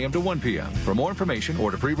 27th, 9 a.m. to 1 p.m. For more information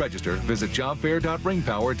or to pre-register, visit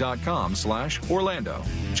jobfair.ringpower.com/Orlando.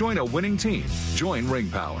 Join a winning team. Join Ring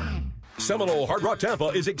Power. Seminole Hard Rock Tampa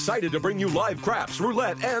is excited to bring you live craps,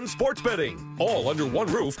 roulette, and sports betting. All under one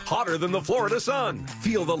roof, hotter than the Florida sun.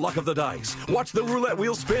 Feel the luck of the dice, watch the roulette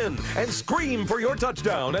wheel spin, and scream for your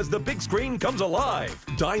touchdown as the big screen comes alive.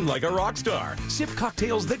 Dine like a rock star, sip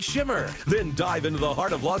cocktails that shimmer, then dive into the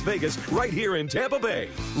heart of Las Vegas right here in Tampa Bay.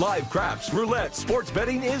 Live craps, roulette, sports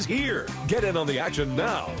betting is here. Get in on the action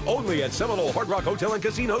now. Only at Seminole Hard Rock Hotel and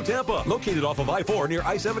Casino Tampa, located off of I-4 near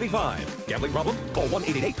I-75. Gambling problem? Call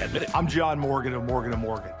 1-888-10-MINUTE. I'm John Morgan of Morgan &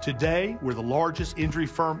 Morgan. Today, we're the largest injury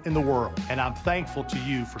firm in the world, and I'm thankful to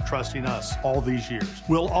you for trusting us all these years.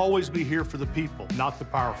 We'll always be here for the people, not the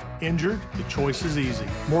powerful. Injured? The choice is easy.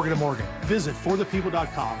 Morgan & Morgan. Visit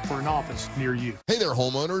forthepeople.com for an office near you. Hey there,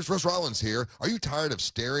 homeowners. Russ Rollins here. Are you tired of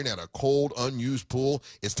staring at a cold, unused pool?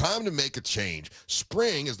 It's time to make a change.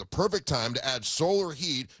 Spring is the perfect time to add solar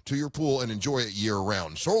heat to your pool and enjoy it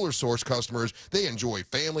year-round. Solar Source customers, they enjoy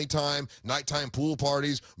family time, nighttime pool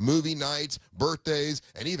parties, movie nights, birthdays,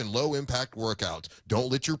 and even low-impact workouts.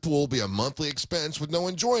 Don't let your pool be a monthly expense with no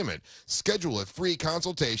enjoyment. Schedule a free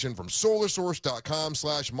consultation from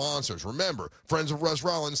solarsource.com/monsters. Remember, friends of Russ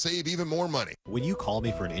Rollins save even more money. When you call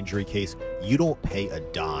me for an injury case, you don't pay a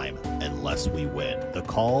dime unless we win. The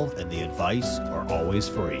call and the advice are always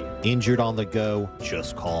free. Injured on the go,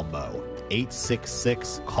 just call Mo.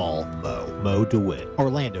 866-CALL-MO. Mo DeWitt,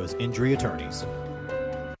 Orlando's injury attorneys.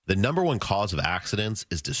 The number one cause of accidents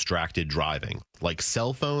is distracted driving, like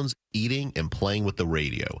cell phones, eating, and playing with the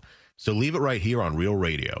radio. So leave it right here on Real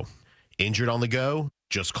Radio. Injured on the go?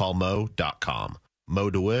 Just call Mo.com. Mo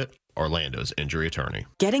DeWitt, Orlando's injury attorney.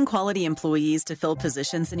 Getting quality employees to fill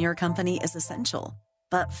positions in your company is essential.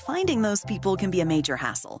 But finding those people can be a major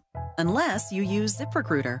hassle, unless you use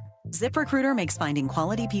ZipRecruiter. ZipRecruiter makes finding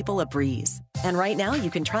quality people a breeze. And right now you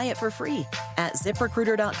can try it for free at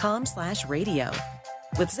ZipRecruiter.com/radio.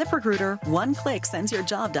 With ZipRecruiter, one click sends your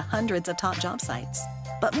job to hundreds of top job sites.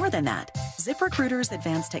 But more than that, ZipRecruiter's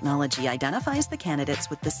advanced technology identifies the candidates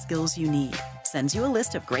with the skills you need, sends you a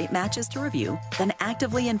list of great matches to review, then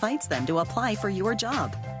actively invites them to apply for your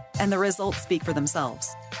job. And the results speak for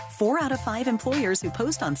themselves. 4 out of 5 employers who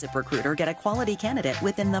post on ZipRecruiter get a quality candidate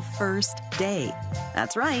within the first day.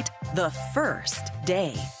 That's right, the first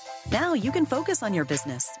day. Now you can focus on your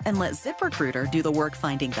business and let ZipRecruiter do the work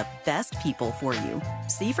finding the best people for you.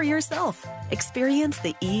 See for yourself. Experience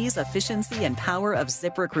the ease, efficiency, and power of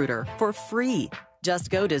ZipRecruiter for free. Just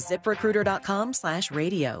go to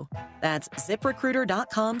ZipRecruiter.com/radio. That's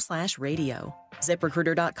ZipRecruiter.com/radio.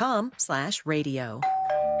 ZipRecruiter.com/radio.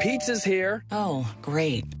 Pizza's here. Oh,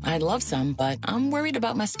 great. I'd love some, but I'm worried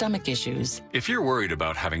about my stomach issues. If you're worried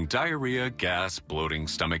about having diarrhea, gas, bloating,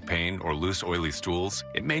 stomach pain, or loose, oily stools,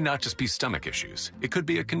 it may not just be stomach issues. It could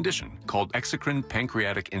be a condition called exocrine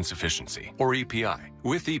pancreatic insufficiency, or EPI.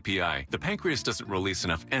 With EPI, the pancreas doesn't release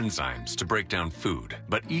enough enzymes to break down food,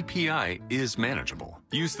 but EPI is manageable.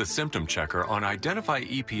 Use the symptom checker on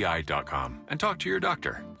identifyepi.com and talk to your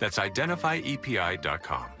doctor. That's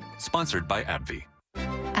identifyepi.com. Sponsored by AbbVie.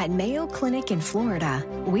 At Mayo Clinic in Florida,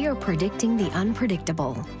 we are predicting the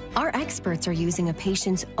unpredictable. Our experts are using a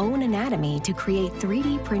patient's own anatomy to create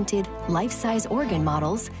 3D printed, life-size organ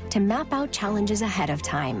models to map out challenges ahead of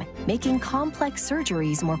time, making complex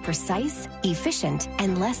surgeries more precise, efficient,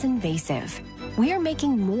 and less invasive. We are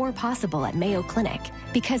making more possible at Mayo Clinic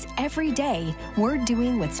because every day we're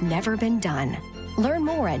doing what's never been done. Learn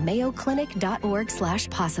more at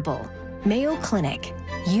mayoclinic.org/possible. Mayo Clinic.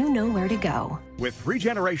 You know where to go. With 3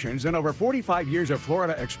 generations and over 45 years of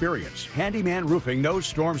Florida experience, Handyman Roofing knows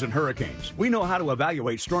storms and hurricanes. We know how to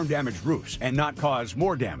evaluate storm-damaged roofs and not cause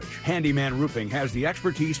more damage. Handyman Roofing has the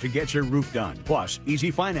expertise to get your roof done. Plus,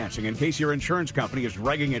 easy financing in case your insurance company is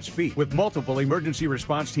dragging its feet. With multiple emergency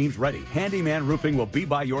response teams ready, Handyman Roofing will be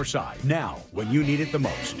by your side now when you need it the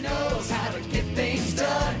most. Knows how to get things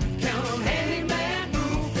done. Count on Handyman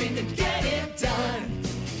Roofing to get it done.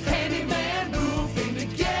 Handyman Roofing to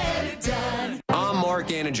get it done. I'm Mark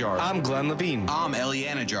Anajar. I'm Glenn Levine. I'm Ellie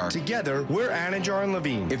Anajar. Together, we're Anajar and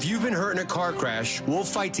Levine. If you've been hurt in a car crash, we'll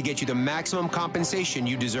fight to get you the maximum compensation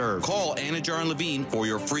you deserve. Call Anajar and Levine for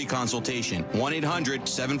your free consultation.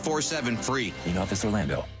 1-800-747-FREE. In Office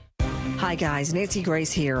Orlando. Hi guys, Nancy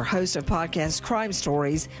Grace here, host of podcast Crime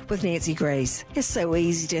Stories with Nancy Grace. It's so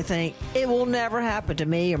easy to think it will never happen to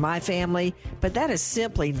me or my family, but that is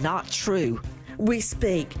simply not true. We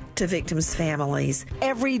speak to victims' families.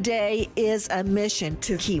 Every day is a mission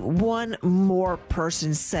to keep one more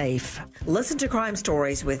person safe. Listen to Crime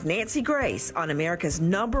Stories with Nancy Grace on America's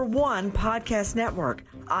 #1 podcast network,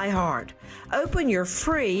 iHeart. Open your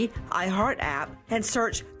free iHeart app and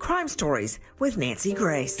search Crime Stories with Nancy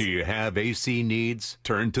Grace. Do you have AC needs?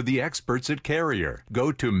 Turn to the experts at Carrier.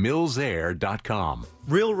 Go to millsair.com.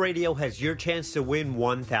 Real Radio has your chance to win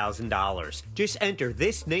 $1,000. Just enter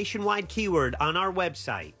this nationwide keyword on our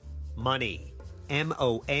website, money.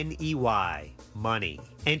 MONEY. Money.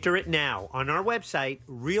 Enter it now on our website,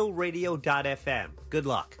 realradio.fm. Good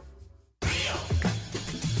luck.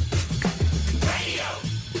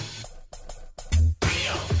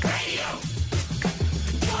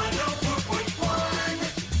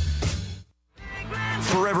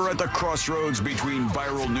 Forever at the crossroads between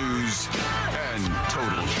viral news and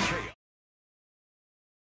total chaos.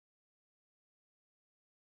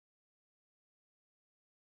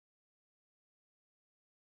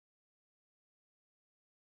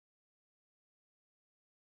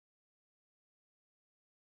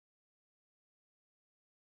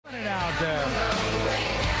 It out there.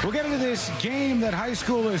 We'll get into this game that high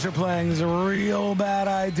schoolers are playing. It's a real bad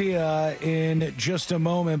idea in just a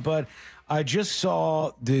moment, but I just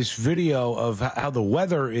saw this video of how the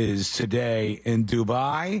weather is today in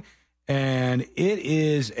Dubai, and it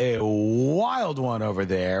is a wild one over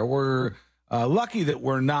there. We're lucky that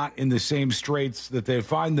we're not in the same straits that they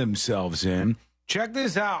find themselves in. Check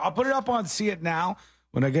this out. I'll put it up on See It Now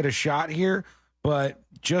when I get a shot here, but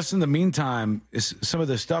just in the meantime, is some of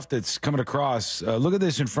the stuff that's coming across. Look at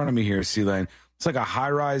this in front of me here, C-Lane. It's like a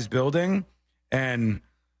high-rise building, and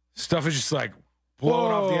stuff is just like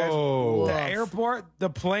blowing off the edge. The airport,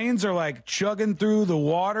 the planes are like chugging through the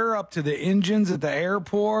water up to the engines at the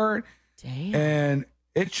airport. Damn. And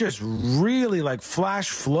it's just really like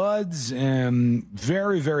flash floods and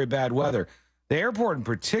very, very bad weather. The airport in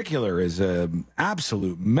particular is an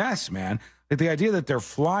absolute mess, man. Like the idea that they're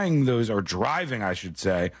flying those, or driving, I should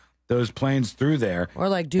say, those planes through there. Or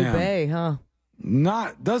like Dubai, huh?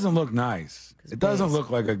 Doesn't look nice. It doesn't look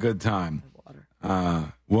like a good time.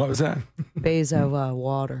 What was that? Bays of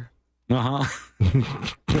water. I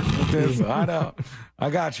know. I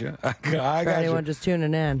got you. I For got anyone you. just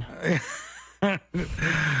tuning in. This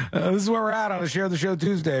is where we're at on a Share the Show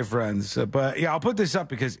Tuesday, friends. But yeah, I'll put this up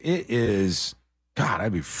because it is, God,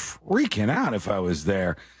 I'd be freaking out if I was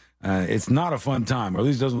there. It's not a fun time, or at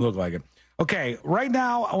least it doesn't look like it. Okay, right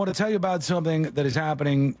now I want to tell you about something that is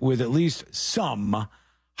happening with at least some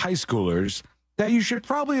high schoolers that you should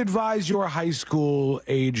probably advise your high school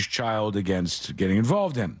age child against getting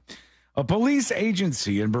involved in. A police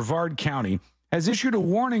agency in Brevard County has issued a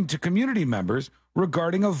warning to community members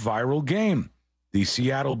regarding a viral game. The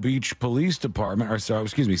Satellite Beach Police Department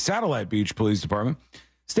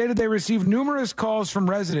stated they received numerous calls from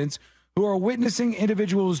residents who are witnessing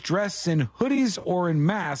individuals dressed in hoodies or in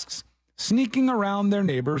masks sneaking around their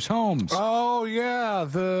neighbors' homes. Oh yeah,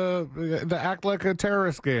 the act like a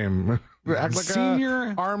terrorist game, act like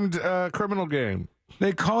a armed criminal game.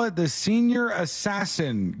 They call it the Senior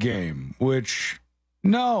Assassin game, which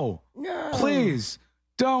no, please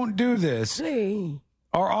don't do this. Please.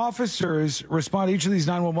 Our officers respond to each of these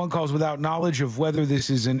 911 calls without knowledge of whether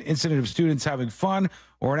this is an incident of students having fun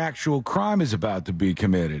or an actual crime is about to be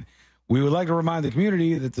committed. We would like to remind the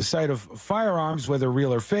community that the sight of firearms, whether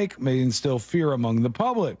real or fake, may instill fear among the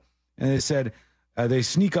public. And they said they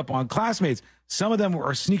sneak up on classmates. Some of them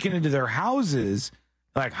are sneaking into their houses,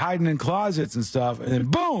 like hiding in closets and stuff, and then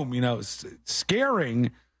boom,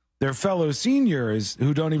 scaring their fellow seniors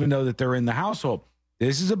who don't even know that they're in the household.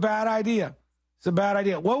 This is a bad idea. It's a bad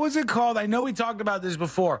idea. What was it called? I know we talked about this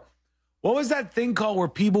before. What was that thing called where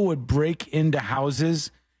people would break into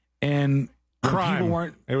houses and crime? People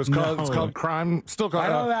weren't. It's called crime. Still called. I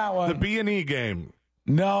know that one. The B&E game.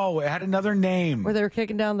 No, it had another name. Where they were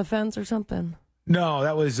kicking down the fence or something. No,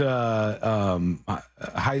 that was that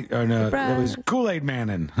was Kool-Aid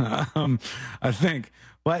Manning, I think.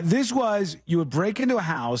 But this was, you would break into a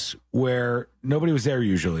house where nobody was there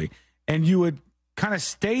usually, and you would kind of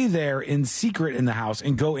stay there in secret in the house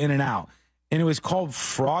and go in and out. And it was called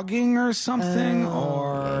frogging or something,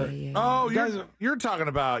 You're talking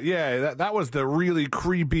about, that was the really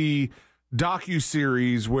creepy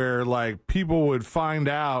docuseries where like people would find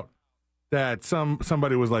out that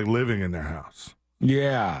somebody was like living in their house.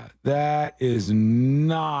 Yeah, that is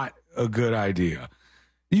not a good idea.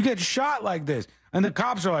 You get shot like this, and the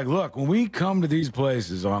cops are like, look, when we come to these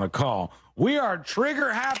places on a call, we are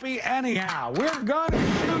trigger happy anyhow. We're going to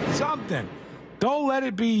shoot something. Don't let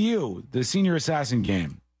it be you, the Senior Assassin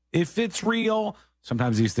game. If it's real,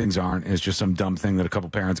 sometimes these things aren't. It's just some dumb thing that a couple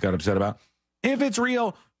parents got upset about. If it's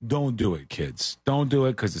real, don't do it, kids. Don't do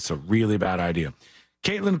it because it's a really bad idea.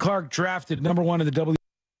 Caitlin Clark drafted #1 in the W.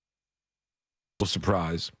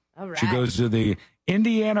 Surprise. All right. She goes to the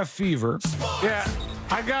Indiana Fever. Yeah,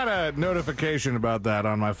 I got a notification about that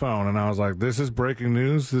on my phone, and I was like, this is breaking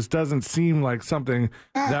news? This doesn't seem like something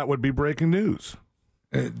that would be breaking news.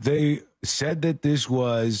 They said that this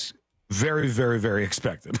was very, very, very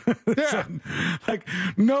expected. Yeah. Like,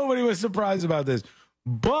 nobody was surprised about this.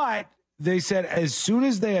 But they said as soon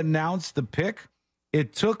as they announced the pick,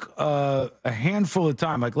 it took a handful of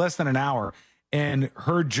time, like less than an hour, and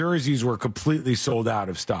her jerseys were completely sold out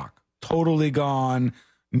of stock. Totally gone,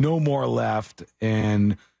 no more left.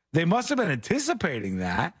 And they must have been anticipating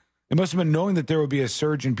that. They must have been knowing that there would be a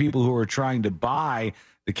surge in people who were trying to buy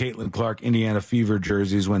the Caitlin Clark Indiana Fever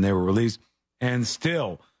jerseys when they were released, and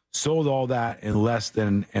still sold all that in less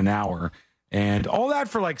than an hour. And all that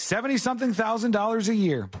for like $70-something thousand a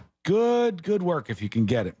year. Good work if you can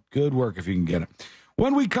get it. Good work if you can get it.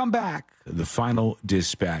 When we come back, the final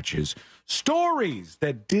dispatches. Stories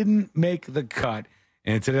that didn't make the cut.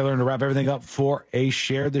 And today I learned to wrap everything up for a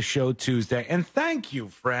Share the Show Tuesday. And thank you,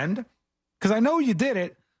 friend, because I know you did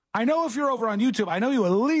it. I know if you're over on YouTube, I know you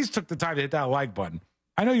at least took the time to hit that like button.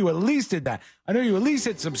 I know you at least did that. I know you at least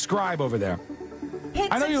hit subscribe over there.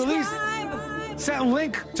 I know you at least sent a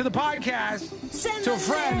link to the podcast to a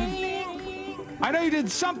friend. I know you did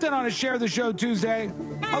something on a Share the Show Tuesday.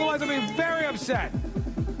 Otherwise, I'll be very upset.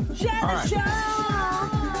 Share the show.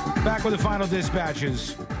 Back with the final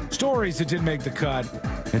dispatches. Stories that didn't make the cut.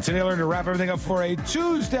 And today I learned to wrap everything up for a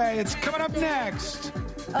Tuesday. It's coming up next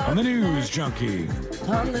on the News Junkie.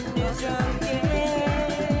 On the News Junkie.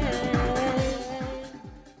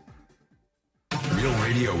 Real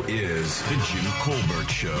Radio is The Jim Colbert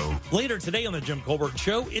Show. Later today on The Jim Colbert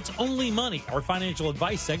Show, It's Only Money, our financial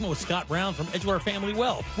advice segment with Scott Brown from Edgewater Family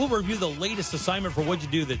Wealth. We'll review the latest assignment for What'd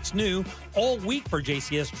You Do That's New all week for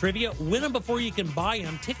JCS Trivia. Win them before you can buy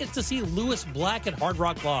them. Tickets to see Lewis Black at Hard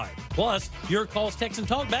Rock Live. Plus, your calls, texts, and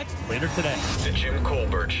talkbacks later today. The Jim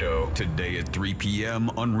Colbert Show. Today at 3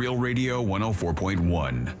 p.m. on Real Radio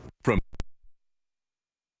 104.1.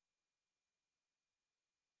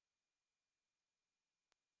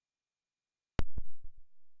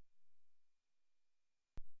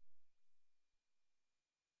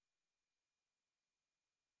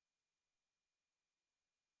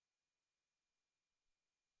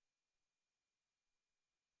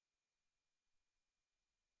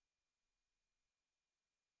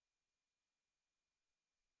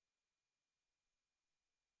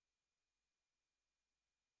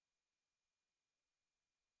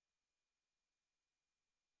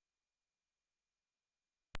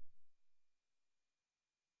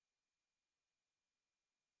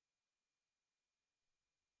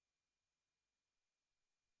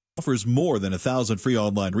 offers more than 1,000 free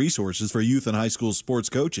online resources for youth and high school sports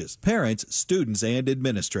coaches, parents, students, and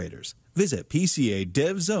administrators. Visit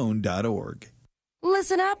pcadevzone.org.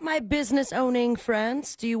 Listen up, my business-owning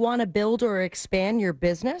friends. Do you want to build or expand your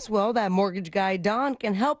business? Well, that mortgage guy Don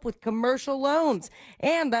can help with commercial loans.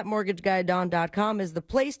 And that mortgageguyDon.com is the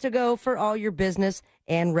place to go for all your business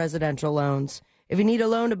and residential loans. If you need a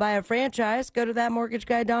loan to buy a franchise, go to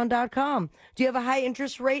thatmortgageguyDon.com. Do you have a high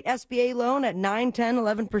interest rate SBA loan at 9, 10,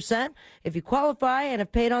 11%? If you qualify and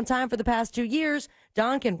have paid on time for the past 2 years,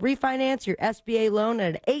 Don can refinance your SBA loan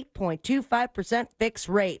at an 8.25% fixed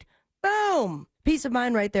rate. Boom! Peace of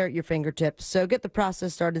mind right there at your fingertips. So get the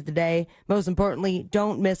process started today. Most importantly,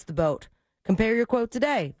 don't miss the boat. Compare your quote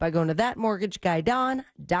today by going to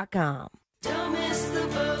thatmortgageguyDon.com. Don't miss the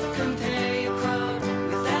boat. Compare your quote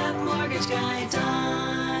with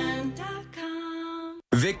thatmortgageguyDon.com.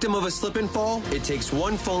 Victim of a slip and fall? It takes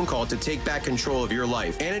one phone call to take back control of your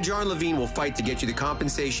life. Anajar and Levine will fight to get you the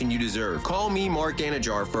compensation you deserve. Call me, Mark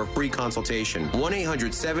Anajar, for a free consultation.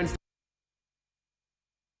 1-800-7...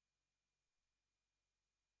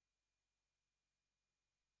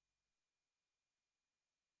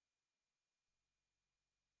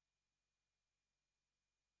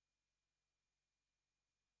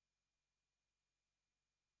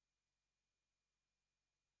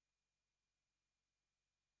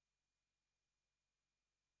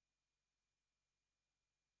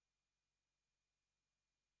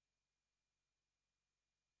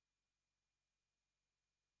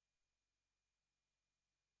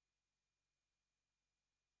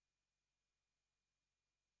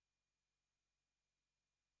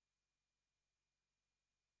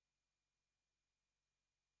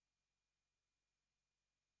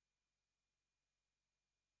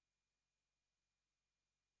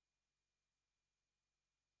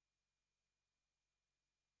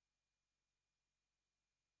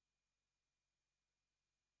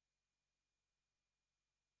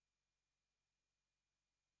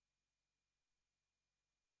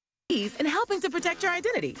 And helping to protect your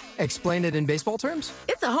identity. Explain it in baseball terms?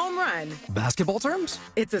 It's a home run. Basketball terms?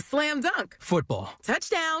 It's a slam dunk. Football.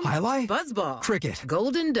 Touchdown. Highlight? Buzzball. Cricket.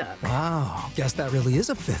 Golden duck. Wow. Guess that really is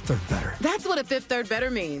a Fifth Third Better. That's what a Fifth Third Better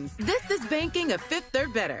means. This is banking a Fifth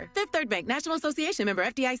Third Better. Fifth Third Bank, National Association, member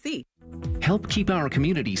FDIC. Help keep our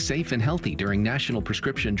community safe and healthy during National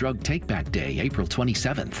Prescription Drug Take-Back Day, April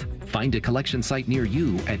 27th. Find a collection site near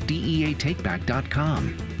you at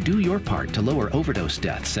deatakeback.com. Do your part to lower overdose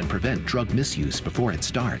deaths and prevent drug misuse before it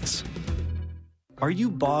starts. Are you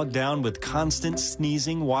bogged down with constant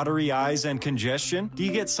sneezing, watery eyes, and congestion? Do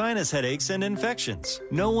you get sinus headaches and infections?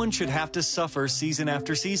 No one should have to suffer season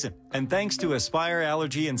after season. And thanks to Aspire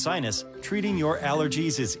Allergy and Sinus, treating your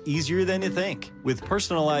allergies is easier than you think. With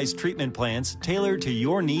personalized treatment plans tailored to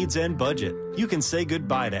your needs and budget, you can say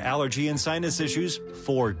goodbye to allergy and sinus issues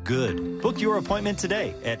for good. Book your appointment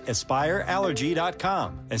today at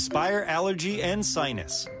AspireAllergy.com. Aspire Allergy and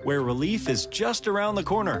Sinus, where relief is just around the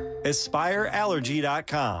corner.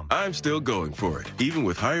 AspireAllergy.com. I'm still going for it, even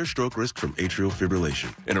with higher stroke risk from atrial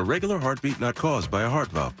fibrillation and a regular heartbeat not caused by a heart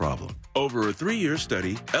valve problem. Over a 3-year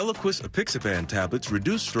study, Eliquis apixaban tablets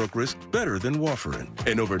reduced stroke risk better than warfarin,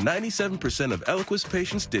 and over 97% of Eliquis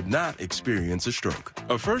patients did not experience a stroke.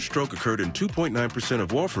 A first stroke occurred in 2.9% of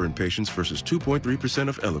warfarin patients versus 2.3%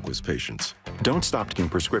 of Eliquis patients. Don't stop taking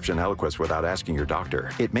prescription Eliquis without asking your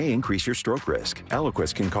doctor. It may increase your stroke risk.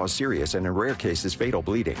 Eliquis can cause serious and in rare cases fatal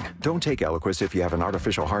bleeding. Don't take Eliquis if you have an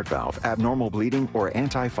artificial heart valve, abnormal bleeding, or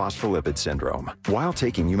antiphospholipid syndrome. While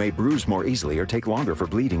taking, you may bruise more easily or take longer for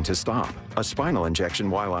bleeding to stop. A spinal injection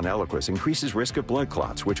while on Eliquis increases risk of blood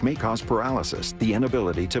clots, which may cause paralysis, the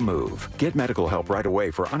inability to move. Get medical help right away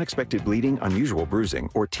for unexpected bleeding, unusual bruising,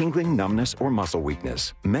 or tingling, numbness, or muscle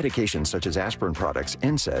weakness. Medications such as aspirin products,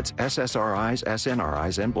 NSAIDs, SSRIs,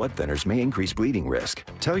 SNRIs, and blood thinners may increase bleeding risk.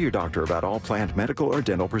 Tell your doctor about all planned medical or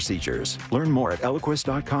dental procedures. Learn more at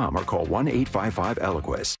Eliquis.com or call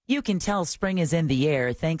 1-855-ELIQUIS. You can tell spring is in the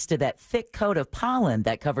air thanks to that thick coat of pollen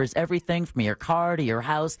that covers everything from your car to your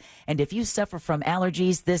house. And if you suffer from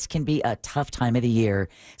allergies, this can be a tough time of the year.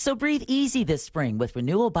 So breathe easy this spring with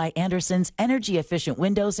Renewal by Anderson's energy-efficient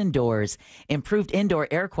windows and doors. Improved indoor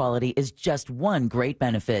air quality is just one great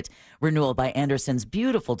benefit. Renewal by Anderson's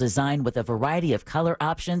beautiful design with a variety of color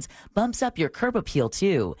options bumps up your curb appeal,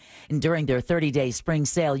 too. And during their 30-day spring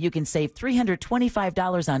sale, you can save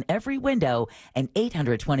 $325 on every window and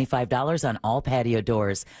 $825 $25 on all patio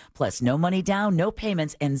doors. Plus, no money down, no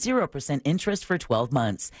payments, and 0% interest for 12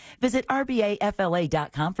 months. Visit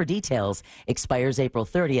RBAFLA.com for details. Expires April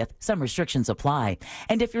 30th. Some restrictions apply.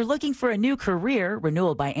 And if you're looking for a new career,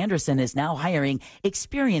 Renewal by Andersen is now hiring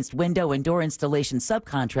experienced window and door installation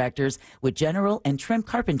subcontractors with general and trim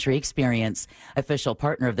carpentry experience. Official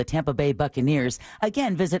partner of the Tampa Bay Buccaneers.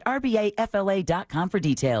 Again, visit RBAFLA.com for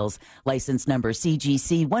details. License number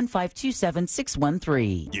CGC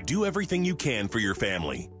 1527613. You do everything you can for your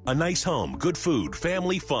family. A nice home, good food,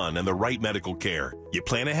 family fun, and the right medical care. You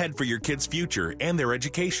plan ahead for your kids' future and their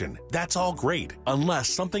education. That's all great, unless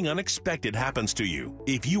something unexpected happens to you.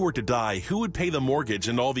 If you were to die, who would pay the mortgage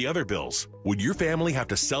and all the other bills? Would your family have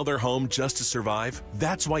to sell their home just to survive?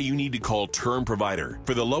 That's why you need to call Term Provider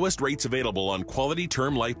for the lowest rates available on quality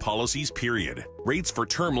term life policies, period. Rates for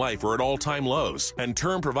term life are at all-time lows, and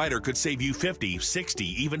Term Provider could save you 50,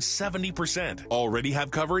 60, even 70%. Already have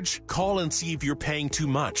coverage? Call and see if you're paying too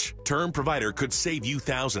much. Term Provider could save you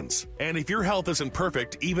thousands. And if your health isn't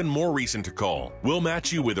perfect, even more reason to call. We'll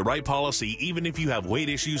match you with the right policy even if you have weight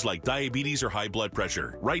issues like diabetes or high blood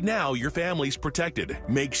pressure. Right now, your family's protected.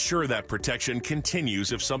 Make sure that protection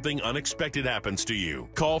continues if something unexpected happens to you.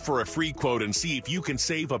 Call for a free quote and see if you can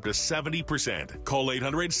save up to 70%. Call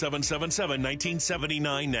 800-777-1979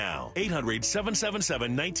 now.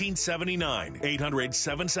 800-777-1979.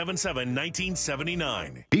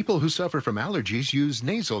 800-777-1979. People who suffer from allergies use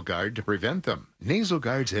Nasal Guard to prevent them. Nasal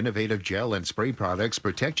Guard's innovative gel and spray products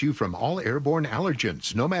protect you from all airborne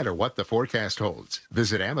allergens, no matter what the forecast holds.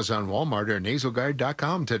 Visit Amazon, Walmart, or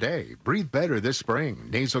NasalGuard.com today. Breathe better this spring.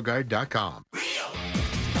 NasalGuard.com.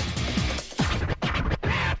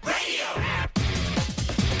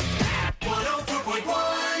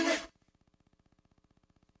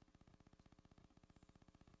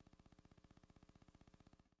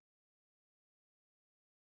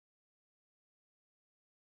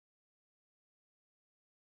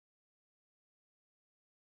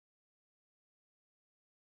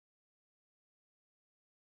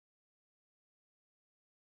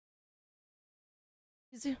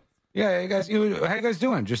 Yeah, hey guys, how you guys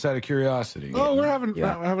doing? Just out of curiosity. Oh, we're having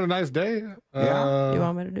a nice day. Yeah. You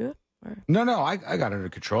want me to do it? Or? No, I got it under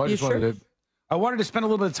control. I wanted to spend a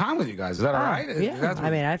little bit of time with you guys. Is that all right? Yeah. I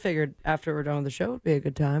mean, I figured after we're done with the show, it'd be a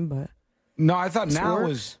good time, but no, I thought now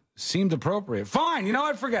seemed appropriate. Fine, you know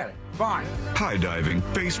what? Forget it. Fine. High diving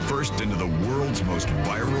face first into the world's most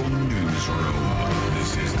viral newsroom.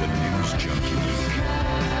 This is the News Junkie Luke.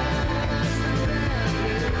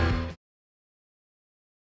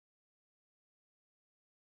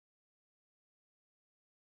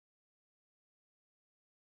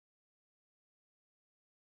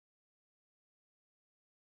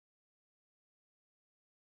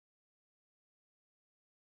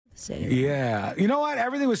 Yeah. You know what?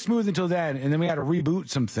 Everything was smooth until then, and then we had to reboot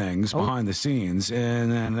some things behind the scenes,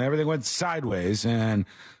 and then everything went sideways, and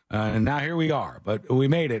now here we are. But we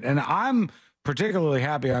made it, and I'm particularly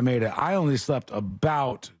happy I made it. I only slept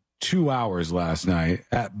about 2 hours last night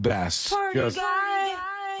at best. Party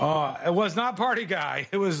guy! It was not party guy.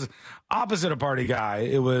 It was opposite of party guy.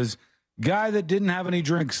 It was guy that didn't have any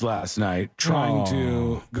drinks last night trying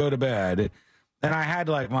to go to bed. And I had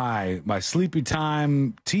like my sleepy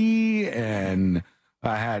time tea, and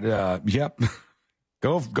I had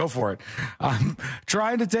go for it. I'm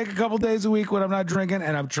trying to take a couple days a week when I'm not drinking,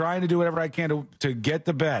 and I'm trying to do whatever I can to get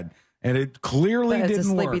to bed. And it clearly didn't work. Is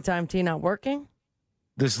the sleepy time tea not working?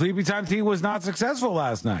 The sleepy time tea was not successful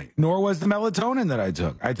last night, nor was the melatonin that I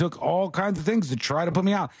took. I took all kinds of things to try to put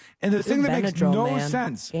me out. And the thing that makes no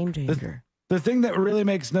sense, game changer. The thing that really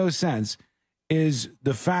makes no sense is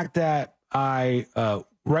the fact that I,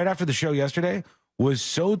 right after the show yesterday, was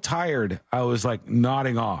so tired, I was like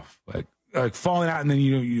nodding off, like falling out, and then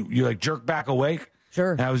you like jerk back awake.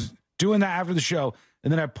 Sure. And I was doing that after the show,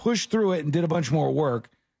 and then I pushed through it and did a bunch more work,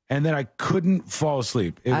 and then I couldn't fall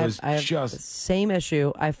asleep. It was I have just the same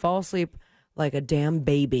issue. I fall asleep like a damn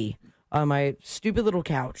baby on my stupid little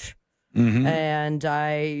couch. Mm-hmm. And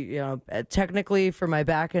I, technically for my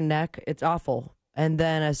back and neck, it's awful. And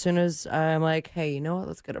then as soon as I'm like, hey, you know what?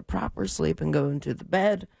 Let's get a proper sleep and go into the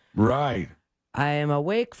bed. Right. I am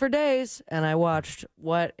awake for days, and I watched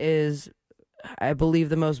what is, I believe,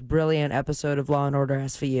 the most brilliant episode of Law & Order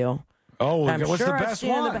SVU. Oh, what's the best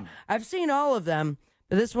one? I've seen all of them,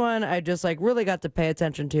 but this one I just like really got to pay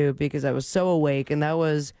attention to because I was so awake, and that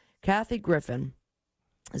was Kathy Griffin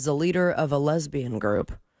is the leader of a lesbian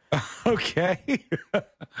group. Okay.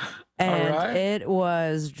 And it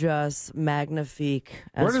was just magnifique.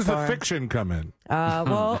 Where does the fiction come in?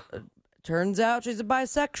 Well, turns out she's a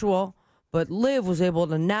bisexual, but Liv was able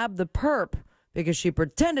to nab the perp because she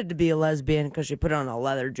pretended to be a lesbian because she put on a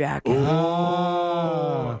leather jacket.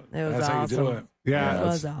 Oh, it was that's awesome. how you do it. Yeah, it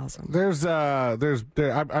was awesome.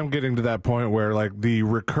 I'm getting to that point where like the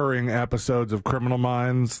recurring episodes of Criminal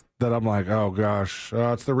Minds that I'm like, oh gosh,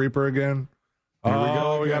 it's the Reaper again. Here we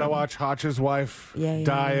go We again. gotta watch Hotch's wife Yeah,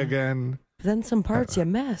 die yeah. again. But then some parts you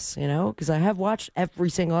miss, because I have watched every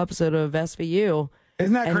single episode of SVU.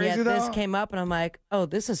 Isn't that and crazy, yet though? this came up, and I'm like, oh,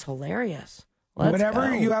 this is hilarious. Let's Whenever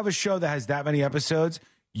go. you have a show that has that many episodes,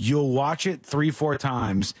 you'll watch it 3-4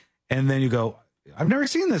 times, and then you go, I've never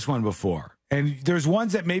seen this one before. And there's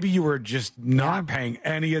ones that maybe you were just not paying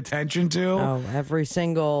any attention to. Oh, every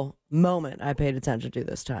single moment I paid attention to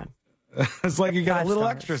this time. It's like you got 5 a little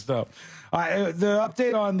stars. extra stuff. The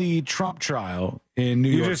update on the Trump trial in New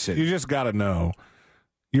York City. You just gotta know.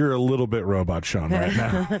 You're a little bit Robot Sean right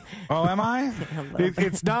now. Oh, am I?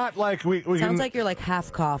 It's not like we Sounds can, like you're like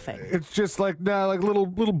half coughing. it's just like little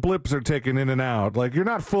blips are taken in and out. Like you're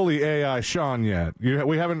not fully AI Sean yet.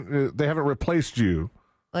 They haven't replaced you.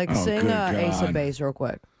 Like Oh, sing good Ace God. of Base real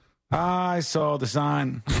quick. I saw the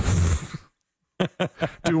sign.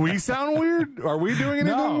 Do we sound weird? Are we doing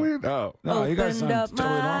anything No. weird? Oh, No, you guys Opened sound up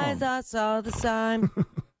totally my eyes, wrong. I saw the sign.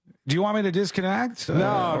 Do you want me to disconnect?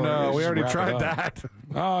 No, or we just already wrap it tried up? that.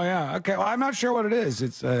 Oh, yeah. Okay. Well, I'm not sure what it is.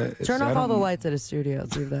 It's Turn off all the lights at a studio.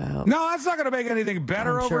 See if that helps. No, that's not going to make anything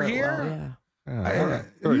better I'm over sure it here. will, yeah.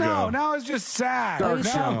 There we No, go. now it's just sad. Oh, you No.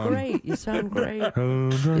 sound great. You sound great. You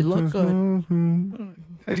look good.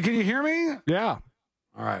 Hey, can you hear me? Yeah,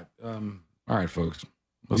 All right. All right, folks.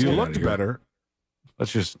 Let's you get looked outta here. better.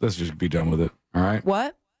 Let's just be done with it. All right.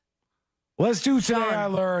 What? Let's do Today I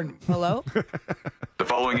Learned. Hello? The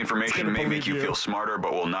following information gonna may make believe you you. feel smarter,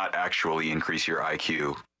 but will not actually increase your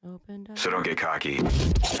IQ. Opened up. So don't get cocky.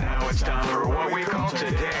 Now it's time for what we call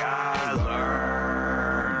Today I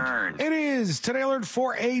Learned. It is Today I Learned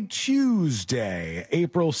for a Tuesday,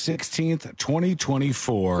 April 16th,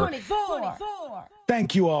 2024. 24.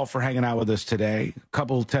 Thank you all for hanging out with us today.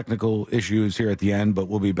 Couple technical issues here at the end, but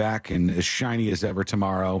we'll be back and as shiny as ever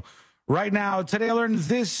tomorrow. Right now, today I learned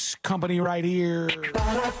this company right here.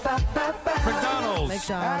 McDonald's.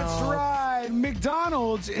 That's right.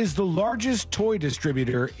 McDonald's is the largest toy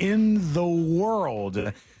distributor in the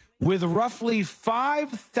world, with roughly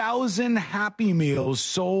 5,000 Happy Meals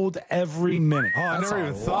sold every minute. Oh, I That's never a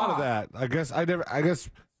even thought of lot. that. I guess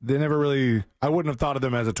they never really. I wouldn't have thought of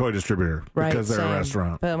them as a toy distributor Right, because they're same. a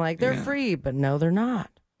restaurant. But I'm like, they're free, but no, they're not.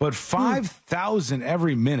 But 5,000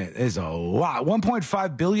 every minute is a lot.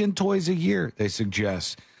 1.5 billion toys a year, they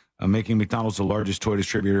suggest, making McDonald's the largest toy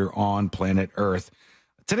distributor on planet Earth.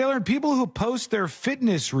 Today I learned people who post their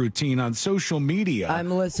fitness routine on social media I'm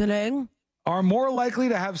listening. are more likely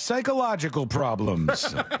to have psychological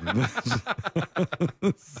problems.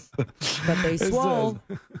 But they swole.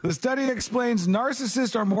 The study explains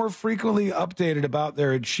narcissists are more frequently updated about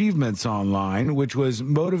their achievements online, which was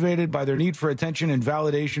motivated by their need for attention and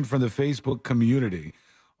validation from the Facebook community.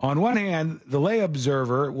 On one hand, the lay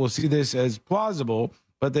observer will see this as plausible,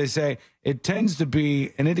 but they say it tends to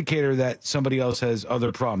be an indicator that somebody else has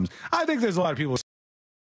other problems. I think there's a lot of people.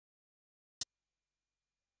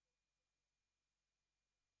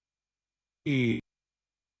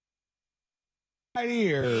 Right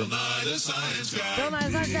here. Bill Nye's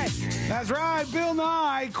not good. That's right. Bill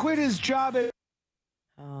Nye quit his job at.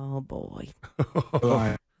 Oh, boy.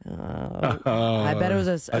 Uh, I bet it was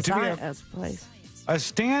a speaking place. a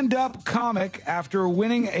stand-up comic after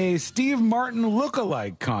winning a Steve Martin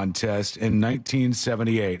look-alike contest in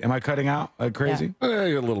 1978. Am I cutting out like crazy? A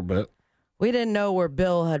little bit. We didn't know where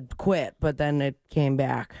Bill had quit, but then it came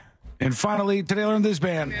back. And finally, today I learned this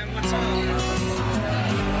band.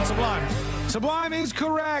 Sublime. Sublime is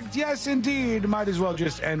correct. Yes, indeed. Might as well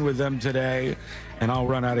just end with them today. And I'll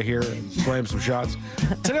run out of here and slam some shots.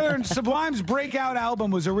 Today I learned Sublime's breakout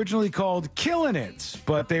album was originally called Killin' It,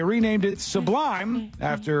 but they renamed it Sublime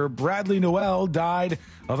after Bradley Noel died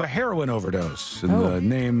of a heroin overdose. And the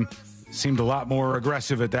name seemed a lot more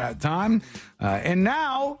aggressive at that time. And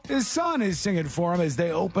now his son is singing for him as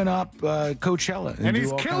they open up Coachella. And do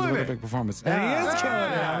he's all kinds killing of other it. big performance. And he is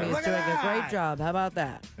killing it. He's Look doing at a that. great job. How about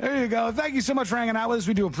that? There you go. Thank you so much for hanging out with us.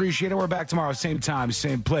 We do appreciate it. We're back tomorrow, same time,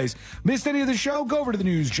 same place. Missed any of the show? Go over to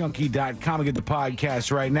thenewsjunkie.com and get the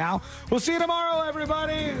podcast right now. We'll see you tomorrow,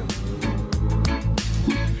 everybody.